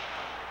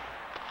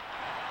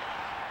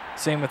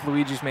 Same with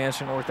Luigi's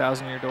Mansion or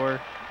Thousand Year Door.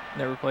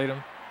 Never played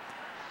them.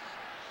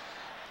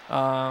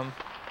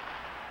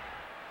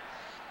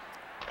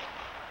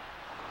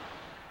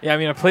 Yeah, I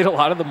mean, I played a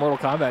lot of the Mortal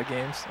Kombat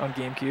games on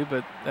GameCube,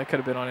 but that could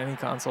have been on any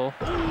console.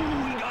 Ooh, he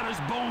got his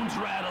bones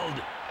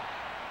rattled.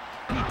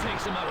 He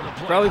takes him out of the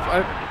play. Probably,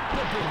 The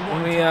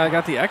when big we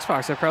got the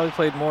Xbox, I probably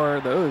played more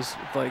of those,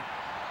 with like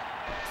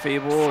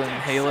Fable and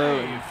Halo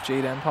and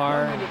Jade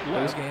Empire 1 and minute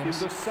those left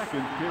games. in the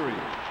second period.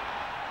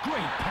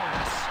 Great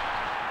pass.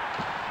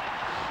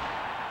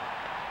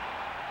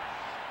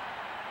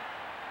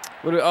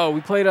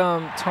 We played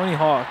Tony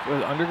Hawk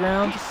with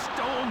Underground. He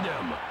stoned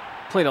him.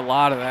 Played a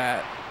lot of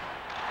that.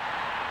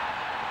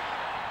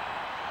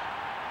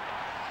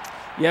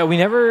 Yeah, we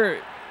never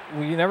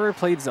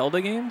played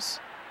Zelda games,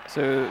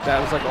 so that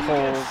was like a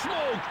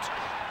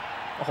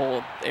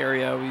whole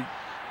area we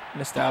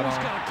missed out He's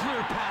on. got a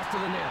clear path to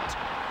the net.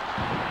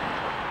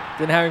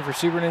 Didn't have it for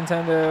Super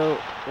Nintendo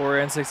or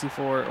N64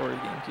 or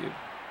GameCube.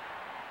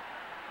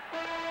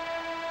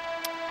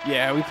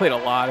 Yeah, we played a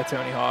lot of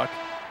Tony Hawk.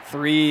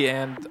 3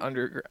 and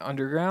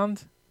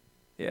Underground.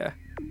 Yeah.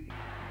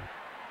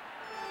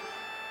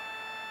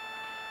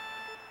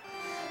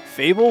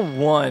 Fable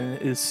 1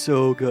 is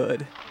so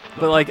good.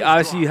 But like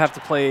obviously you have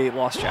to play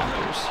Lost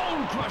Chapters.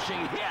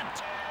 Bone-crushing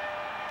hit.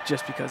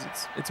 Just because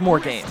it's more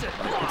game.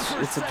 Like,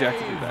 it's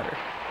objectively better.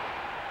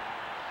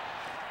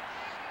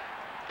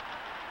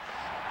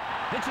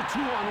 It's a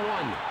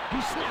 2-on-1.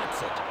 He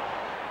snaps it.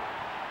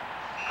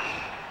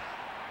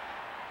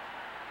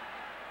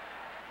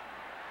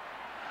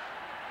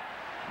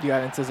 You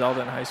got into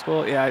Zelda in high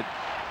school? Yeah.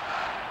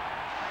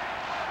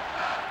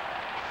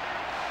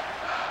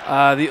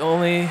 The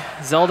only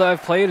Zelda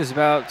I've played is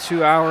about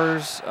 2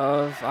 hours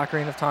of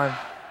Ocarina of Time.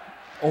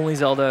 Only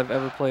Zelda I've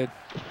ever played.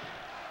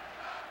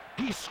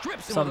 He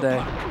strips him Someday.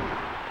 of the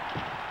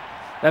puck.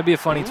 That'd be a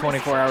funny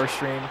 24-hour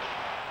stream.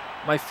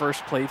 My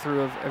first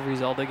playthrough of every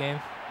Zelda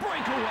game.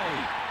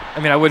 Breakaway. I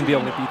mean, I wouldn't be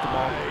able to beat them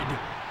all. Denied.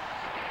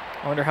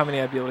 I wonder how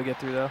many I'd be able to get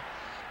through, though.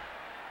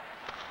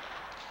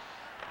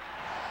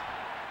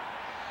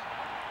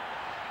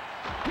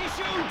 He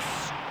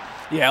shoots.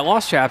 Yeah,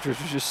 Lost Chapters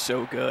was just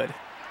so good.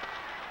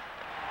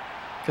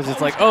 Because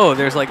it's like, oh,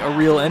 there's like a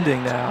real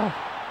ending now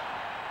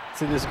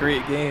to this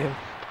great game.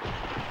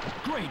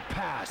 Great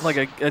pass.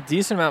 Like a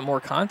decent amount more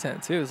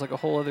content, too. It's like a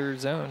whole other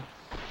zone.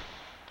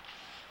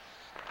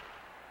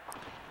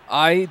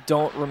 I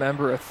don't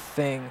remember a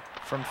thing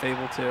from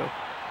Fable 2. Oh,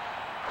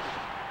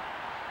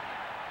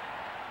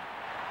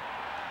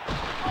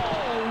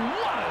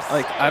 what a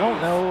Like, I don't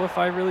save. know if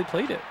I really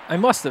played it. I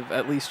must have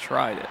at least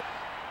tried it.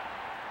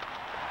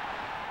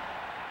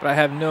 But I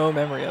have no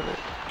memory of it.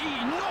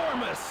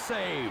 Enormous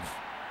save.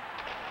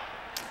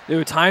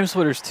 Dude, Time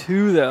Splitters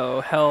 2,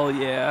 though. Hell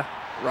yeah,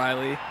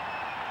 Riley.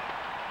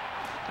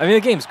 I mean,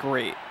 the game's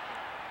great.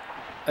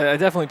 I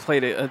definitely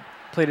played it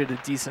a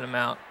decent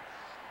amount.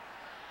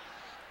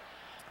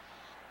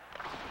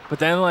 But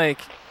then like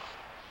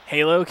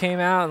Halo came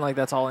out, and like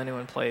that's all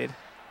anyone played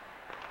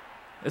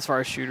as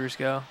far as shooters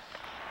go.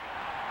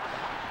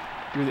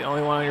 You were the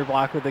only one on your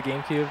block with the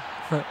GameCube.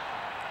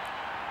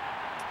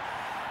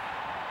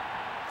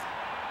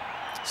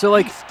 So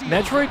like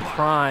Metroid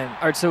Prime,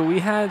 all right, so we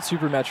had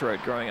Super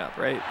Metroid growing up,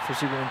 right, for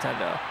Super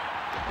Nintendo.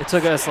 It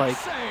took us like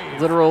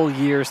literal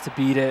years to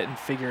beat it and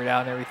figure it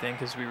out and everything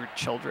because we were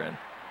children.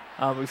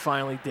 We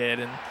finally did,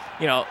 and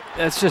you know,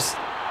 it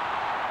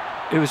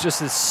was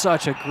just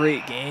such a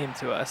great game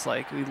to us.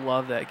 Like we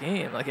loved that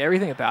game. Like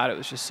everything about it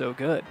was just so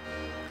good.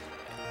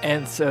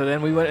 And so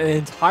then we went an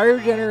entire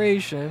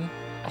generation,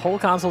 a whole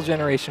console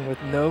generation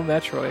with no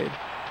Metroid.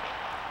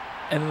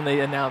 And when they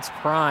announced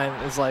Prime,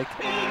 it's like,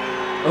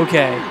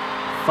 okay,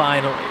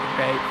 finally,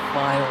 right?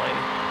 Finally,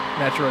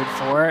 Metroid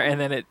 4, and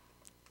then it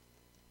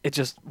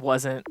just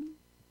wasn't.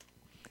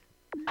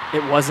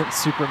 It wasn't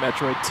Super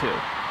Metroid 2,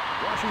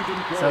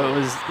 so it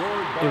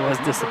was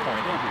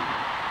disappointing.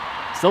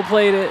 Still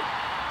played it,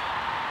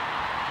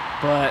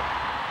 but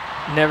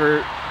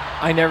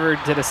I never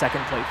did a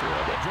second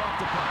playthrough of it.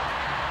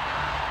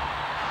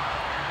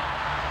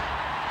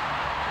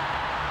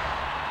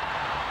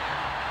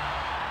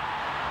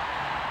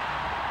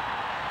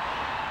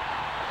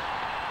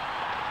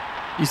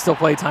 You still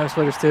play Time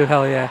Splitters too?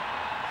 Hell yeah.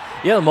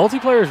 Yeah, the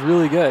multiplayer is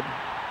really good.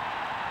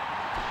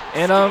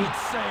 And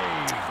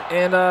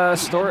the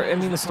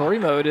story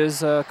mode is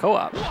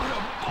co-op.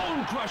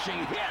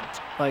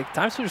 Like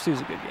Time Splitters 2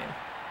 is a good game.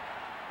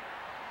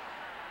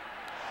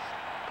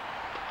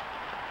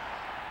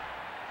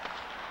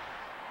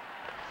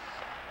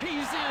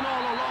 He's in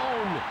all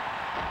alone.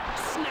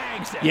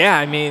 Snags it. Yeah,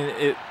 I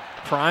mean,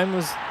 Prime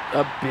was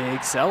a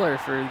big seller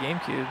for the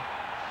GameCube.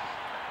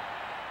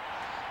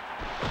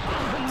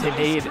 They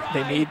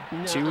made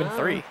 2 and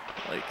 3.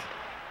 Like,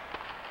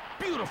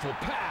 beautiful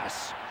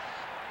pass.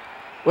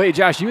 Wait,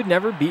 Josh, you had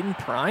never beaten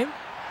Prime?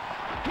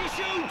 He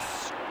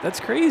shoots. That's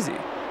crazy.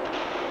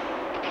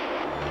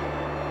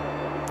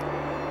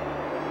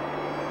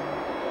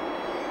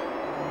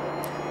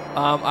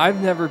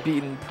 I've never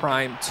beaten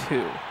Prime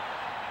 2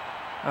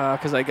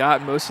 because I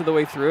got most of the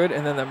way through it,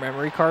 and then the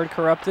memory card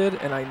corrupted,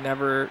 and I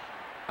never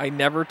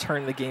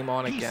turned the game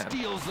on again. He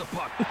steals the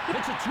puck.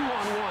 It's a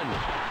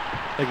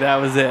 2-on-1. Like that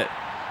was it.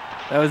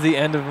 That was the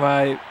end of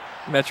my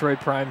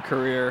Metroid Prime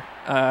career.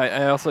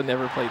 I also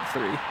never played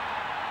 3. Great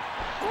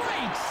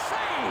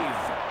save.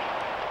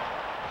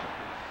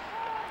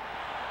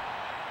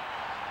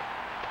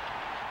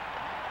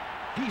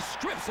 He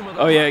strips him of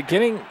the Oh yeah, puck.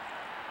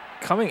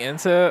 coming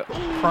into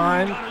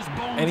Prime,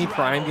 any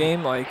Prime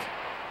game like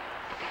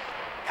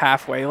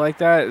halfway like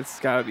that, it's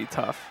gotta be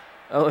tough.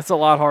 It's a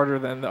lot harder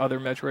than the other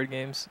Metroid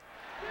games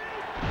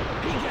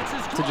He gets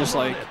his to just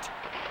glove on like it.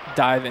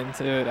 dive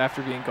into it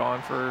after being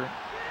gone for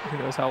who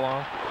knows how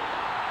long.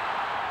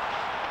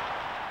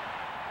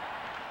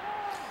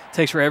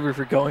 Takes forever if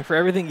you're going for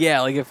everything.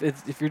 Yeah, like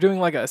if you're doing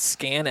like a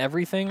scan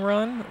everything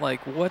run,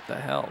 like what the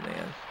hell,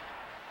 man?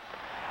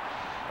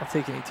 I'll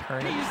take an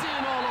eternity. He's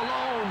in all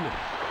alone.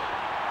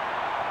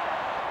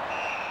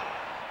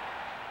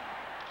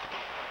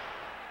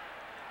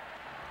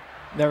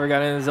 Never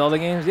got into Zelda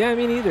games. Yeah,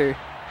 me neither.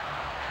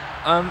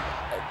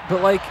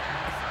 But like,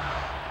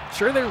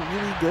 sure they're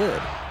really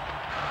good.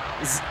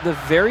 The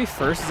very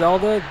first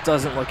Zelda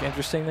doesn't look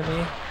interesting to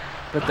me,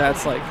 but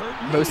that's like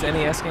most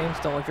NES games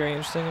don't look very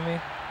interesting to me.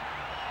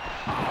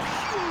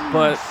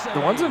 But the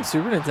ones on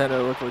Super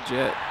Nintendo look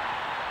legit.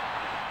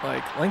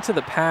 Like Link to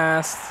the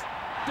Past,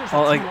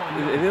 like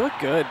they look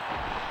good,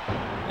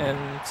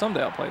 and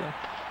someday I'll play them.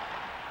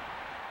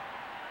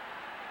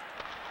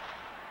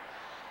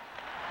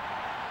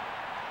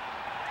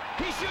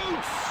 He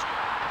shoots.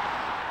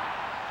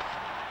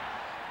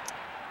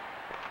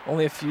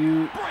 Only a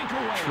few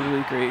Breakaway.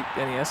 truly great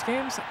NES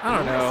games? I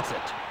don't know. Wrists it.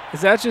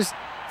 Is that just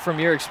from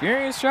your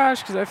experience,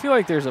 Josh? Because I feel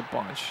like there's a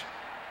bunch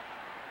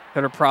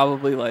that are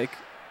probably like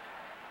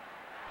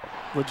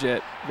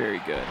legit very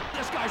good.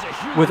 This guy's a huge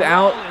ball in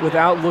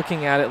Without there.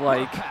 looking at it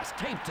like Pass,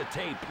 tape to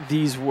tape.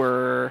 these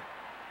were,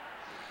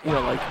 you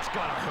know, like That's gotta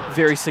hurt.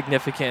 very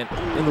significant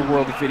in the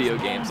world of video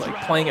games. Like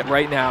playing it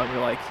right now and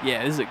you're like,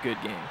 yeah, this is a good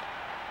game.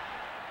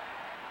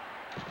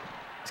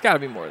 It's got to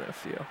be more than a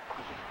few.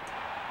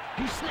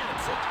 He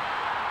snaps it.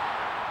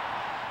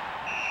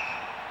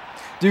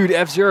 Dude,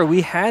 F-Zero,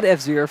 we had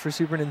F-Zero for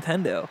Super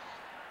Nintendo.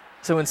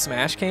 So when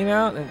Smash came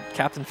out and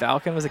Captain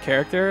Falcon was a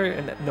character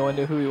and no one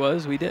knew who he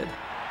was, we did.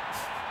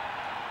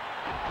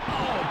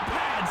 Oh,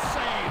 bad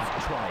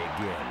save. Try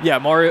again. Yeah,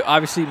 Mario,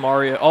 obviously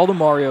Mario, all the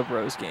Mario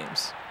Bros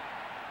games.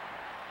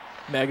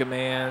 Mega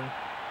Man.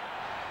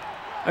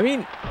 I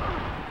mean,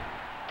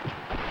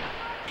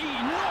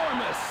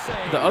 Enormous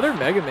save. the other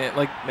Mega Man,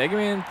 like Mega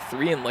Man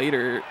 3 and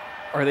later,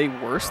 are they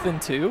worse than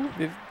 2?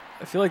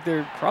 I feel like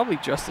they're probably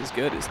just as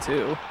good as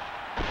 2.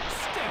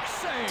 Stick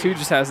save. 2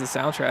 just has the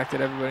soundtrack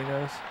that everybody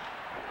knows.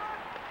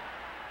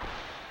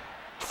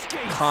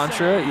 Skate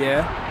Contra, save.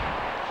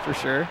 yeah, for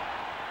sure.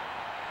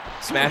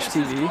 Smash He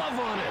gets his TV. glove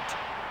on it.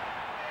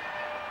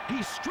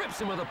 He strips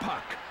him of the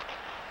puck.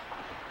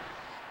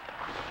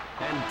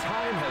 And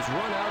time has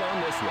run out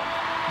on this one.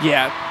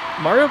 Yeah,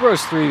 Mario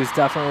Bros. 3 was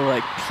definitely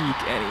like peak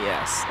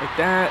NES. Like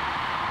that,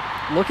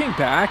 looking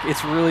back,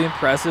 it's really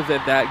impressive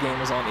that that game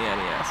was on the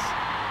NES.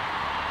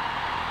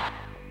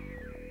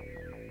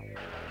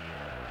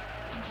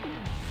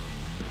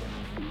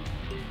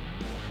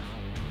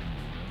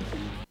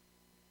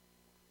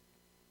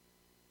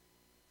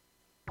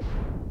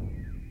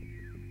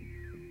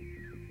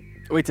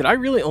 Wait, did I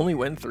really only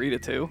win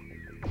 3-2?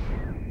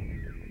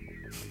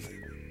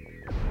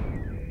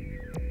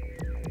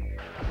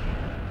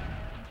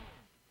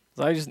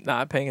 Was I just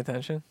not paying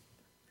attention?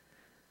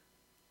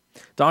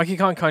 Donkey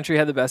Kong Country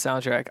had the best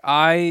soundtrack.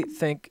 I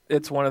think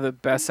it's one of the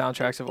best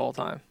soundtracks of all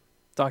time.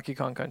 Donkey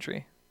Kong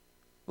Country.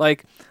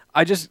 Like,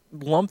 I just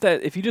lump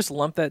that, if you just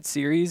lump that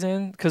series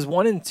in, because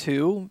 1 and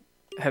 2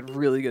 had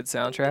really good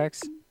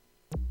soundtracks.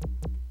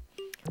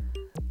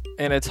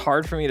 And it's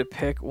hard for me to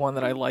pick one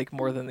that I like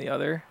more than the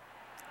other.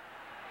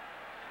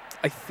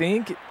 I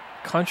think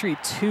Country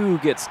 2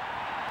 gets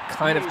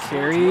kind of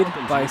carried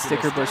by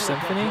Sticker Bush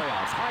Symphony.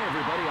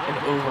 And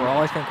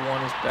overall, I think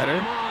 1 is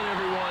better.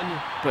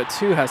 But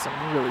 2 has some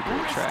really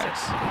great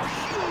tracks.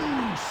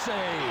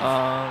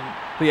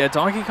 But yeah,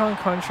 Donkey Kong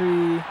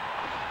Country,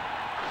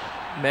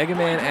 Mega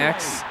Man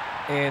X,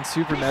 and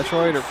Super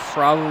Metroid are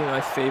probably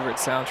my favorite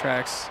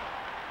soundtracks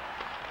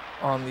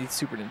on the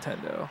Super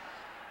Nintendo.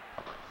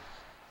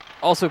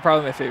 Also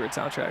probably my favorite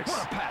soundtracks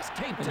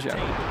in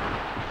general.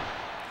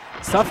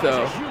 It's tough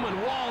though.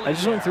 I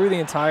just went through the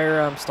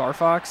entire Star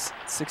Fox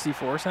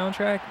 64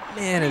 soundtrack.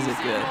 Man, is it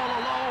good.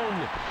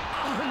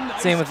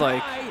 Same with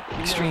like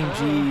Extreme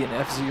G and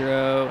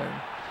F-Zero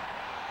and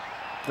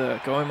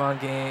the Goemon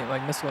game,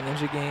 like Mystical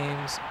Ninja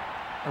games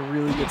are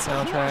really good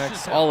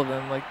soundtracks. All of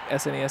them, like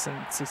SNES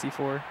and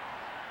 64.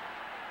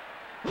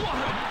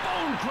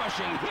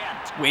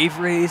 Wave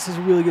Race is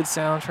a really good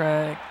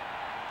soundtrack.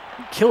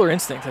 Killer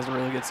Instinct has a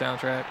really good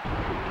soundtrack.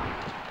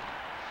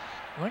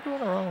 Am I going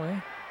the wrong way?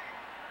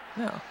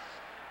 No.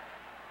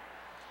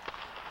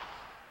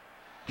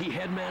 He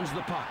headmans the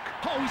puck.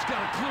 Oh, he's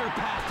got a clear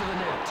path to the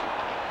net.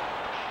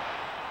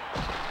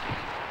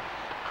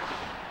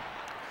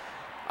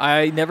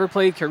 I never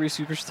played Kirby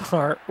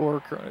Superstar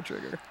or Chrono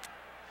Trigger.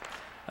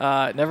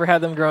 Never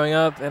had them growing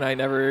up, and I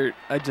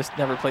just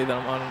never played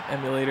them on an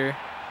emulator.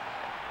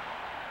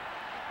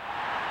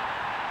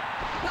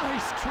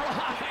 Nice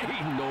try.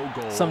 No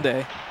goal.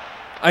 Someday.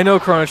 I know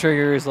Chrono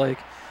Trigger is like,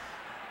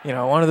 you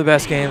know, one of the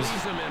best games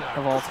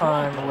of all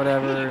time or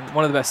whatever.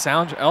 One of the best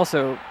soundtracks.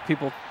 Also,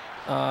 people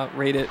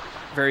rate it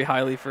very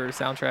highly for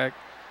soundtrack.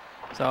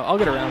 So I'll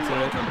get around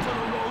to it.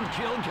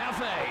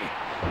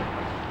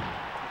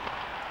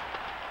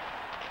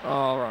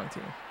 Oh, wrong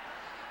team.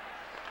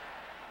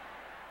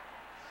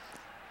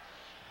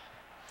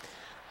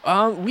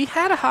 We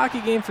had a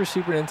hockey game for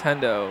Super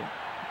Nintendo.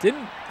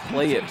 Didn't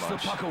play it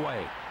much,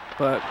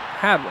 but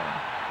had one.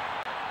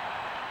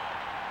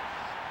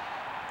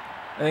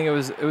 I think it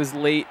was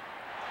late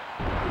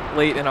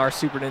in our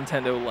Super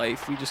Nintendo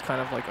life. We just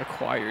kind of like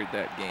acquired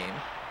that game.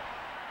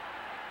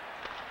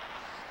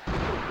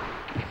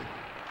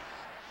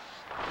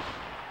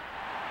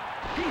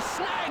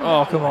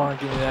 Oh, come on,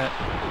 give me that.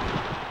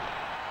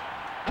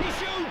 He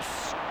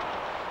shoots.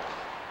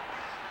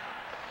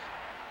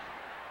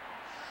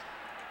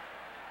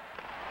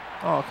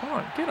 Oh, come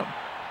on, get him.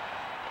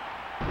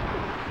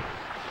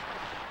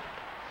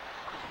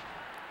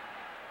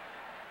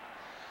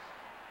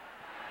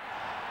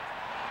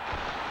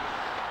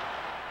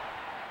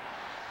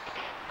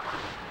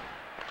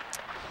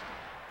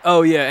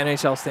 Oh, yeah,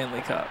 NHL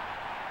Stanley Cup.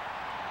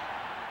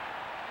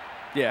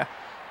 Yeah.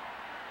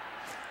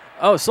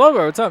 Oh,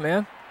 Slowbo, what's up,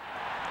 man?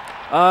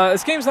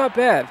 This game's not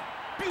bad.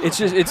 It's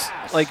just,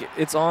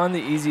 it's on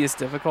the easiest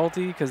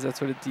difficulty because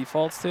that's what it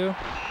defaults to.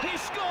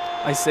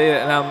 I say it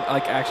and I'm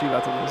like actually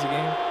about to lose a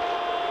game.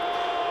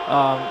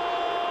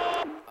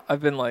 I've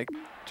been like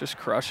just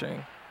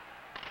crushing.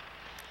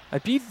 I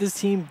beat this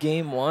team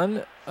game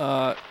 1,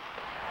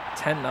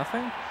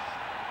 10-0.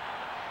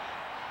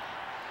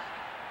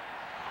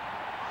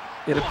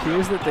 It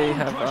appears that they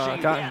have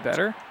gotten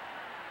better.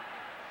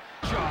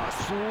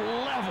 Just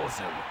levels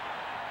him.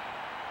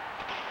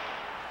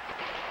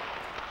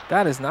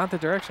 That is not the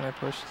direction I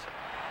pushed.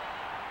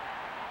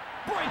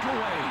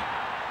 Breakaway.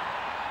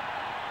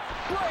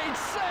 Great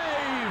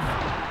save.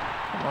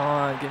 Come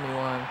on, give me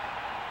one.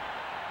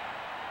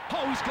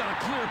 Oh, he's got a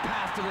clear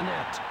path to the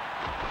net.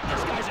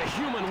 This guy's a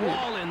human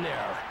wall in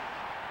there.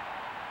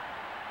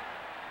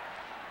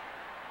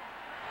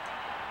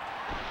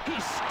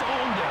 He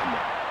stoned him.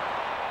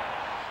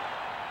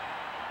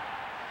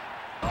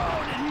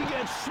 Oh, did he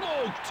get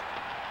smoked?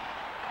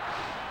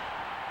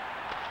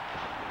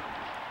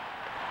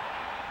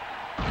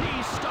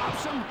 He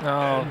stops him.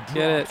 Oh, and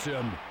get it. drops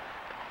him.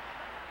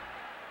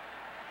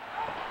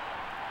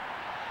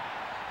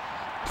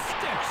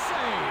 Stick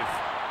save.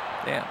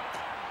 Damn.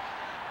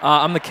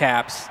 I'm the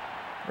Caps,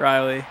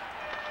 Riley.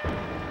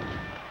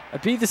 I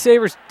beat the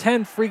Sabres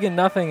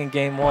 10-0 in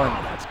game 1.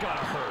 Oh, that's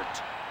gotta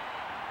hurt.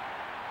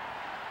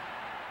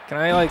 Can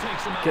I like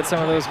get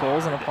some of those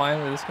goals and apply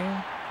them to this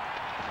game?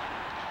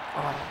 Oh,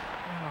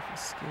 right off his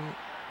skate.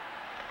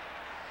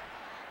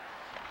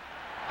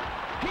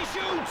 He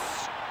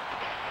shoots.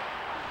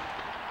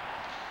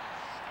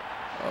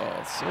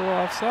 Oh, so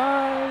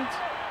offside.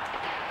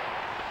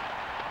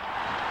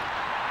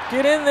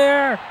 Get in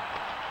there.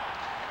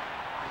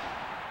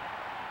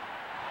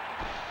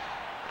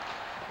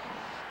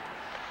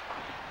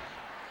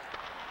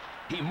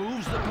 He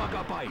moves the puck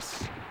up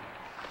ice.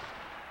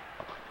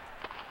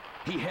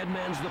 He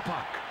headmans the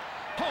puck.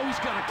 Oh, he's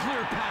got a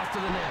clear path to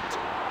the net.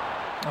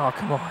 Oh,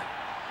 come on.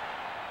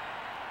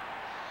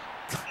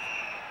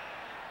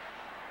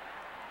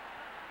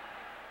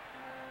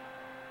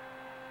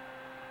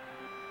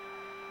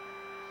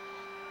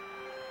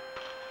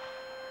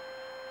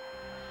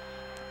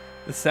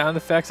 The sound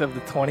effects of the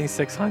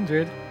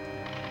 2600.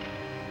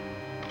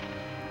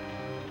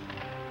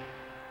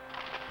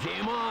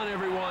 Game on,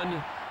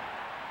 everyone.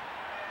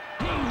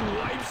 He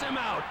wipes him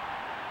out.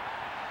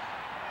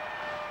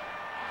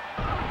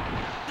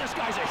 This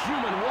guy's a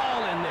human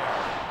wall in there.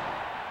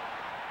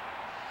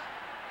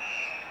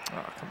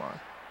 Oh, come on.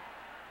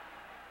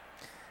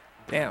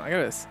 Damn, I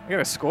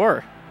gotta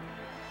score.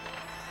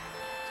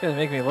 It's gonna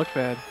make me look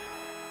bad.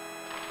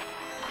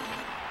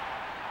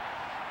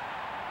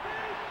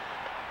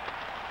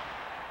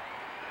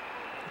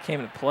 Came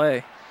into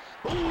play.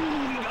 Ooh, he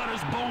got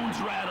his bones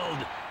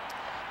rattled.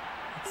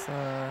 Let's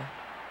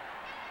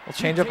we'll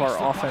change up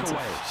our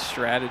offensive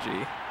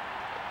strategy.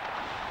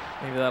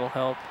 Maybe that'll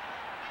help.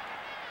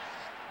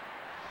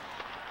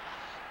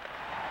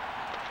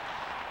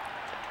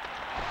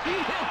 He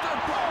hit the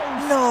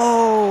post.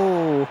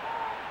 No!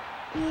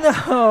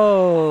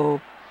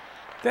 No!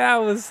 That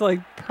was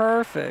like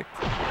perfect.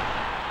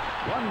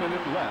 1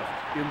 minute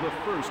left in the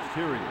first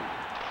period.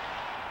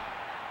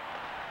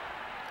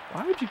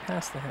 Why would you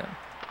pass to him?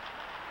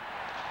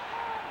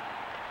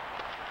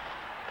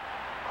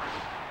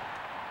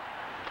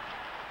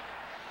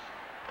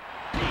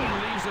 He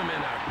leaves him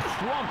in a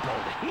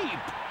crumpled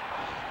heap.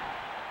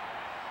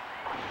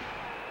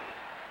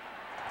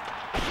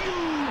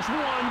 Huge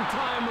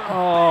one-timer.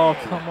 Oh,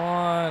 bang. come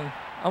on.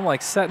 I'm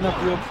like setting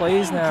up real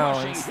plays now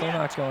and it's still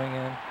not going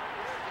in.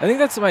 I think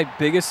that's my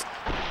biggest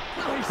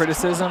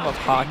criticism of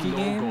hockey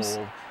games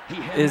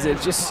is it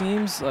just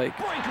seems like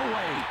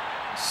Breakaway.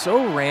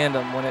 so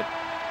random when it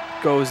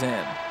goes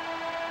in.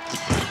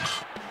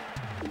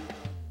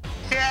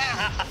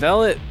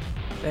 Velvet,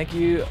 thank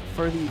you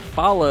for the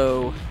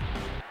follow.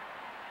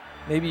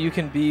 Maybe you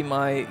can be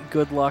my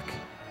good luck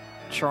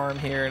charm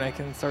here and I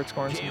can start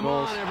scoring some Game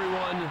goals. on,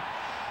 everyone.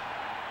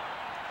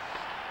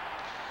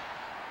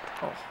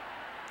 Oh.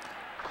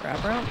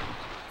 Wrap around?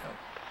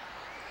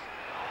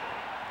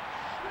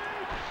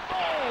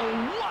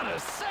 Oh, what a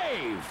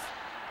save.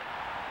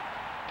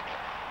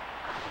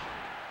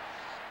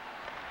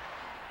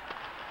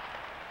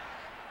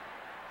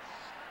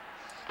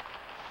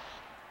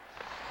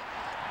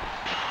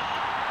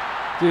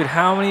 Dude,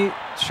 how many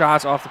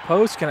shots off the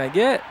post can I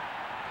get?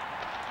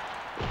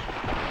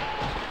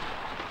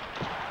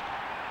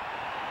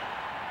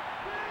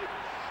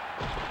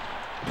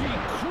 He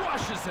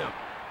crushes him.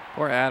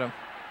 Poor Adam.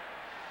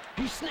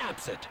 He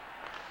snaps it.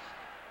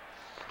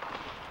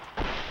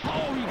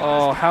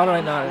 Oh, how did I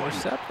not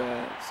intercept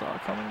that? Saw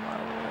it coming a mile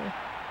away.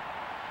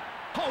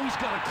 Oh, he's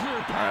got a clear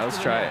path. All right,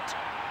 let's try it.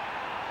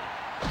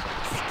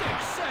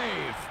 Stick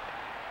save.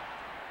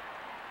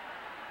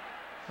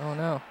 Oh,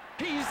 no.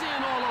 He's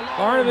in all alone.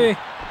 Barnaby.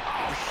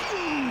 A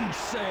huge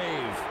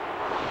save.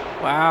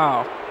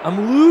 Wow.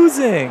 I'm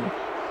losing.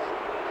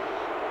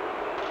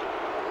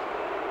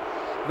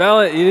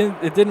 Velvet,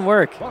 it didn't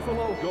work.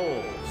 Buffalo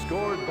goal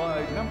scored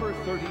by number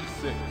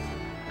 36.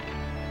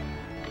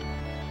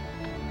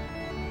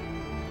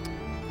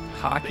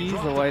 Hockey's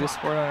the whitest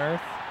sport on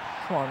earth.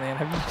 Come on, man.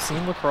 Have you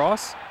seen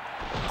lacrosse?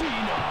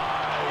 Denied.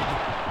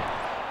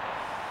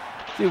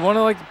 Dude, one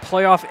of like the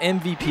playoff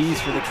MVPs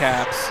for the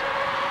Caps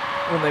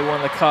when they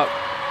won the cup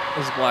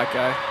was a black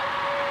guy.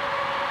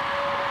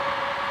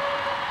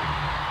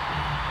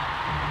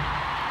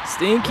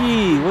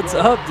 Stinky, what's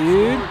up,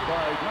 dude? Scored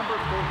by number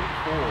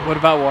 34. What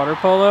about water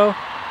polo?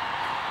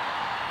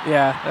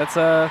 Yeah, that's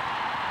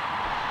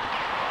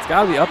it's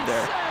gotta be up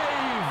there. Save.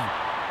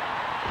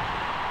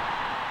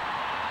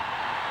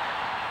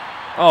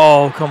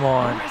 Oh, come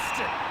on. Missed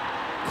it.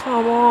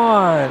 Come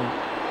on.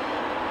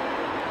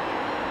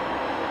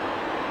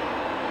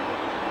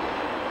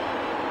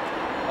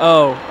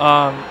 Oh,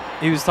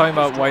 he was talking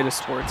about whitest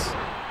sports.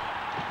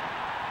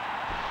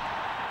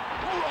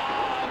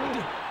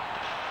 Robbed.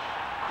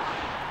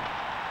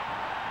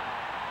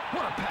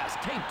 What a pass,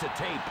 tape to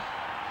tape.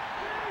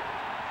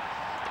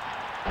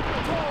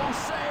 Oh,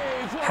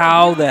 save. What a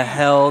How the beauty.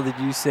 hell did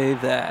you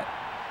save that?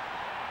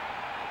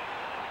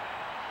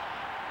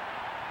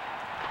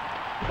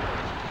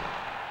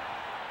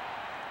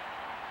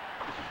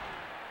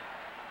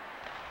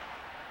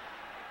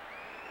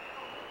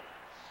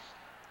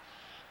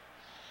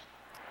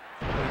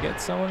 Can we get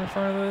someone in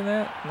front of the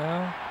net?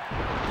 No?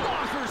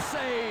 Blocker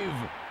save.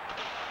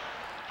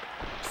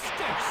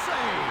 Stick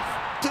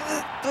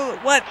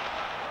save. What?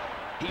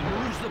 He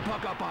moves the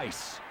puck up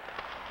ice.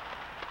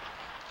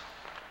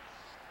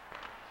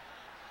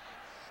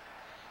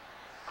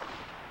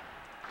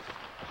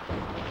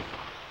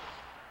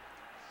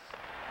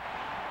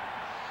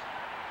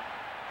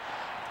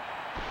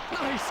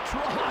 Nice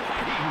try.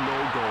 No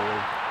goal.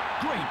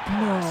 Great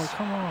pass. No,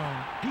 come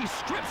on. He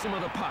strips him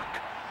of the puck.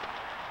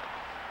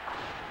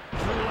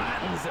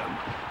 Flattens him.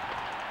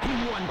 He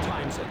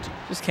one-times it.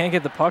 Just can't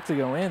get the puck to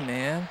go in,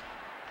 man.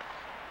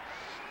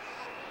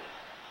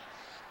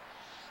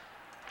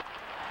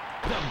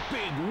 The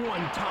big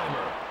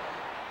one-timer.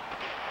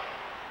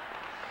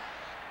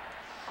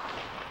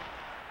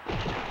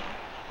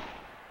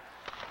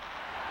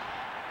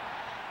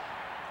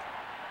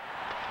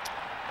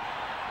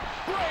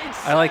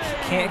 I like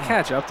can't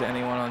catch up to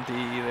anyone on D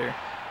either.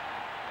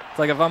 It's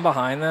like if I'm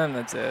behind them,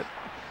 that's it.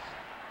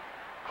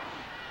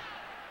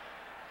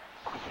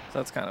 So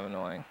that's kind of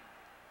annoying.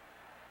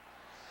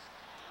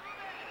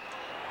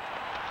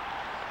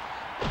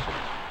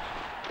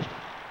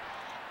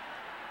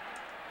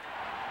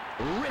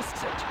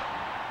 Risks it.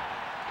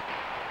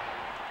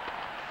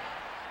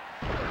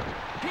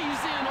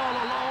 He's in all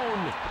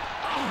alone.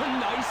 Oh,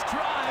 nice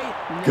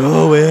try.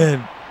 Go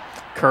in.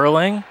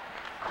 Curling?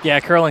 Yeah,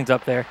 curling's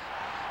up there.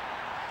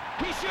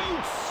 He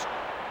shoots.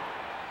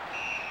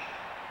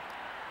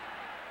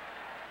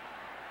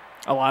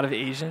 A lot of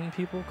Asian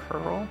people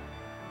curl?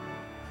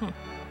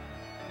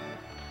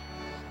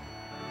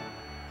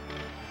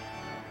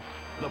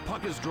 The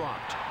puck is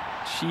dropped.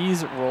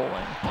 She's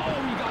rolling.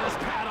 Oh, he got his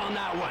pad on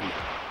that one.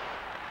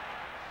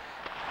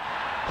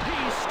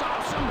 He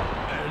stops him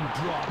and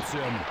drops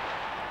him.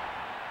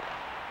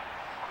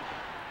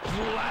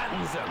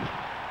 Flattens him.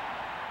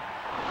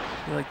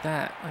 You like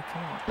that? Like,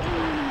 come on.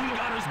 Ooh, he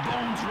got his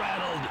bones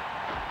rattled.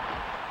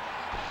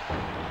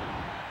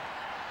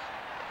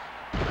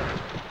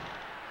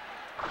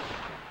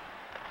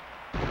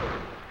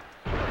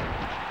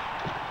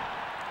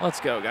 Let's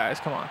go, guys.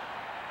 Come on.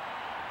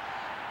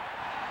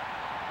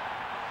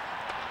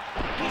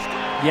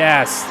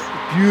 Yes.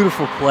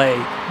 Beautiful play.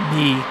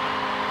 Knee.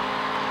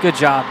 Good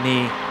job,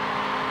 knee.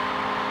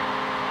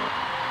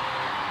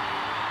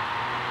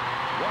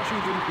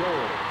 Washington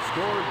goal,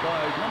 scored by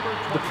number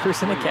 23. The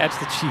person to catch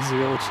the cheese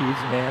wheel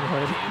achieves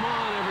manhood. Game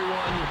on,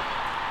 everyone.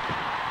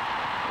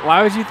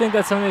 Why would you think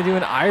that's something they do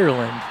in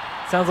Ireland?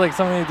 Sounds like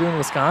something they do in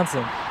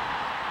Wisconsin.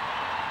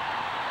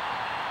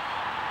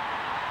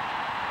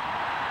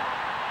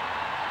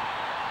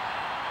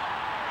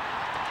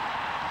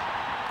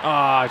 Oh,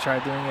 I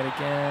tried doing it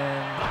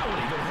again. That would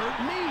even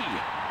hurt me.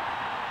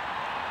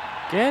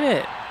 Get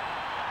it.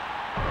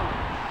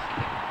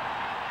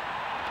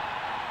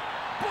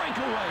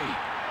 Breakaway.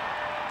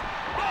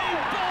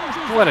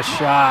 Oh, What a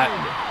shot.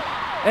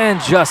 And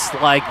just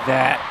like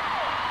that.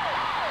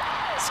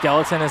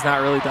 Skeleton is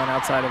not really done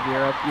outside of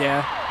Europe.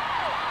 Yeah.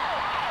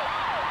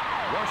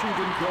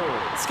 Washington goal.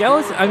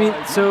 Skeleton, I mean,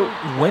 so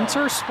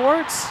winter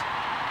sports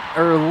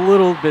are a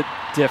little bit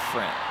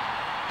different.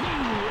 He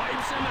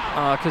wipes him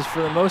out. Because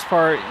for the most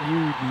part, you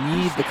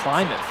need the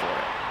climate for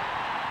it.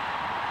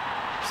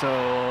 So,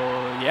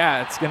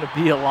 yeah, it's going to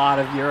be a lot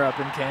of Europe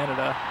and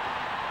Canada.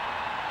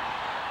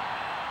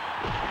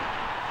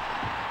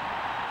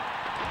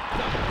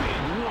 The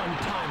big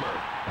one-timer.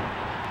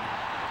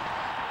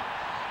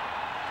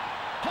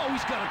 Oh,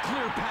 he's got a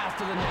clear path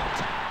to the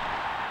net.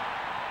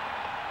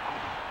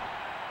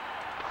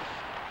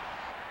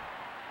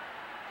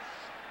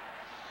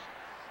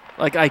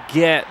 Like, I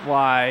get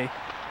why,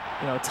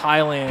 you know,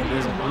 Thailand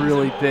is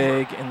really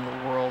big in the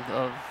world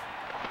of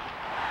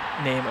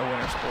name a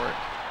winter sport.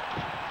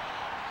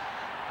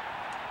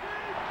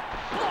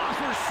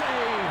 Blocker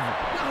save.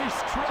 Nice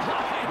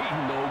try.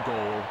 No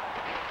goal.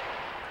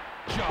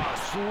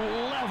 Just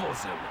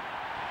levels him.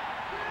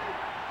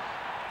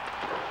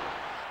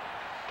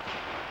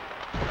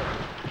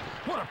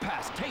 What a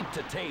pass, tape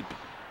to tape.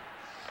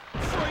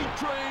 Freight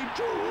train.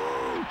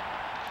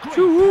 Great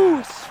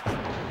pass.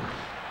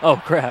 Oh,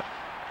 crap.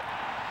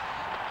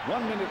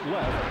 1 minute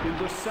left in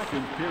the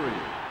second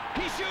period.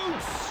 He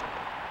shoots.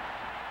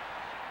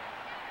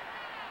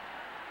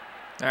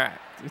 All right,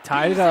 we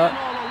tied He's it up. in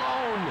all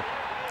alone.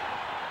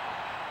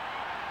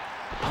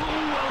 Oh,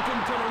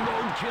 welcome to the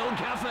Roadkill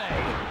Cafe.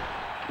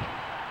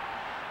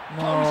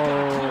 Oh, he's got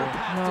a clear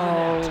path to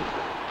the net.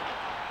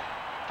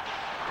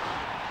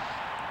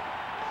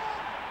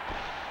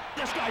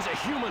 This guy's a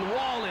human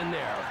wall in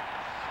there.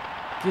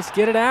 Just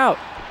get it out.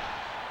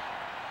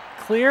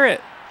 Clear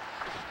it.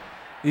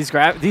 These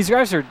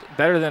grabs are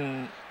better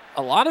than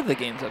a lot of the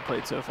games I've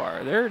played so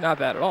far. They're not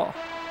bad at all.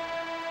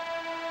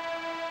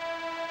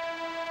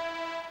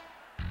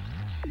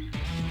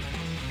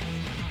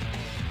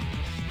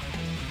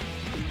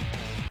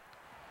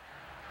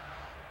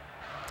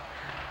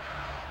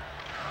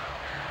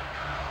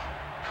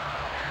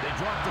 They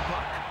dropped the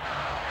puck.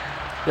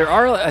 There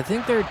are, I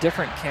think there are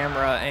different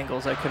camera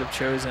angles I could have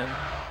chosen.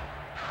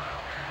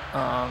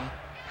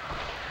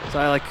 So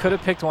I like could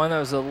have picked one that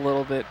was a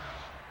little bit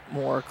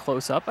more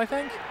close up, I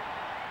think.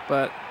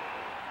 But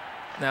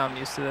now I'm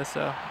used to this,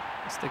 so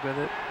I'll stick with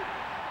it.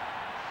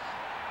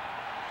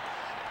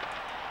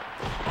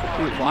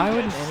 Dude, why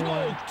wouldn't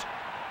anyone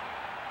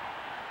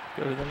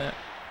go to the net?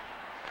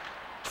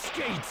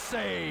 Skate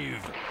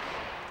save.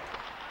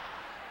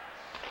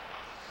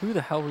 Who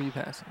the hell were you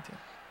passing to?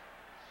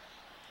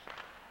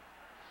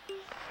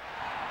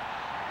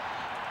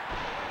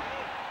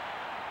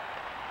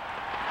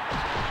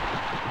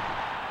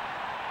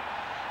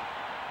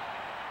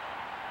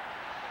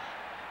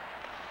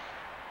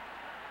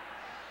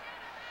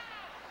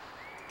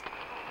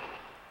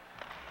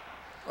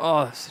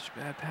 Oh, that's such a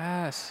bad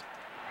pass.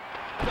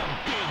 The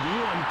big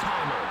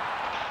one-timer.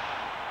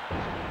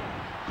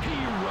 He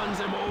runs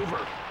him over.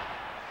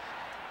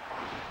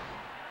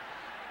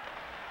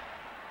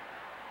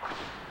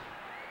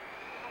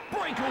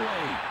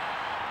 Breakaway.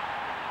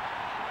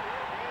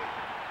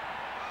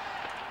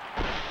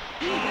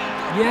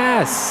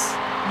 Yes.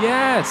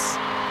 Yes.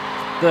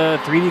 The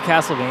 3D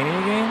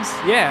Castlevania games?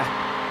 Yeah.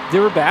 They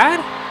were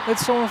bad?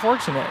 That's so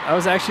unfortunate. I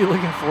was actually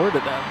looking forward to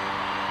them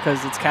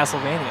because it's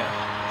Castlevania.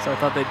 So I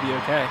thought they'd be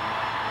okay.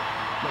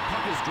 The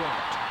puck is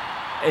dropped.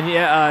 And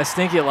yeah,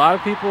 Stinky, a lot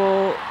of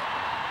people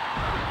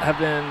have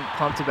been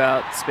pumped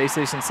about Space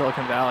Station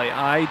Silicon Valley.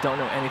 I don't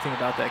know anything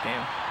about that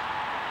game.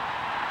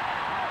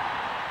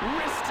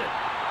 Wrist it.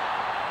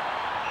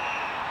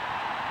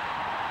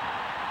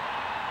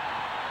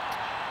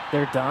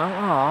 They're done?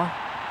 Aw.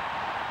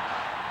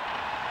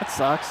 That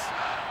sucks.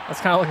 I was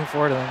kind of looking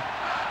forward to them.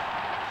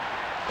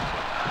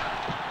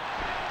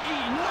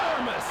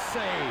 Enormous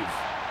save.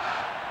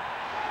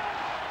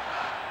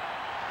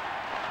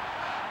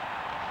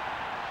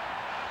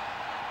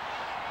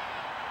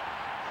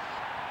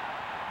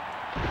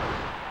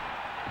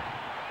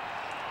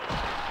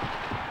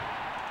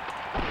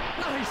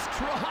 Nice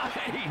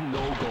try. No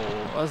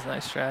goal. That was a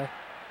nice try.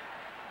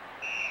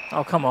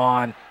 Oh, come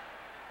on.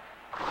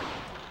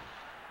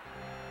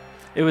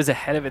 It was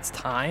ahead of its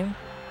time.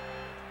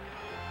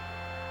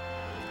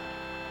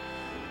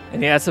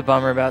 And yeah, that's a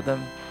bummer about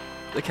them.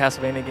 The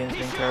Castlevania games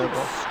being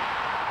terrible.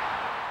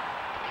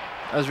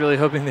 I was really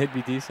hoping they'd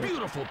be decent.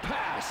 Beautiful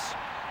pass.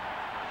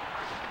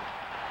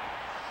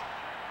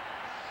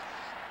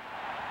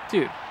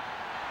 Dude,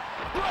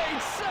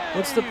 Great save.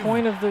 what's the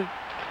point of the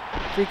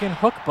freaking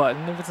hook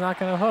button if it's not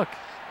going to hook?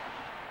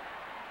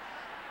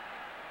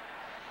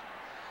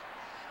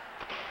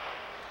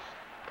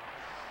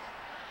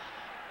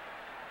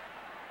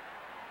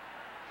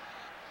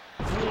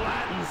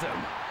 Flattens him.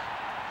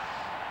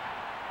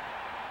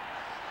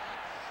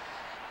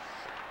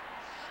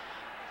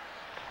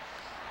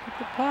 Get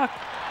the puck.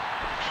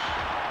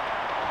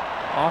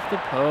 Off the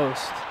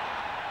post.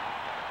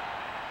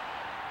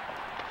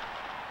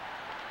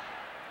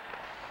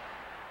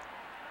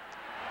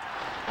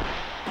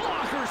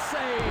 Blocker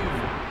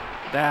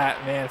save.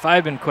 That, man, if I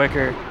had been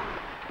quicker,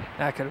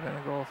 that could have been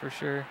a goal for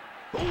sure.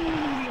 Ooh,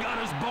 he got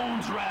his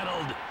bones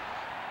rattled.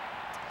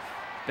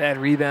 Bad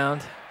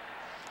rebound.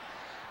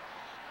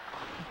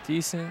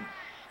 Decent.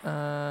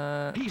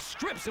 He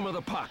strips him of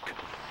the puck.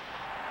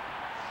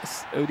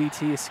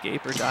 ODT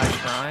escape or die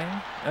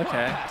trying.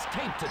 Okay. Pass,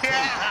 tape to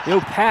tape. Yo,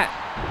 Pat.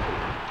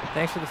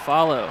 Thanks for the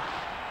follow.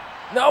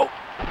 No!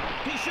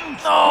 He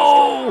shoots.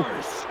 No!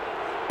 He scores.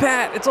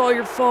 Pat, it's all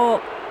your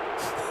fault.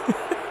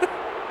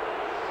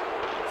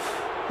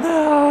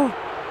 No.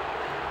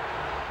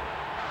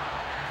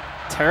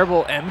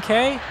 Terrible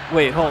MK?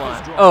 Wait, hold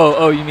on.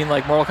 Oh, you mean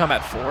like Mortal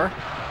Kombat 4?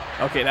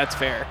 Okay, that's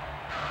fair.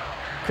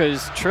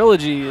 Because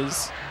Trilogy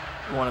is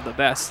one of the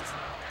best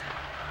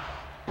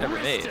ever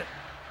made.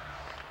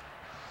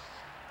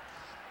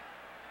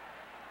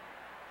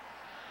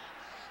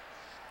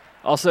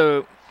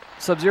 Also,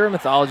 Sub-Zero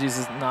Mythologies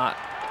is not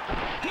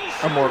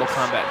a Mortal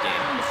Kombat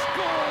game.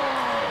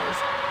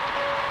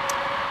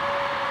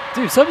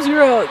 Dude,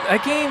 Sub-Zero,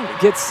 that game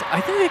gets, I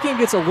think that game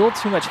gets a little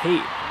too much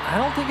hate. I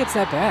don't think it's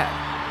that bad.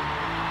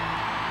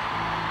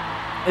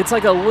 It's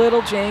like a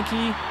little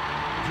janky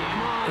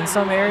in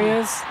some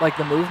areas, like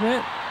the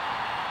movement.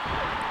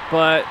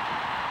 But,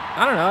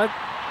 I don't know,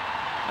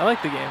 I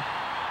like the game.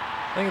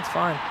 I think it's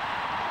fine.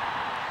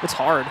 It's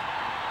hard.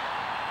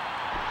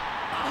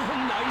 Oh,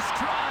 nice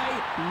try.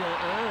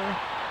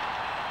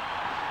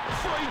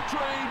 Freight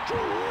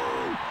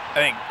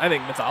train. I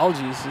think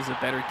Mythologies is a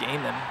better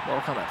game than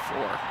Mortal Kombat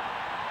 4.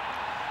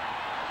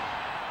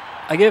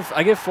 I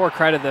give 4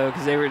 credit though,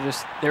 because they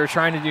were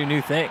trying to do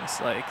new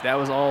things. Like that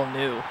was all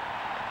new.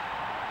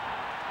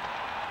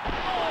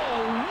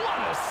 Oh, what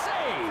a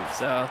save!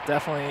 So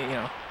definitely,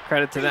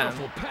 credit to them.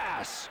 Beautiful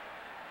pass.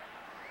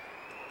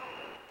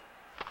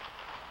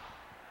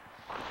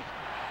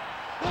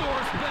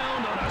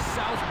 Northbound on a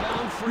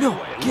southbound freeway.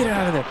 No, get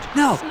out of there.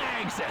 No.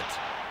 Snags it.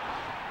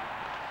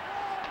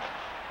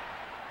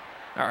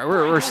 All right,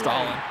 we're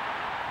stalling.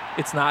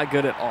 It's not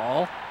good at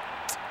all.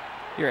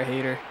 You're a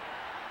hater.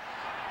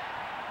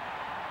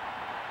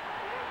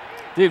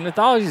 Dude,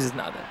 Mythologies is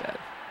not that bad.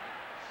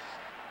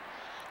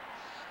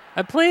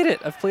 I've played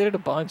it a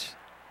bunch.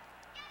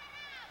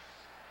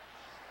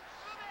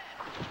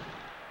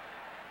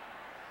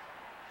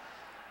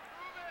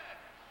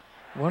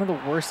 One of the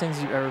worst things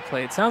you've ever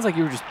played. Sounds like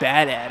you were just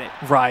bad at it,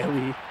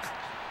 Riley.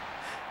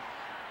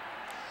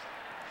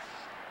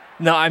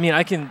 No, I mean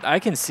I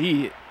can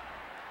see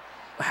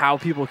how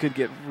people could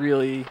get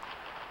really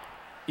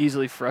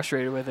easily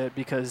frustrated with it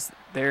because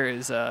there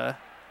is not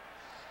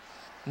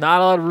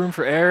a lot of room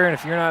for error, and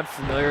if you're not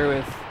familiar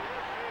with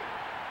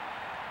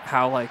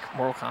how like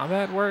Mortal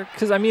Kombat works,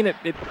 because I mean it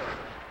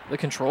the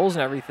controls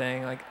and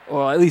everything, like,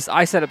 well, at least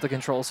I set up the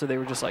controls so they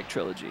were just like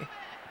Trilogy,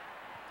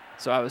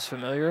 so I was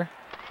familiar.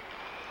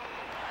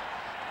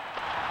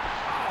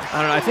 I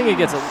don't know. I think it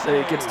gets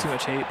too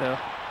much hate though.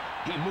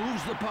 He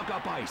moves the puck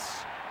up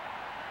ice.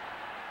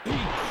 He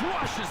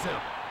crushes him.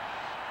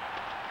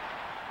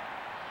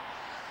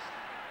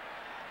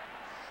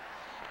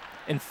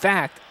 In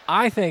fact,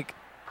 I think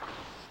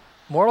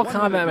Mortal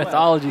Kombat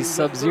Mythology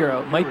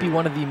Sub-Zero might be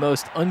one of the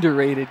most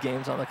underrated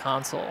games on the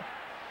console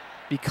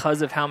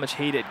because of how much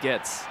hate it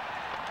gets.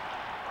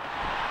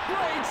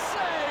 Great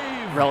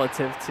save!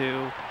 Relative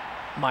to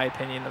my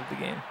opinion of the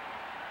game.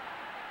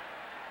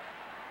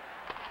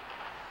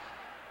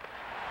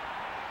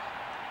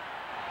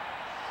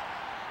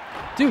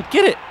 Dude,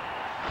 get it!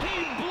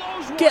 He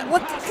blows Get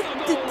one what? past the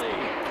goalie.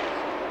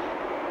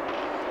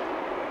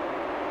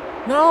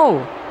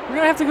 No! We're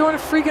gonna have to go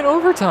into freaking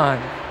overtime.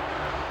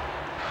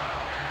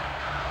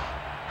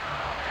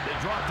 They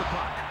drop the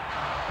puck.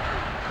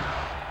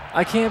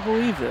 I can't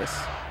believe this.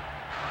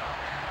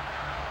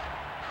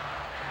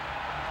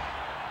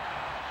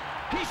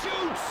 He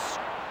shoots.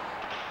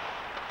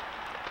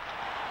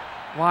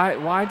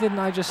 Why didn't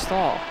I just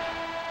stall?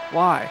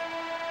 Why?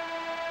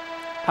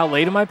 How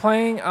late am I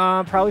playing?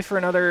 Probably for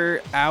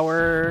another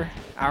hour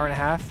and a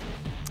half.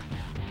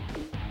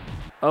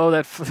 Oh,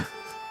 that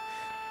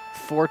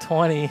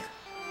 420.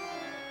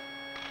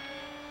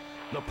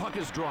 The puck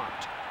is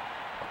dropped.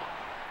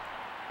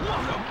 What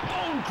a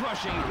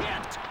bone-crushing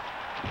hit!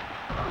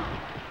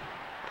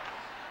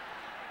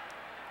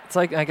 It's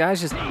like my guys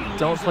just He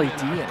don't leaves play it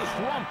D in a anymore.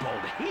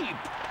 crumpled heap.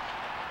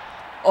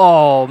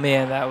 Oh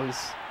man, that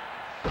was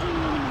Ooh, he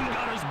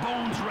got his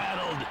bones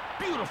rattled.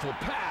 Beautiful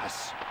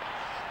pass.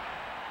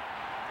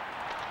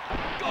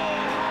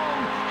 Goal!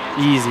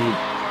 easy.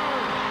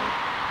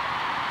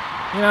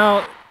 You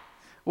know,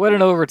 what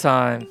an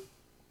overtime.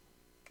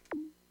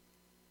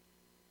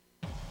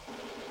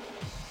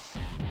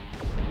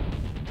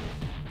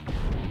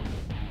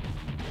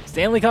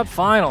 Stanley Cup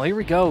final. Here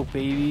we go,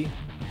 baby.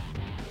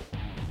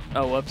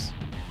 Oh, whoops.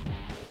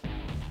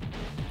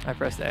 I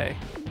pressed A.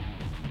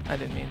 I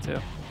didn't mean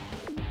to.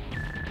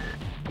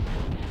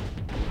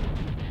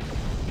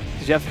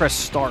 Because you have to press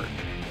start.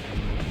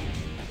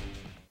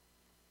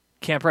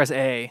 Can't press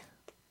A.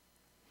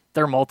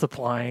 They're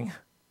multiplying.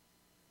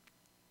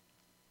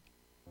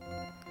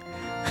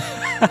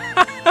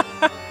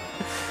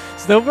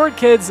 Snowboard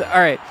kids. All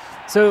right.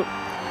 So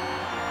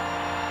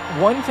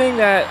one thing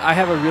that I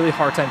have a really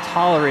hard time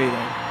tolerating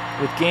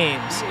with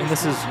games, and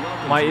this is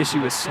my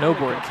issue with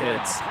snowboard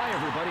kids,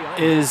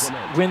 is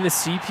when the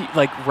CPU,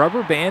 like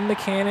rubber band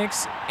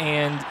mechanics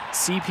and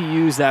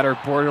CPUs that are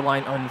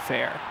borderline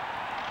unfair.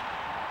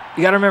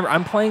 You gotta remember,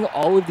 I'm playing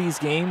all of these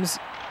games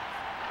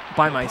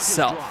by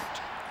myself.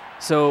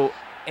 So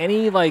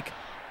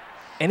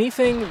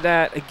anything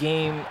that a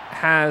game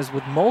has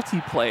with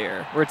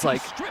multiplayer, where it's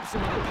like,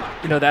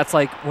 you know, that's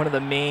like one of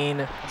the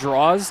main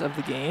draws of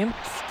the game,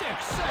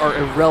 are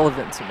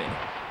irrelevant to me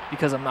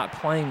because I'm not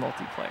playing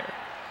multiplayer.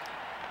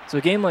 So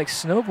a game like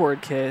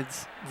Snowboard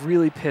Kids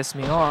really pissed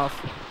me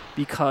off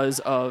because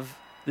of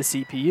the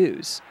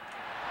CPUs.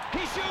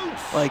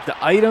 Like, the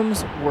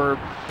items were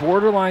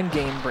borderline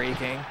game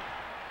breaking,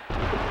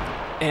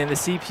 and the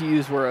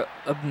CPUs were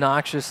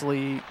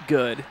obnoxiously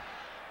good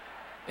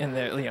in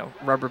their, you know,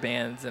 rubber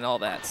bands and all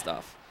that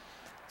stuff.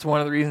 It's one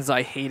of the reasons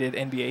I hated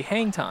NBA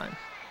Hang Time.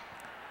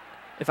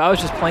 If I was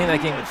just playing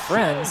that game with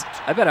friends,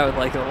 I bet I would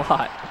like it a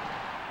lot.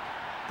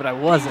 But I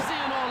wasn't.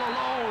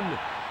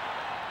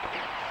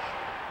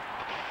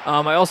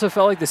 I also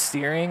felt like the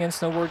steering in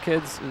Snowboard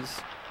Kids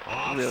is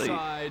really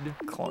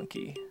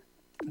clunky,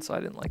 and so I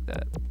didn't like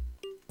that.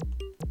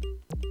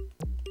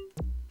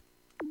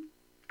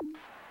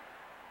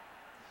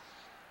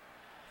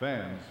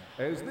 Fans,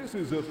 as this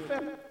is a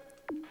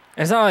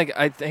It's not like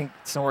I think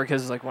Snowboard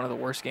Kids is like one of the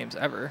worst games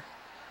ever.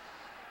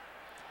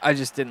 I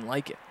just didn't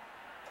like it,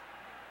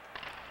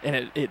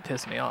 and it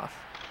pissed me off.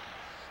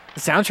 The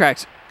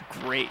soundtrack's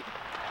great.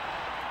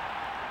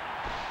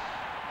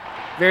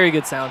 Very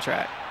good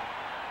soundtrack.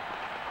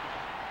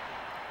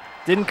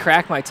 Didn't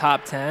crack my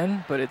top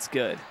 10, but it's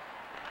good.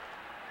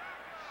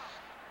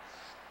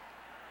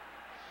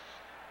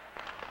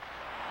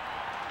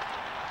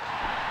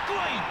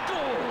 Great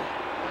goal.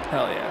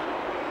 Hell yeah.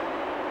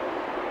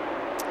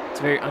 It's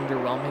a very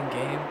underwhelming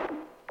game.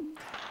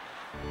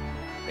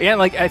 Yeah,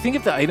 like, I think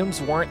if the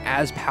items weren't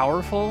as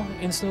powerful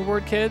in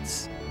Snowboard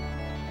Kids,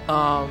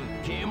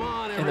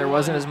 and there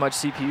wasn't as much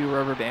CPU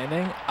rubber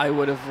banding, I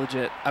would have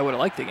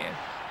liked the game.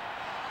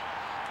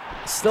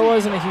 Still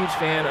wasn't a huge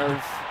fan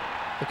of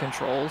the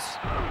controls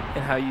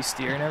and how you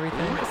steer and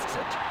everything,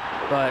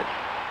 but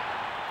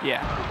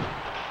yeah.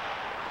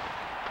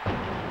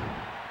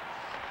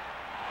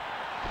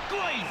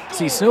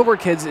 See, Snowboard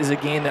Kids is a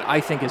game that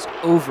I think is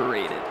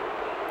overrated.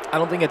 I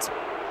don't think it's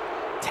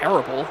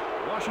terrible,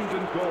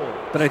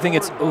 but I think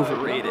it's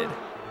overrated.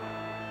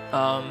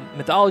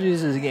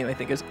 Mythologies is a game I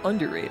think is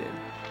underrated.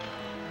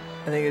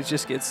 I think it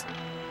just gets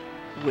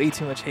way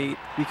too much hate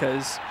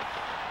because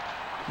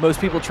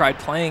most people tried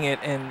playing it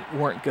and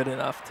weren't good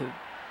enough to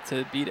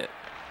beat it.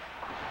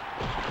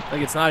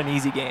 Like, it's not an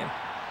easy game.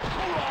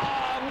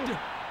 Robbed.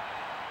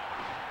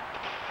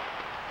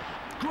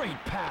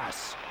 Great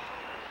pass.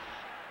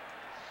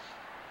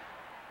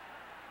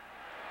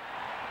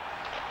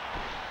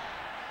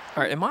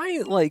 All right, am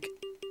I like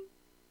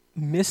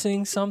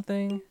missing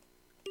something?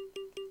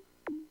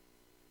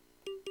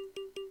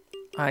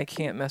 I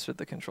can't mess with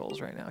the controls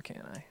right now,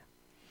 can I?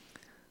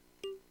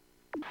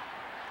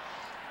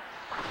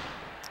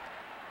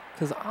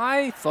 Because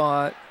I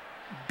thought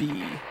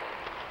B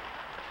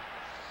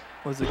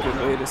was a good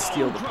way to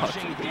steal the puck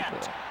from people.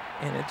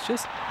 And it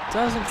just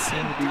doesn't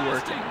seem to be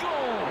working.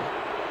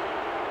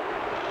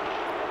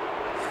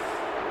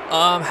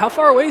 How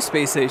far away is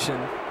Space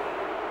Station,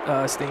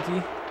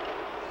 Stinky?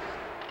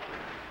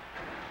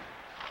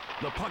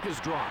 The puck is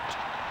dropped.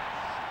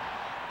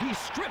 He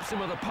strips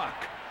him of the puck.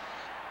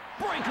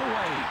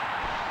 Breakaway.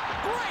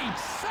 Great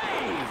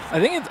save.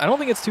 I don't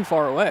think it's too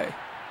far away.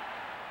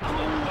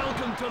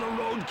 Welcome to the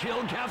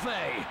Roadkill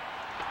Cafe.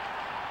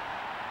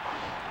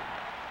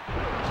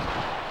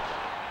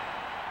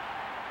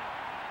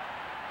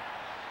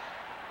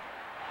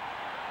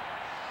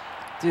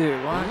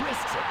 Dude, what?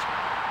 Risks it.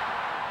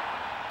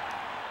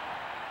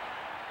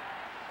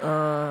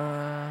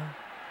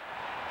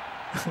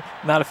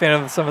 Not a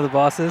fan of some of the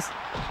bosses.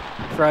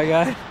 Fry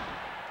Guy.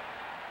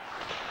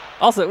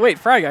 Also, wait,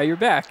 Fry Guy, you're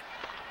back.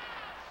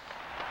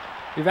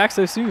 You're back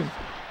so soon.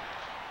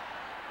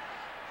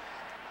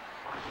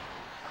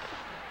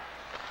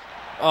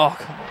 Oh,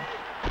 come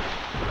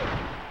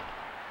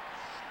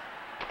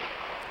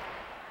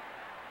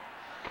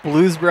on.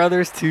 Blues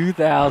Brothers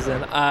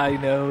 2000. I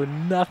know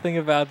nothing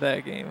about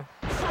that game.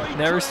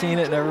 Never seen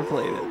it, never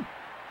played it.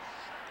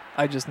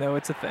 I just know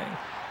it's a thing.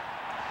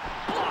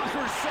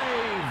 Blocker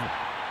save.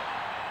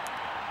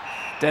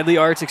 Deadly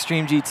Arts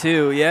Extreme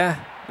G2. Yeah,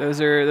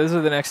 those are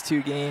the next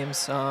two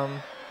games.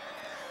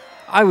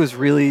 I was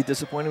really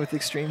disappointed with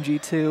Extreme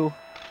G2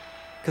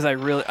 because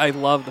I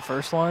love the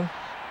first one,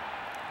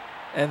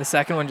 and the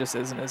second one just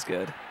isn't as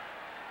good.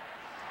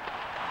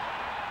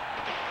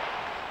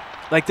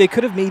 Like, they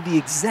could have made the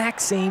exact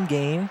same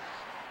game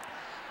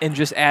and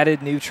just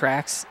added new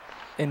tracks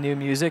and new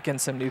music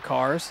and some new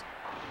cars,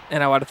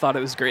 and I would have thought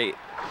it was great.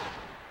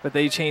 But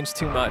they changed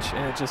too much,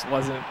 and it's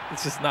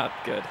just not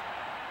good.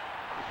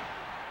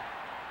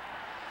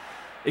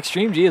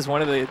 Extreme G is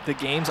one of the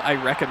games I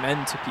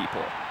recommend to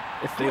people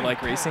if they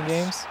like racing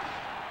games.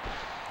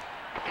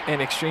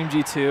 And Extreme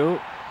G2,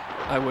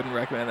 I wouldn't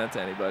recommend that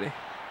to anybody.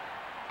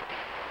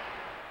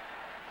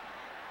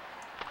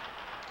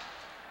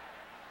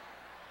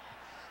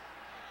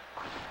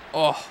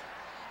 Oh.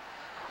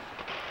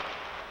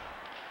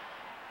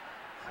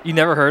 You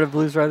never heard of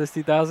Blues Brothers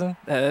 2000?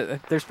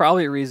 There's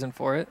probably a reason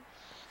for it.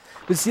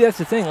 But see, that's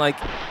the thing. Like,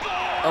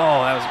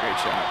 oh, that was a great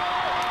shot.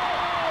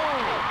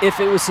 If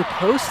it was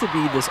supposed to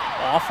be this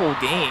awful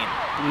game,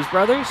 Blues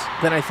Brothers,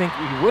 then I think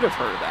we would have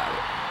heard about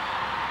it.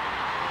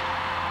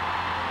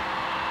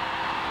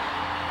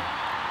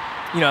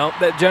 You know,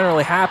 that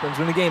generally happens.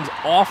 When the game's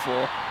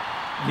awful,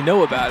 you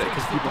know about it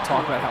because people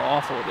talk about how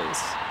awful it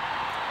is.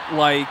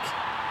 Like,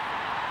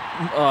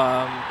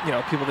 you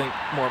know, people think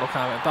Mortal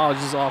Kombat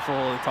Anthology is awful.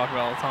 They talk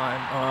about it all the time.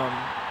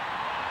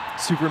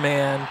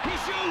 Superman,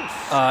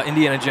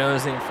 Indiana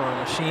Jones, The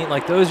Infernal Machine.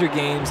 Like, those are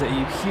games that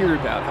you hear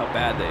about how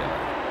bad they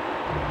are.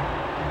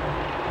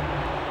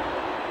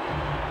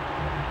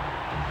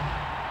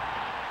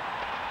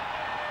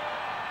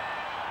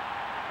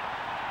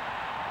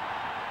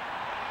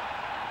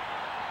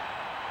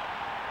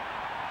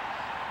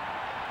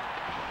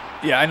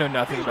 Yeah, I know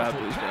nothing about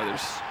Blues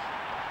Brothers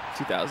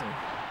 2000.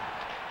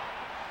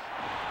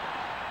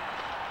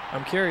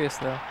 I'm curious,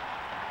 though.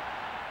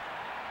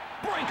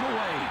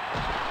 Breakaway.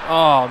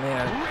 Oh,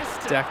 man.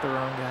 Decked the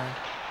wrong guy.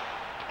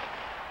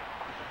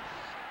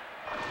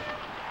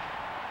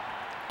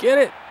 Get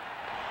it.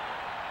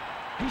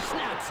 He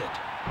snaps it.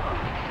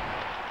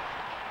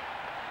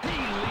 He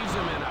leaves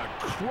him in a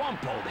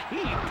crumpled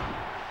heap.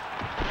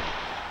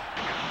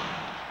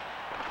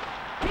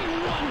 He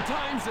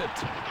one-times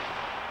it.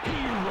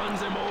 He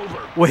runs him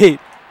over.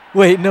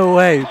 Wait, no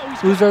way.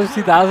 Blues Brothers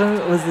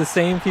 2000 was the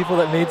same people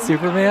that made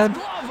Superman?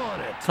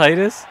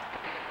 Titus?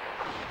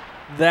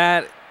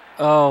 That,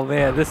 oh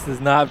man, this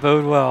does not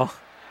bode well.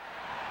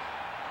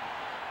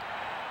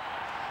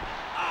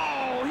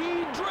 Oh,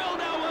 he drilled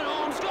that one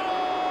home.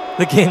 Score!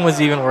 The game was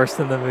even worse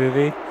than the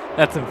movie.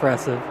 That's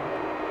impressive.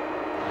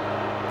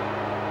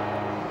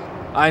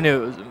 I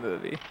knew it was a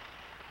movie.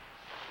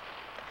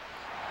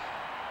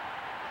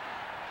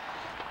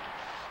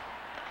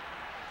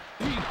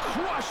 He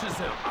crushes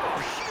him.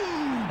 A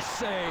huge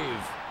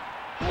save.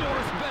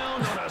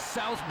 Northbound on a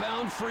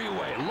southbound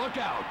freeway. Look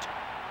out.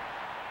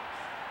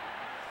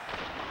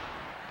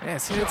 Yeah,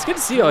 see, it's good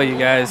to see all you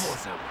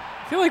guys.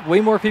 I feel like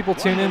way more people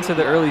tune into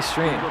the early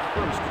stream,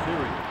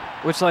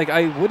 which, like,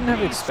 I wouldn't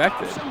have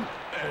expected.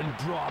 And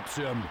drops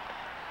him.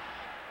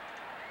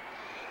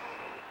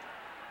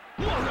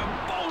 What a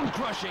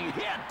bone-crushing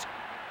hit.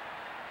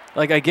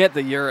 Like, I get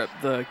the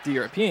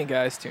European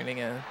guys tuning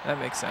in. That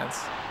makes sense.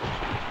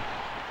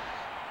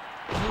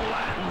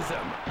 Flattens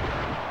him.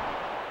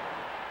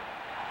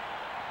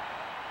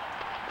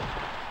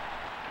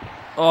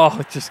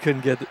 Oh, just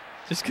couldn't get it.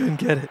 Just couldn't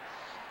get it.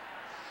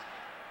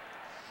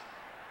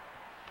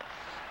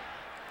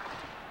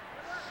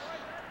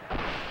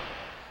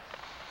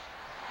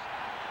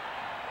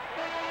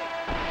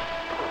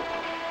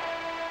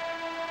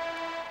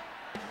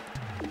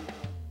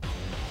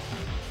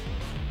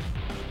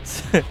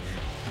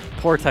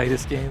 Poor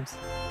Titus games.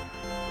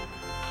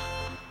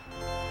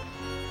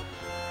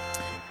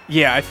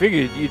 Yeah, I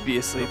figured you'd be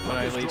asleep when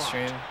I late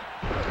stream.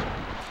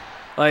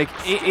 Like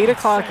 8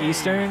 o'clock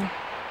Eastern.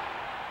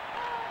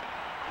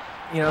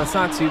 You know, it's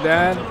not too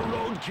bad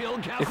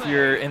if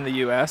you're in the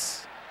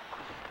U.S.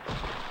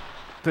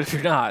 But if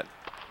you're not,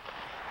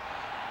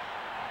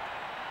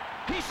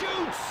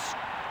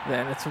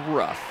 then it's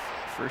rough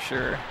for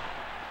sure.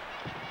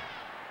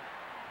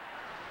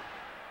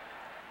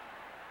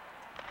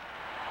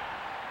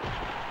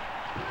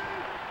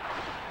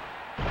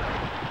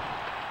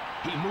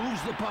 He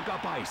moves the puck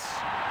up ice.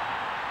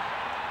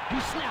 He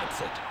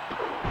snaps it.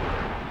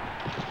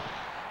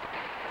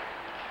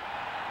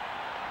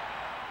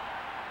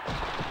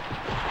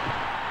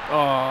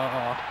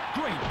 Oh.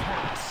 Great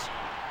pass.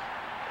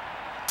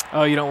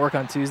 Oh, you don't work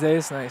on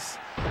Tuesdays? Nice.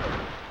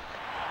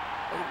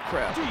 Oh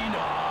crap.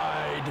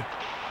 Denied.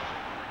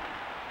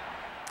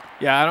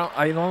 Yeah,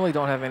 I normally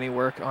don't have any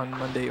work on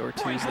Monday or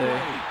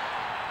Tuesday.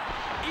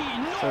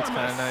 So it's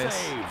kind of nice.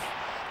 Save.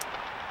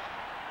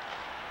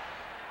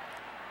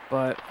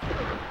 But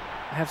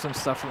I have some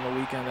stuff from the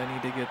weekend I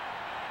need to get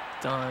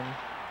done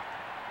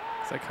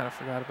because I kind of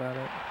forgot about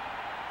it.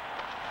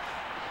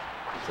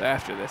 So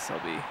after this, I'll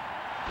be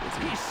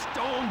busy. He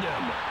stoned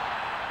him.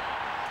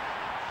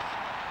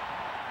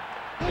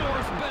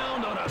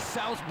 Northbound on a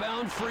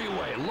southbound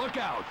freeway. Look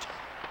out.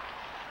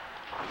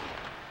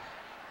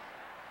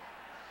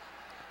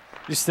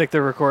 Just stick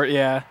the record,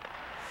 yeah.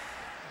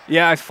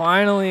 Yeah, I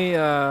finally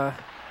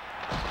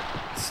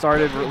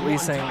started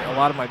releasing a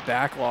lot of my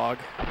backlog.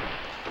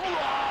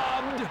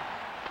 Robbed.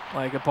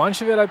 Like a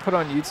bunch of it I put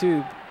on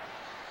YouTube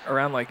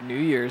around like New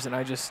Year's, and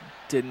I just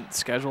didn't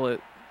schedule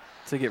it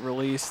to get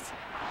released. So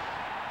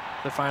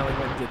I finally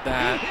went and did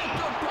that. He hit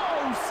the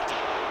post.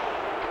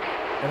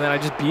 And then I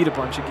just beat a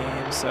bunch of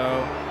games, so.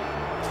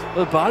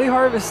 Well, Body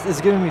Harvest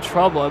is giving me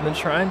trouble. I've been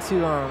trying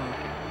to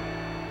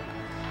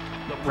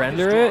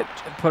render it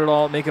and put it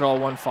all, make it all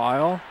one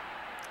file.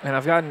 And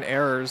I've gotten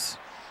errors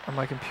on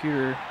my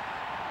computer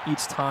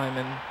each time,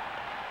 and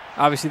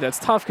obviously that's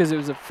tough because it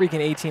was a freaking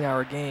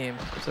 18-hour game,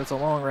 so it's a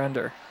long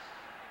render.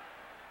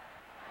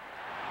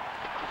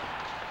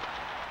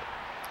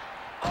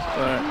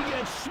 But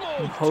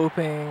I'm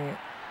hoping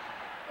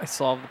I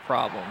solve the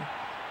problem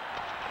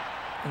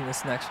in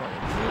this next one.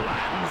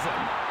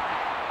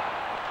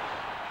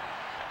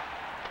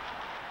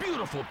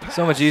 Beautiful pass.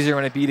 So much easier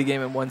when I beat a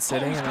game in one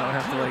sitting and I don't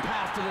have to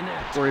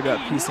like worry about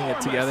piecing it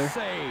together.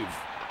 Save.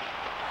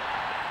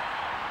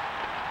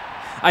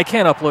 I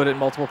can't upload it in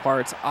multiple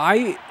parts.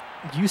 I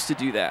used to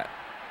do that.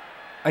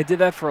 I did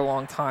that for a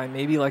long time,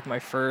 maybe like my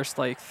first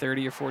like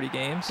 30 or 40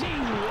 games. He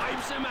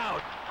wipes him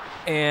out.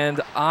 And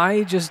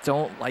I just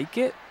don't like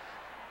it.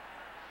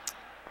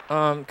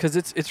 Because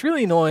it's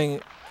really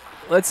annoying.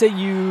 Let's say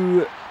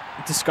you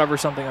discover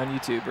something on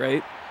YouTube,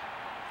 right?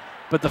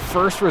 But the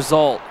first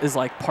result is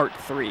like part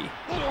 3.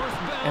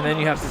 And then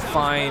you have to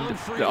find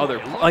the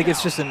other. Like,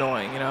 it's just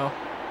annoying, you know?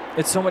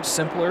 It's so much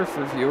simpler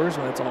for viewers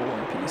when it's all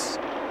one piece.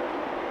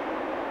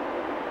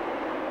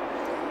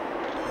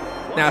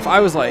 Now, if I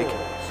was like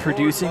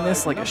producing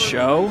this like a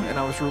show and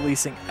I was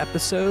releasing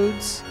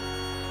episodes,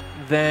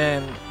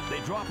 then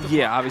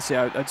yeah, obviously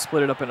I'd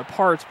split it up into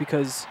parts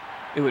because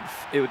it would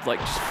like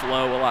just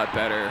flow a lot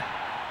better.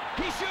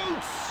 He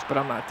shoots. But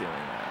I'm not doing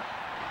that.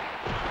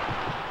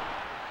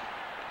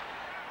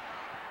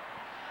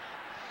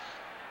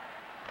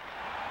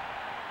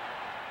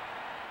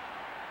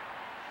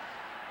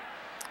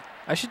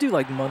 I should do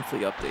like monthly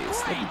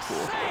updates. That'd be cool.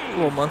 A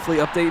little monthly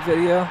update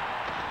video.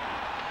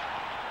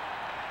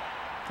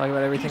 Talk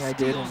about everything I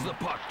did in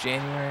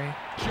January.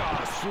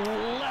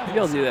 Maybe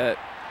I'll do that.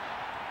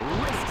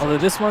 Although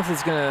this month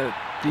is going to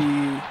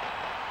be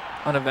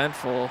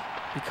uneventful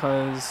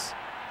because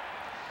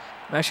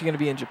I'm actually going to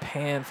be in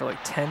Japan for like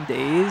 10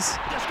 days.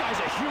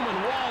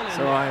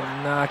 So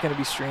I'm not going to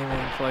be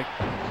streaming for like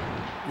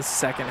the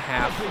second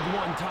half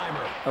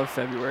of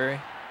February.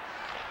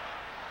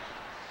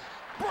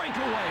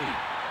 Breakaway.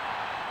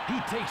 He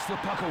takes the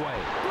puck away.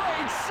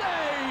 Great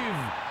save.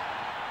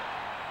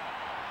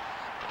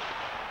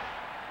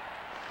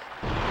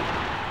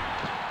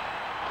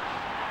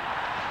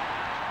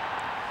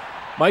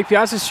 Mike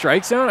Piazza's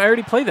Strike Zone? I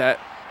already played that.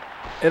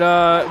 It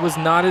was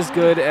not as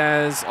good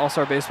as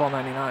All-Star Baseball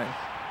 99.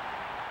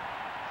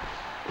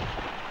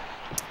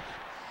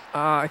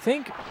 I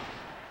think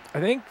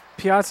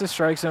Piazza's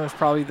Strike Zone is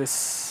probably the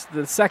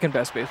second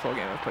best baseball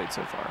game I've played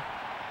so far.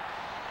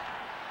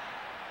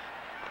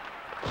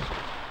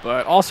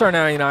 But All-Star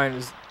 99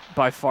 is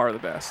by far the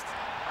best.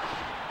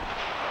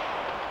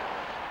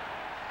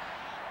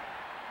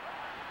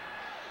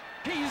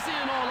 He's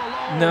in all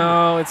alone.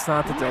 No, it's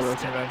not the Dildo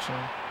Convention.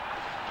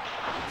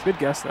 It's a good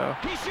guess, though.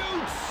 He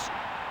shoots.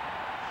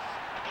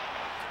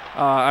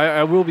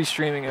 I will be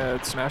streaming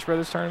a Smash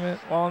Brothers tournament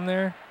while I'm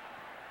there.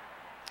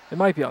 It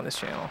might be on this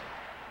channel.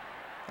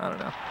 I don't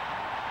know.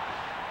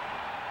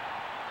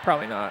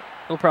 Probably not.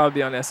 It'll probably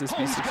be on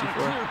SSB 64.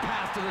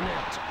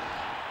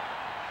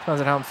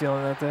 Depends on how I'm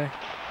feeling that day.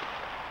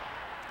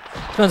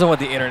 Depends on what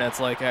the internet's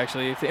like,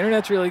 actually. If the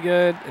internet's really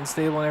good and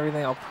stable and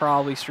everything, I'll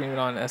probably stream it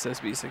on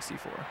SSB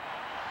 64.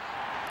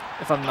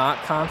 If I'm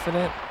not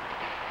confident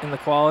in the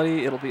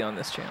quality, it'll be on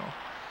this channel.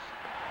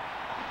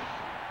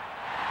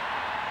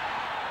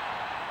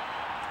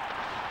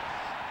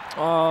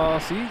 Oh,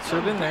 see?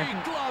 Should have been there.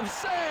 Big glove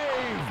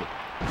save.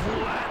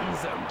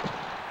 Flattens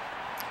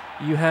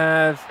him. You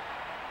have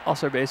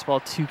All-Star Baseball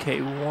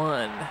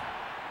 2K1.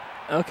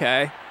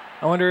 Okay.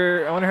 I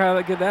wonder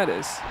how good that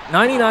is.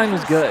 99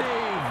 was good.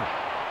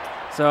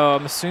 So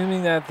I'm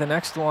assuming that the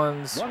next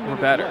ones were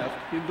better.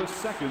 Left in the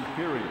second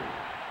period.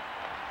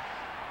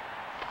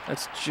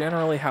 That's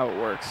generally how it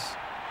works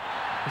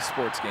with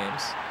sports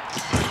games.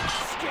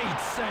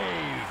 Skate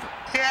save.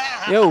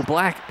 Yo,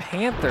 Black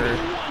Panther.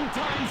 One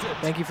times it.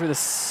 Thank you for the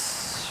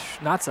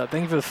not sub.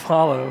 Thank you for the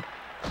follow.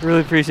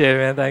 Really appreciate it,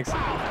 man. Thanks.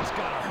 Wow, that's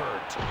gotta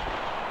hurt.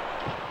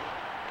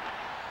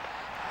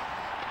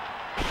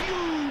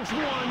 Huge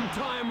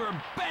one-timer,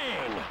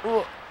 bang!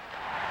 Ugh.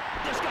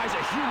 This guy's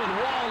a human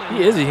wall.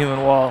 He is a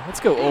human wall. Let's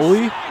go,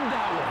 Oli.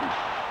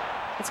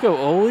 That Let's go,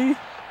 Oli. one.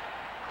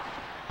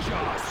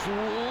 Just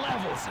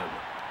levels him.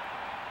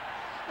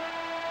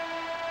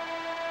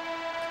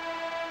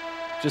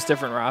 Just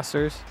different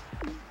rosters.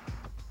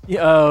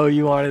 Yeah, oh,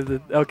 you wanted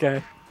the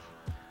okay.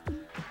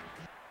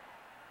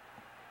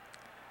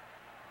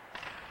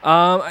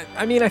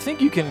 I mean, I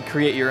think you can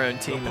create your own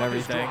team and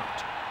everything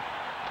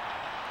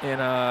in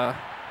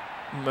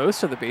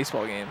most of the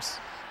baseball games.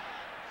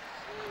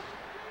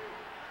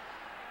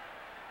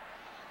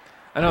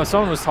 I know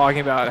someone was talking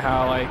about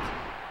how like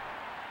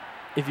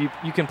if you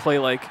can play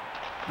like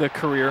the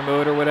career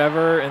mode or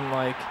whatever and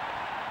like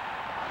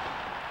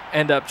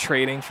end up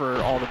trading for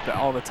all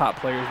the top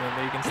players in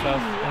the league and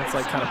stuff, and it's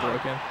like kind of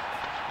broken.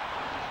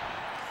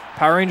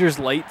 Power Rangers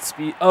light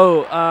speed.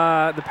 Oh,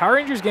 the Power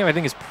Rangers game I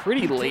think is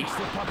pretty late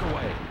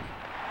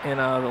in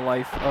the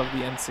life of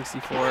the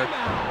N64.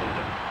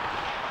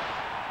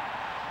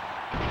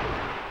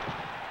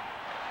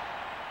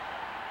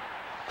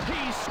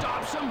 He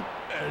stops him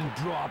and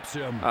drops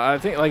him. I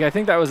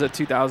think that was a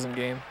 2000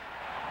 game.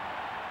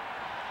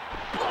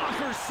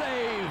 Blocker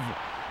save.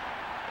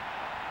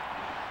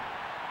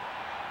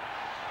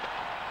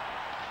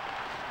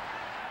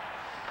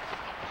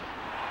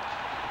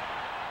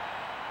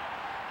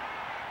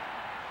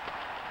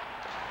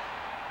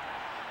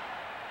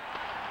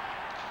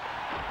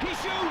 He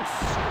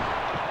shoots.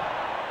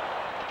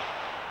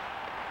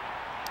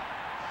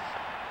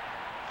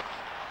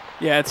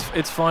 Yeah,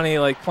 it's funny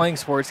like playing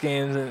sports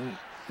games and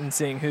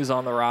seeing who's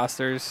on the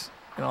rosters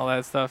and all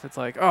that stuff. It's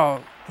like,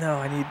 oh no,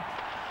 I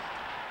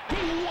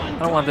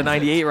don't want the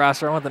 98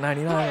 roster. I want the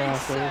 99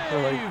 roster,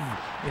 or like,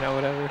 you know,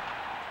 whatever.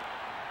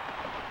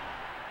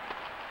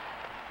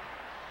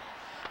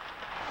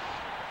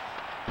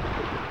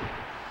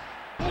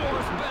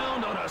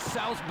 Northbound on a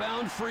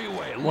southbound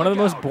freeway. One of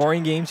the Look most out.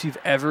 boring games you've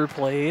ever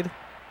played,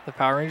 the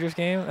Power Rangers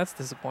game. That's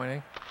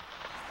disappointing.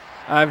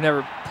 I've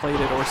never played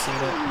it or seen it.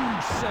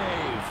 Huge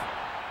save.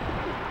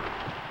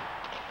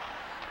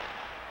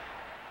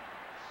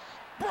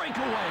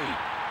 Breakaway.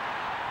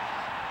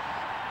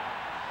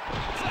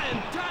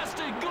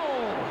 Fantastic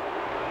goal.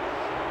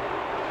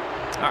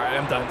 All right,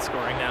 I'm done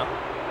scoring now.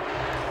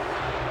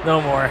 No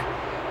more.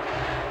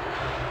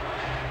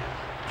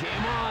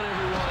 Game on,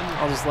 everyone.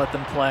 I'll just let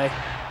them play.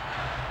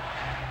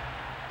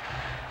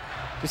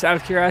 Just out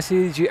of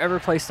curiosity, did you ever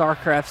play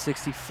StarCraft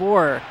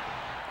 64?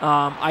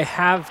 I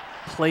have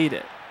played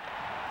it.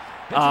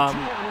 It's a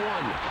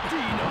 2-on-1.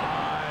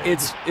 Denied.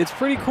 It's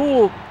pretty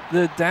cool.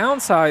 The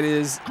downside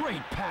is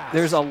Great pass.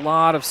 there's a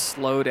lot of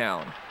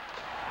slowdown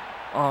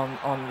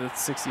on the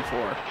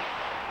 64.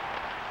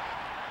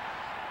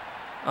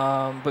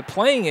 But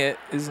playing it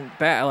isn't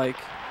bad. Like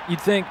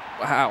you'd think,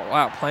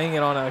 wow, playing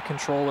it on a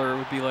controller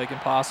would be like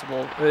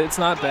impossible. It's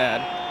not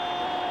bad.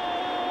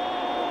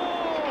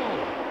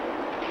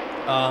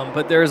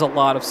 But there's a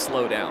lot of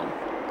slowdown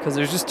because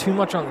there's just too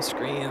much on the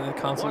screen and the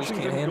console just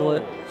can't handle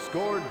it.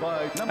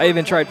 I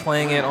even tried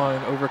playing it on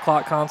an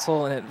overclock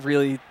console and it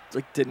really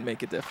like didn't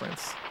make a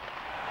difference.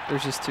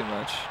 There's just too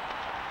much.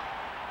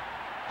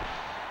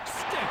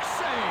 Stick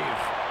save.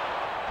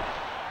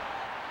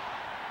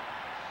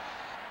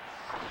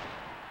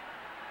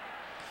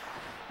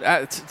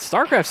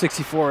 StarCraft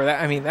 64.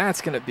 I mean,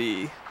 that would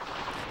be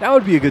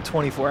a good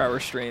 24-hour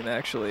stream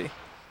actually,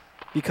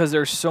 because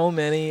there's so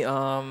many.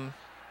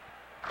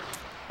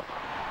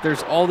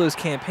 There's all those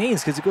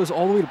campaigns because it goes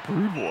all the way to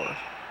Brood War.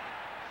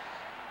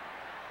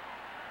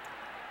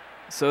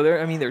 So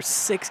there's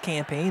 6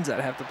 campaigns I'd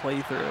have to play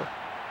through.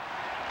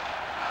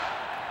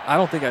 I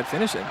don't think I'd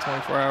finish it in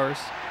 24 hours.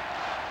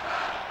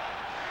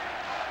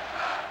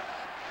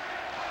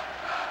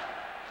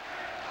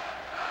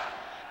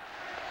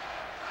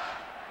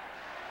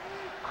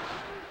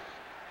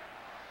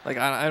 Like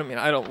I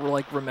don't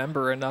like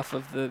remember enough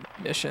of the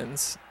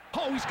missions.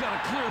 Oh, he's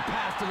got a clear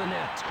path to the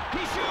net.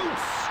 He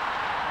shoots.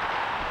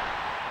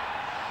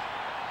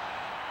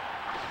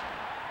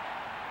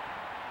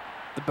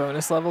 The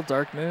bonus level,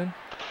 Dark Moon.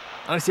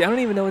 Honestly, I don't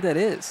even know what that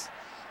is.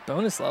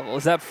 Bonus level.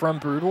 Is that from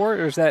Brood War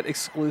or is that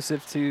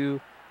exclusive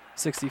to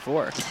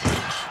 64?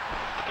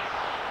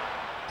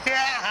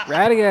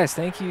 Radagast,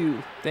 thank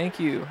you. Thank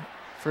you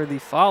for the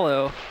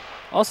follow.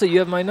 Also, you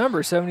have my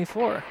number,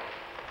 74.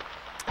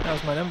 That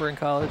was my number in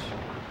college.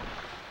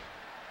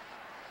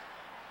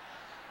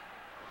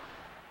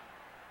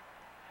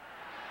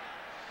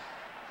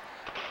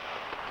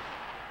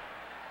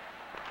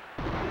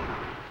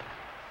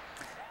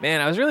 Man,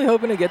 I was really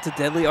hoping to get to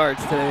Deadly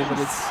Arts today, but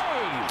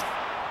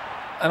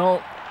I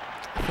don't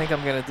think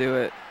I'm going to do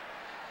it.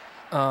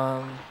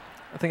 I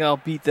think I'll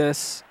beat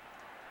this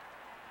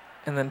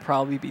and then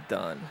probably be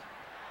done.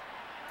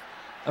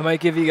 I might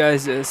give you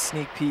guys a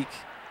sneak peek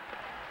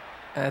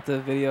at the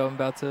video I'm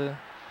about to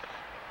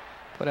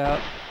put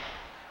out.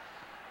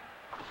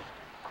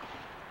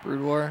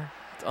 Brood War.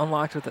 It's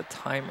unlocked with a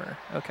timer.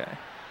 Okay.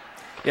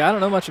 Yeah, I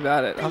don't know much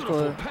about it. I'll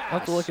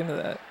have to look into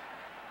that.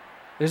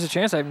 There's a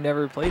chance I've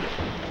never played it.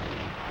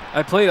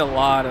 I played a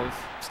lot of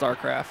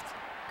StarCraft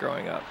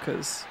growing up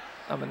because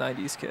I'm a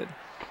 90s kid.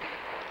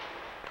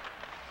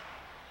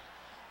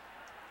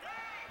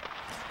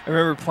 I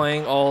remember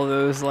playing all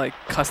those like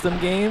custom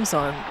games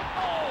on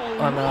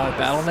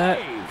Battle.net,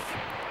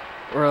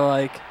 where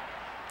like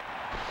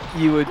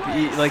you would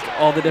be like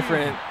all the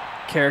different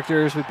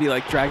characters would be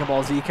like Dragon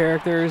Ball Z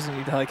characters, and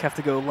you'd like have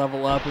to go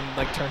level up and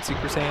like turn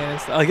Super Saiyan and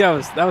stuff. Like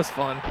that was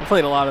fun. I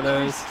played a lot of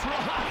those.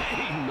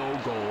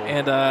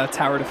 And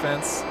Tower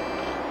Defense.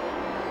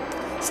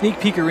 Sneak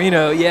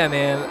Peekerino, yeah,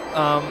 man.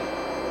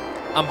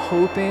 I'm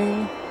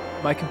hoping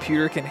my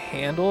computer can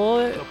handle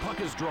it. The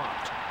puck is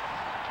dropped.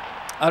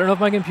 I don't know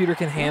if my computer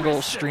can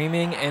handle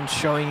streaming and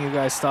showing you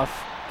guys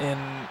stuff in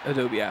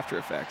Adobe After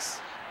Effects.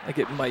 Like,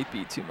 it might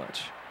be too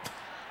much.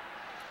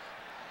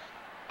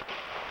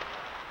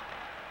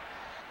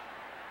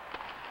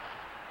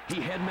 He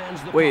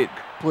headmans the Wait, puck.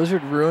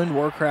 Blizzard ruined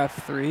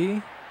Warcraft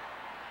 3?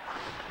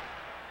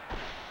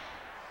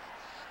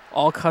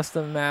 All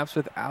custom maps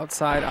with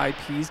outside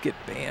IPs get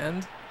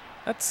banned?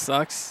 That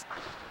sucks.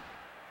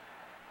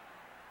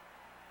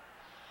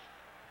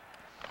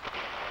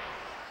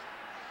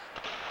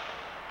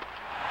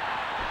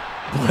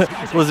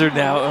 Blizzard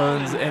now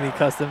owns any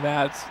custom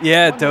maps.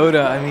 Yeah,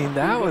 Dota. I mean,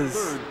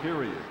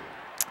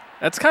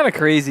 that's kind of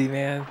crazy,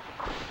 man.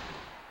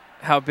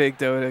 How big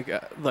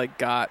Dota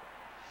got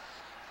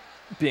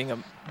being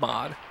a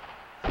mod.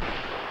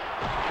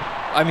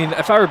 I mean,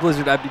 if I were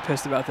Blizzard, I'd be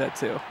pissed about that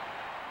too.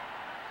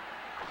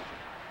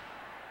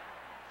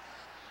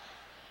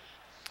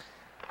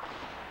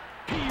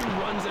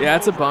 Yeah,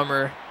 it's a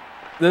bummer.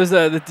 Those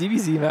the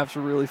DBZ maps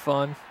were really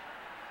fun.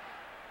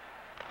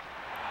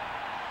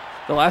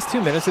 The last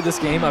 2 minutes of this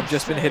game, I've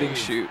just been hitting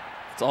shoot.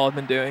 That's all I've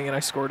been doing, and I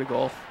scored a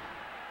goal.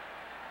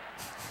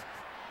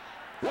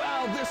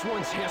 Well, this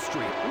one's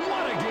history.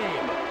 What a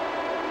game!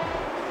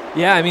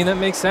 Yeah, I mean, that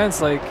makes sense.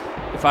 Like,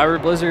 if I were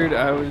Blizzard,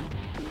 I'd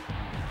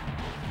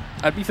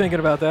be thinking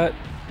about that.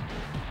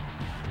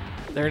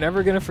 They're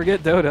never gonna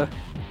forget Dota.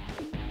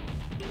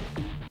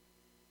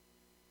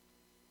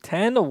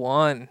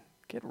 10-1.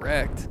 Get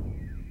wrecked.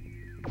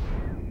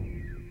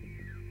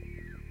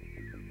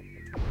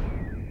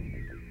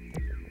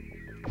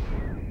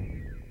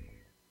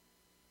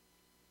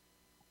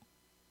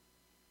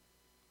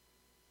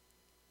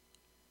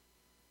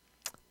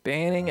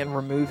 Banning and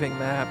removing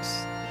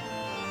maps.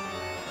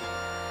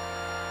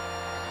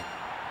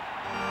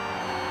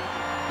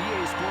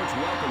 EA Sports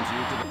welcomes you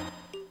to the...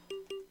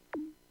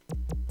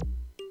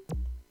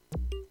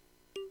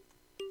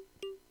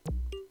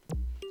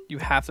 You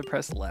have to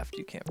press left.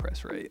 You can't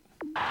press right.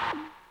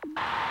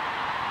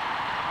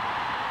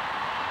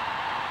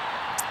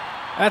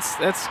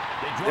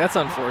 That's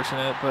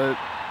unfortunate, but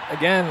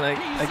again, like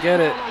I get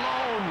it.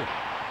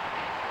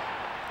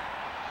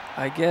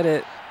 I get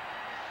it.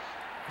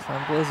 If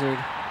I'm Blizzard.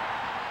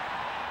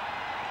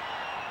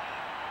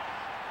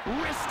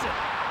 Wrist it.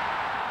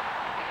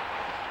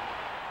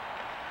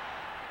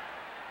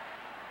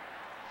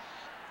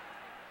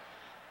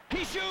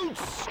 He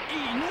shoots.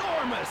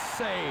 Enormous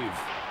save.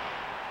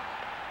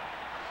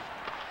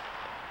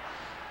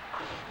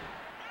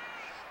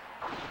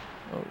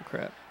 Oh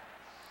crap.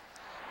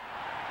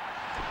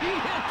 He hit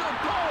the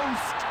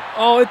post.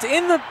 Oh,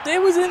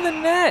 it was in the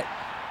net.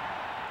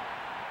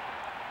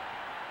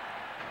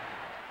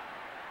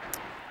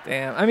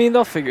 Damn. I mean,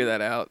 they'll figure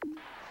that out.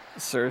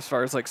 So as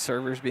far as like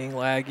servers being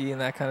laggy and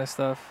that kind of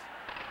stuff.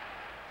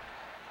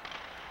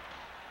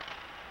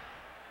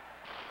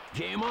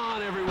 Game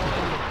on, everyone.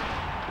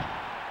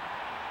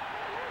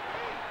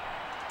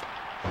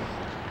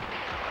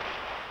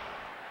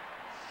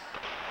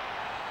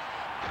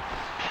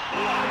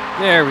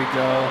 There we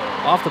go.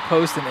 Off the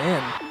post and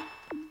in.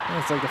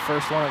 That's like the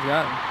first one I've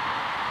gotten.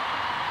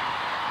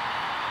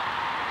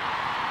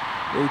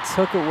 They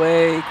took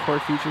away core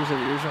features of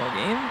the original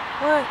game?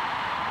 What?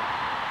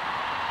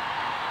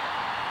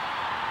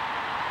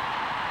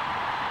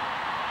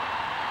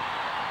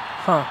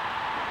 Huh.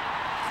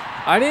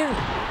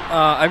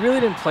 I really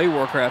didn't play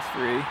Warcraft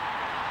 3.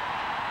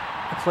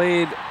 I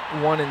played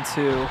 1 and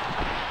 2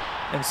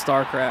 and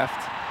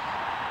StarCraft.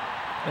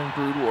 and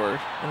Brood War,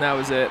 and that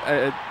was it.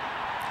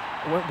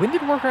 When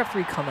did Warcraft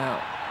 3 come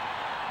out?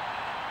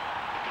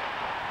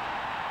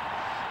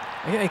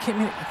 I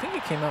think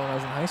it came out when I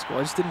was in high school.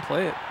 I just didn't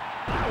play it.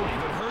 That would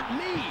even hurt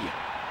me.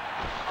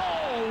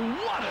 Oh,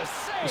 what a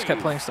save! Just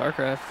kept playing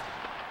StarCraft.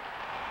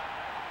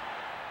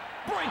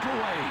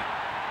 Breakaway.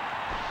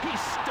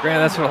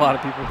 Granted, that's what a lot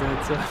of people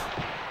did. So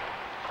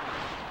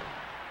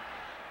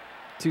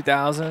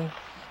 2000,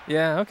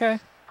 yeah, okay.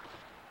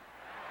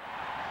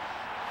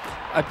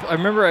 I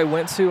remember I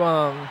went to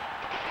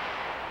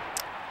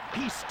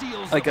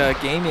like a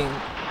gaming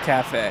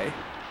cafe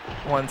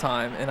one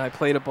time, and I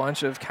played a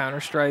bunch of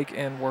Counter-Strike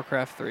and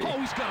Warcraft 3. Oh,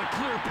 he's got a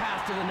clear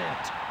path to the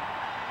net.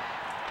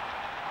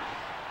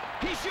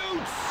 He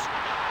shoots.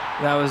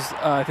 That was,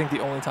 I think, the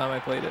only time I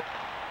played it.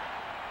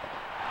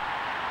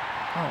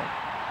 Oh.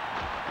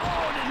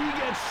 Oh, did he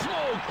get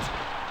smoked?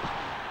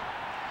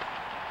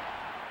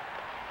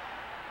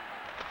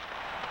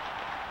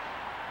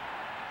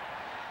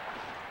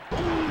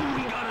 Ooh,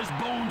 he got his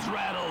bones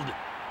rattled.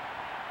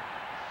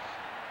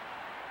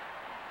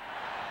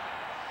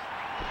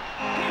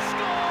 He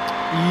scored.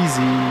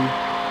 Easy.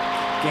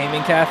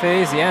 Gaming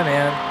cafes, yeah,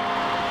 man.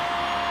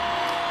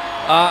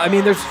 I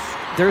mean,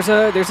 there's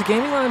a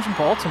gaming lounge in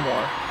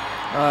Baltimore.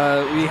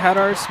 We had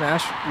our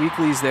Smash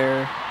weeklies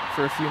there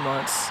for a few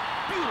months.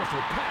 Beautiful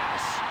pass.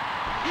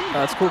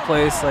 It's a cool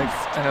place. Like,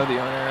 I know the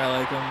owner. I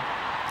like him.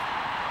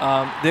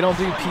 They don't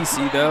do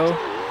PC though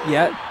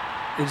yet.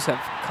 They just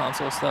have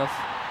console stuff.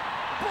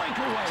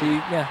 So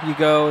you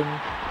go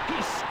and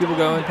people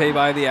go and pay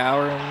by the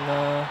hour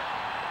and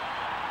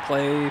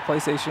play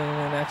PlayStation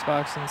and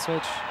Xbox and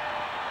Switch.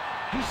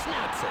 He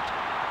snaps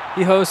it.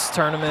 He hosts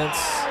tournaments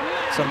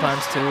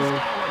sometimes too.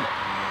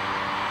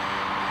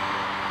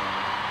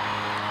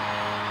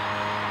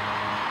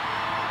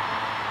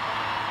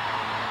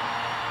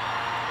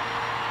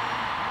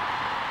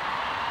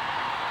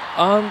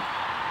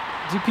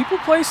 Do people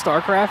play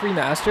StarCraft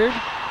Remastered?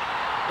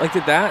 Like,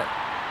 did that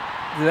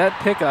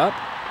pick up?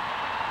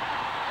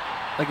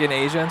 Like in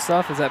Asia and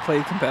stuff? Is that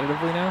played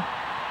competitively now?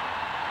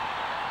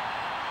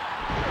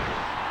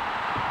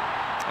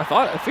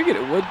 I figured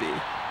it would be.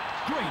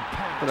 Great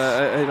pass. But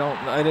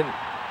I didn't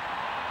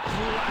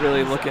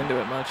really look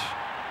into it much.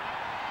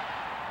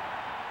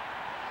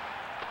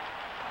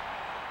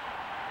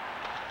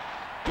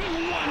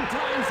 He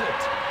one-times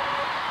it.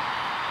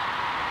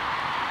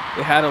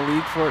 They had a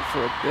league for it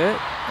for a bit?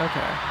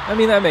 Okay. I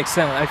mean, that makes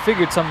sense. I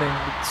figured something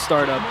would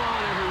start up,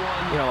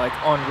 you know, like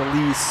on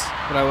release,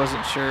 but I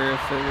wasn't sure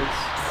if it was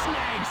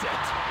Snags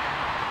it.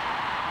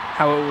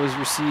 how it was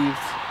received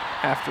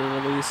after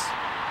release.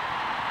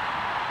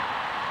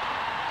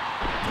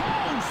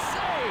 Oh,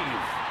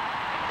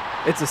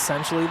 save. It's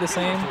essentially the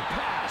same. Beautiful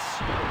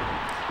pass.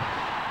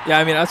 Yeah,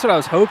 I mean, that's what I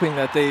was hoping,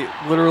 that they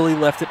literally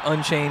left it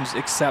unchanged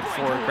except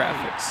for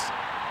graphics.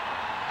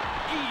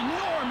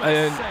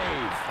 Enormous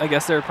save. I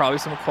guess there are probably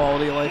some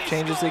quality of life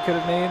changes they could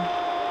have made.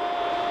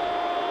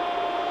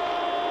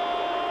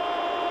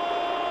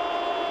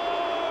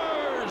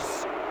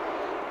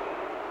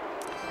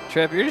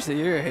 Trip, you're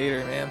a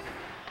hater, man.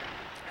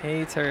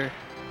 Hater.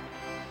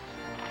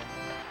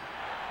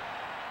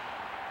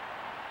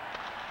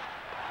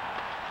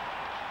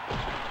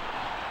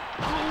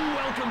 Oh,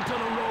 welcome to the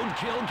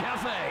Roadkill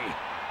Cafe.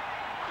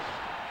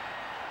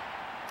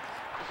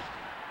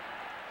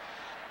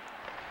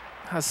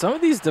 Some of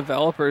these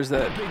developers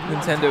that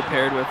Nintendo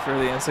paired with for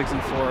the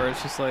N64,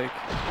 it's just like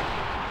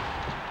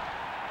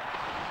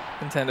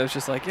Nintendo's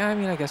just like, yeah, I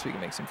mean, I guess we can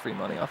make some free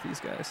money off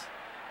these guys.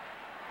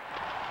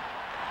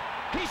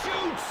 He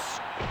shoots.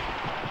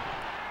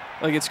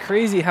 Like, it's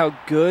crazy how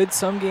good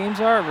some games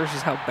are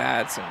versus how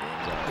bad some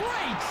games are.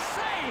 Great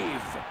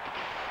save.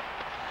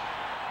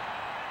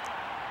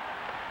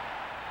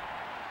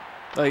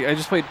 Like, I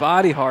just played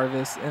Body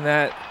Harvest, and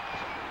that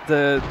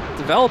the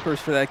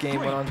developers for that game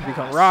went on to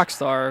become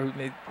Rockstar, who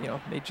made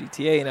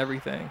GTA and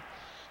everything.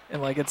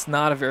 And like, it's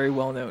not a very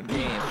well-known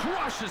game.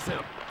 Crushes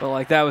him. But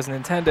like, that was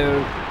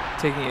Nintendo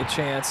taking a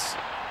chance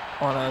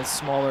on a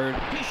smaller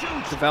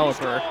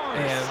developer,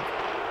 and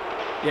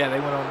yeah,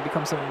 they went on to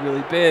become something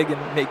really big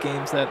and make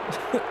games that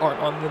aren't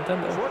on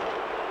Nintendo.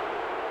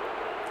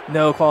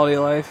 No quality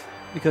of life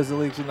because the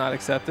leagues would not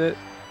accept it.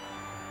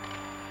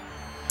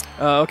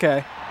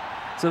 Okay.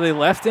 So they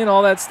left in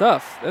all that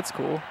stuff. That's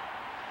cool.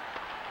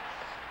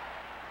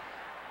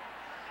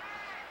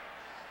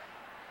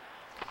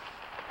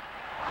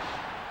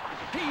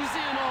 He's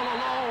in all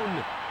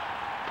alone.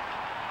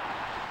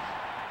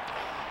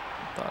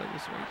 I thought he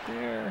was right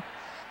there.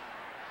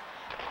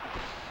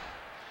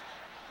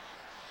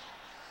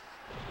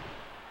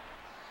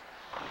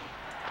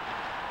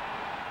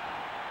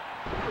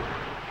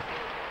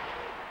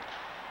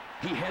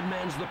 He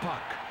headmans the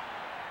puck.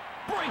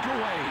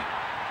 Breakaway.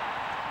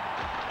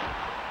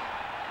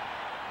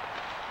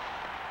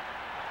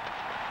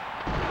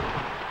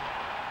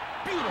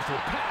 Beautiful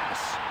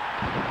pass.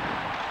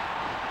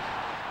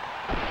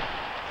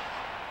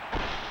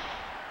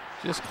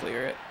 Just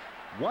clear it.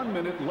 1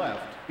 minute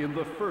left in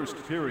the first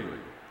period.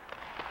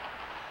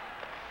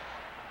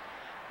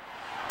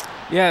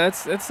 Yeah,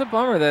 that's a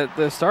bummer that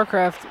the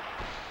StarCraft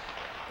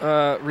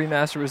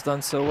remaster was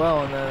done so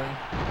well, and then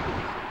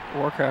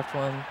Warcraft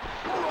one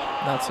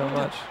not so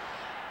much.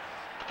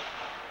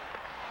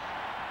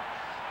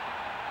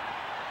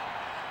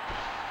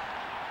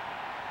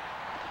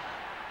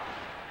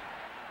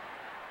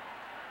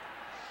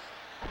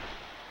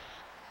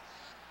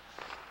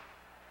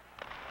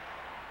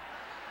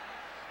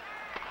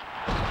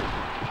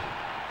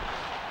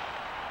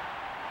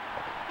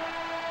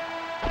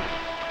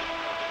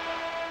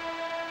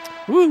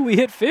 Woo, we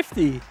hit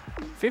 50.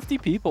 50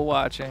 people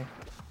watching.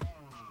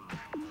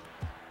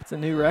 It's a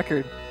new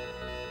record.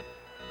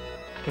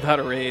 Without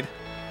a raid.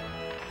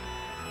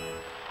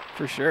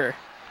 For sure.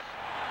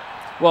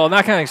 Well,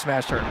 not counting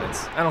Smash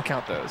tournaments. I don't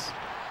count those.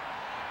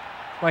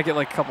 Might get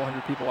like a couple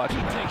hundred people watching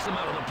that. Takes him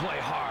out of the play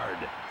hard.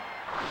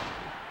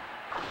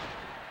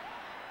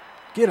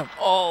 Get him.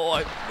 Oh,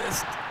 I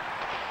missed.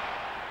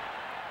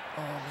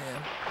 Oh,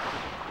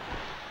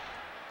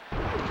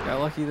 man. Got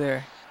lucky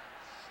there.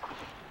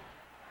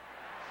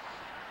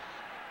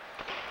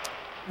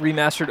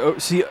 Remastered. Oh,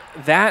 see,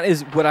 that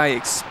is what I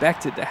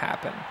expected to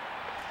happen.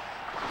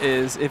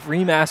 Is if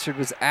remastered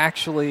was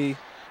actually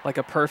like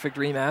a perfect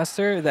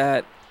remaster,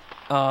 that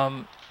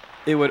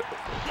it would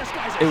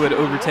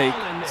overtake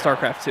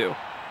StarCraft 2.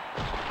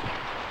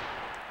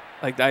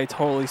 Like I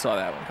totally saw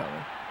that one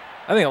coming.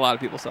 I think a lot of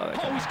people saw that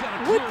coming.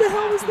 What the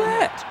hell was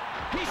that?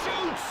 He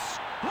shoots.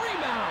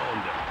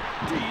 Rebound.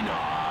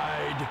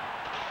 Denied.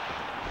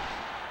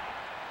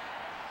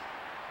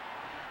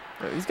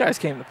 These guys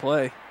came to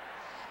play.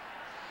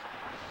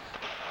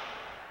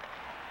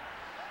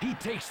 He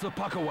takes the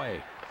puck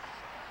away.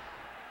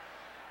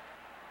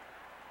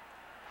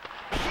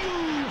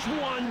 Huge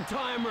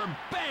one-timer,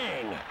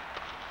 bang!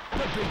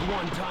 The big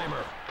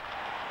one-timer.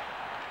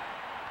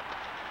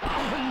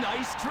 Oh,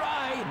 nice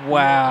try.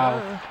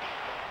 Wow.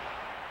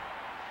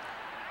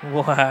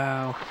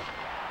 Wow.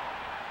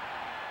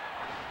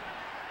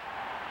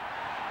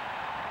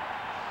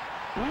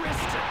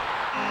 Wrist it.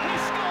 He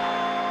scored!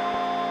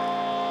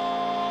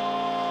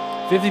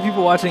 50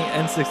 people watching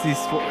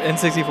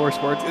N64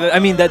 Sports. I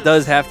mean, that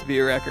does have to be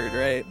a record,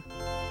 right?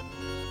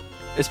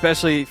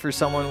 Especially for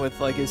someone with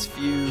like as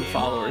few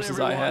followers as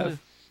I have.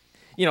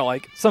 You know,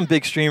 like some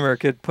big streamer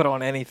could put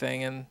on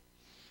anything and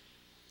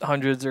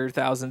hundreds or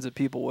thousands of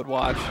people would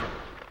watch.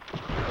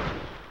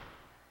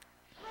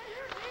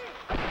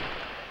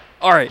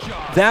 All right,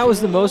 that was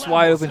the most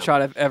wide open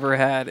shot I've ever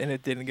had, and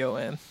it didn't go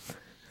in.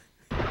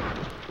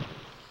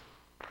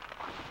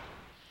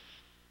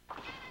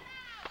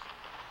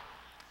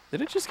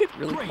 Did it just get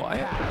really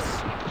quiet?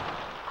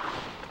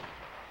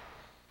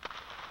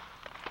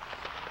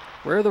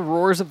 Where are the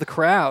roars of the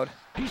crowd?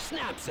 He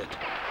snaps it.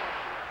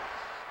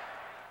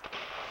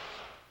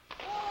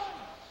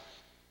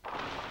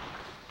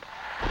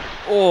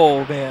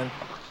 Oh, man.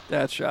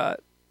 That shot.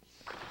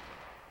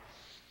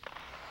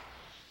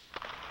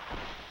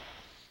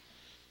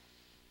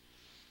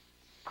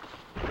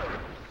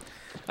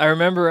 I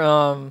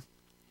remember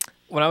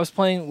when I was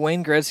playing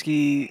Wayne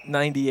Gretzky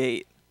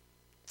 98,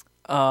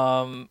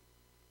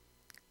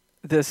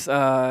 this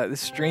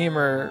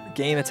streamer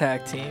game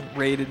attack team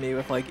raided me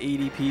with like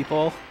 80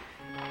 people,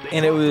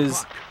 and it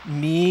was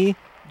me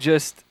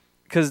just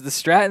because the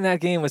strat in that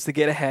game was to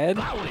get ahead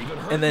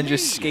and then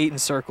just skate in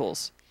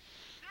circles,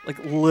 like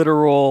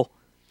literal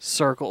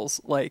circles,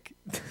 like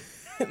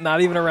not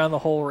even around the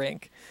whole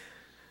rink.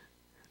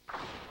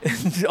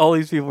 And all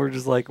these people were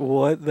just like,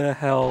 what the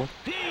hell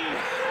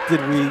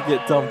did we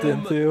get dumped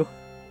into?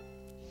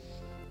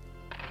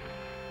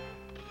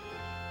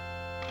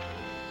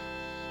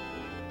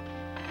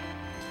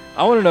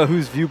 I want to know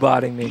who's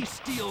view-botting me. He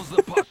steals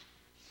the puck.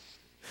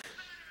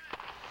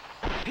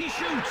 He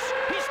shoots.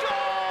 He scores.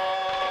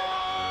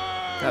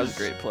 That was a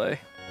great play.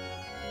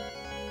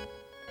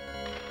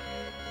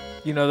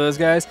 You know those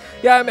guys?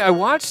 Yeah, I mean, I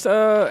watched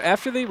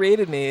after they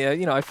raided me.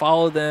 You know, I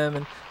followed them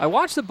and I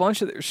watched a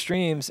bunch of their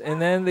streams,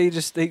 and then they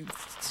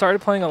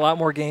started playing a lot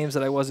more games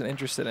that I wasn't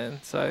interested in,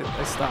 so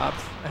I stopped.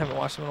 I haven't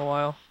watched them in a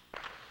while.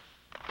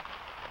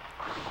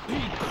 He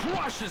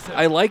crushes it.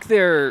 I like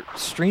their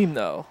stream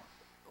though.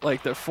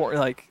 Like the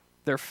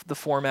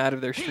format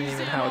of their stream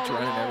and how it's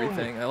run and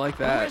everything. I like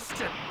that.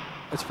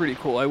 It's pretty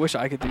cool. I wish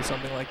I could do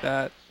something like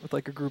that with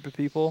like a group of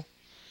people.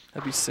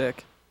 That'd be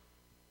sick.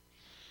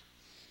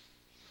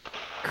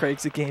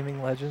 Craig's a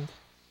gaming legend.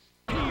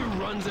 He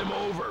runs him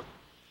over.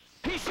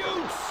 He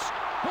shoots.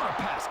 What a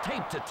pass,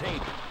 tape to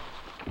tape.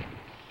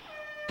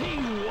 He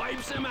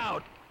wipes him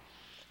out.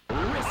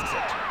 Risks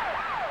it.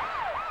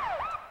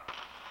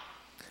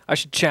 I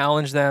should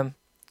challenge them.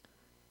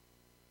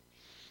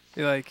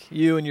 Be like,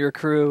 you and your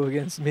crew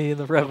against me in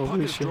the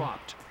revolution.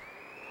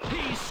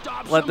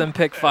 Let them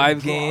pick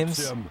 5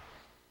 games.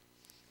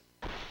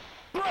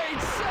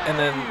 And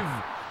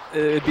then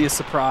it'd be a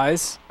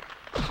surprise.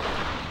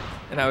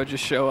 And I would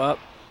just show up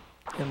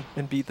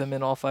and beat them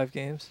in all 5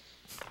 games.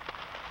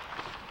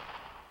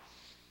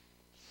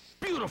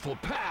 Beautiful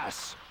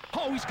pass.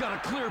 Oh, he's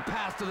got a clear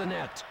path to the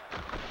net.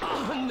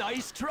 Oh,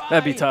 nice try.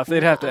 That'd be tough.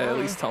 They'd have to at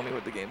least tell me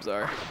what the games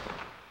are.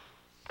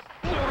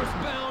 North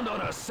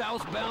on a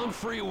southbound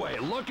freeway.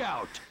 Look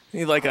out.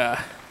 Need like a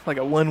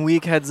 1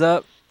 week heads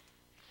up.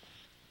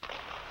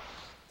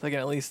 So I can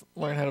at least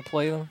learn how to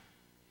play them.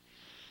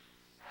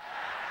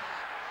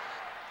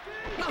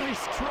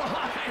 Nice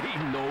try.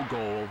 No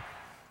goal.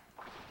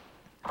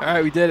 All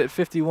right, we did it.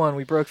 51.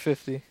 We broke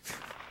 50.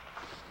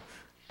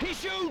 He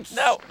shoots.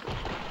 No.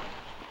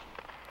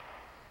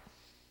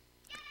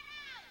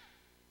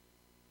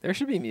 There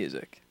should be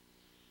music.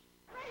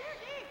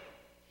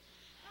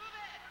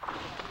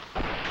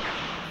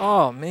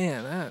 Oh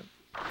man,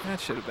 that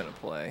should have been a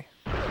play.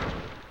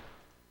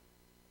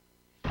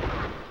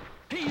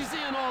 He's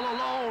in all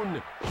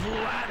alone.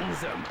 Flattens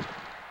him.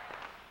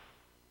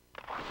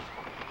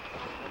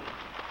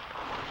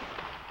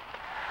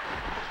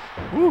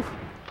 Woo.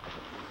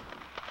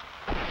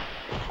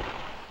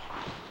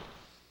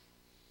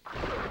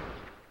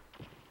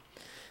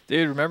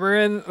 Dude,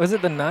 remember was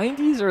it the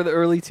 90s or the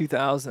early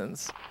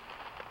 2000s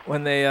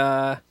when they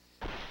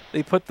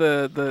put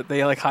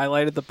they like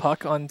highlighted the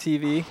puck on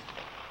TV?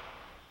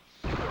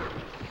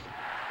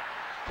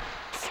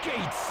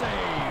 Skate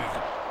save.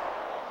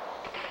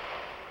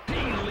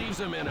 He leaves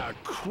him in a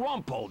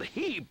crumpled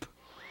heap.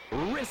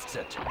 Wrists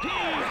it.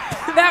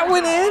 That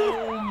went in?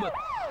 Home.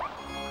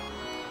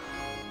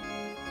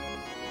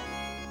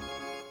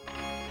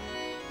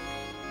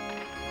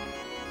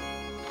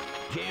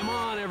 Game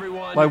on,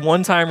 everyone. My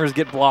one-timers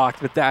get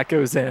blocked, but that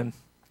goes in.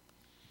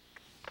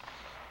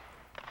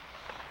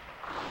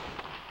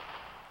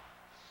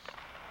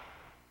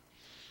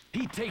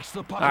 He takes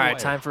the puck All right, away.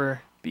 time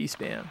for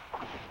B-Spam.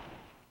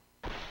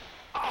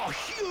 Oh,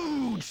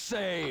 huge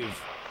save.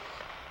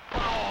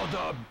 Oh,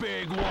 the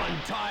big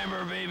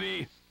one-timer,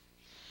 baby.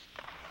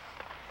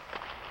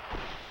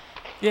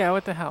 Yeah,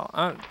 what the hell?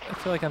 I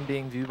feel like I'm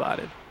being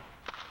view-botted.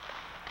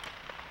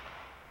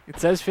 It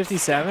says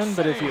 57,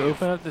 but if you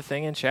open up the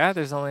thing in chat,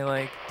 there's only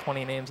like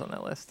 20 names on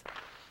that list.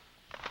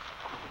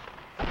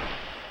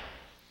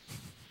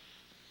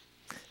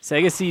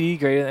 Sega CD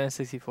greater than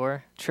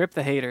N64. Trip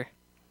the hater.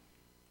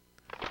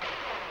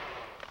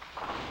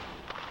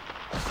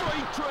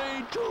 Freight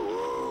train.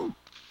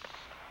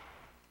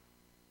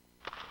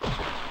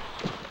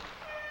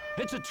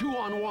 It's a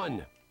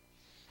 2-on-1.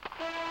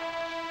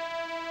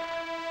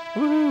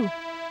 Woohoo!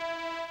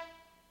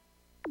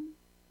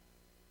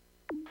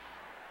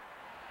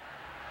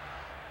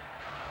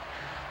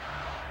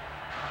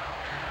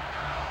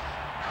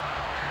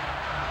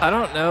 I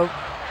don't know.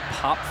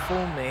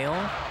 Popful mail?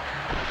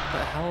 What the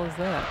hell is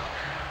that?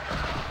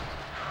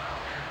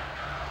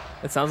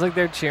 It sounds like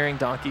they're cheering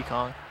Donkey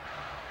Kong.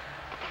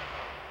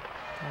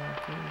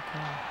 Donkey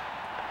Kong.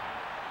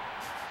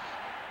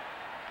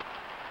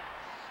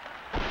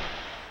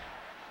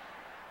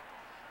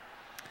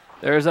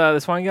 There's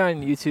this one guy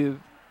on YouTube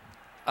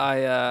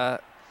I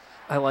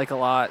like a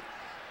lot.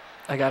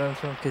 I got him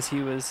from because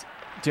he was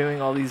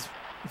doing all these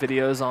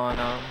videos on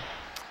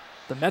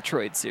the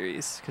Metroid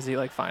series because he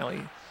like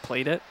finally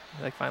played it.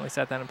 He like finally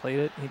sat down and played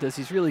it. He does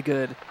these really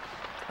good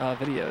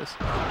videos.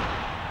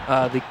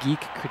 The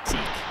Geek Critique.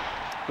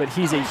 But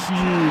he's a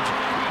huge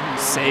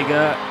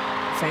Sega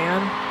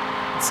fan,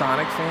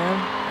 Sonic fan.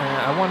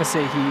 I want to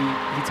say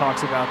he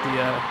talks about the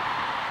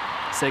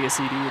Sega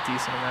CD a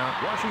decent amount.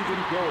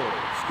 Washington goal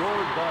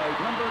scored by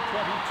number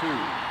 22.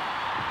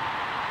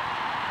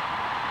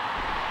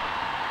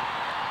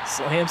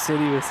 Slam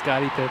City with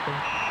Scottie Pippen.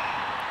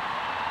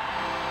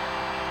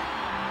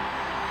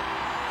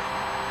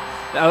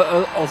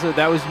 Also,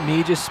 that was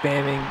me just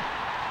spamming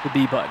the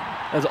B button.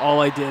 That's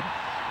all I did.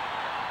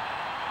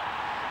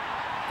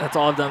 That's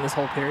all I've done this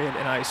whole period,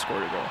 and I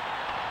scored a goal.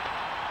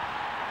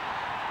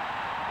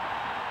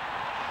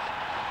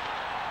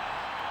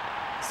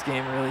 This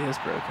game really is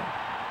broken.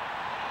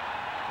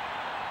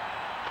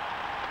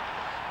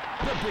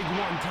 The big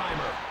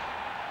one-timer.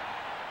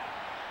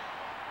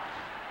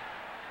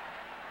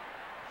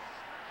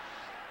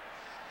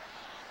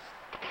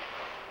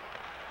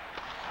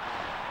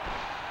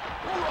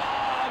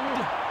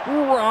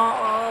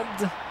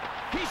 Robbed.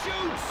 He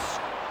shoots.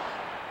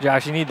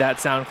 Josh, you need that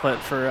sound clip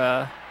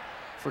for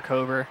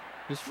Cobra.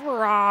 Just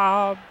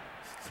rob.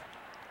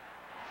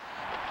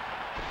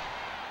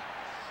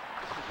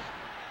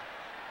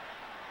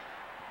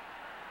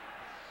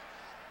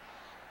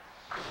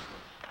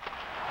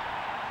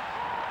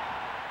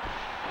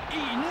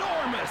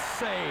 Enormous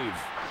save.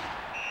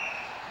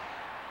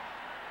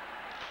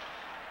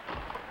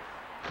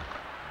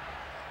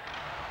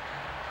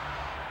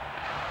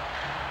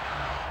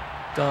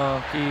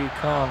 Donkey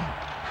Kong.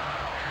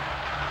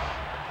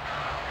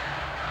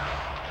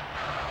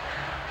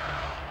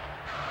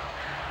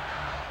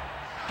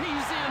 He's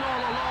in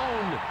all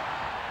alone.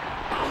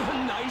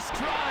 Oh, nice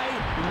try.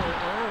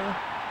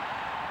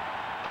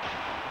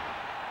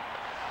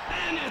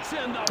 And it's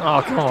in the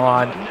Oh, come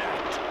on. net.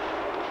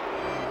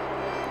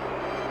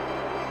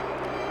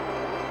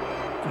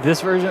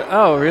 This version?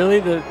 Oh, really?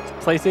 The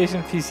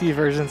PlayStation PC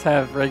versions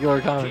have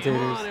regular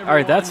commentators. All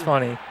right, that's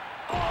funny.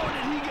 Oh,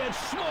 did he get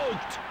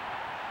smoked?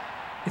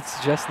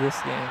 It's just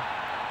this game.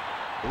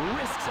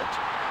 Risks it.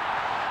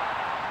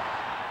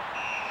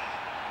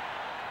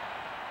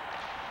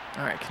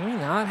 All right, can we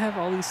not have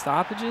all these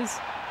stoppages?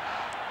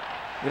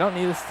 We don't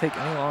need this to take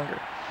any longer.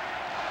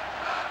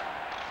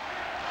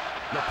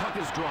 The puck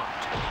is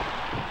dropped.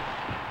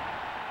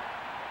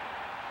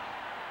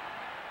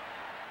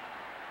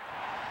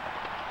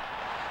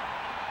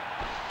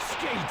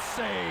 Skate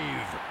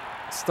save.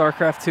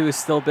 StarCraft 2 is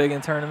still big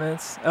in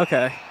tournaments.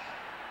 Okay.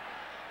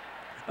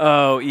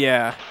 Oh,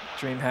 yeah.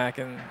 DreamHack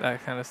and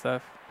that kind of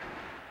stuff.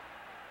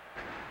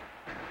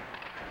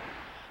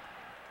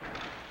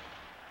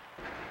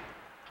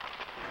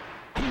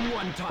 He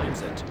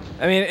one-times it.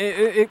 I mean,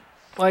 it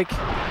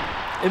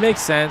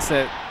makes sense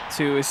that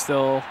 2 is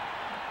still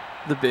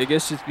the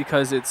biggest just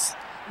because it's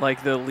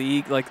like the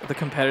league, like the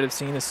competitive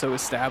scene is so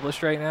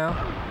established right now.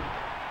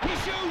 He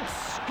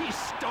shoots. He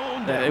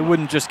stoned That him. it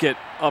wouldn't just get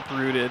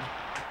uprooted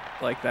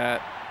like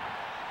that.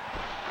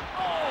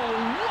 Oh,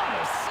 what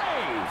a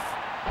save!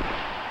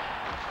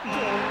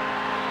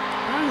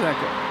 How does that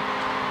go?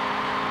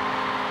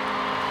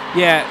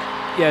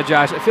 Yeah,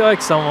 Josh. I feel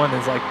like someone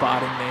is like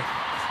botting me.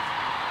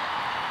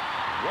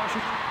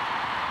 Washington.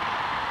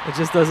 It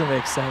just doesn't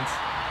make sense.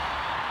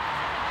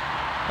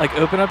 Like,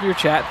 open up your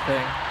chat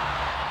thing.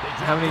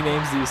 How many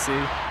names do you see?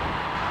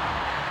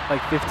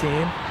 Like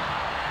 15?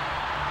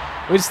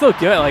 Which is still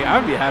good. Like, I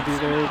would be happy if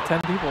there were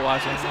 10 people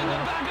watching. It's in the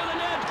back of the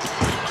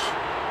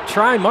net.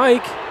 Try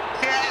Mike.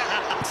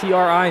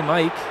 TRI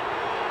Mike.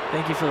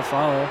 Thank you for the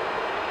follow.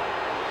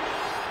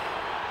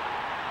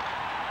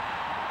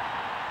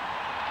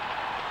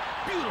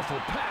 Beautiful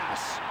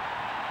pass.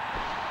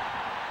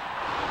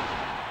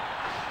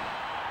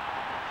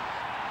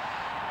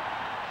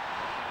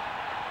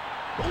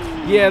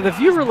 Yeah, the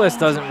viewer list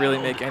doesn't really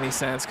make any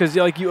sense because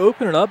like you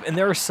open it up and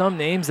there are some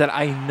names that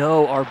I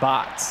know are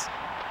bots,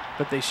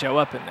 but they show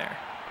up in there.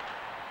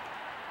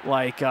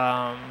 Like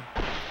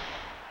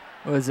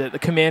what is it? The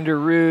Commander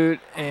Root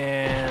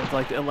and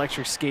like the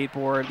Electric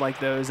Skateboard, like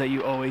those that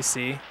you always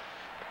see.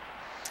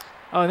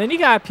 Oh, and then you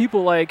got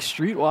people like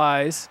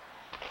Streetwise,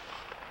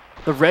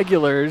 the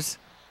regulars,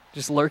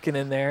 just lurking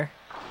in there,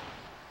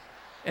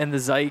 and the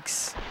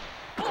Zykes.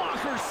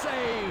 Blocker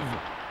save.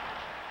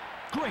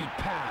 Great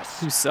pass.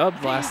 Who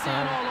subbed last He's in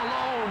time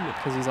all alone.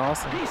 because he's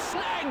awesome. He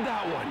snagged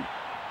that one.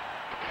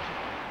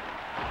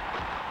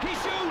 He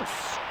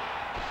shoots.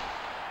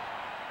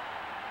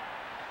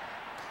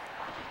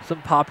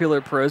 Some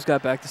popular pros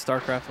got back to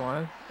StarCraft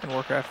 1 and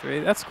Warcraft 3.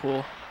 That's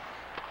cool.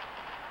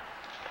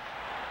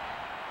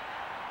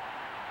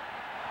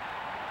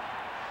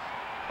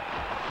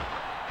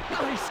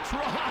 Nice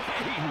try.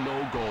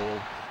 No goal.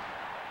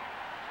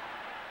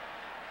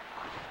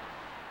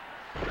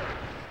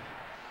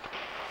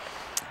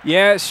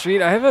 Yeah,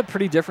 Street, I have a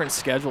pretty different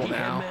schedule He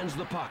now. headmans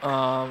the puck.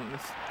 I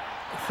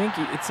think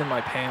it's in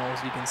my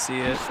panels. You can see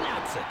He it.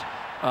 snaps it.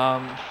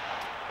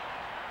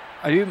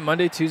 I do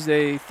Monday,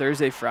 Tuesday,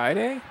 Thursday,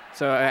 Friday.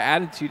 So I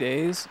added 2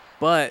 days,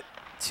 but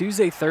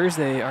Tuesday,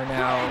 Thursday are Great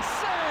now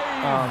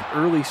save.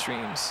 early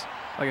streams.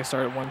 Like I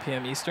start at 1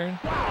 p.m. Eastern,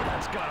 Wow,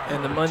 that's gotta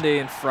and the hurt. Monday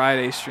and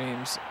Friday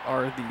streams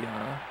are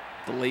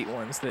the late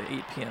ones, the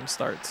 8 p.m.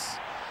 starts.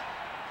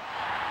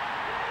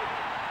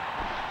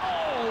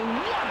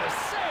 Oh, what a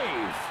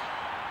save.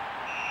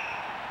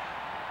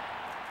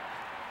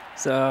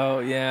 So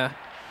yeah,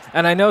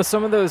 and I know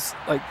some of those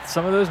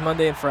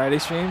Monday and Friday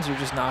streams are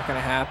just not going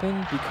to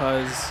happen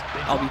because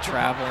I'll be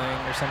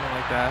traveling or something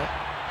like that.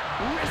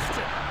 Missed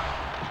it.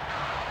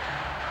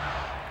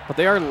 But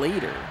they are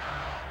later,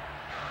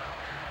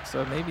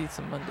 so maybe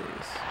some Mondays.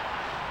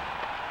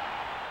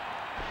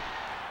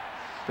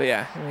 But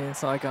yeah, I mean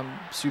it's not like I'm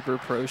super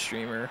pro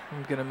streamer.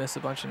 I'm gonna miss a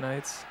bunch of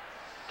nights.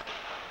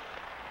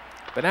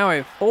 But now I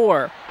have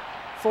four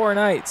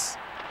nights.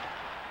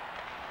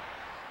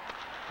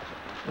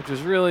 Which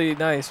was really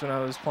nice when I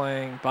was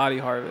playing Body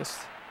Harvest.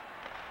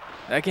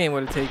 That game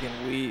would have taken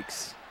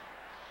weeks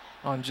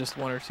on just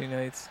 1 or 2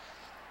 nights.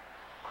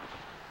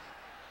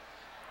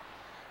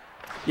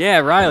 Yeah,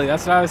 Riley,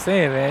 that's what I was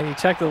saying, man. You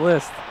check the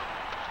list.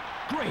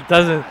 Great It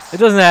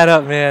doesn't add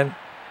up, man.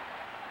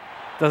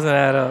 Doesn't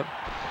add up.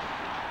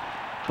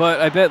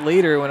 But I bet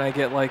later when I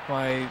get like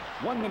my,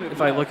 1 minute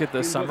if I look left at the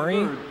in summary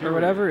third or period.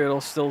 whatever,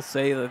 it'll still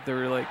say that there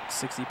were like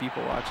 60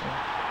 people watching.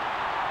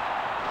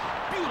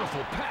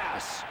 Beautiful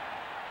pass.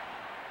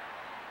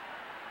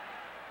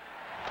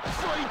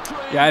 Freight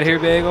train. You out here,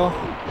 Bagel?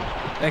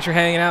 Thanks for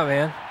hanging out,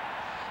 man.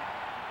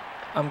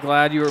 I'm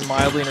glad you were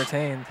mildly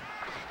entertained.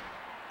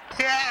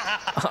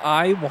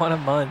 I want a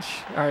munch.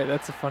 All right,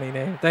 that's a funny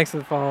name. Thanks for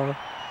the follow.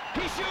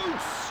 He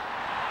shoots.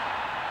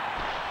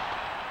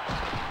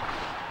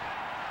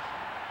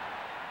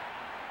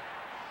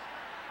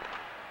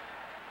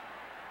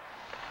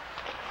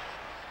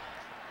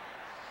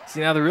 See,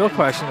 now the real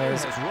question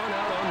is, Has run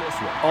out on this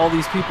one. all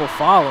these people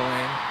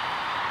following,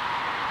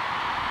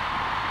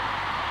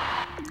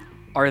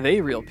 are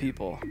they real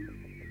people?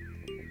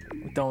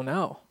 We don't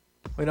know.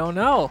 We don't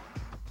know.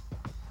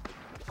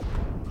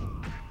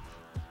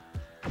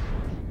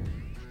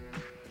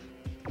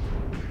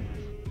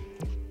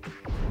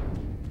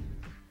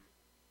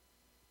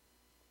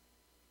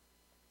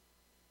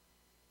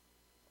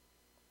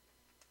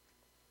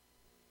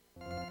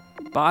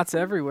 Bots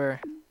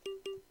everywhere.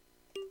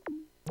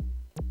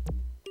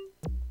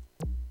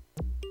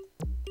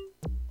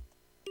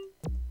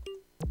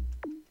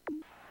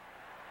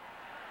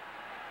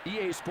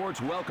 EA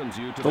Sports welcomes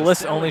you to The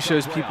list Stanley only Cup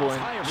shows people playoffs. in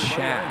Hi, everybody. I'm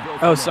chat. Bill Oh,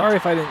 Clement. sorry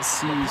if I didn't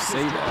see you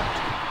say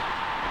that.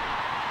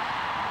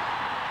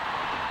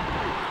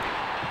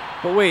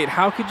 But wait,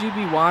 how could you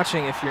be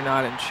watching if you're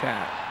not in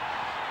chat?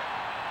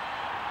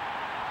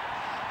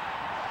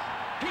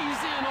 He's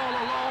in all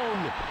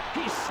alone.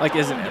 He's Like,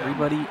 isn't stoned him.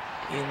 everybody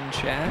in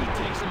chat?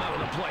 He takes him out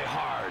of the play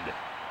hard.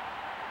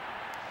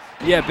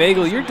 Yeah,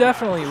 Bagel, Puts you're him in a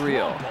definitely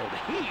real. crumpled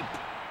heap.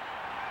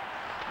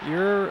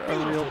 You're a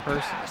real Beautiful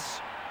person.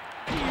 pass.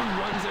 He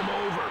runs him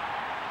over.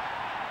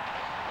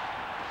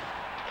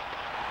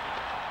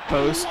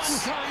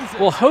 Hosts. One-times it.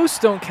 Well, hosts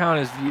don't count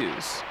as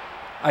views.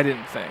 I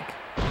didn't think.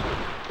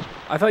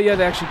 I thought you had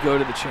to actually go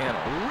to the channel.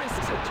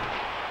 Risks it.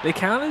 They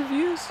count as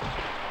views?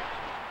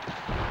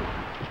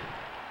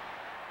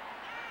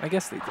 I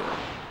guess they do.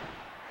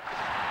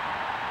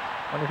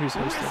 Wonder who's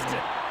hosting Risks me.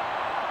 it.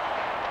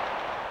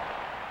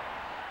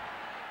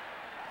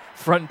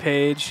 Front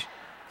page.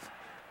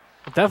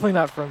 Definitely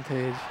not front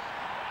page.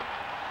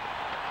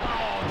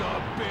 Oh,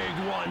 the big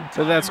one.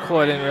 But that's cool.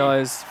 I didn't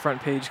realize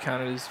front page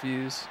counted as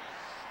views.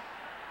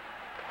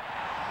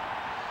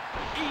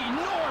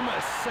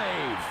 Enormous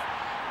save.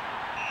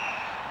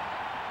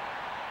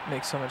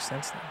 Makes so much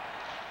sense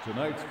now.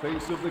 Tonight's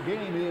face of the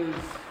game is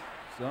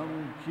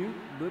some cute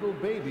little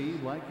baby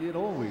like it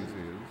always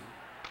is.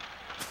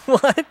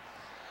 What?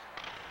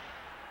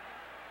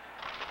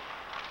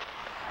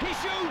 He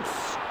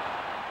shoots.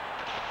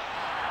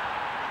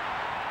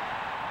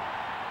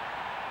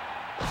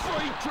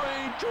 Freight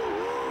train.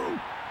 Choo!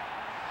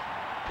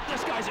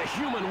 This guy's a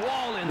human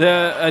wall in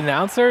The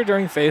announcer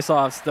during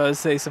face-offs does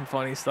say some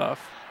funny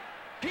stuff.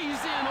 He's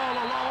in all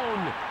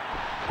alone.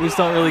 We just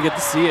don't really get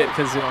to see it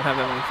because we don't have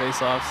that many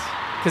face-offs.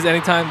 Because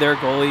anytime their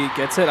goalie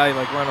gets it, I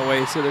like run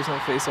away so there's no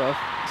face-off,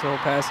 so he'll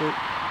pass it.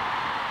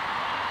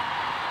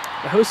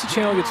 The hosted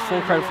channel gets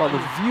full credit for all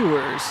the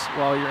viewers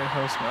while you're in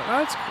host mode. Oh,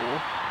 that's cool.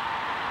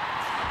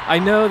 I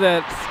know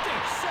that.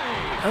 Stick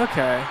save.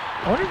 Okay.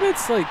 I wonder if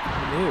it's like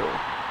new.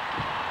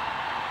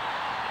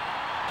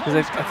 Because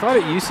I thought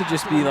it used to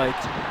just be like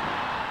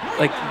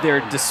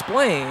they're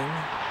displaying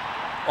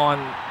on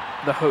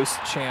the host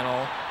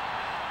channel,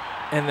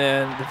 and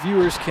then the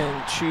viewers can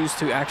choose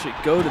to actually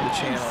go to the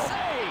channel.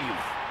 Save.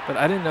 But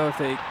I didn't know if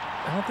they.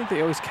 I don't think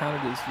they always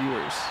counted as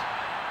viewers.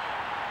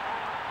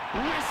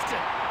 Missed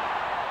it.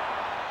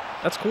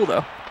 That's cool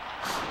though.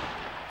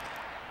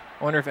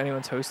 I wonder if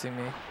anyone's hosting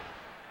me.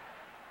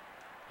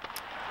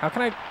 How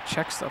can I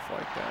check stuff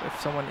like that if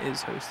someone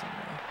is hosting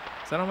me?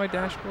 Is that on my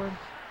dashboard?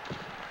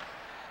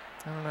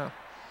 I don't know.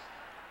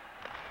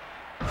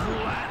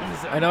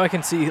 Flattens him. I know I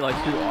can see like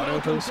who auto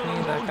hosts me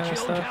and that kind of Roadkill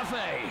stuff.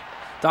 Cafe.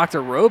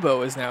 Dr.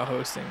 Robo is now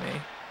hosting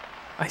me.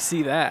 I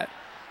see that.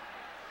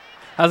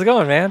 How's it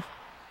going, man?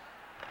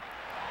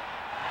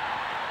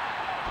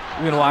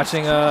 You been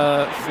watching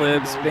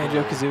Flib's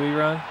Banjo-Kazooie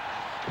run?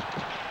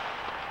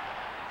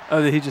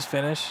 Oh, did he just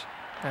finish?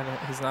 And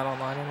he's not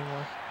online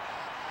anymore?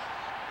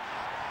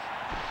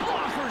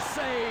 Blocker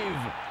save.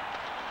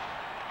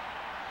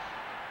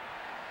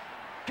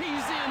 He's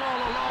in all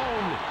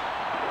alone.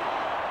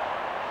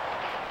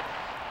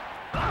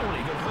 That won't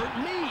even hurt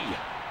me.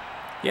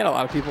 He had a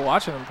lot of people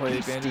watching him play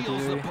He steals the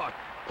Banjo-Kazooie. puck.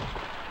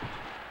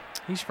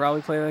 He should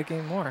probably play that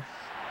game more.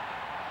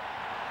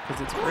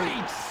 Because it's great.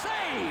 Great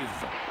save.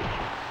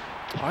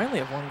 Oh, I only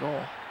have one goal.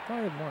 I thought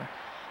I had more.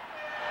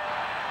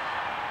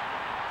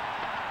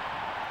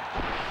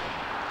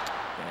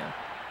 Damn.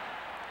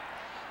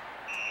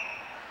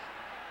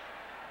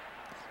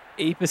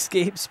 Ape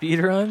Escape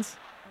speedruns?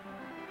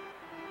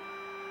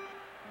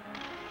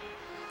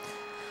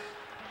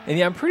 And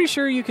yeah, I'm pretty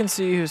sure you can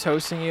see who's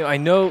hosting you. I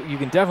know you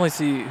can definitely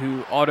see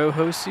who auto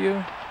hosts you.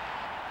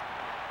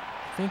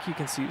 I think you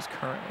can see who's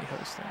currently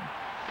hosting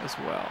as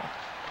well.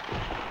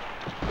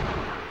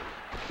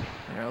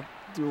 Here, I'll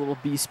do a little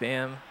B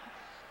spam.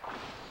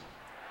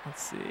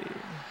 Let's see.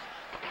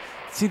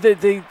 See,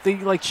 they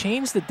like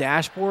changed the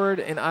dashboard,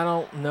 and I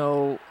don't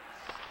know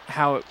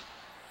how it,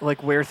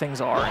 like where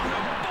things are. What a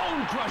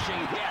bone-crushing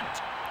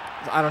hit.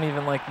 I don't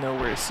even like know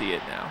where to see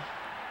it now.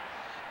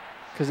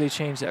 Because they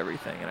changed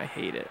everything, and I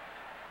hate it.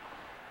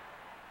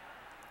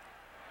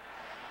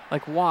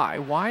 Like, why?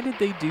 Why did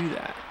they do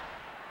that?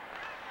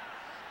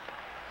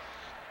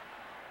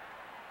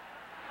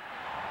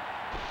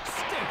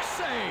 Stick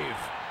save.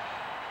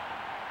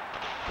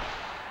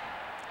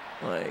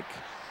 Like,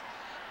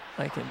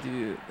 I can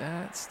do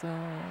that stuff.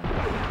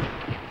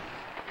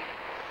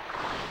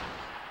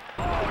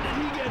 Oh, did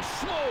he get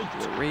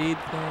smoked? The raid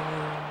thing.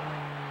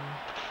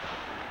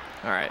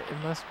 Alright, it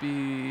must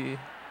be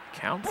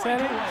count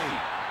settings? Breakaway.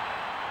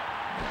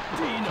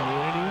 Community?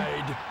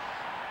 Denied.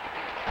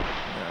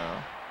 No.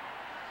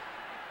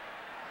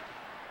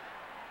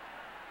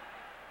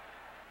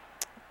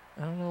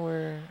 I don't know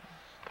where.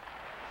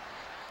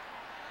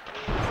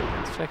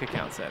 Let's check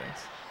account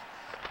settings.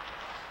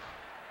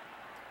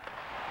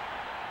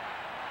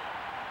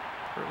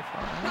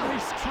 profile.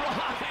 Nice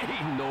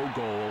try. No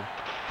goal.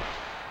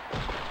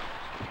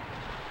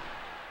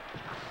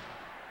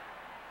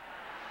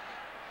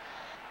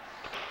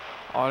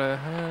 Auto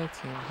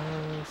team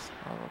host,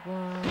 blah, blah,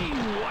 blah. He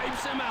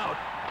wipes him out.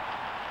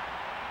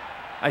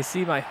 I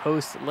see my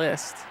host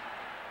list.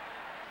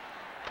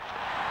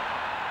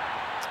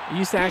 It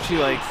used to actually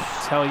like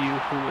tell you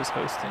who was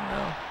hosting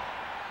though,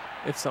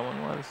 if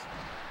someone was.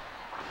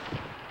 I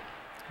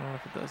don't know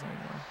if it does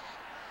anymore.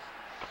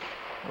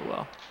 Oh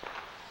well.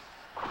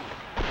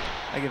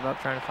 I give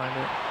up trying to find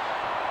it.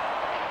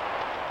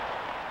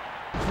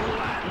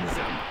 Flattens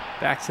him.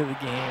 Back to the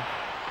game.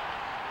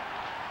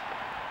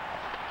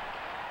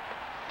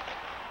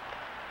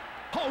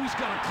 Oh, he's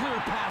got a clear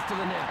path to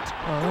the net.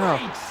 Oh no.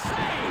 Great save.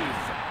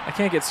 I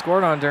can't get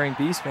scored on during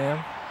Beast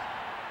Man.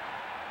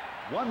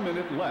 1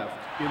 minute left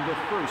in the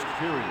first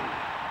period.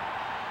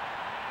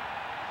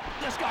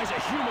 This guy's a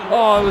human.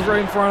 Oh, I was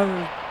right in front of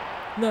him.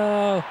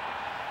 No.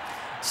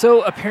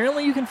 So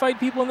apparently you can fight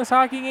people in this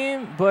hockey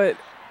game, but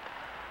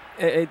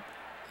I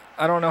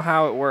don't know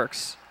how it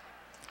works.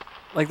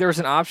 Like there was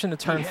an option to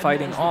turn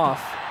fighting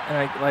off, and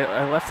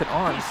I left it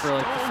on for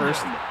like the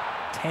first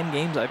 10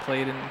 games I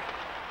played, and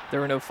there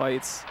were no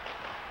fights.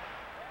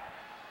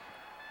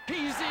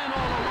 He's in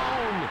all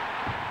alone.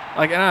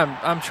 Like, and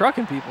I'm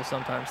trucking people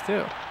sometimes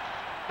too.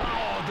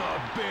 Oh, the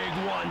big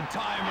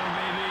one-timer,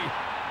 baby.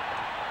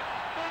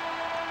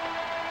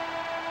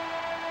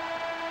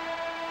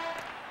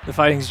 The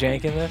fighting's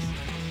jank in this?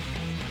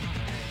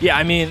 Yeah,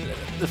 I mean,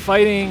 the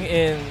fighting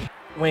in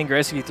Wayne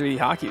Gretzky 3D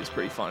Hockey was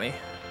pretty funny.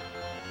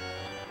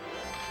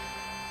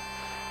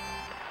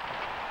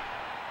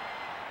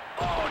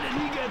 Oh, did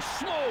he get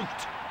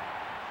smoked?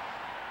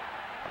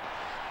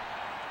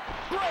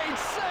 Great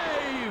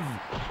save.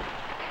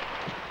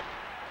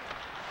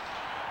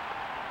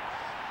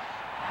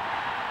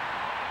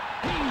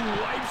 He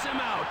wipes him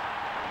out.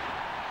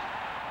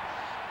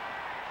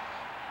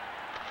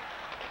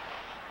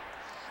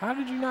 How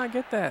did you not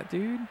get that,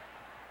 dude?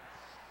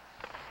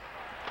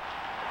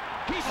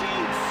 He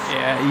shoots.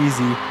 Yeah,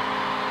 easy.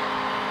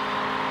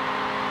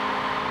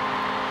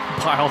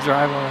 Pile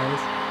drive on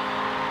ice.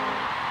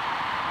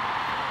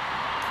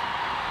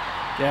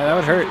 Yeah, that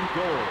would hurt.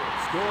 Goal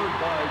scored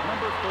by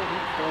number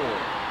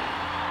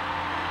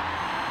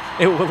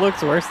 34. It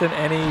looks worse than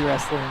any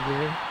wrestling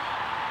game.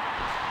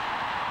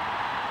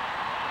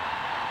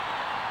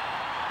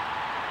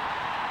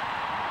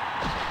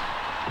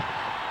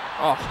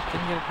 Oh,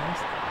 didn't get it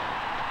past.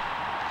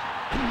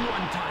 He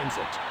one-times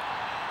it.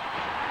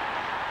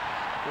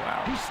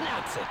 Wow. He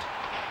snaps it.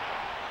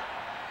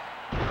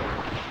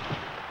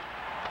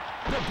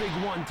 The big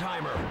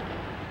one-timer.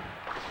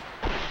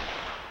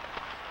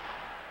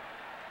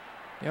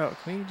 Yo,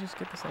 can we just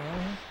get this thing out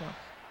of here? Come on.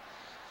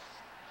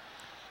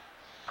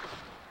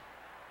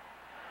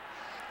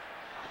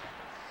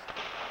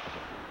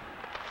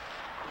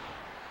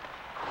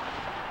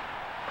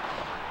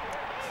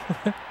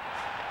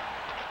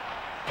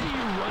 He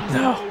runs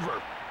No. him over.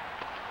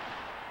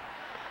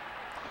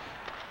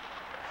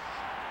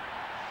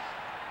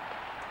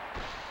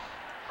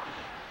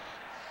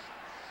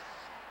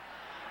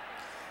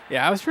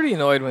 Yeah, I was pretty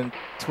annoyed when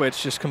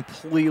Twitch just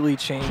completely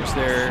changed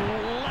their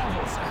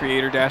Levels him.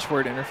 creator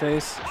dashboard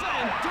interface.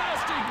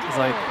 Fantastic It's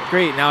like, goal.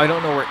 great, now I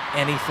don't know where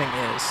anything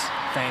is.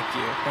 Thank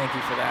you. Thank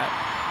you for that.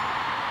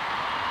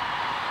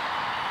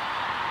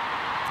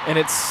 And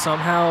it's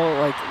somehow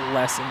like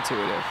less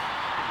intuitive.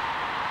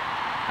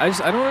 I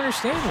don't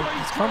understand when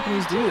these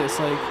companies do this.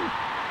 Like,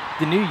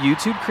 the new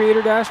YouTube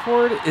creator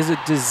dashboard is a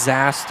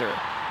disaster.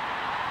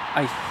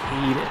 I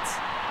hate it.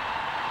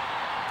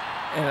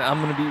 And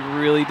I'm gonna be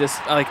really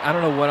I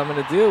don't know what I'm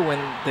gonna do when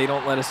they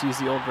don't let us use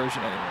the old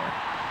version anymore.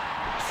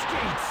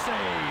 Skate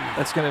save.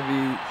 That's gonna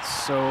be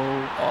so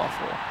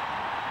awful.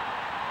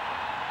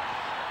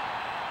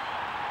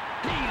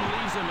 He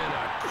leaves him in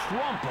a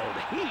crumpled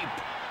heap.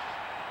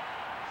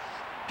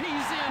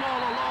 He's in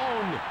all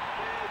alone.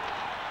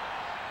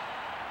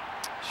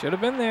 Should have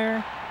been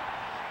there.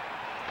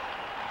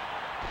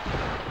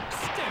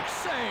 Stick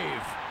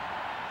save.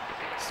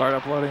 Start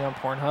uploading on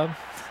Pornhub.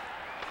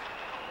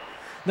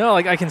 No,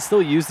 like I can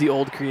still use the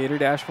old creator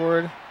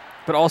dashboard,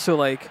 but also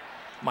like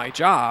my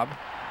job,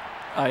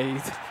 I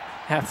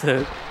have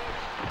to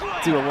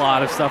do a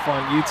lot of stuff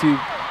on YouTube,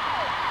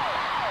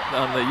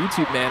 on the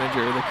YouTube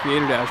manager, the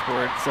creator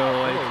dashboard. So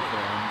like,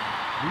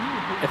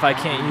 if I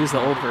can't use the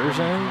old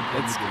version,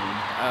 it's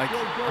I'm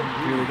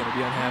really gonna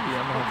be unhappy.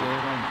 I'm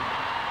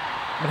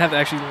gonna have to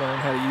actually learn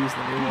how to use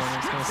the new one.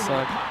 It's gonna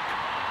suck.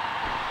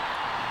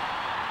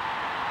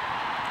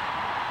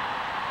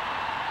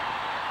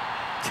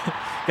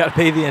 Gotta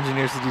pay the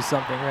engineers to do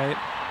something, right?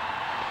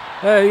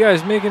 Hey, you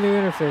guys, make a new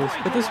interface.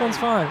 But this one's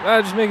fine.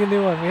 Just make a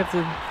new one. You have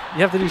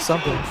to do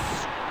something.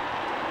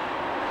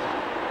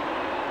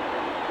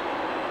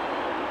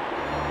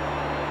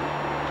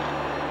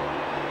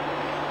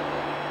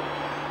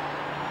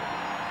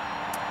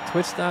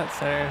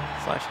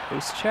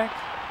 Twitch.center/host check.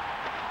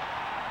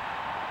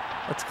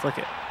 Let's click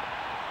it.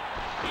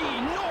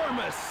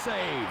 Enormous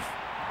save.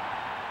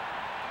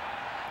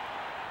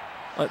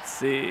 Let's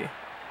see.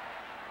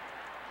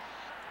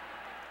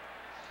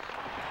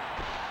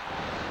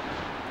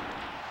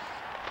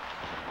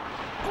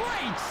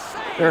 Great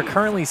save. There are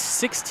currently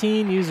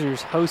 16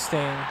 users hosting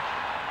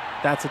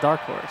That's a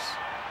Darkhorse.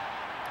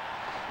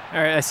 All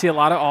right, I see a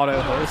lot of auto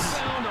hosts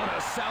Northbound on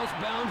a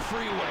southbound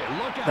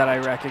freeway. Look out. that I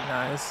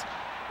recognize,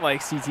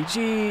 like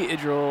CTG,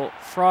 Idril,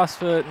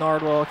 Frostfoot,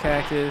 Nardwall,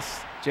 Cactus,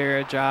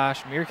 Jared,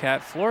 Josh,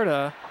 Meerkat,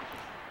 Florida,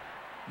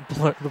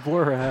 the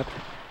Blur Rap,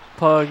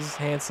 Pugs,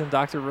 Hanson,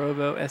 Dr.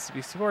 Robo,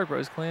 SCP Support,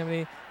 Bros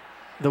Calamity.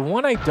 The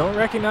one I don't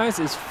recognize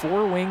is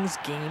Four Wings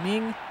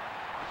Gaming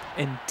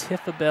and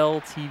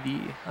Tiffabell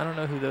TV. I don't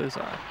know who those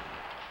are.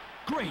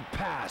 Great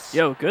pass.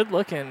 Yo, good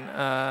looking,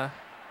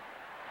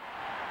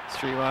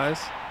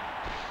 Streetwise.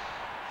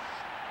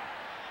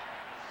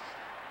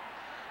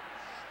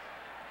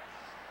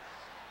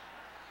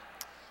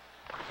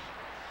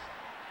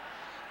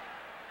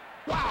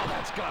 Wow,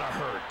 that's gotta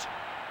hurt.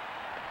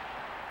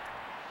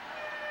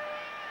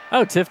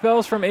 Oh, Tiff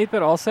Bell's from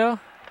 8-Bit also?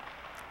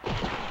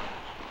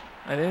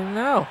 I didn't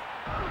know.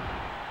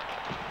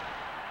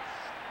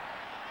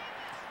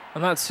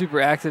 I'm not super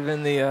active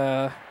in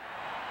the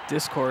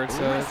Discord,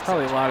 so there's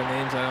probably a lot of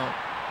names I don't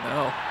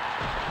know.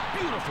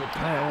 Beautiful All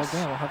right, well, pass.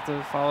 damn, I'll have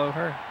to follow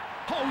her.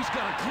 Oh, he's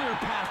got a clear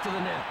pass to the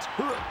net.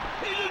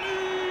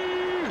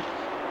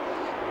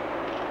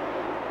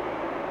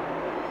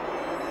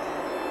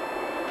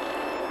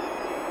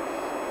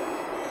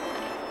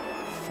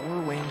 Four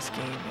Wings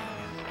Gaming.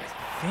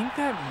 I think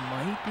that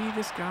might be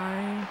this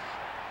guy,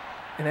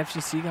 an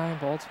FGC guy in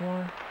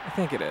Baltimore. I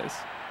think it is.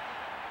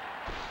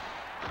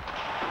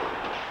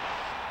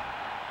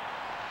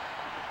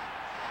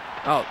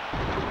 Oh.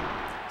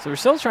 So we're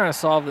still trying to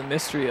solve the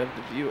mystery of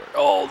the viewer.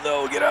 Oh,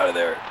 no, get out of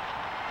there.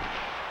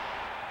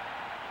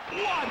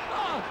 What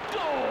a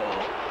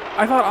goal!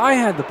 I thought I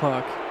had the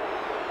puck.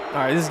 All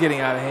right, this is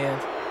getting out of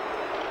hand.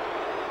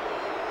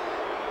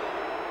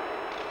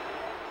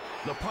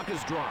 The puck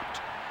is dropped.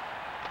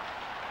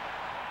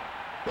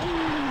 Ooh, he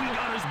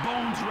got his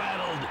bones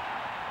rattled.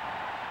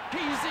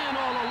 He's in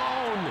all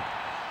alone.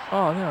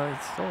 Oh, no,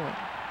 it's stolen.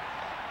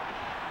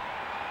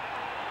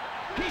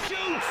 He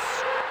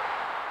shoots.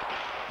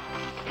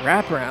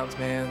 Wraparounds,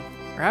 man.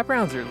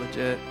 Wraparounds are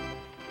legit.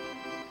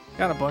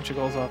 Got a bunch of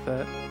goals off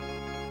that.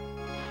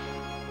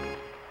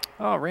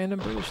 Oh, random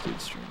British dude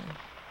streaming.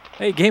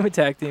 Hey, Game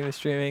Attack team is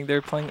streaming.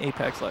 They're playing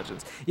Apex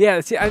Legends. Yeah,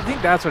 see, I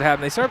think that's what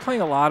happened. They started playing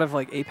a lot of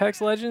like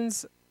Apex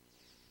Legends,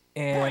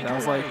 and I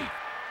was like,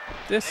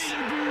 this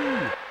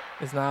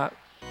is not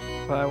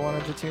what I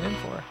wanted to tune in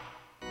for.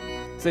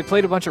 So they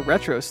played a bunch of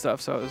retro stuff,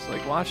 so I was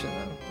like watching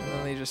them, and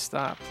then they just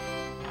stopped.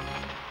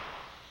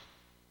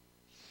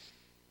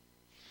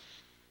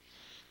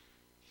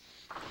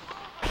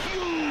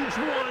 Huge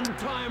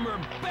one-timer.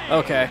 Bang.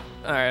 Okay,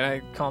 all right,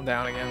 I calmed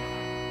down again.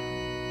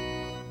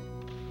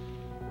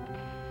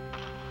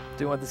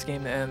 Do want this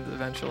game to end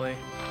eventually.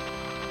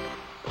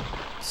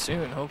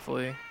 Soon,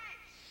 hopefully.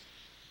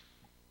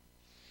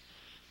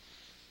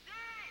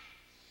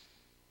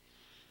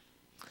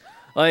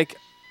 Like,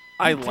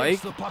 I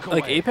like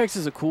Apex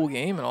is a cool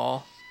game and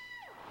all.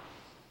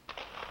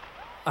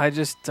 I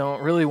just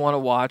don't really want to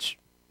watch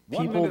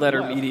people that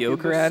are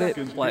mediocre at it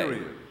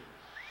play.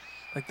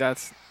 Like,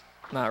 that's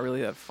not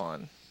really that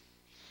fun.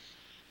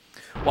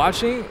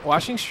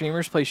 Watching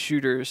streamers play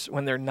shooters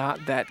when they're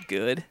not that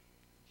good,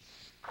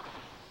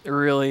 it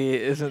really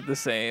isn't the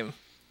same.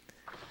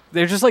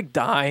 They're just like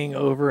dying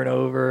over and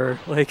over.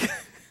 Like,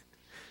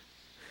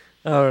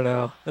 I don't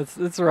know.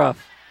 It's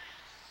rough.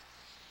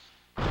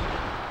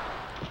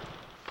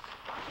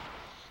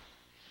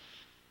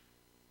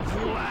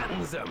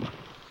 Flattens him.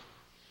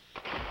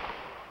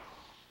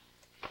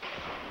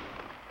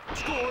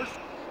 Scores.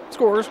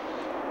 Scores.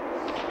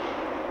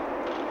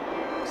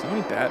 So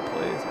many bad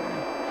plays, man.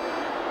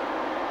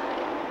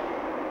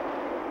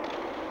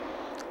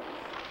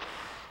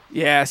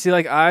 Yeah, see,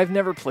 like, I've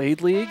never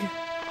played League,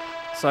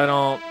 so I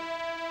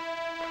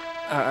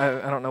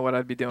don't know what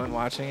I'd be doing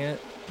watching it.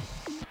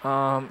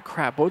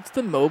 Crap, what's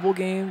the mobile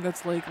game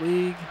that's like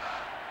League?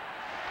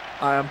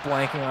 I'm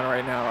blanking on it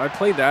right now. I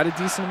played that a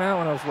decent amount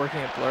when I was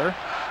working at Blur.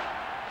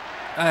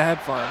 I had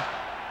fun.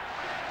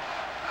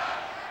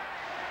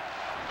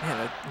 Man,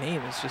 that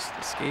name is just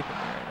escaping me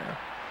right now.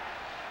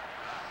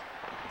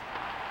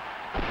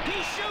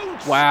 He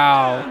shoots.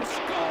 Wow. And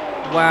scores.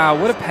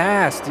 Wow, what a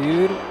pass,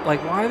 dude.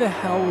 Like, why the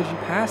hell would you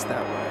pass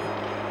that way?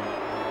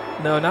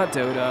 No, not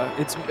Dota.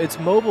 It's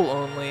mobile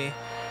only.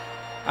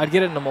 I'd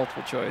get it in a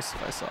multiple choice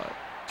if I saw it.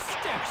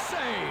 Stick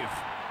save.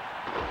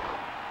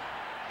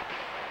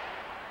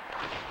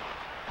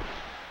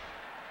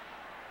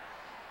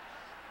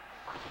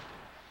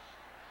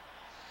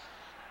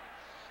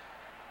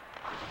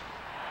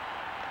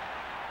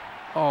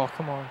 Oh,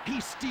 come on.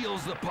 He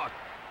steals the puck.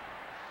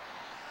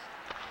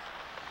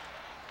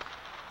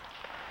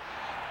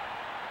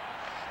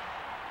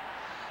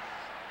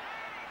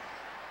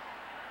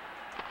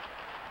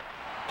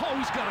 Oh,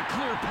 he's got a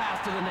clear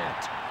pass to the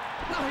net.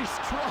 Nice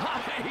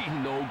try.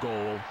 No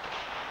goal.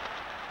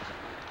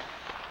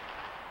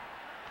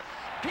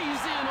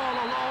 He's in all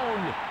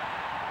alone.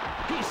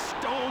 He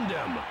stoned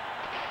him.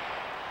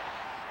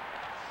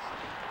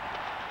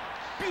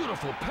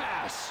 Beautiful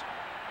pass.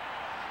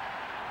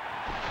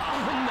 Oh,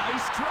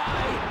 nice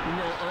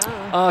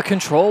try.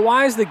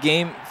 Control-wise, the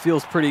game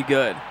feels pretty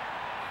good.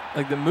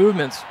 Like the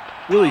movement's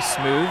really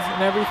smooth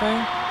and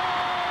everything.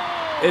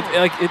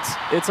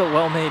 It's a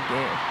well-made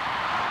game.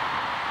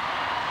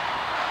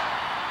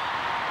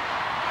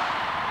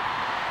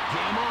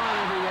 Game on,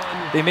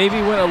 everyone. They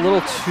maybe went a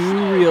little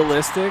too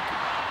realistic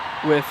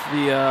with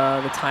the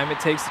time it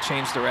takes to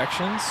change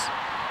directions.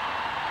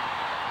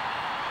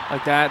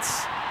 Like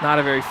that's not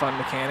a very fun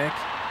mechanic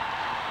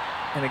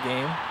in a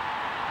game.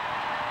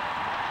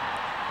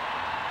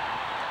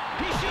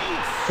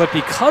 But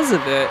because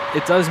of it,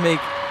 it does make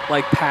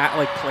like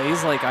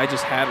plays like I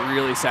just had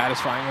really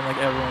satisfying when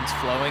like everyone's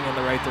flowing in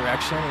the right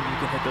direction and you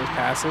can hit those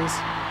passes.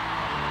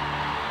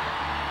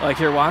 Like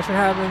here, watch what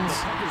happens.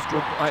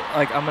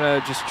 I'm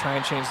gonna just try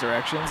and change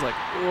directions. Like,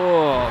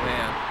 oh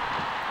man,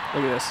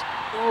 look at this.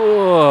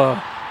 Oh,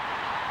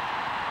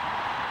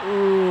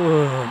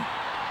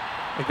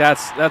 like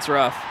that's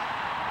rough.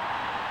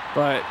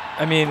 But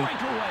I mean,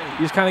 you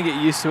just kind of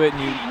get used to it,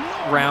 and you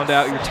round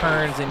out your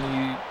turns, and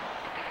you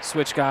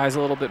switch guys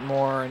a little bit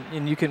more,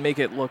 and you can make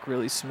it look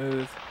really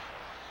smooth.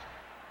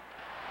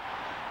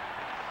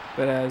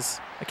 But as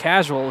a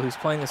casual who's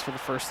playing this for the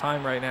first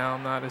time right now,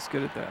 I'm not as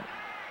good at that.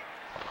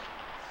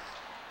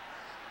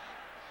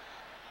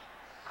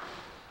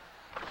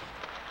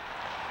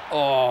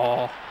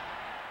 Oh.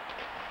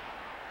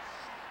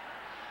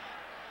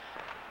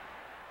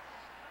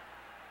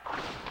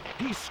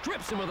 He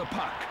strips him of the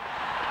puck.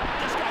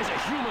 This guy's a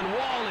human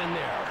wall in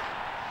there.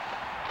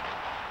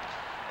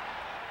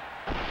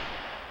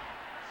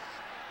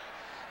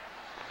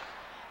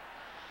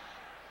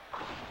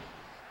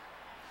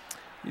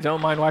 You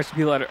don't mind watching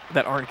people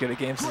that aren't good at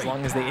games as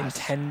long as they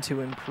intend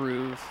to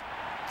improve.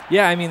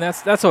 Yeah, I mean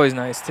that's always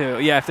nice too.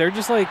 Yeah, if they're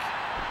just like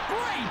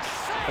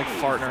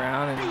farting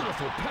around and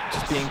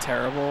just being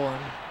terrible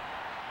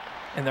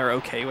and they're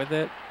okay with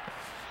it,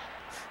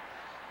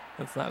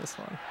 that's not as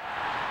fun.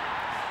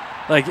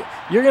 Like,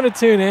 you're going to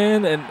tune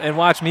in and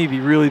watch me be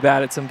really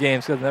bad at some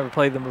games because I've never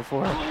played them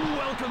before.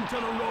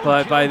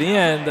 But by the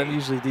end, I'm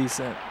usually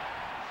decent.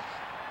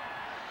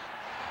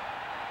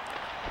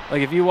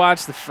 Like, if you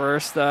watch the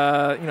first,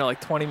 like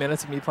 20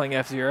 minutes of me playing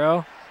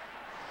F-Zero,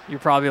 you're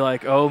probably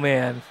like, oh,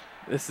 man,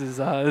 this is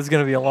going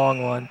to be a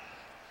long one.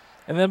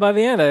 And then by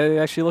the end, I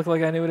actually looked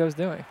like I knew what I was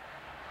doing.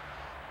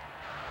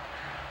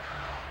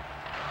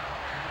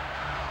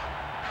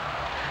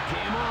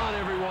 Game on,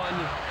 everyone.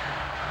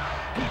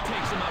 He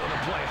takes him out of the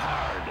play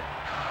hard.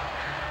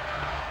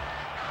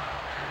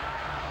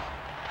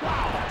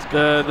 Wow, that's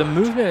good. The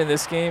movement in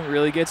this game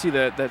really gets you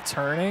that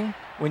turning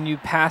when you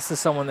pass to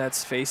someone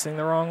that's facing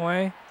the wrong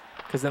way,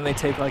 because then they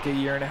take like a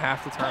year and a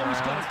half to turn around.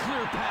 He's got a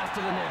clear pass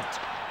to the net.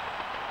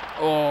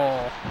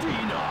 Oh.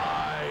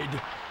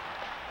 Denied.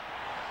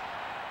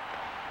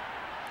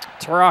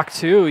 Turok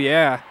 2,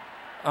 yeah.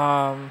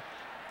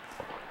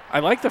 I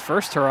like the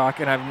first Turok,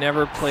 and I've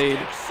never played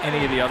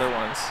any of the other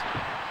ones.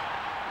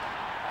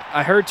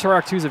 I heard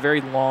Turok 2 is a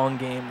very long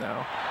game,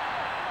 though.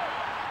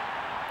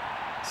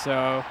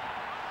 So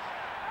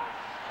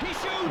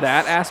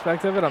that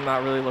aspect of it, I'm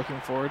not really looking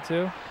forward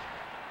to.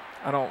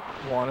 I don't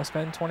want to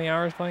spend 20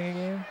 hours playing a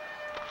game.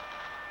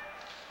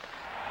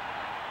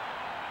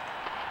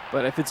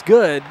 But if it's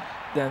good,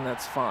 then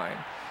that's fine.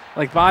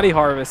 Like Body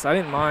Harvest, I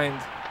didn't mind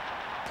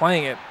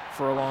playing it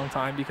for a long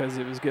time because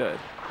it was good.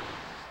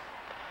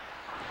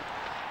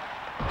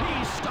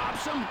 He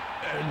stops him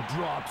and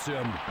drops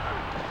him.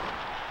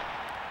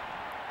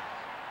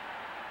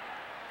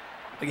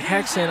 Like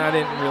Hexen, I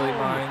didn't really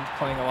mind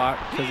playing a lot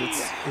because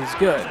it's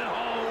good.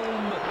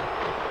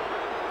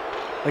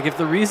 Like if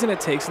the reason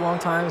it takes a long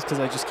time is because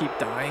I just keep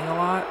dying a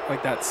lot,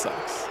 like that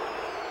sucks.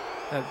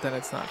 Then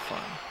it's not fun.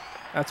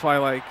 That's why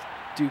like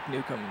Duke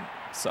Nukem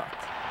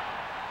sucked.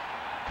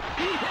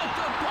 He hit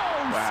the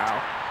post.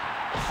 Wow.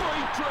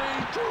 Freight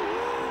train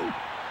chew.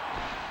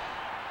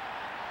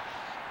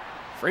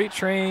 Freight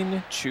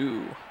train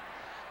chew.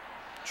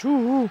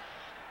 Chew.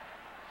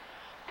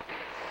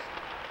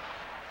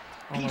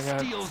 Oh my god,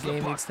 this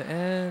game needs to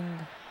end.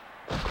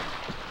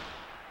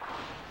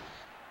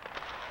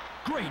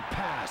 Great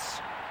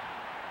pass.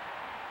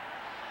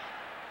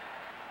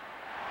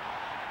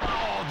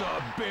 Oh,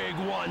 the big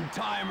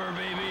one-timer,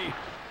 baby.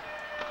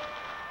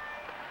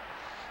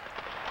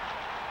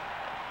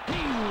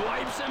 He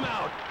wipes him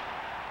out.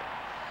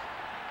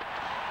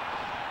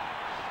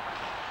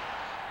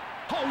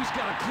 Oh, he's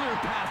got a clear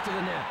path to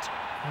the net.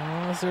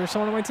 Oh, is there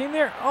someone on my team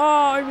there? Oh,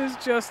 I was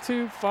just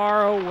too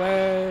far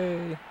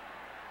away.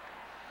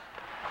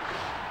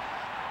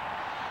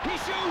 He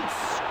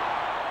shoots.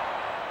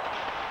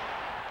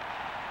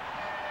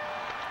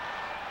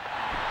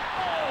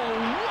 Oh,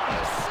 what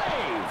a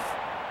save.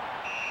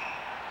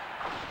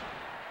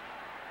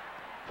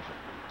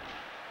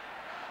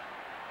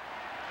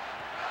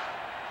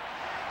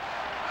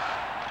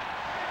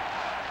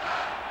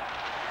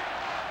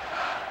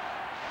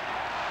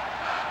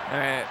 All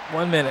right,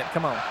 1 minute.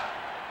 Come on.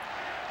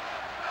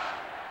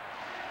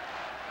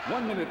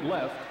 1 minute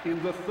left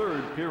in the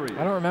third period.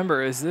 I don't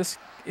remember. Is this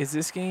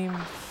game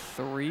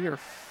 3 or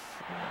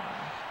 4?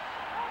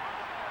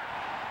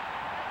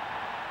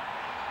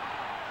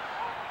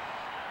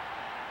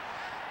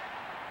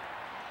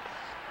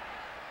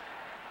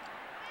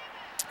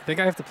 I think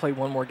I have to play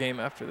one more game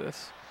after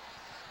this,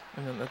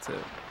 and then that's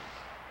it.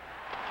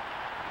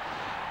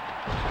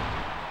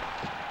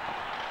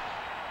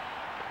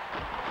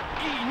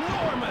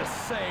 Enormous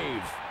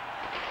save.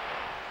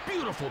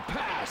 Beautiful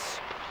pass.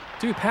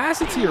 Dude,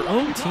 pass it to your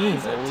own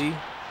team, Oli.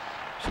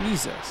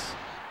 Jesus.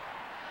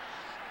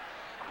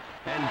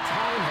 And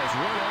time has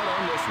run out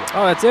on this one.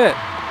 Oh, that's it.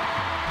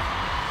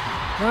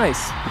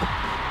 Nice.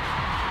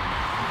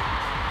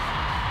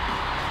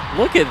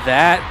 Look at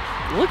that.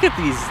 Look at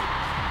these.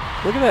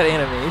 Look at that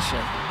animation.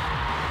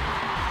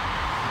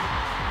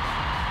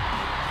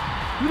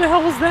 Who the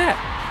hell was that?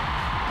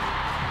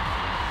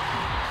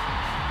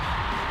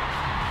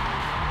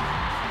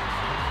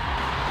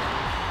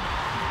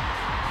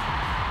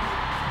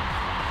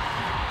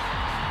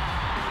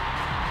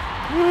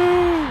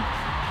 Woo!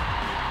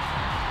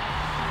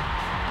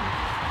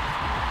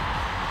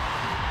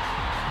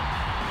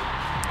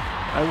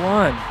 I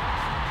won.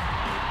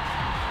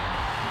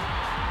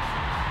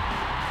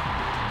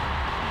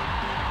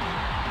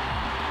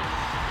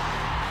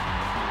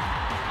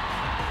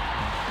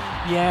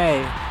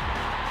 Yay.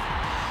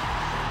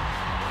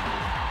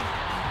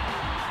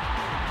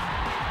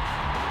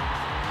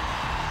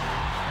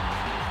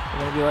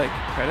 Gonna be like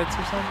credits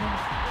or something?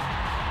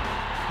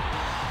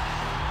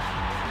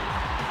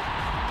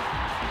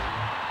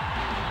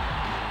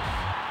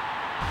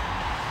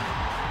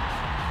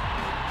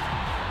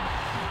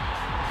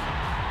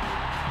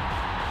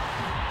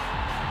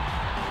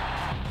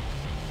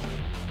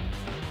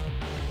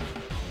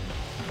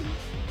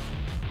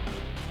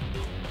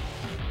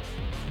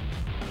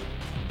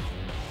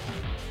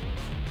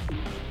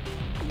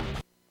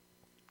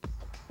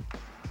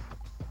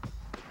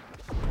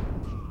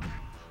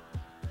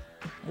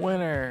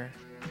 Winner.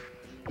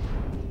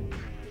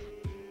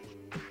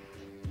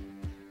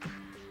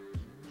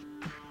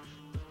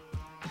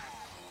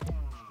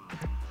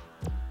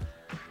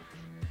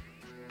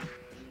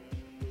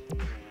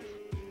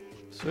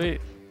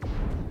 Sweet.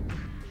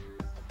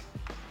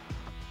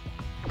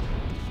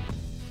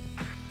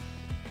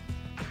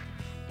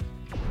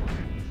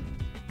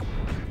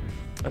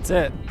 That's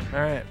it. All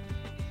right.